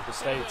the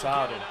state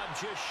title.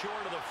 Just short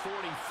of the 45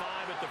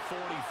 at the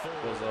 44.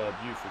 Was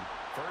Buford.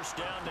 First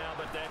down now,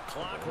 but that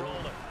clock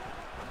rolling.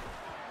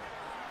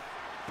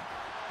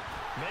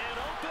 Man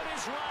open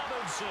is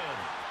Robinson.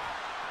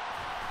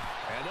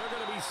 And they're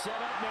going to be set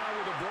up now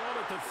with the ball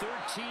at the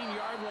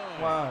 13-yard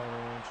line. Wow.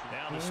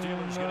 Now the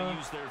Steelers going to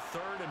use their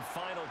 3rd and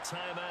final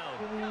timeout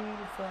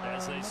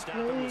as they stop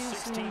it with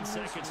 16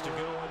 seconds to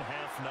go in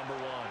half number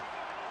 1.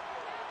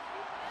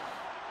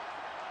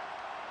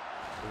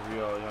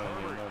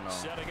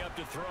 Setting up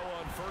to throw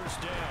on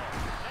first down.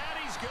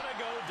 And he's going to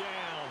go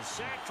down.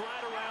 Sacked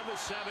right around the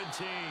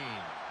 17.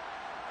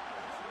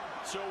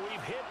 So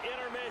we've hit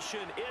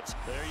intermission.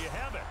 There you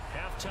have it.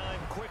 Halftime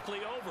quickly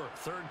over.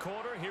 Third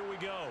quarter, here we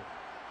go.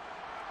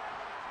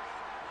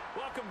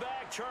 Welcome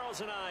back.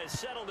 Charles and I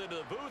settled into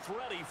the booth,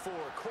 ready for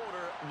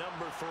quarter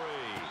number 3.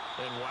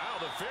 And wow,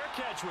 the fair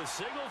catch was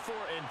signaled for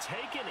and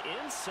taken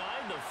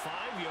inside the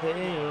 5-yard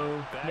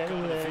line. Back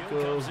on the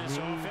field comes this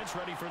offense,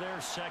 ready for their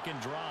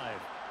second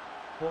drive.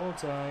 Hold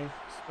tight,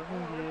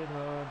 get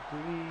hard,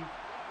 breathe.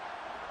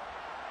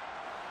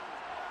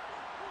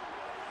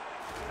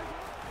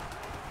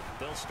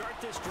 They'll start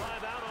this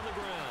drive out on the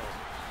ground.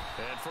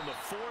 And from the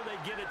 4,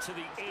 they get it to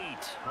the 8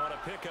 on a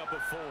pickup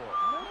of 4.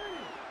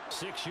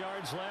 6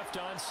 yards left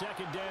on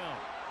second down.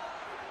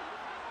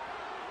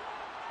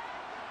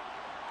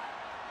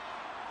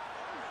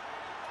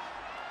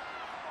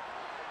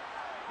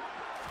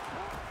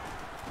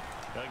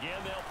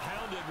 Again, they'll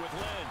pound it with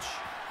Lynch.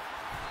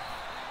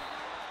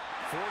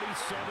 47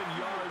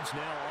 yards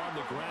now on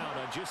the ground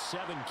on just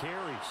 7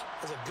 carries.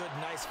 That's a good,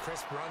 nice,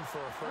 crisp run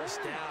for a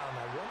first down.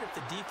 I wonder if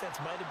the defense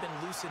might have been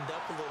loosened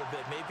up a little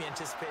bit, maybe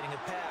anticipating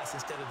a pass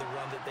instead of the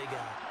run that they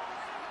got.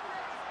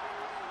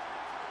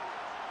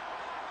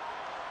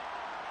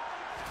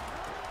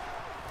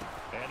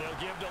 And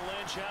they'll give to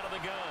Lynch out of the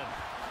gun.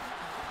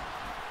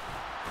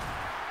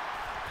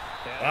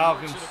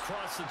 Falcons.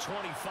 Across the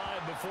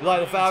 25 before you like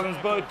the Falcons,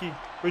 Bucky?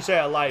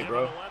 Appreciate that light,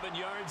 bro. 11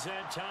 yards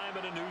that time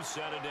and a new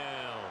set of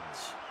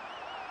downs.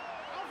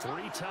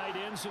 3 tight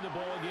ends in the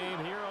ball game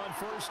here on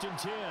 1st and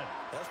 10.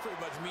 That's pretty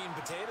much meat and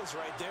potatoes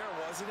right there,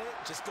 wasn't it?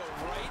 Just go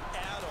right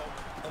at them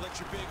and let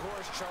your big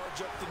horse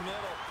charge up the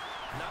middle.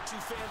 Not too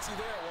fancy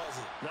there, was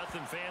it?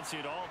 Nothing fancy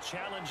at all,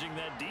 challenging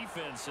that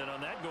defense, and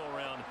on that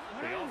go-around,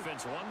 the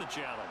offense won the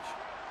challenge.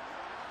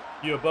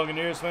 You a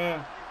Buccaneers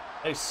fan?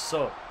 They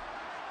suck.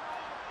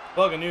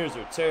 Buccaneers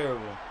are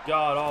terrible.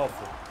 God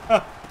awful.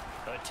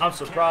 I'm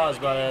surprised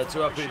by that,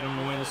 too. I picked them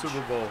to win the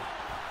Super Bowl.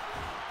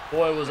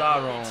 Boy, was I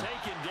wrong.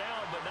 Taken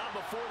down, but not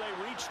before they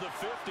reach the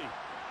 50.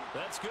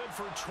 That's good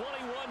for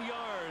 21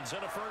 yards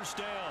and a first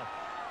down.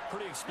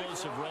 Pretty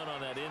explosive run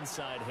on that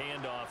inside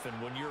handoff, and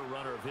when you're a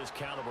runner of his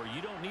caliber,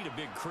 you don't need a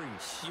big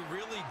crease. You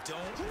really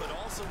don't, but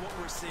also what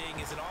we're seeing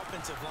is an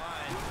offensive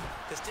line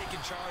that's taking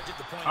charge at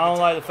the point. I don't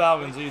like the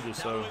Falcons either,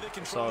 so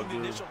it's all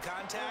good. Initial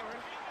contact,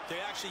 they're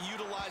actually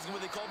utilizing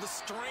what they call the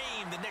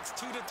strain, the next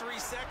 2 to 3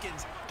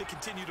 seconds to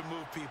continue to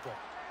move people.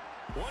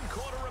 1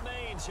 quarter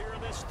remains here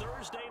in this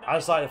Thursday night. I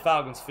just like the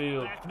Falcons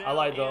field. I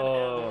like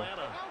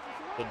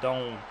the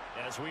dome.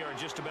 As we are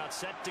just about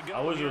set to go.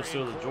 I wish it was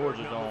still the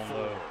Georgia dome,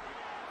 though.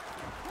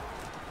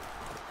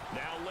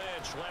 Now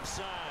Lynch, left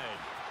side.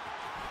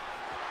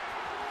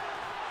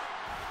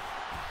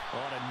 On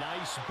a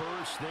nice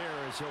burst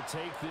there as he'll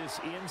take this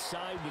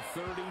inside the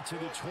 30 to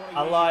the 20.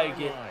 I like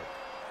it.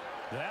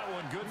 That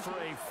one good for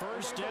a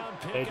first down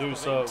pick. They do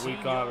suck.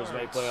 Weak conference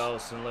make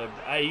playoffs and live.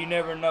 Hey, you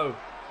never know.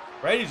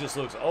 Brady just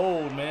looks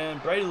old, man.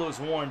 Brady looks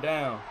worn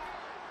down.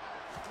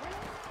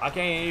 I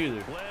can't either.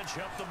 Lynch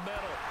up the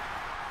middle.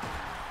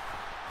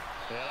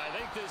 And I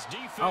think this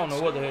defense, I don't know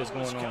what the hell's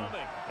going on.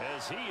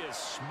 As he is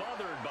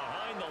smothered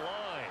behind the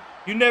line.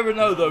 You never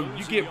know though.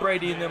 You get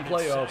Brady in them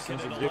playoffs,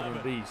 it's a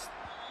different beast.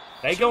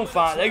 They gonna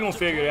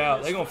figure it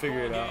out. They gonna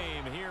figure it out.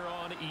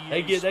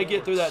 They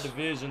get through that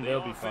division,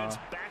 they'll be fine.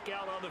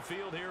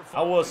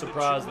 I was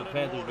surprised the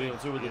Panthers beat them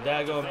too with the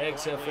daggone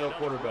XFL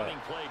quarterback.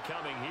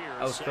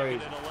 That was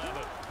crazy.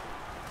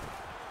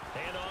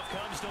 Handoff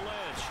comes to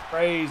Lynch.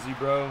 Crazy,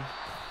 bro.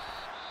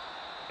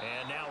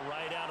 And now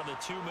right out of the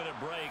 2-minute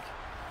break,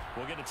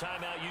 we'll get a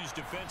timeout used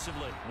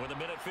defensively with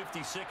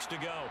 1:56 to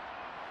go.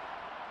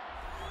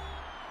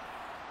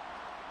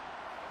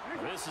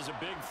 This is a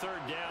big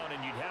 3rd down,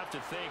 and you'd have to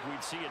think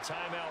we'd see a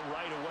timeout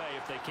right away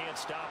if they can't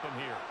stop him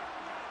here.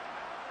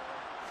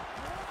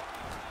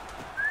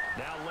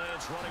 Now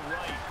Lynch running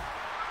right.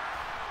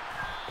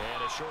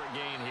 And a short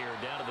gain here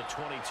down to the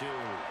 22.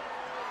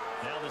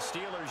 Now the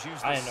Steelers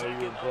use the I didn't know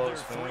you were a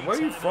Bucks fan. Where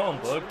are you from,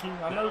 Bucky?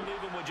 I know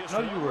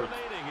you were.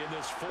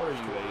 Where are you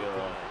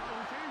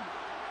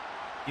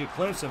you a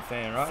Clemson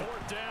fan, right?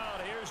 4th down,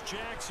 here's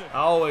Jackson. I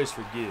always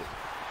forget.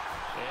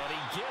 And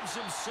he gives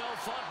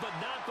himself up, but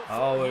not before I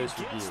always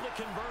he gets forget.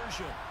 the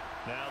conversion.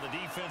 Now the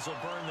defense will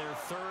burn their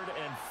 3rd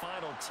and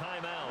final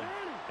timeout.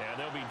 And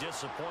they'll be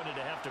disappointed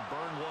to have to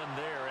burn one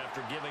there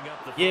after giving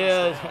up the first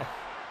down.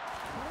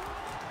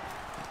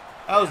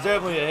 That was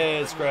definitely a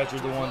head scratcher,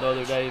 the one the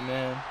other day,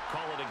 man.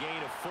 Call it a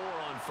gain of 4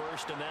 on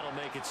 1st, and that'll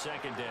make it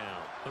 2nd down.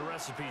 The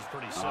recipe's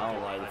pretty simple. I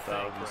don't like the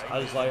Falcons. Think,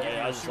 I just like,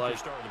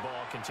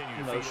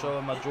 you know,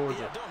 showing my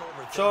Georgia,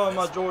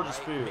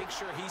 spirit. Make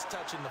sure he's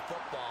touching the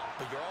football,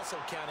 but you're also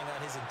counting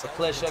on his A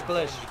intelligence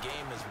clash. in the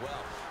game as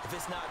well. If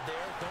it's not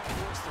there, don't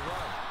force the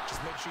run.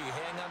 Just make sure you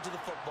hang on to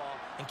the football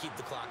and keep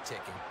the clock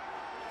ticking.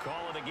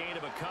 Call it a gain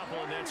of a couple,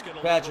 and that's going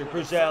to. Patrick,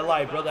 appreciate that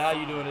light, brother. How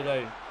you doing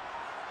today?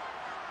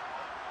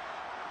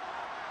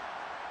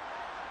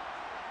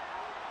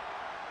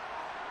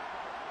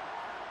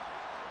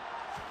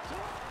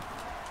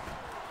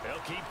 They'll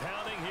They'll keep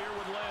pounding here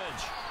with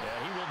Lynch.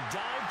 Yeah, he will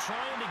dive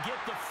trying to get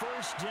the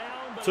first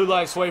down. But Two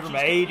likes away from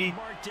 80.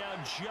 Marked down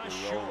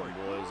just We're rolling,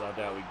 boys. I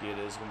doubt we get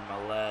it. It's going to be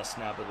my last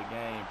snap of the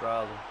game,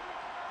 probably.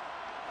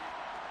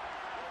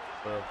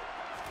 Well,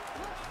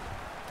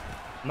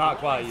 not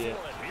quite yet.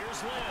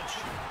 Here's Lynch.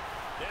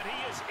 And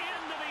he is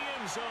into the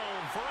end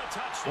zone for a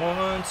touchdown.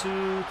 1,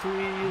 2,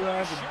 3,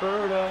 like a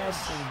bird I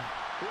sing.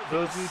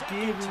 Those who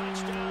give me the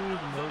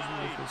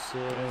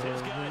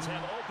most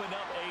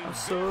I'm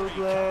so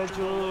glad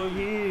you're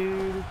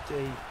here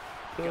today.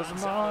 Cause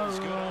tomorrow I'm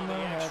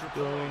gonna have to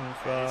go and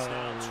fly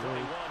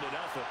away.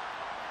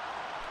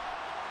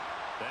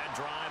 That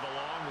drive a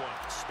long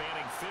one,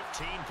 spanning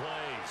 15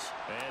 plays.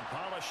 And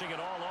polishing it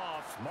all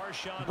off,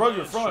 Marshawn Broke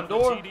your Lynch front from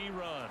the door? TD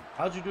run.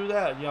 How'd you do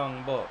that,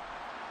 young buck?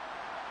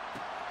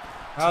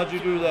 How'd you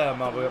do that,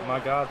 my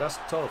God? That's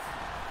tough.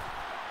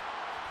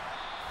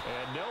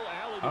 And no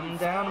alley to I'm be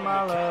down to found.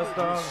 my The last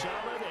coverage is dog.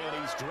 solid,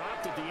 and he's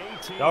dropped at the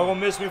 18. Y'all gonna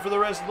miss me for the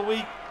rest of the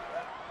week?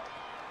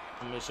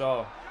 I miss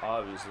y'all,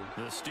 obviously.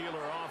 The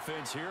Steeler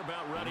offense here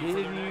about ready If for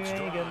you their next ain't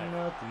drive. got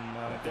nothing,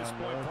 I At this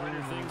got point, partner,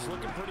 nothing. things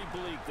looking pretty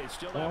bleak. They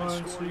still 1,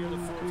 haven't scored here in the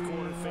 2, fourth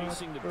quarter, 3,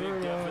 facing the big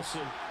bird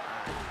deficit.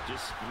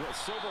 Just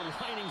silver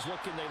linings.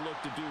 What can they look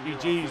to do here?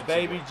 GG's,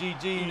 baby,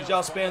 offensively? GG's.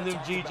 Y'all spam them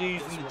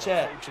GG's in the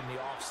chat. In the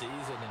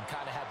offseason and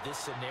kind of have this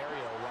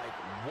scenario, like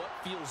what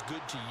feels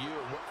good to you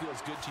and what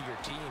feels good to your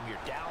team.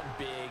 You're down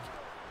big.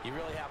 You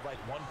really have like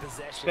one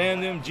possession.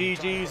 Spam them You're trying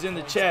to GG's get in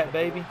the points chat, on the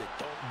board baby. that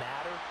don't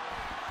matter,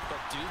 but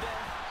do they?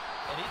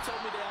 And he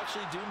told me they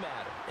actually do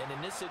matter. And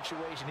in this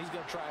situation, he's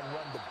going to try and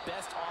run the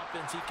best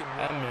offense he can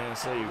run. That man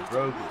say he At least a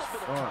broke little his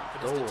bit of front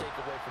confidence door. to take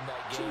away from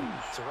that game.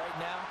 So right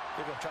now,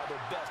 they're going to try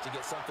their best to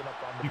get something up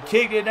on the You board.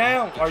 kicked it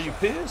down. Are you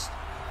pissed?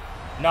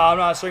 No, I'm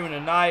not streaming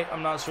tonight.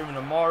 I'm not streaming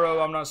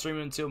tomorrow. I'm not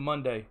streaming until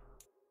Monday.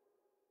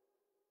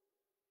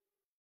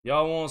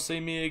 Y'all won't see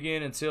me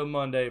again until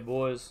Monday,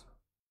 boys.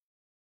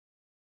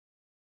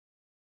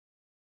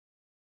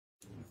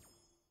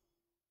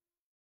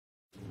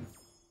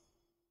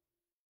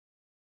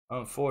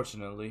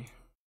 Unfortunately.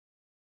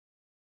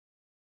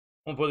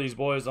 I'm gonna put these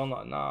boys on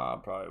the... Nah, I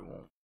probably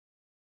won't.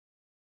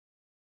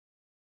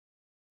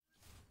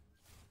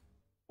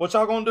 What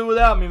y'all gonna do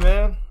without me,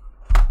 man?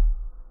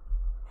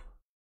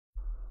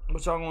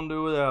 What y'all gonna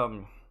do without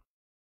me?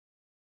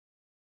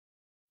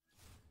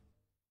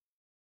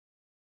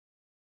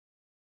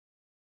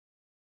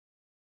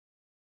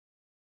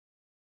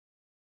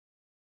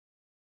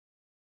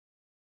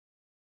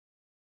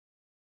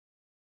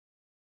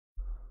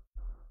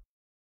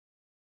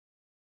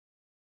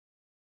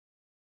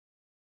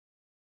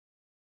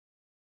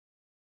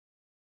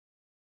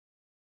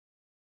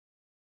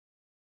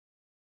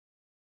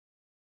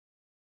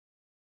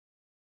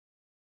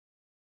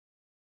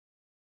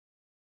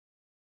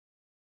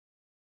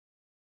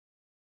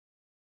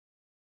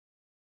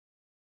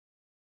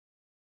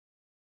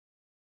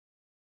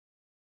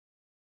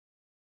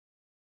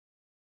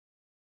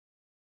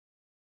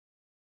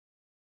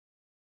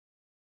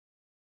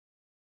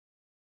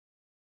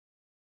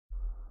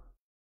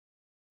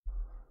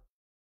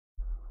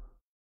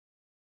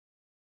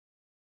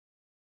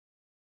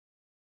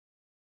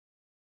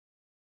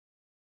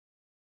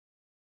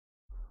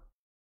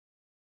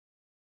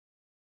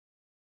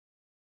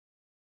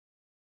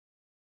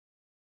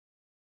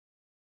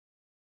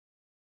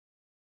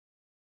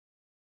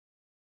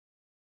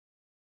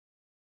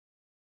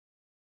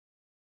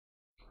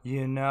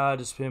 Yeah, nah, I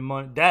just spend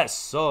money. That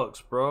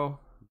sucks, bro.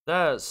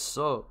 That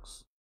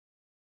sucks.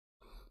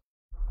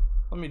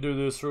 Let me do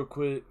this real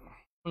quick.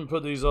 Let me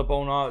put these up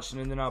on auction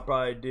and then I'll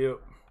probably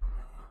dip.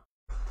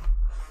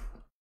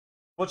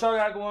 What y'all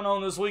got going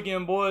on this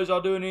weekend, boys?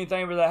 Y'all doing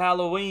anything for the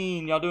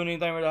Halloween? Y'all doing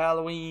anything for the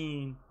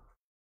Halloween?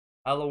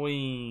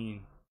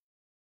 Halloween.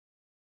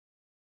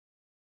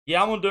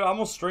 Yeah, I'm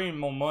gonna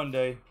stream on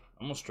Monday.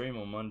 I'm gonna stream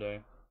on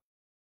Monday.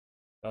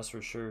 That's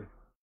for sure.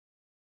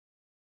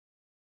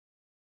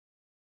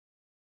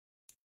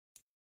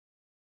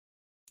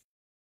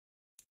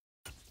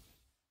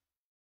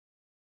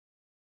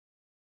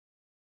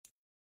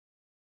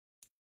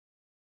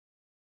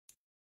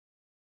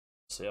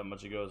 See how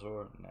much it goes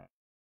for. Nah.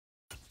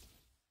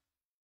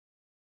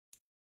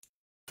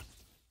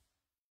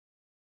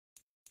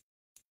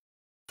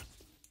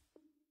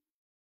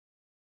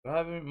 Do I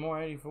have any more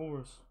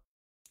 84s?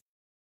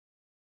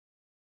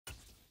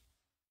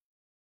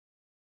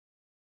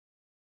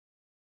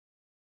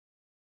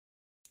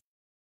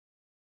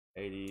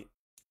 $80.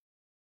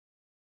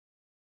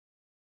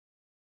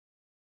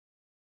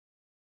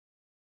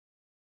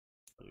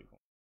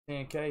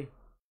 $10K.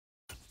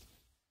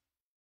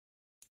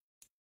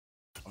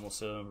 I'm gonna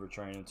sell them for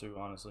training too,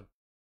 honestly.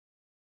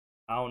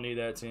 I don't need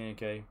that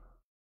 10K.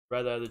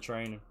 Rather have the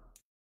training.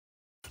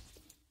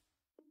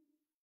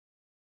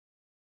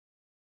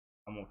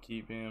 I'm gonna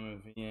keep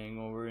him if he ain't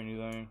over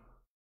anything.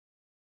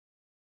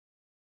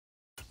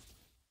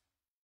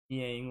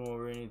 He ain't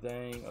over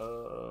anything.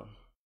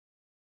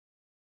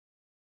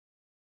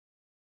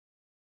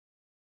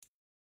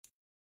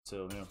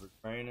 Sell him for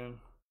training.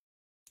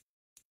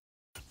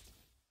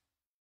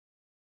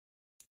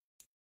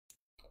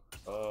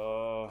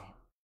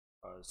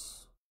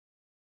 Nice.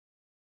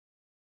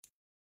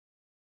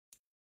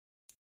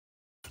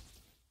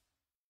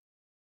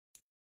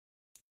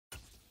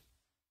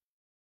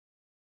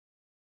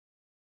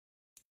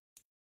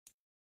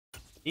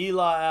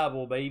 Eli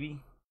Apple, baby.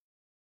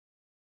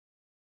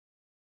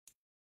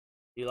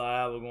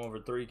 Eli Apple going for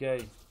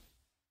 3K.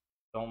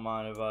 Don't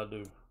mind if I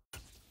do.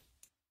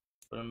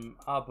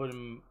 I'll put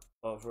him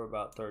up for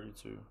about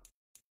 32.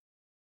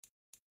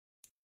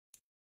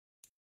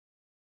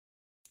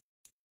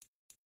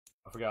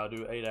 I forgot to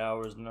do 8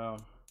 hours now.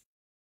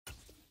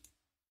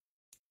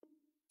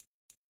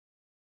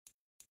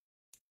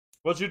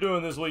 What you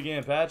doing this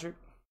weekend, Patrick?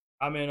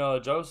 I mean,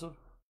 Joseph.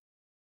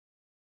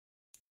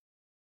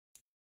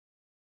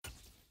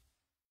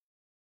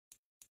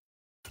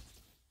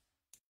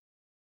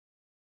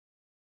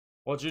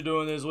 What you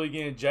doing this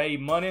weekend, J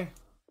Money?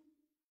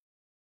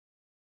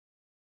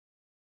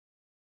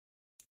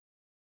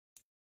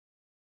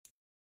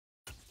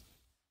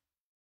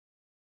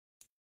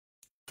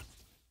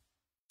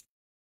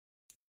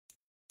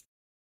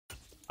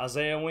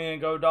 Isaiah Wynn,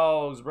 go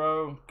Dogs,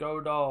 bro. Go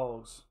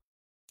Dogs.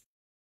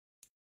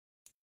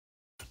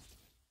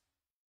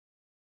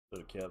 Should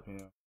have kept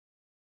him.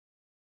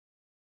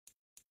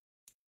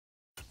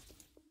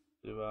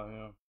 What about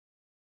him?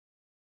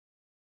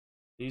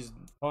 These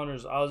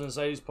punters, I was gonna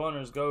say these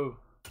punters go.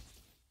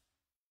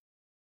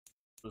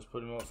 Just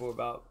put him up for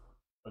about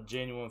a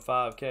genuine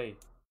 5K. If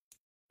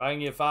I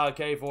can get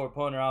 5K for a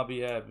punter, I'll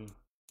be happy.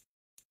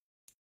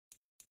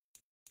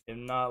 If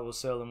not, we'll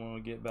sell him when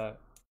we get back.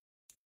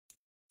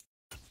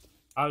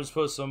 I just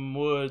put some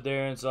wood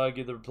there until I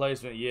get the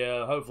replacement.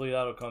 Yeah, hopefully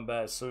that'll come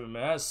back soon,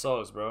 man. That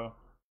sucks, bro.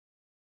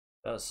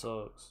 That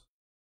sucks.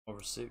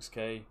 Over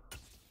 6K.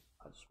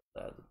 I just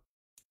had to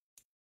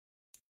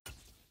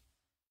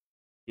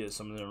get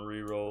some of them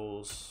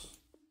re-rolls.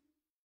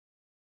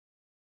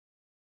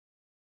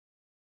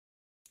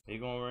 He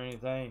going for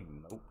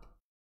anything? Nope.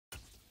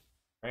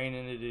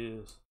 Training it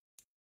is.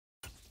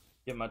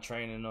 Get my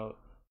training up.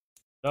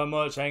 Not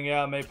much. Hang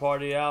out, may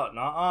party out.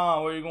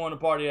 Nuh-uh. Where you going to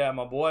party at,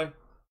 my boy?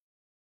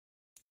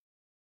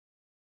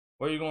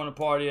 Where you going to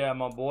party at,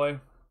 my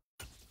boy?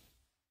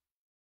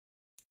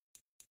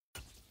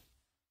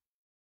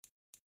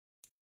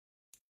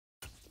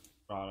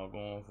 Ronald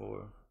going for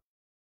it.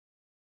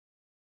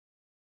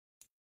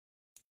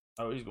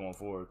 Oh, he's going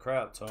for a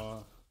crap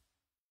ton.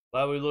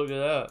 Glad we looked at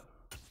that.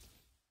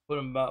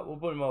 We'll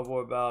put him up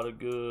for about a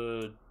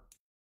good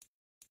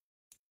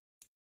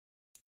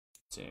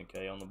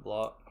 10K on the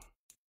block.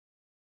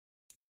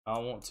 I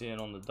want 10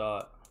 on the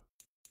dot.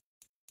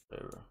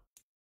 Whatever.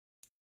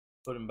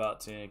 Put him about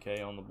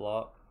 10K on the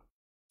block.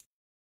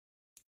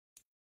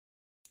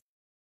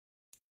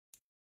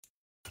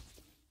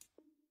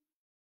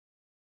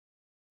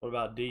 What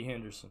about D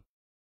Henderson?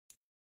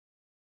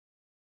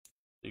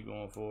 What's he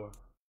going for?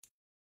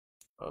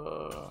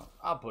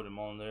 I'll put him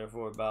on there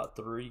for about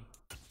 3.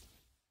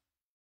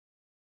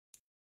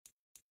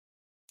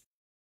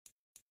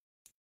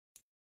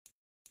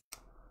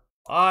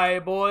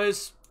 Alright,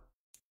 boys.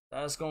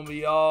 That's gonna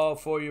be all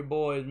for your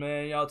boys,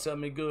 man. Y'all tell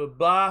me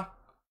goodbye.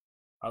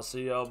 I'll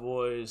see y'all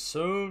boys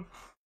soon.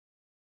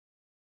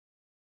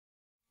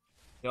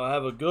 Y'all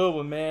have a good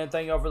one, man.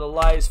 Thank y'all for the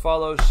likes,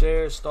 follow,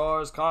 share,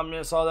 stars,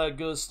 comments, all that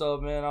good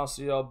stuff, man. I'll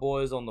see y'all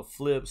boys on the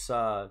flip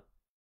side.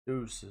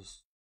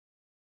 Deuces.